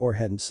eyeliner or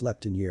hadn't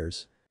slept in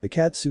years. The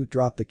catsuit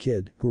dropped the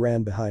kid, who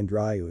ran behind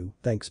Ryu.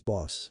 Thanks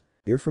boss.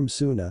 You're from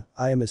Suna,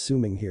 I am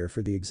assuming here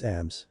for the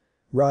exams.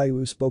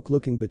 Ryu spoke,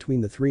 looking between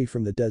the three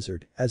from the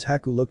desert as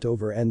Haku looked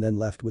over and then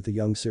left with the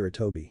young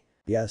Sarutobi.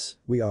 Yes,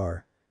 we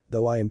are.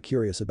 Though I am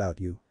curious about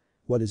you.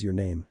 What is your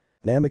name?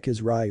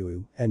 Namikaze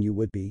Ryu, and you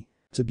would be?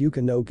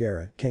 Tsubuka no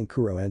Gara,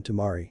 Kankuro and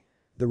Tamari.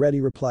 The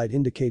ready replied,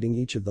 indicating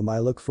each of them. I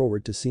look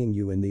forward to seeing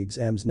you in the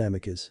exams,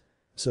 Namikaze.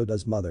 So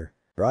does mother.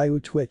 Ryu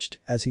twitched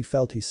as he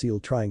felt his seal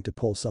trying to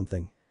pull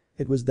something.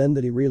 It was then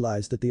that he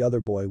realized that the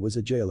other boy was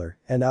a jailer,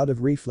 and out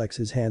of reflex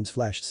his hands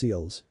flashed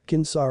seals.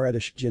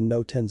 Kinsaretish Jin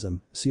no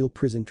Tenzum, seal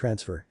prison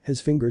transfer,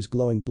 his fingers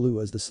glowing blue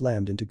as they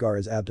slammed into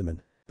Gaara's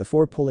abdomen.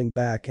 Before pulling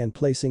back and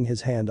placing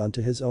his hand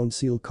onto his own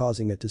seal,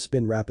 causing it to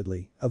spin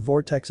rapidly, a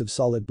vortex of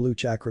solid blue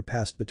chakra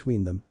passed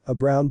between them. A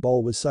brown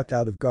ball was sucked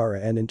out of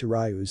Gaara and into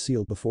Ryu's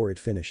seal before it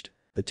finished.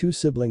 The two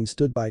siblings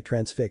stood by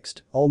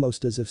transfixed,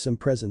 almost as if some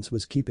presence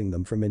was keeping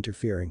them from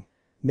interfering.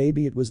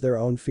 Maybe it was their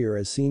own fear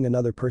as seeing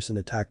another person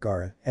attack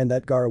Gaara and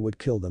that Gaara would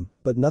kill them,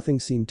 but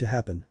nothing seemed to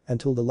happen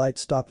until the light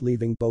stopped,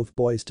 leaving both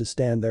boys to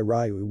stand there.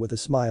 Ryu with a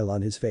smile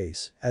on his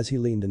face as he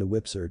leaned in a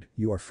whipsword.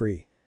 You are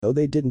free. Though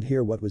they didn't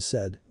hear what was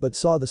said, but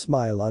saw the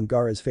smile on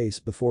Gaara's face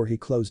before he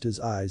closed his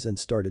eyes and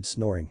started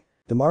snoring.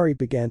 Tamari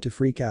began to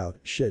freak out.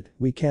 Shit,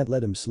 we can't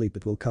let him sleep,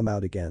 it will come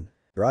out again.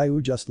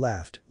 Ryu just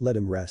laughed. Let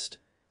him rest.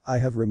 I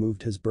have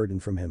removed his burden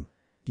from him.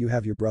 You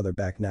have your brother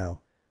back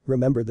now.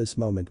 Remember this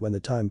moment when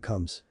the time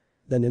comes.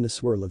 Then in a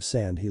swirl of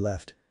sand he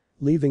left.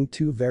 Leaving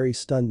two very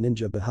stunned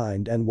ninja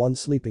behind and one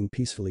sleeping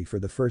peacefully for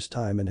the first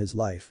time in his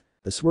life.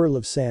 The swirl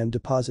of sand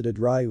deposited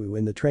Ryu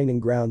in the training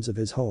grounds of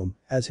his home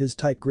as his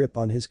tight grip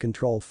on his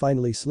control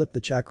finally slipped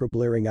the chakra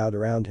blaring out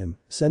around him,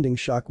 sending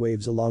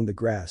shockwaves along the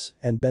grass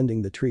and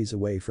bending the trees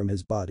away from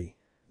his body.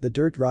 The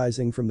dirt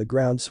rising from the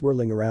ground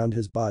swirling around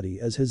his body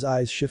as his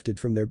eyes shifted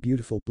from their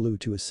beautiful blue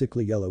to a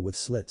sickly yellow with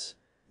slits.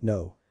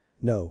 No.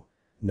 No.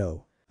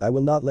 No. I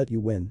will not let you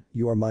win,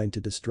 you are mine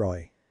to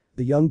destroy.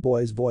 The young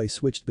boy's voice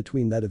switched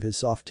between that of his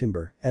soft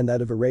timber and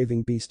that of a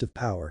raving beast of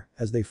power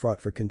as they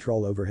fought for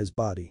control over his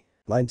body.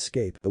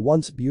 Mindscape, the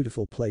once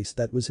beautiful place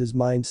that was his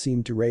mind,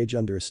 seemed to rage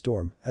under a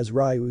storm as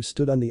Ryu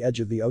stood on the edge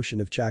of the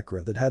ocean of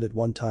chakra that had at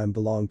one time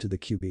belonged to the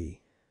QB.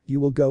 You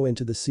will go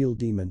into the seal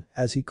demon,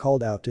 as he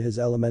called out to his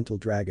elemental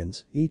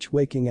dragons, each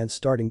waking and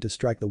starting to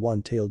strike the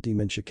one-tailed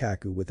demon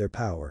Shikaku with their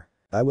power.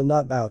 I will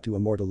not bow to a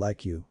mortal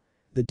like you.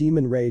 The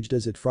demon raged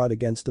as it fought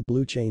against the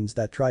blue chains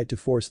that tried to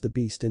force the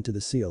beast into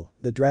the seal,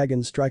 the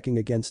dragon striking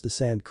against the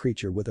sand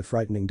creature with a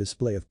frightening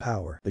display of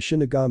power. The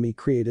Shinigami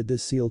created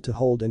this seal to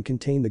hold and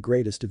contain the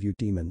greatest of you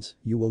demons,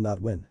 you will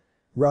not win.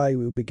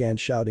 Ryu began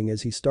shouting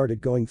as he started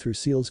going through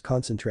seals,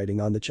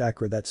 concentrating on the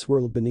chakra that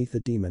swirled beneath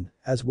the demon,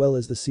 as well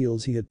as the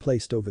seals he had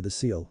placed over the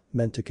seal,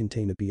 meant to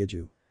contain a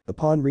Byaku.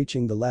 Upon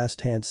reaching the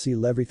last hand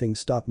seal, everything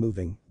stopped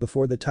moving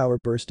before the tower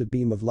burst a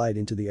beam of light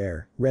into the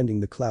air,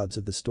 rending the clouds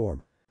of the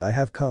storm. I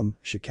have come,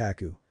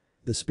 Shikaku.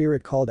 The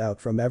spirit called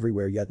out from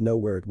everywhere yet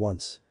nowhere at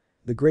once.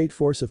 The great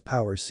force of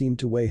power seemed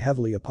to weigh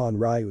heavily upon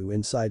Ryu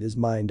inside his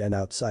mind and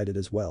outside it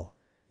as well.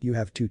 You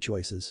have two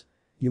choices.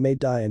 You may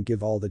die and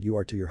give all that you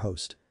are to your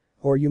host.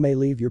 Or you may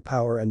leave your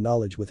power and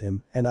knowledge with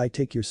him and I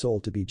take your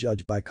soul to be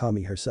judged by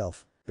Kami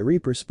herself. The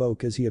Reaper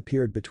spoke as he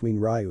appeared between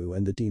Ryu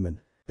and the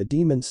demon. The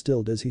demon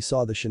stilled as he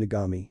saw the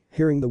Shinigami,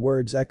 hearing the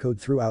words echoed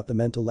throughout the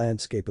mental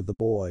landscape of the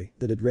boy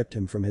that had ripped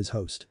him from his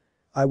host.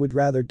 I would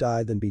rather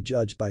die than be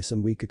judged by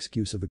some weak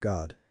excuse of a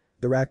god.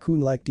 The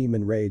raccoon-like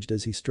demon raged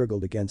as he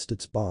struggled against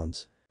its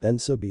bonds. Then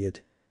so be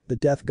it. The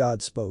death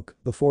god spoke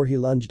before he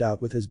lunged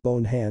out with his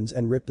bone hands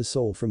and ripped the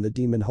soul from the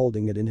demon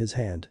holding it in his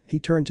hand. He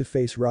turned to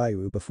face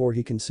Ryu before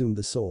he consumed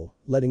the soul,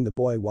 letting the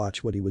boy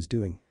watch what he was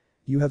doing.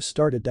 You have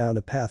started down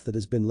a path that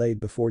has been laid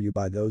before you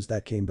by those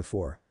that came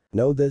before.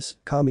 Know this,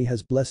 Kami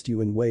has blessed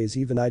you in ways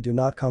even I do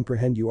not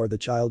comprehend. You are the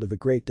child of a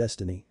great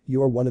destiny,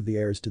 you are one of the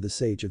heirs to the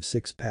Sage of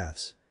Six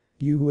Paths.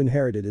 You who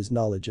inherited his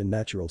knowledge and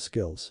natural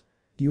skills.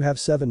 You have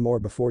 7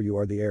 more before you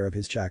are the heir of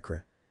his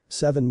chakra.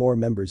 7 more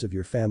members of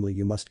your family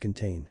you must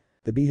contain.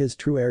 To be his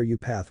true heir your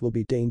path will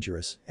be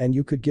dangerous and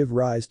you could give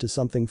rise to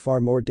something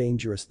far more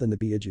dangerous than the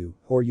Byaju,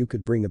 or you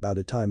could bring about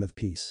a time of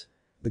peace.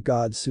 The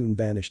gods soon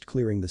vanished,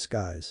 clearing the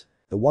skies.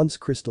 The once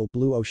crystal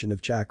blue ocean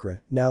of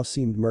chakra now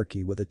seemed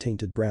murky with a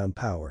tainted brown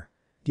power.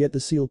 Yet the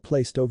seal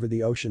placed over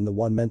the ocean, the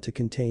one meant to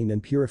contain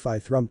and purify,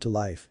 thrummed to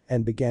life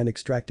and began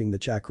extracting the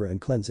chakra and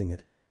cleansing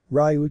it.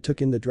 Ryu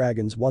took in the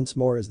dragons once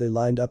more as they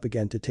lined up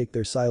again to take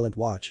their silent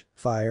watch: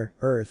 fire,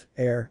 earth,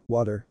 air,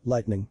 water,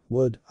 lightning,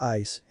 wood,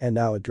 ice, and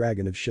now a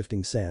dragon of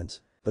shifting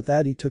sands. But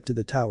that he took to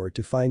the tower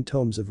to find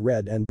tomes of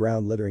red and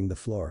brown littering the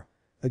floor.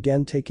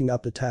 Again taking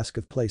up the task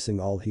of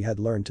placing all he had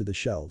learned to the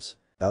shelves.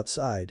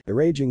 Outside, the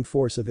raging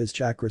force of his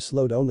chakra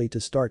slowed only to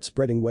start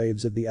spreading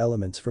waves of the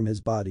elements from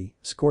his body,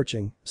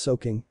 scorching,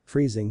 soaking,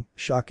 freezing,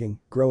 shocking,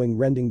 growing,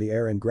 rending the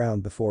air and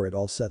ground before it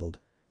all settled.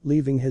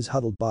 Leaving his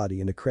huddled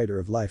body in a crater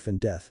of life and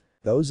death.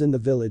 Those in the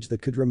village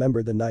that could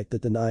remember the night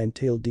that the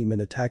 9-tailed demon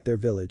attacked their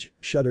village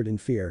shuddered in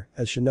fear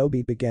as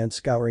shinobi began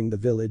scouring the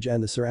village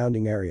and the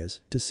surrounding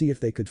areas to see if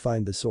they could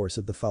find the source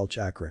of the foul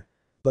chakra.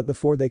 But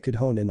before they could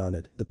hone in on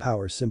it, the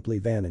power simply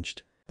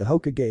vanished. The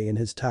Hokage in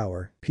his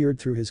tower peered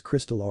through his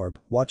crystal orb,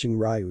 watching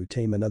Ryu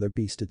tame another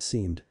beast it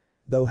seemed.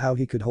 Though how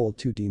he could hold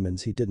 2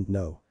 demons he didn't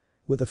know.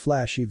 With a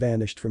flash he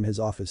vanished from his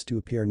office to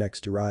appear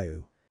next to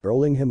Ryu.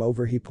 Rolling him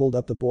over he pulled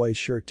up the boy's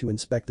shirt to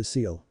inspect the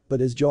seal, but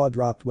his jaw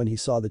dropped when he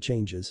saw the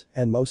changes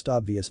and most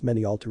obvious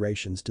many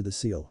alterations to the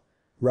seal.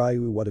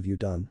 "Ryu, what have you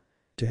done?"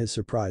 To his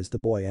surprise the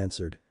boy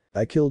answered.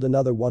 "I killed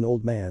another one,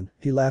 old man."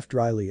 He laughed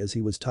dryly as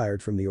he was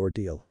tired from the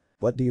ordeal.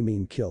 "What do you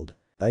mean killed?"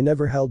 "I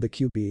never held the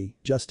QB,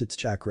 just its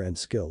chakra and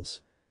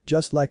skills.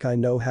 Just like I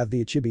know have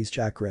the Ichibi's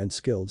chakra and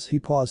skills." He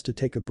paused to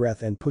take a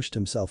breath and pushed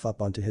himself up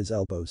onto his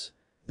elbows.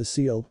 "The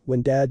seal,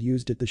 when dad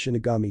used it the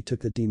Shinigami took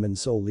the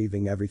demon's soul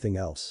leaving everything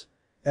else.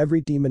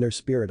 Every demon or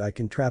spirit I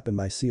can trap in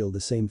my seal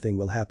the same thing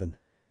will happen."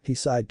 He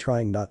sighed,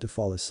 trying not to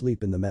fall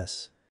asleep in the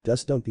mess.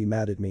 "Just don't be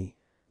mad at me."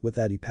 With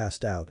that he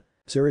passed out.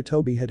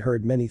 Sarutobi had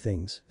heard many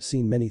things,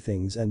 seen many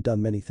things and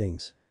done many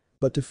things.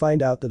 But to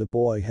find out that a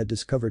boy had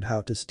discovered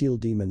how to steal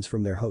demons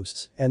from their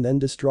hosts and then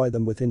destroy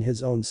them within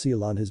his own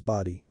seal on his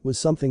body was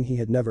something he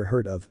had never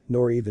heard of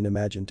nor even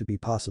imagined to be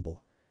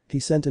possible. He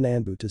sent an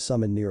Anbu to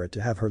summon Nira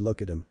to have her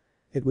look at him.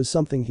 It was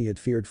something he had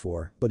feared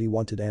for, but he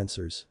wanted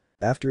answers.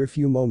 After a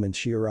few moments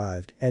she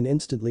arrived and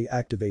instantly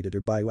activated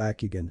her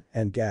Byakugan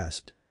and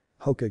gasped.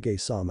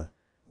 "Hokage-sama.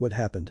 What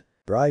happened?"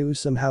 Ryu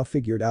somehow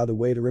figured out a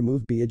way to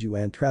remove Byaku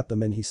and trap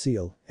them in his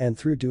seal, and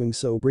through doing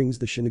so brings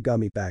the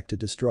Shinigami back to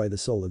destroy the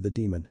soul of the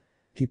demon.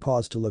 He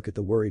paused to look at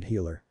the worried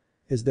healer.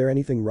 "Is there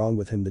anything wrong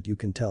with him that you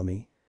can tell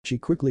me?" She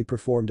quickly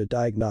performed a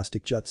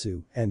diagnostic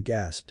jutsu and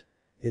gasped.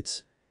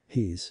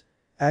 He's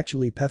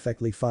actually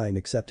perfectly fine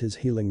except his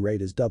healing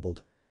rate is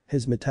doubled.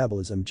 His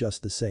metabolism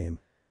just the same.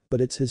 But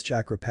it's his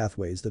chakra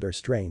pathways that are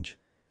strange."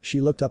 She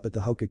looked up at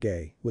the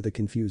Hokage with a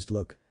confused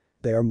look.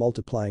 "They are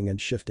multiplying and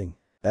shifting.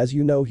 As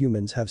you know,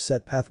 humans have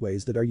set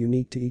pathways that are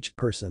unique to each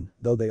person,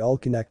 though they all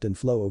connect and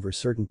flow over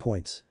certain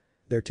points.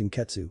 They're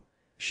Tenketsu."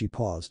 She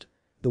paused.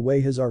 "The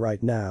way his are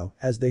right now,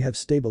 as they have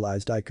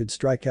stabilized I could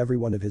strike every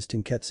one of his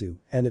Tenketsu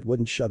and it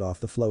wouldn't shut off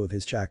the flow of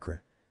his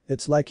chakra.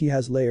 It's like he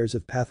has layers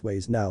of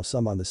pathways now,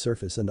 some on the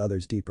surface and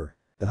others deeper."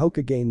 The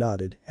Hokage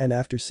nodded, and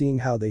after seeing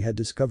how they had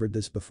discovered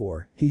this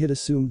before, he had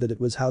assumed that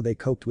it was how they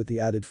coped with the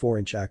added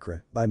foreign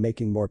chakra by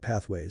making more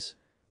pathways.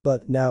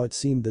 But now it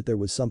seemed that there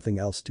was something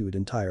else to it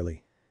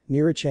entirely.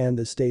 "Nira-chan,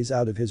 this stays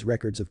out of his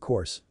records of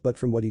course, but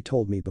from what he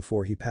told me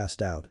before he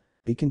passed out.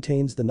 He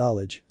contains the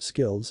knowledge,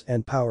 skills,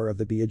 and power of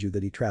the Byaku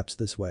that he traps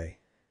this way."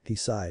 He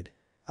sighed.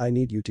 "I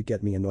need you to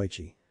get me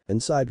Inoichi."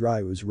 Inside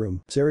Ryu's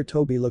room,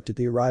 Sarutobi looked at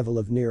the arrival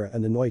of Nira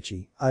and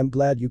Inoichi. "I'm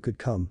glad you could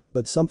come,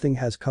 but something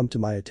has come to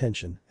my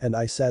attention, and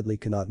I sadly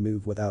cannot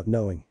move without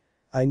knowing.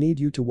 I need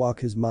you to walk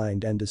his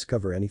mind and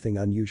discover anything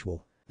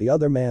unusual." The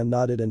other man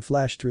nodded and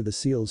flashed through the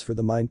seals for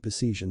the mind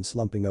precision,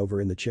 slumping over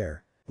in the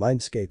chair.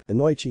 Mindscape.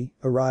 Inoichi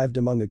arrived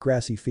among a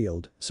grassy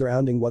field,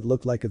 surrounding what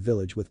looked like a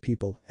village with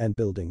people and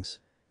buildings.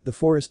 The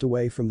forest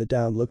away from the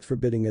down looked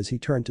forbidding as he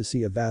turned to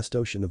see a vast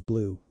ocean of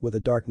blue, with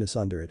a darkness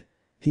under it.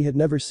 He had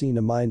never seen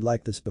a mind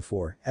like this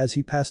before. As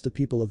he passed the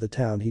people of the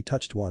town he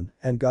touched one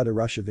and got a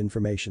rush of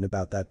information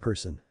about that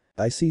person.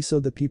 "I see, so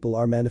the people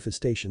are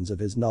manifestations of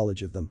his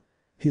knowledge of them."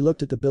 He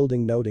looked at the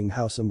building, noting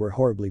how some were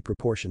horribly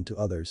proportioned to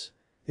others.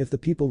 If the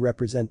people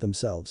represent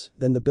themselves,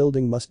 then the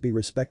building must be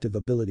respective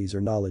abilities or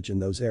knowledge in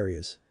those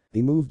areas.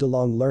 He moved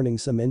along, learning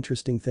some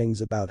interesting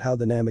things about how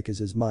the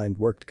Namikaze's mind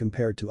worked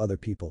compared to other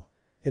people.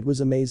 It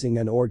was amazing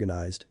and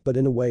organized, but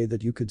in a way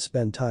that you could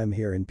spend time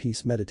here in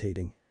peace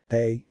meditating.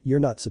 "Hey, you're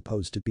not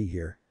supposed to be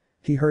here."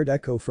 He heard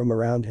echo from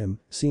around him,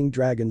 seeing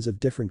dragons of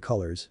different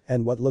colors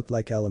and what looked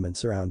like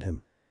elements around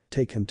him.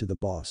 Take him to the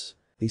boss.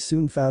 He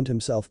soon found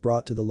himself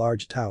brought to the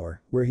large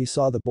tower, where he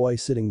saw the boy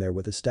sitting there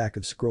with a stack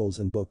of scrolls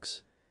and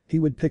books. He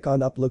would pick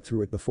on up, look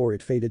through it before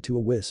it faded to a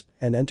wisp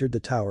and entered the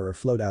tower or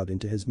flowed out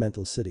into his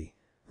mental city.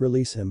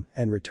 Release him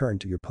and return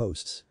to your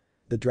posts.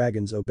 The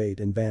dragons obeyed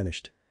and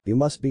vanished. You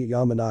must be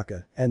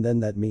Yamanaka, and then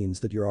that means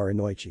that you're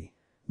Inoichi.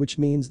 Which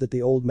means that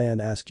the old man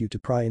asked you to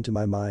pry into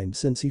my mind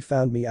since he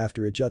found me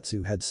after a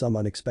jutsu had some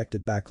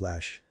unexpected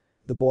backlash.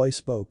 The boy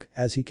spoke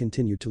as he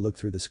continued to look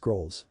through the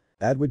scrolls.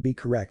 That would be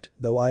correct,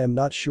 though I am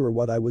not sure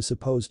what I was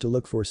supposed to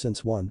look for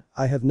since 1.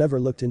 I have never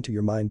looked into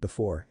your mind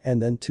before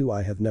and then 2.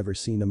 I have never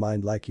seen a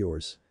mind like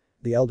yours.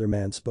 The elder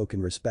man spoke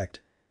in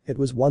respect. It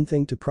was one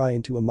thing to pry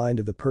into a mind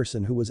of a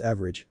person who was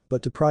average,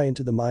 but to pry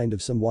into the mind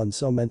of someone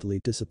so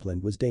mentally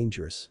disciplined was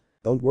dangerous.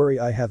 Don't worry,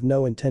 I have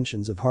no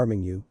intentions of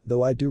harming you,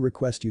 though I do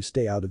request you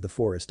stay out of the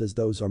forest as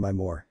those are my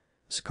more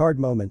scarred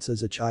moments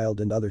as a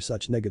child and other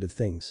such negative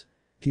things.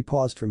 He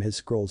paused from his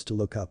scrolls to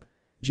look up.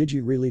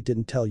 Gigi really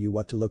didn't tell you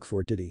what to look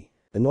for, did he?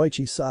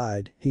 Inoichi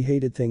sighed, he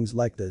hated things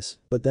like this,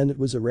 but then it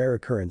was a rare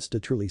occurrence to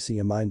truly see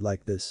a mind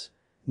like this.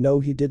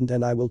 No, he didn't,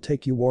 and I will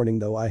take you warning,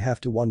 though I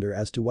have to wonder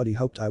as to what he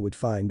hoped I would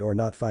find or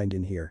not find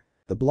in here.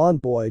 The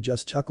blonde boy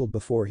just chuckled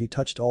before he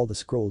touched all the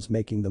scrolls,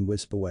 making them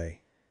wisp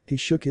away. He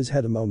shook his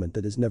head, a moment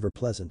that is never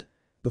pleasant.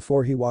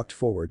 Before he walked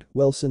forward,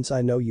 well, since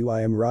I know you,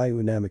 I am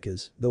Ryu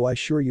Namikaze, though I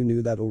sure you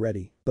knew that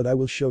already, but I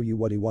will show you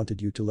what he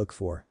wanted you to look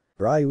for.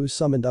 Ryu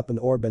summoned up an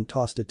orb and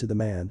tossed it to the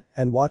man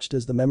and watched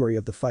as the memory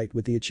of the fight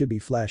with the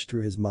Ichibi flashed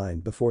through his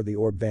mind before the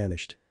orb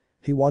vanished.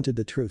 He wanted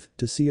the truth,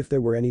 to see if there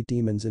were any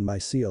demons in my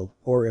seal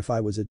or if I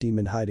was a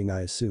demon hiding,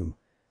 I assume.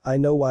 I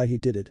know why he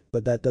did it,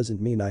 but that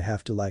doesn't mean I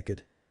have to like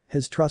it.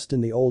 His trust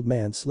in the old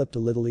man slipped a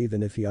little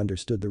even if he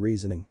understood the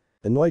reasoning.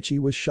 Inoichi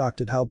was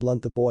shocked at how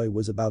blunt the boy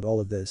was about all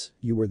of this.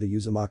 You were the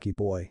Uzumaki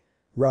boy.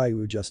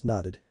 Ryu just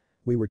nodded.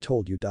 We were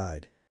told you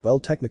died. Well,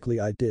 technically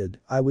I did,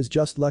 I was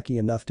just lucky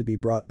enough to be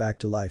brought back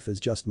to life as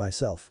just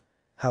myself.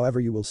 However,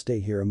 you will stay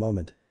here a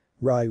moment.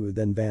 Ryu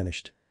then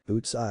vanished.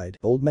 Boot sighed.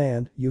 Old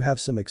man, you have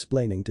some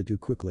explaining to do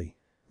quickly.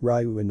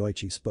 Ryu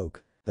Inoichi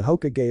spoke. The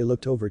Hokage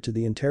looked over to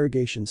the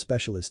interrogation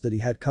specialist that he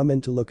had come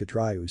in to look at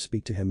Ryu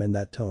speak to him in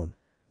that tone.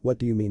 What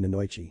do you mean,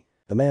 Inoichi?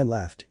 The man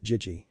laughed.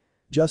 Gigi.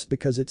 Just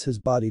because it's his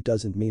body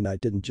doesn't mean I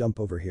didn't jump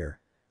over here.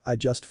 I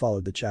just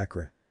followed the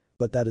chakra.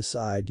 But that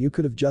aside, you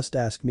could have just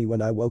asked me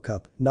when I woke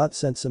up, not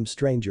sent some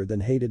stranger than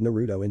hated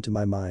Naruto into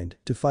my mind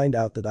to find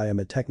out that I am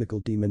a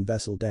technical demon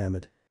vessel, damn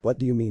it. What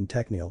do you mean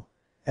technical?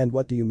 And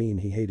what do you mean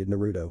he hated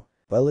Naruto?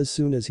 Well, as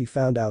soon as he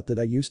found out that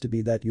I used to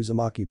be that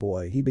Uzumaki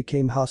boy, he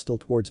became hostile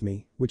towards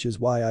me, which is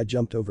why I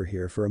jumped over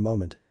here for a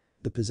moment.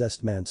 The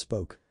possessed man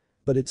spoke.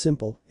 But it's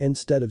simple,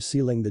 instead of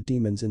sealing the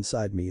demons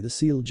inside me, the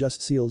seal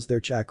just seals their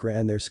chakra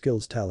and their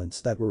skills,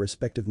 talents that were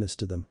respectiveness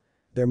to them.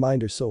 Their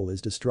mind or soul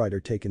is destroyed or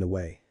taken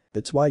away.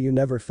 That's why you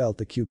never felt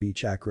the QP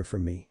chakra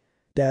from me.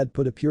 Dad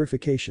put a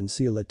purification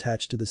seal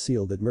attached to the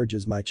seal that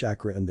merges my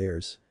chakra and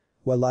theirs.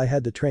 While I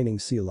had the training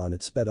seal on,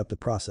 it sped up the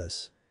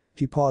process.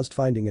 He paused,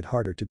 finding it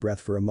harder to breathe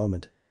for a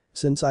moment.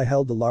 Since I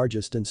held the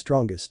largest and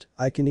strongest,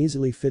 I can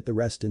easily fit the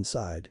rest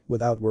inside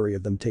without worry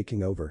of them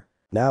taking over.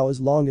 Now as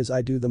long as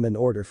I do them in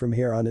order from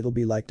here on, it'll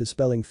be like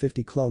dispelling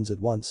 50 clones at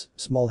once,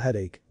 small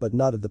headache, but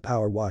not of the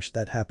power wash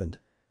that happened.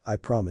 I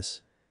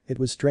promise. It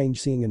was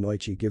strange seeing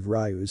Inoichi give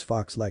Ryu's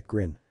fox-like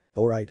grin.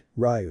 Alright,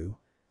 Ryu.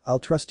 I'll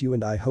trust you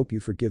and I hope you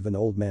forgive an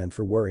old man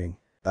for worrying.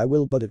 I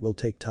will, but it will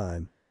take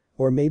time.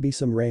 Or maybe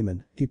some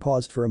ramen. He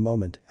paused for a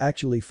moment.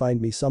 Actually,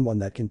 find me someone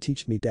that can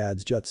teach me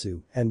dad's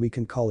jutsu and we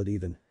can call it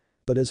even.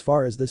 But as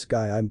far as this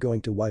guy, I'm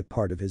going to wipe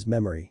part of his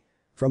memory.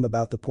 From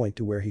about the point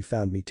to where he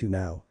found me to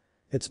now.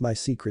 It's my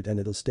secret and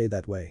it'll stay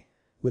that way.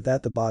 With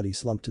that, the body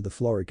slumped to the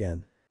floor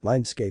again.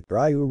 Mindscape.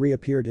 Ryu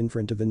reappeared in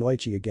front of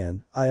Inoichi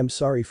again. I am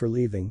sorry for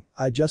leaving,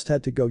 I just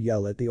had to go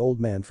yell at the old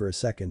man for a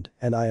second,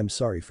 and I am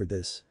sorry for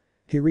this.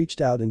 He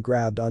reached out and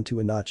grabbed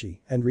onto Inoichi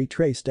and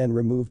retraced and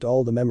removed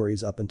all the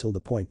memories up until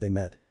the point they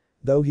met.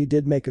 Though he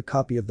did make a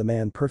copy of the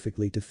man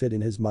perfectly to fit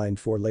in his mind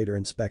for later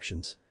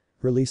inspections.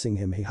 Releasing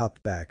him, he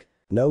hopped back.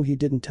 No, he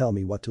didn't tell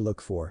me what to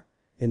look for.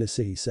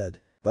 Inasi, he said.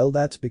 Well,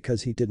 that's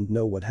because he didn't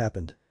know what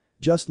happened.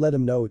 Just let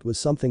him know it was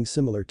something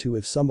similar to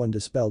if someone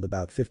dispelled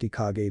about 50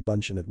 Kage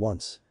Bunshin at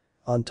once.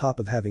 On top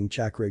of having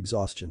chakra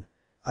exhaustion.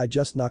 I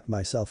just knocked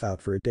myself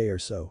out for a day or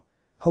so.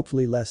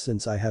 Hopefully less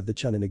since I have the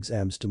Chunin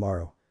exams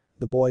tomorrow.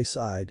 The boy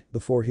sighed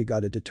before he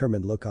got a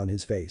determined look on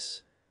his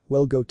face.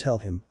 Well, go tell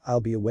him, I'll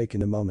be awake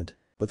in a moment.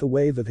 With a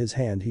wave of his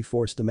hand, he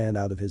forced the man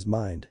out of his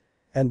mind.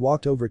 And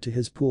walked over to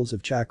his pools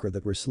of chakra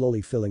that were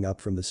slowly filling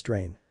up from the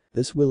strain.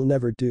 This will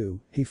never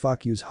do, he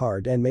focused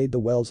hard and made the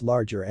wells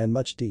larger and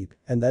much deep,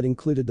 and that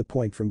included the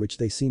point from which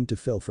they seemed to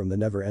fill from the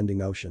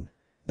never-ending ocean.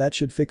 That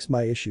should fix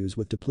my issues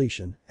with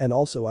depletion, and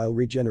also I'll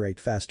regenerate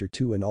faster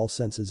too in all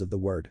senses of the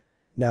word.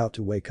 Now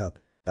to wake up.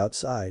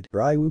 Outside,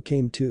 Ryu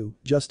came to,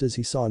 just as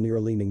he saw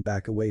Nero leaning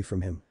back away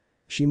from him.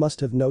 She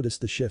must have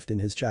noticed the shift in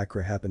his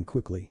chakra happen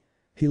quickly.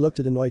 He looked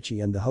at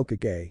Inoichi and the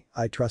Hokage.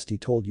 I trust he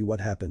told you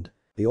what happened.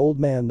 The old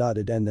man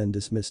nodded and then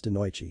dismissed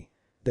Inoichi.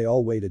 They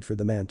all waited for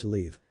the man to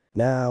leave.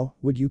 Now,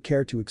 would you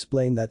care to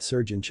explain that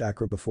surge in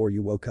chakra before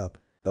you woke up?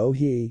 Oh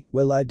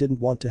well I didn't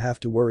want to have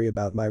to worry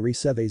about my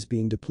reserves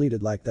being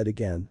depleted like that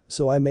again,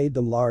 so I made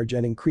them large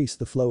and increased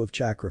the flow of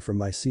chakra from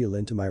my seal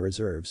into my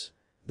reserves.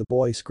 The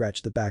boy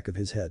scratched the back of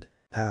his head.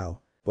 How?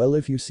 Well,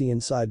 if you see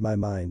inside my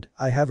mind,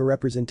 I have a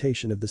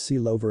representation of the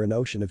seal over an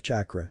ocean of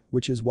chakra,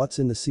 which is what's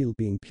in the seal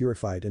being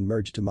purified and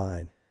merged to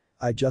mine.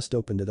 I just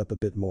opened it up a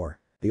bit more.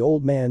 The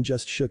old man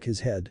just shook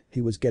his head,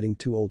 he was getting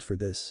too old for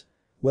this.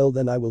 Well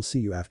then I will see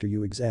you after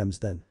you exams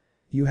then.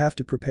 You have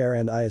to prepare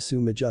and I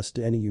assume adjust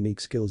to any unique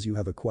skills you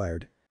have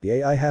acquired.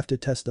 Yeah, I have to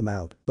test them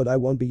out, but I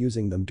won't be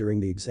using them during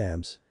the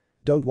exams.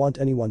 Don't want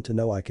anyone to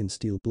know I can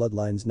steal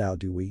bloodlines now,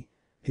 do we?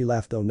 He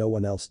laughed though no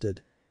one else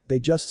did. They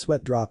just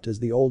sweat dropped as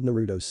the old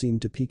Naruto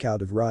seemed to peek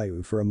out of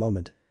Ryu for a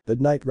moment.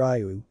 Good night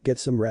Ryu, get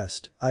some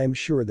rest, I am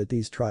sure that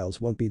these trials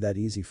won't be that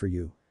easy for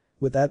you.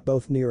 With that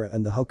both Nira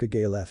and the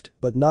Hokage left,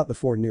 but not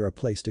before Nira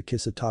placed a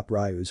kiss atop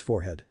Ryu's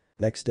forehead.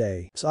 Next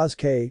day,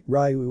 Sasuke,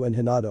 Ryu and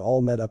Hinata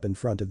all met up in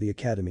front of the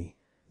academy.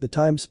 The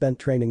time spent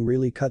training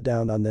really cut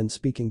down on then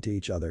speaking to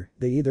each other,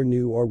 they either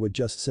knew or would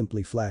just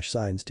simply flash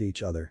signs to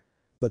each other.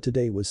 But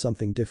today was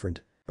something different.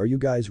 Are you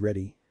guys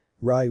ready?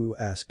 Ryu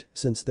asked,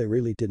 since they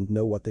really didn't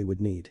know what they would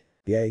need.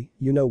 Yay,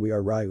 you know we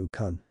are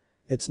Ryu-kun.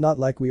 It's not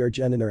like we are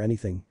genin or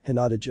anything,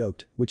 Hinata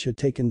joked, which had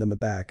taken them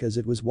aback as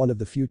it was one of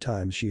the few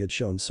times she had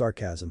shown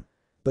sarcasm.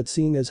 But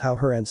seeing as how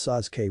her and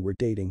Sasuke were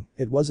dating,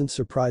 it wasn't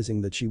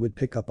surprising that she would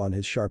pick up on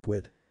his sharp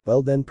wit.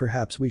 Well then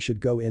perhaps we should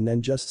go in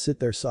and just sit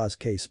there,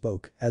 Sasuke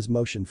spoke as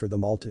motion for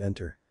them all to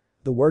enter.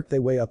 They worked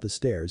their way up the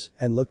stairs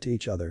and looked to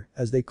each other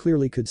as they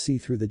clearly could see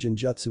through the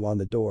genjutsu on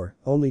the door,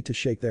 only to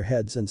shake their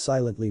heads and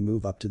silently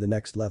move up to the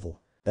next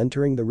level.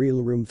 Entering the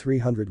real room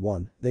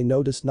 301, they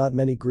noticed not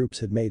many groups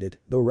had made it,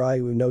 though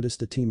Ryu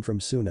noticed a team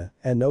from Suna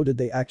and noted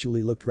they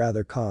actually looked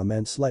rather calm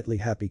and slightly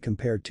happy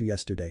compared to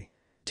yesterday.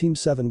 Team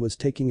 7 was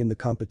taking in the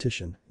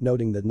competition,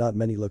 noting that not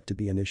many looked to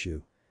be an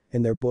issue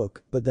in their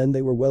book, but then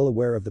they were well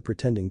aware of the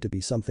pretending to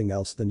be something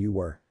else than you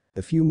were.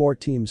 A few more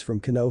teams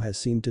from Konoha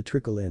seemed to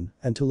trickle in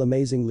until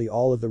amazingly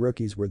all of the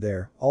rookies were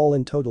there, all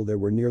in total there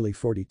were nearly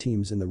 40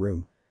 teams in the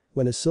room.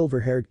 When a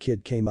silver-haired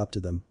kid came up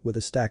to them with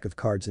a stack of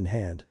cards in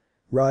hand,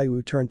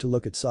 Ryu turned to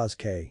look at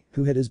Sasuke,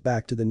 who had his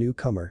back to the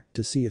newcomer,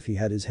 to see if he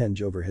had his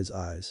henge over his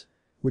eyes.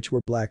 Which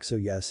were black, so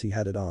yes he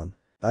had it on.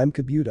 I'm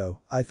Kabuto,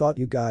 I thought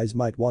you guys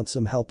might want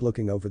some help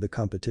looking over the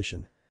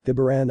competition.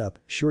 Hiba ran up,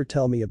 sure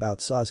tell me about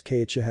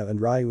Sasuke Uchiha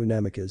and Ryu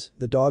Namikaze,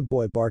 the dog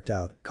boy barked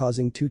out,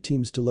 causing two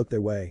teams to look their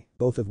way,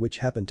 both of which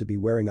happened to be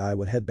wearing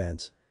Iowa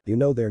headbands. You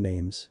know their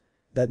names.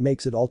 That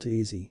makes it all too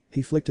easy.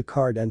 He flicked a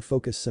card and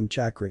focused some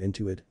chakra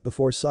into it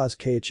before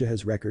Sasuke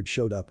Uchiha's record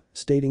showed up,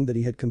 stating that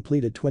he had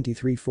completed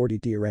 23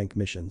 40D rank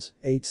missions,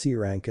 8 C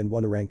rank and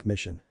 1 A rank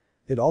mission.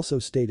 It also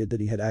stated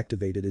that he had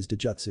activated his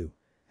Dojutsu.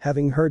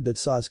 Having heard that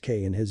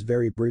Sasuke in his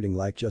very brooding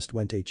like just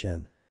went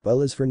HN.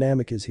 Well, as for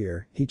Namikaze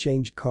here, he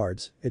changed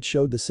cards, it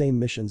showed the same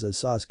missions as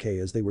Sasuke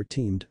as they were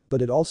teamed,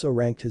 but it also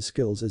ranked his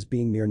skills as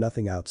being near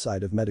nothing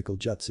outside of medical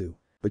jutsu.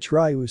 Which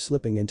Ryu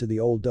slipping into the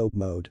old dope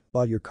mode,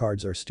 all your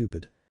cards are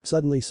stupid.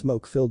 Suddenly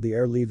smoke filled the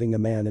air leaving a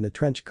man in a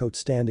trench coat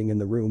standing in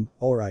the room,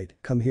 alright,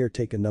 come here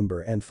take a number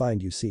and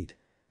find you seat.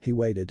 He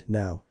waited,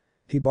 now.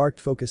 He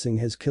barked focusing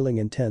his killing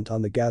intent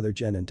on the gathered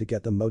genin to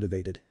get them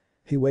motivated.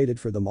 He waited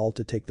for them all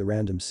to take the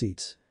random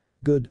seats.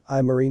 Good,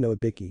 I'm Marino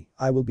Ibiki,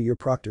 I will be your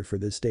proctor for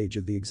this stage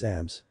of the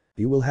exams.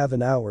 You will have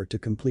an hour to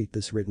complete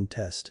this written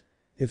test.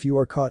 If you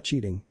are caught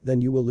cheating,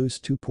 then you will lose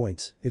 2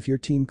 points, if your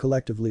team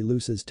collectively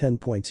loses 10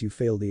 points you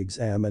fail the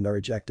exam and are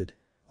ejected.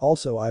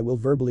 Also I will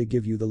verbally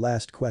give you the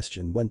last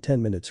question when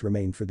 10 minutes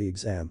remain for the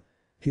exam.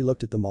 He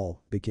looked at them all,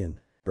 begin.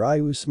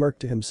 Ryu smirked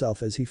to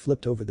himself as he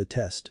flipped over the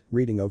test,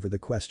 reading over the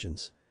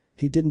questions.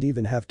 He didn't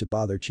even have to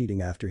bother cheating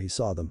after he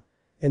saw them.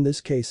 In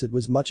this case it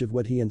was much of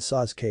what he and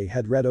Sasuke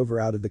had read over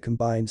out of the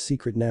combined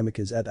secret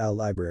Namikaze et al.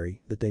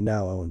 Library that they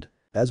now owned.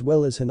 As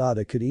well as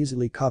Hinata could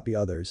easily copy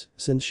others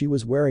since she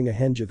was wearing a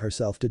henge of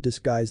herself to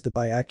disguise the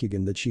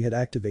Byakugan that she had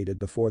activated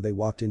before they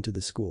walked into the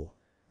school.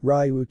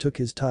 Ryu took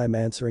his time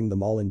answering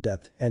them all in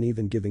depth and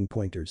even giving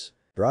pointers.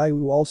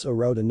 Ryu also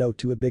wrote a note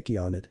to Ibiki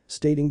on it,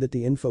 stating that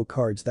the info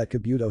cards that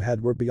Kabuto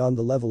had were beyond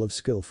the level of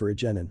skill for a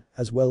genin,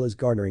 as well as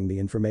garnering the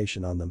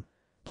information on them.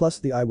 Plus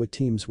the Iowa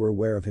teams were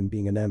aware of him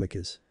being a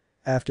Namikaze.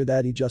 After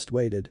that he just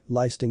waited,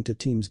 listening to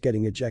teams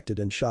getting ejected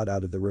and shot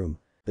out of the room.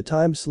 The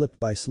time slipped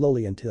by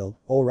slowly until,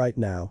 alright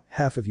now,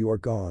 half of you are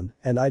gone,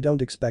 and I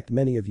don't expect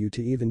many of you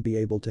to even be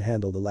able to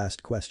handle the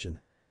last question.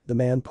 The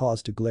man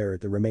paused to glare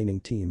at the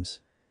remaining teams.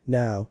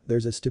 Now,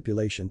 there's a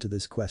stipulation to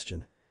this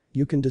question.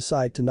 You can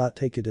decide to not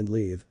take it and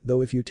leave,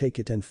 though if you take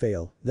it and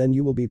fail, then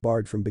you will be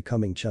barred from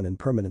becoming chunin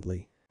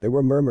permanently. There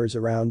were murmurs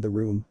around the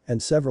room,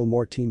 and several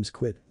more teams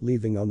quit,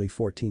 leaving only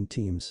 14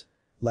 teams.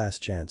 Last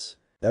chance.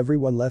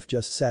 Everyone left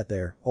just sat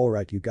there,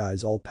 alright you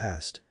guys all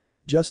passed.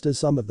 Just as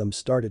some of them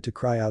started to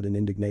cry out in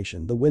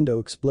indignation the window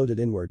exploded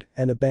inward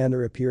and a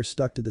banner appeared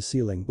stuck to the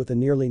ceiling with a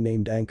nearly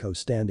named Anko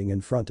standing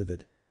in front of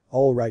it.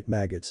 Alright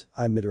maggots,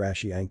 I'm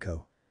Mitarashi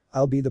Anko.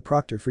 I'll be the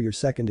proctor for your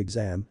second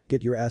exam,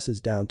 get your asses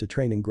down to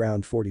training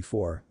ground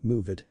 44,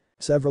 move it.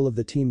 Several of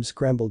the teams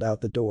scrambled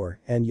out the door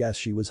and yes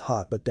she was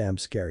hot but damn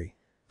scary.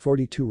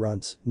 42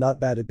 runs, not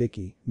bad a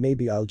bicky,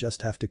 maybe I'll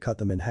just have to cut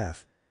them in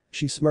half.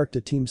 She smirked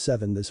at Team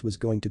 7. This was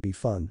going to be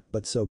fun,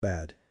 but so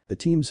bad. The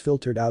teams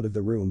filtered out of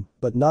the room,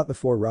 but not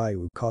before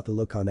Ryu caught the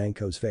look on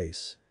Anko's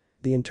face.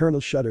 The internal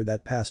shudder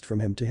that passed from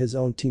him to his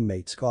own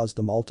teammates caused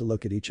them all to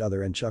look at each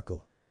other and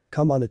chuckle.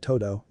 Come on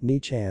Itoto,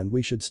 Ni-chan,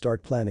 we should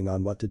start planning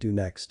on what to do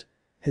next.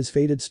 His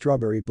faded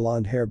strawberry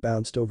blonde hair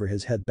bounced over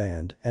his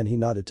headband and he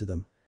nodded to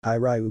them. Aye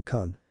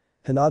Ryu-kun.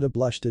 Hinata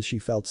blushed as she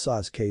felt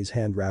Sasuke's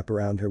hand wrap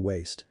around her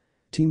waist.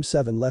 Team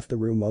 7 left the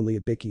room, only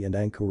Ibiki and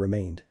Anko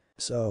remained.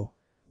 So?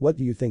 What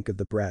do you think of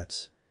the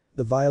brats?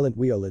 The violent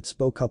Violet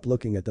spoke up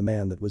looking at the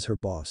man that was her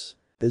boss.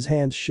 His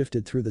hands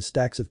shifted through the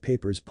stacks of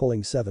papers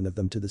pulling 7 of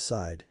them to the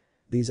side.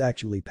 These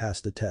actually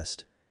passed the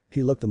test.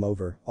 He looked them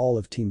over, all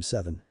of Team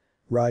 7.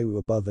 Ryu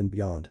above and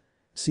beyond.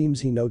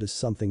 Seems he noticed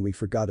something we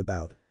forgot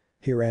about.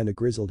 He ran a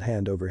grizzled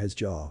hand over his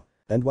jaw.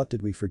 And what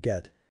did we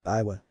forget?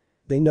 Iwa.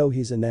 They know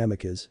he's a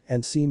Namikaze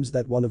and seems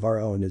that one of our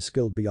own is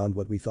skilled beyond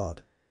what we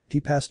thought.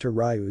 He passed her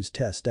Ryu's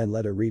test and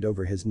let her read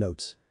over his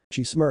notes.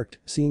 She smirked,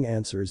 seeing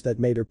answers that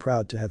made her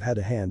proud to have had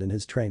a hand in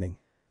his training.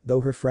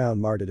 Though her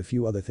frown marred at a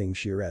few other things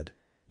she read.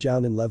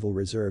 Jounin level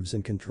reserves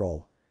and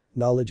control.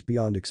 Knowledge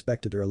beyond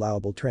expected or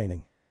allowable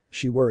training.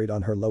 She worried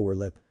on her lower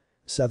lip.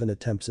 7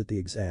 attempts at the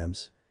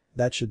exams.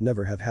 That should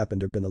never have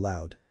happened or been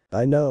allowed.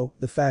 I know,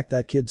 the fact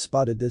that kid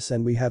spotted this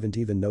and we haven't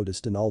even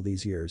noticed in all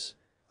these years.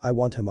 I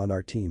want him on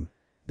our team.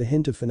 The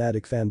hint of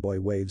fanatic fanboy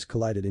waves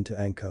collided into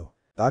Anko.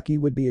 Aki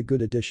would be a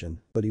good addition,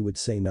 but he would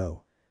say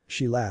no.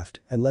 She laughed,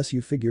 unless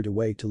you figured a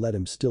way to let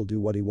him still do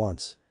what he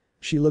wants.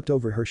 She looked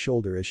over her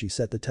shoulder as she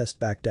set the test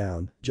back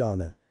down,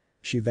 Jana.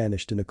 She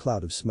vanished in a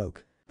cloud of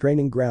smoke.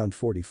 Training ground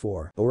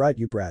 44. Alright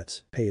you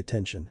brats, pay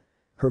attention.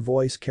 Her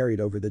voice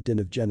carried over the din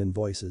of genin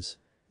voices.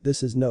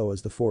 This is known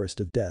as the Forest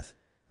of Death.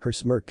 Her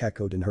smirk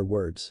echoed in her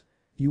words.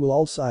 You will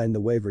all sign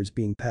the waivers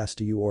being passed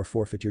to you or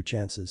forfeit your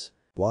chances.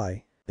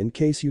 Why? In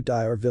case you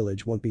die our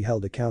village won't be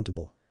held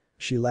accountable.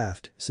 She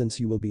laughed, since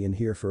you will be in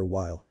here for a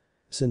while.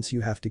 Since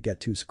you have to get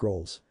 2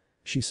 scrolls.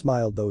 She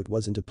smiled though it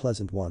wasn't a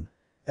pleasant one.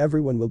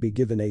 Everyone will be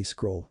given a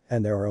scroll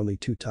and there are only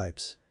 2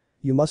 types.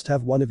 You must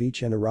have one of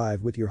each and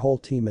arrive with your whole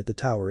team at the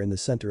tower in the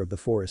center of the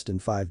forest in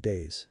 5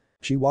 days.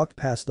 She walked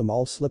past them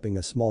all slipping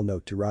a small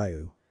note to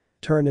Ryu.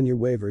 Turn in your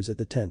waivers at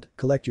the tent,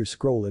 collect your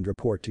scroll and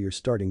report to your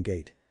starting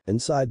gate.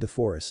 Inside the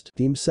forest,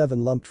 Team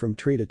 7 lumped from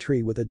tree to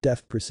tree with a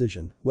deft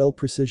precision,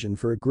 precision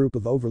for a group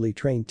of overly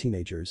trained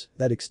teenagers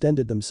that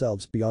extended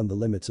themselves beyond the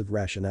limits of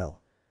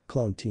rationale.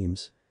 Clone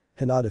teams.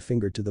 Hinata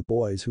fingered to the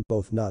boys who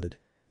both nodded.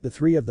 The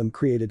 3 of them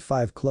created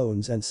 5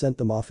 clones and sent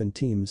them off in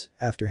teams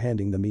after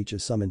handing them each a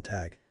summon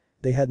tag.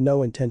 They had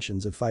no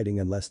intentions of fighting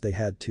unless they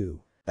had to.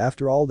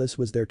 After all this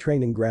was their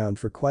training ground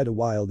for quite a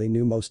while, they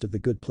knew most of the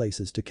good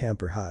places to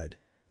camp or hide.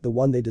 The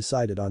one they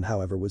decided on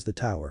however was the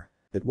tower.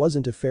 It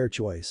wasn't a fair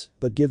choice,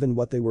 but given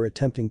what they were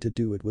attempting to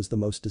do it was the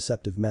most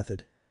deceptive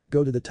method.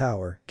 Go to the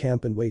tower,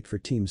 camp and wait for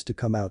teams to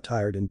come out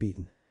tired and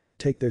beaten.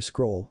 Take their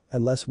scroll,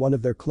 unless one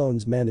of their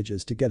clones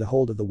manages to get a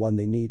hold of the one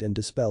they need and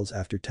dispels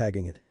after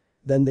tagging it.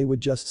 Then they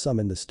would just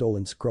summon the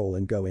stolen scroll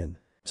and go in.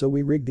 So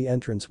we rigged the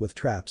entrance with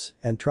traps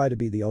and try to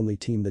be the only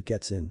team that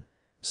gets in.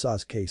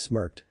 Sasuke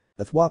smirked.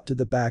 A thwop to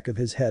the back of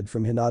his head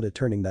from Hinata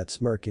turning that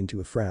smirk into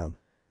a frown.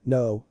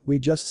 No, we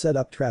just set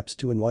up traps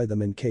to annoy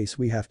them in case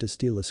we have to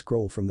steal a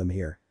scroll from them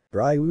here.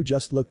 Ryu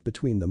just looked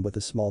between them with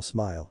a small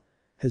smile.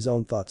 His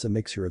own thoughts a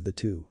mixture of the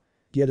two.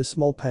 Yet a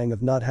small pang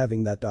of not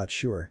having that.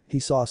 Sure, he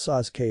saw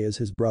Sasuke as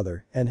his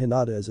brother and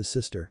Hinata as a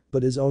sister,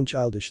 but his own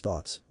childish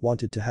thoughts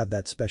wanted to have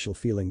that special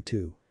feeling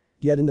too.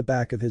 Yet in the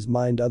back of his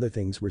mind other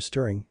things were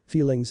stirring,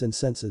 feelings and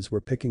senses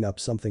were picking up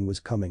something was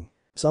coming.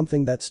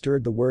 Something that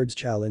stirred the words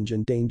challenge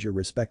and danger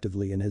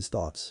respectively in his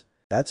thoughts.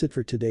 That's it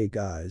for today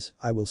guys,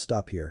 I will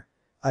stop here.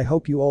 I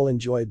hope you all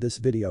enjoyed this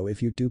video.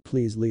 If you do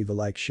please leave a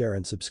like, share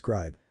and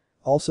subscribe.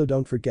 Also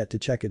don't forget to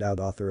check it out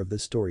author of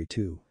this story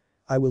too.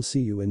 I will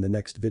see you in the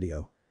next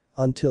video.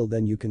 Until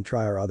then you can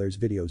try our others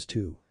videos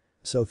too.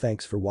 So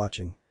thanks for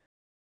watching.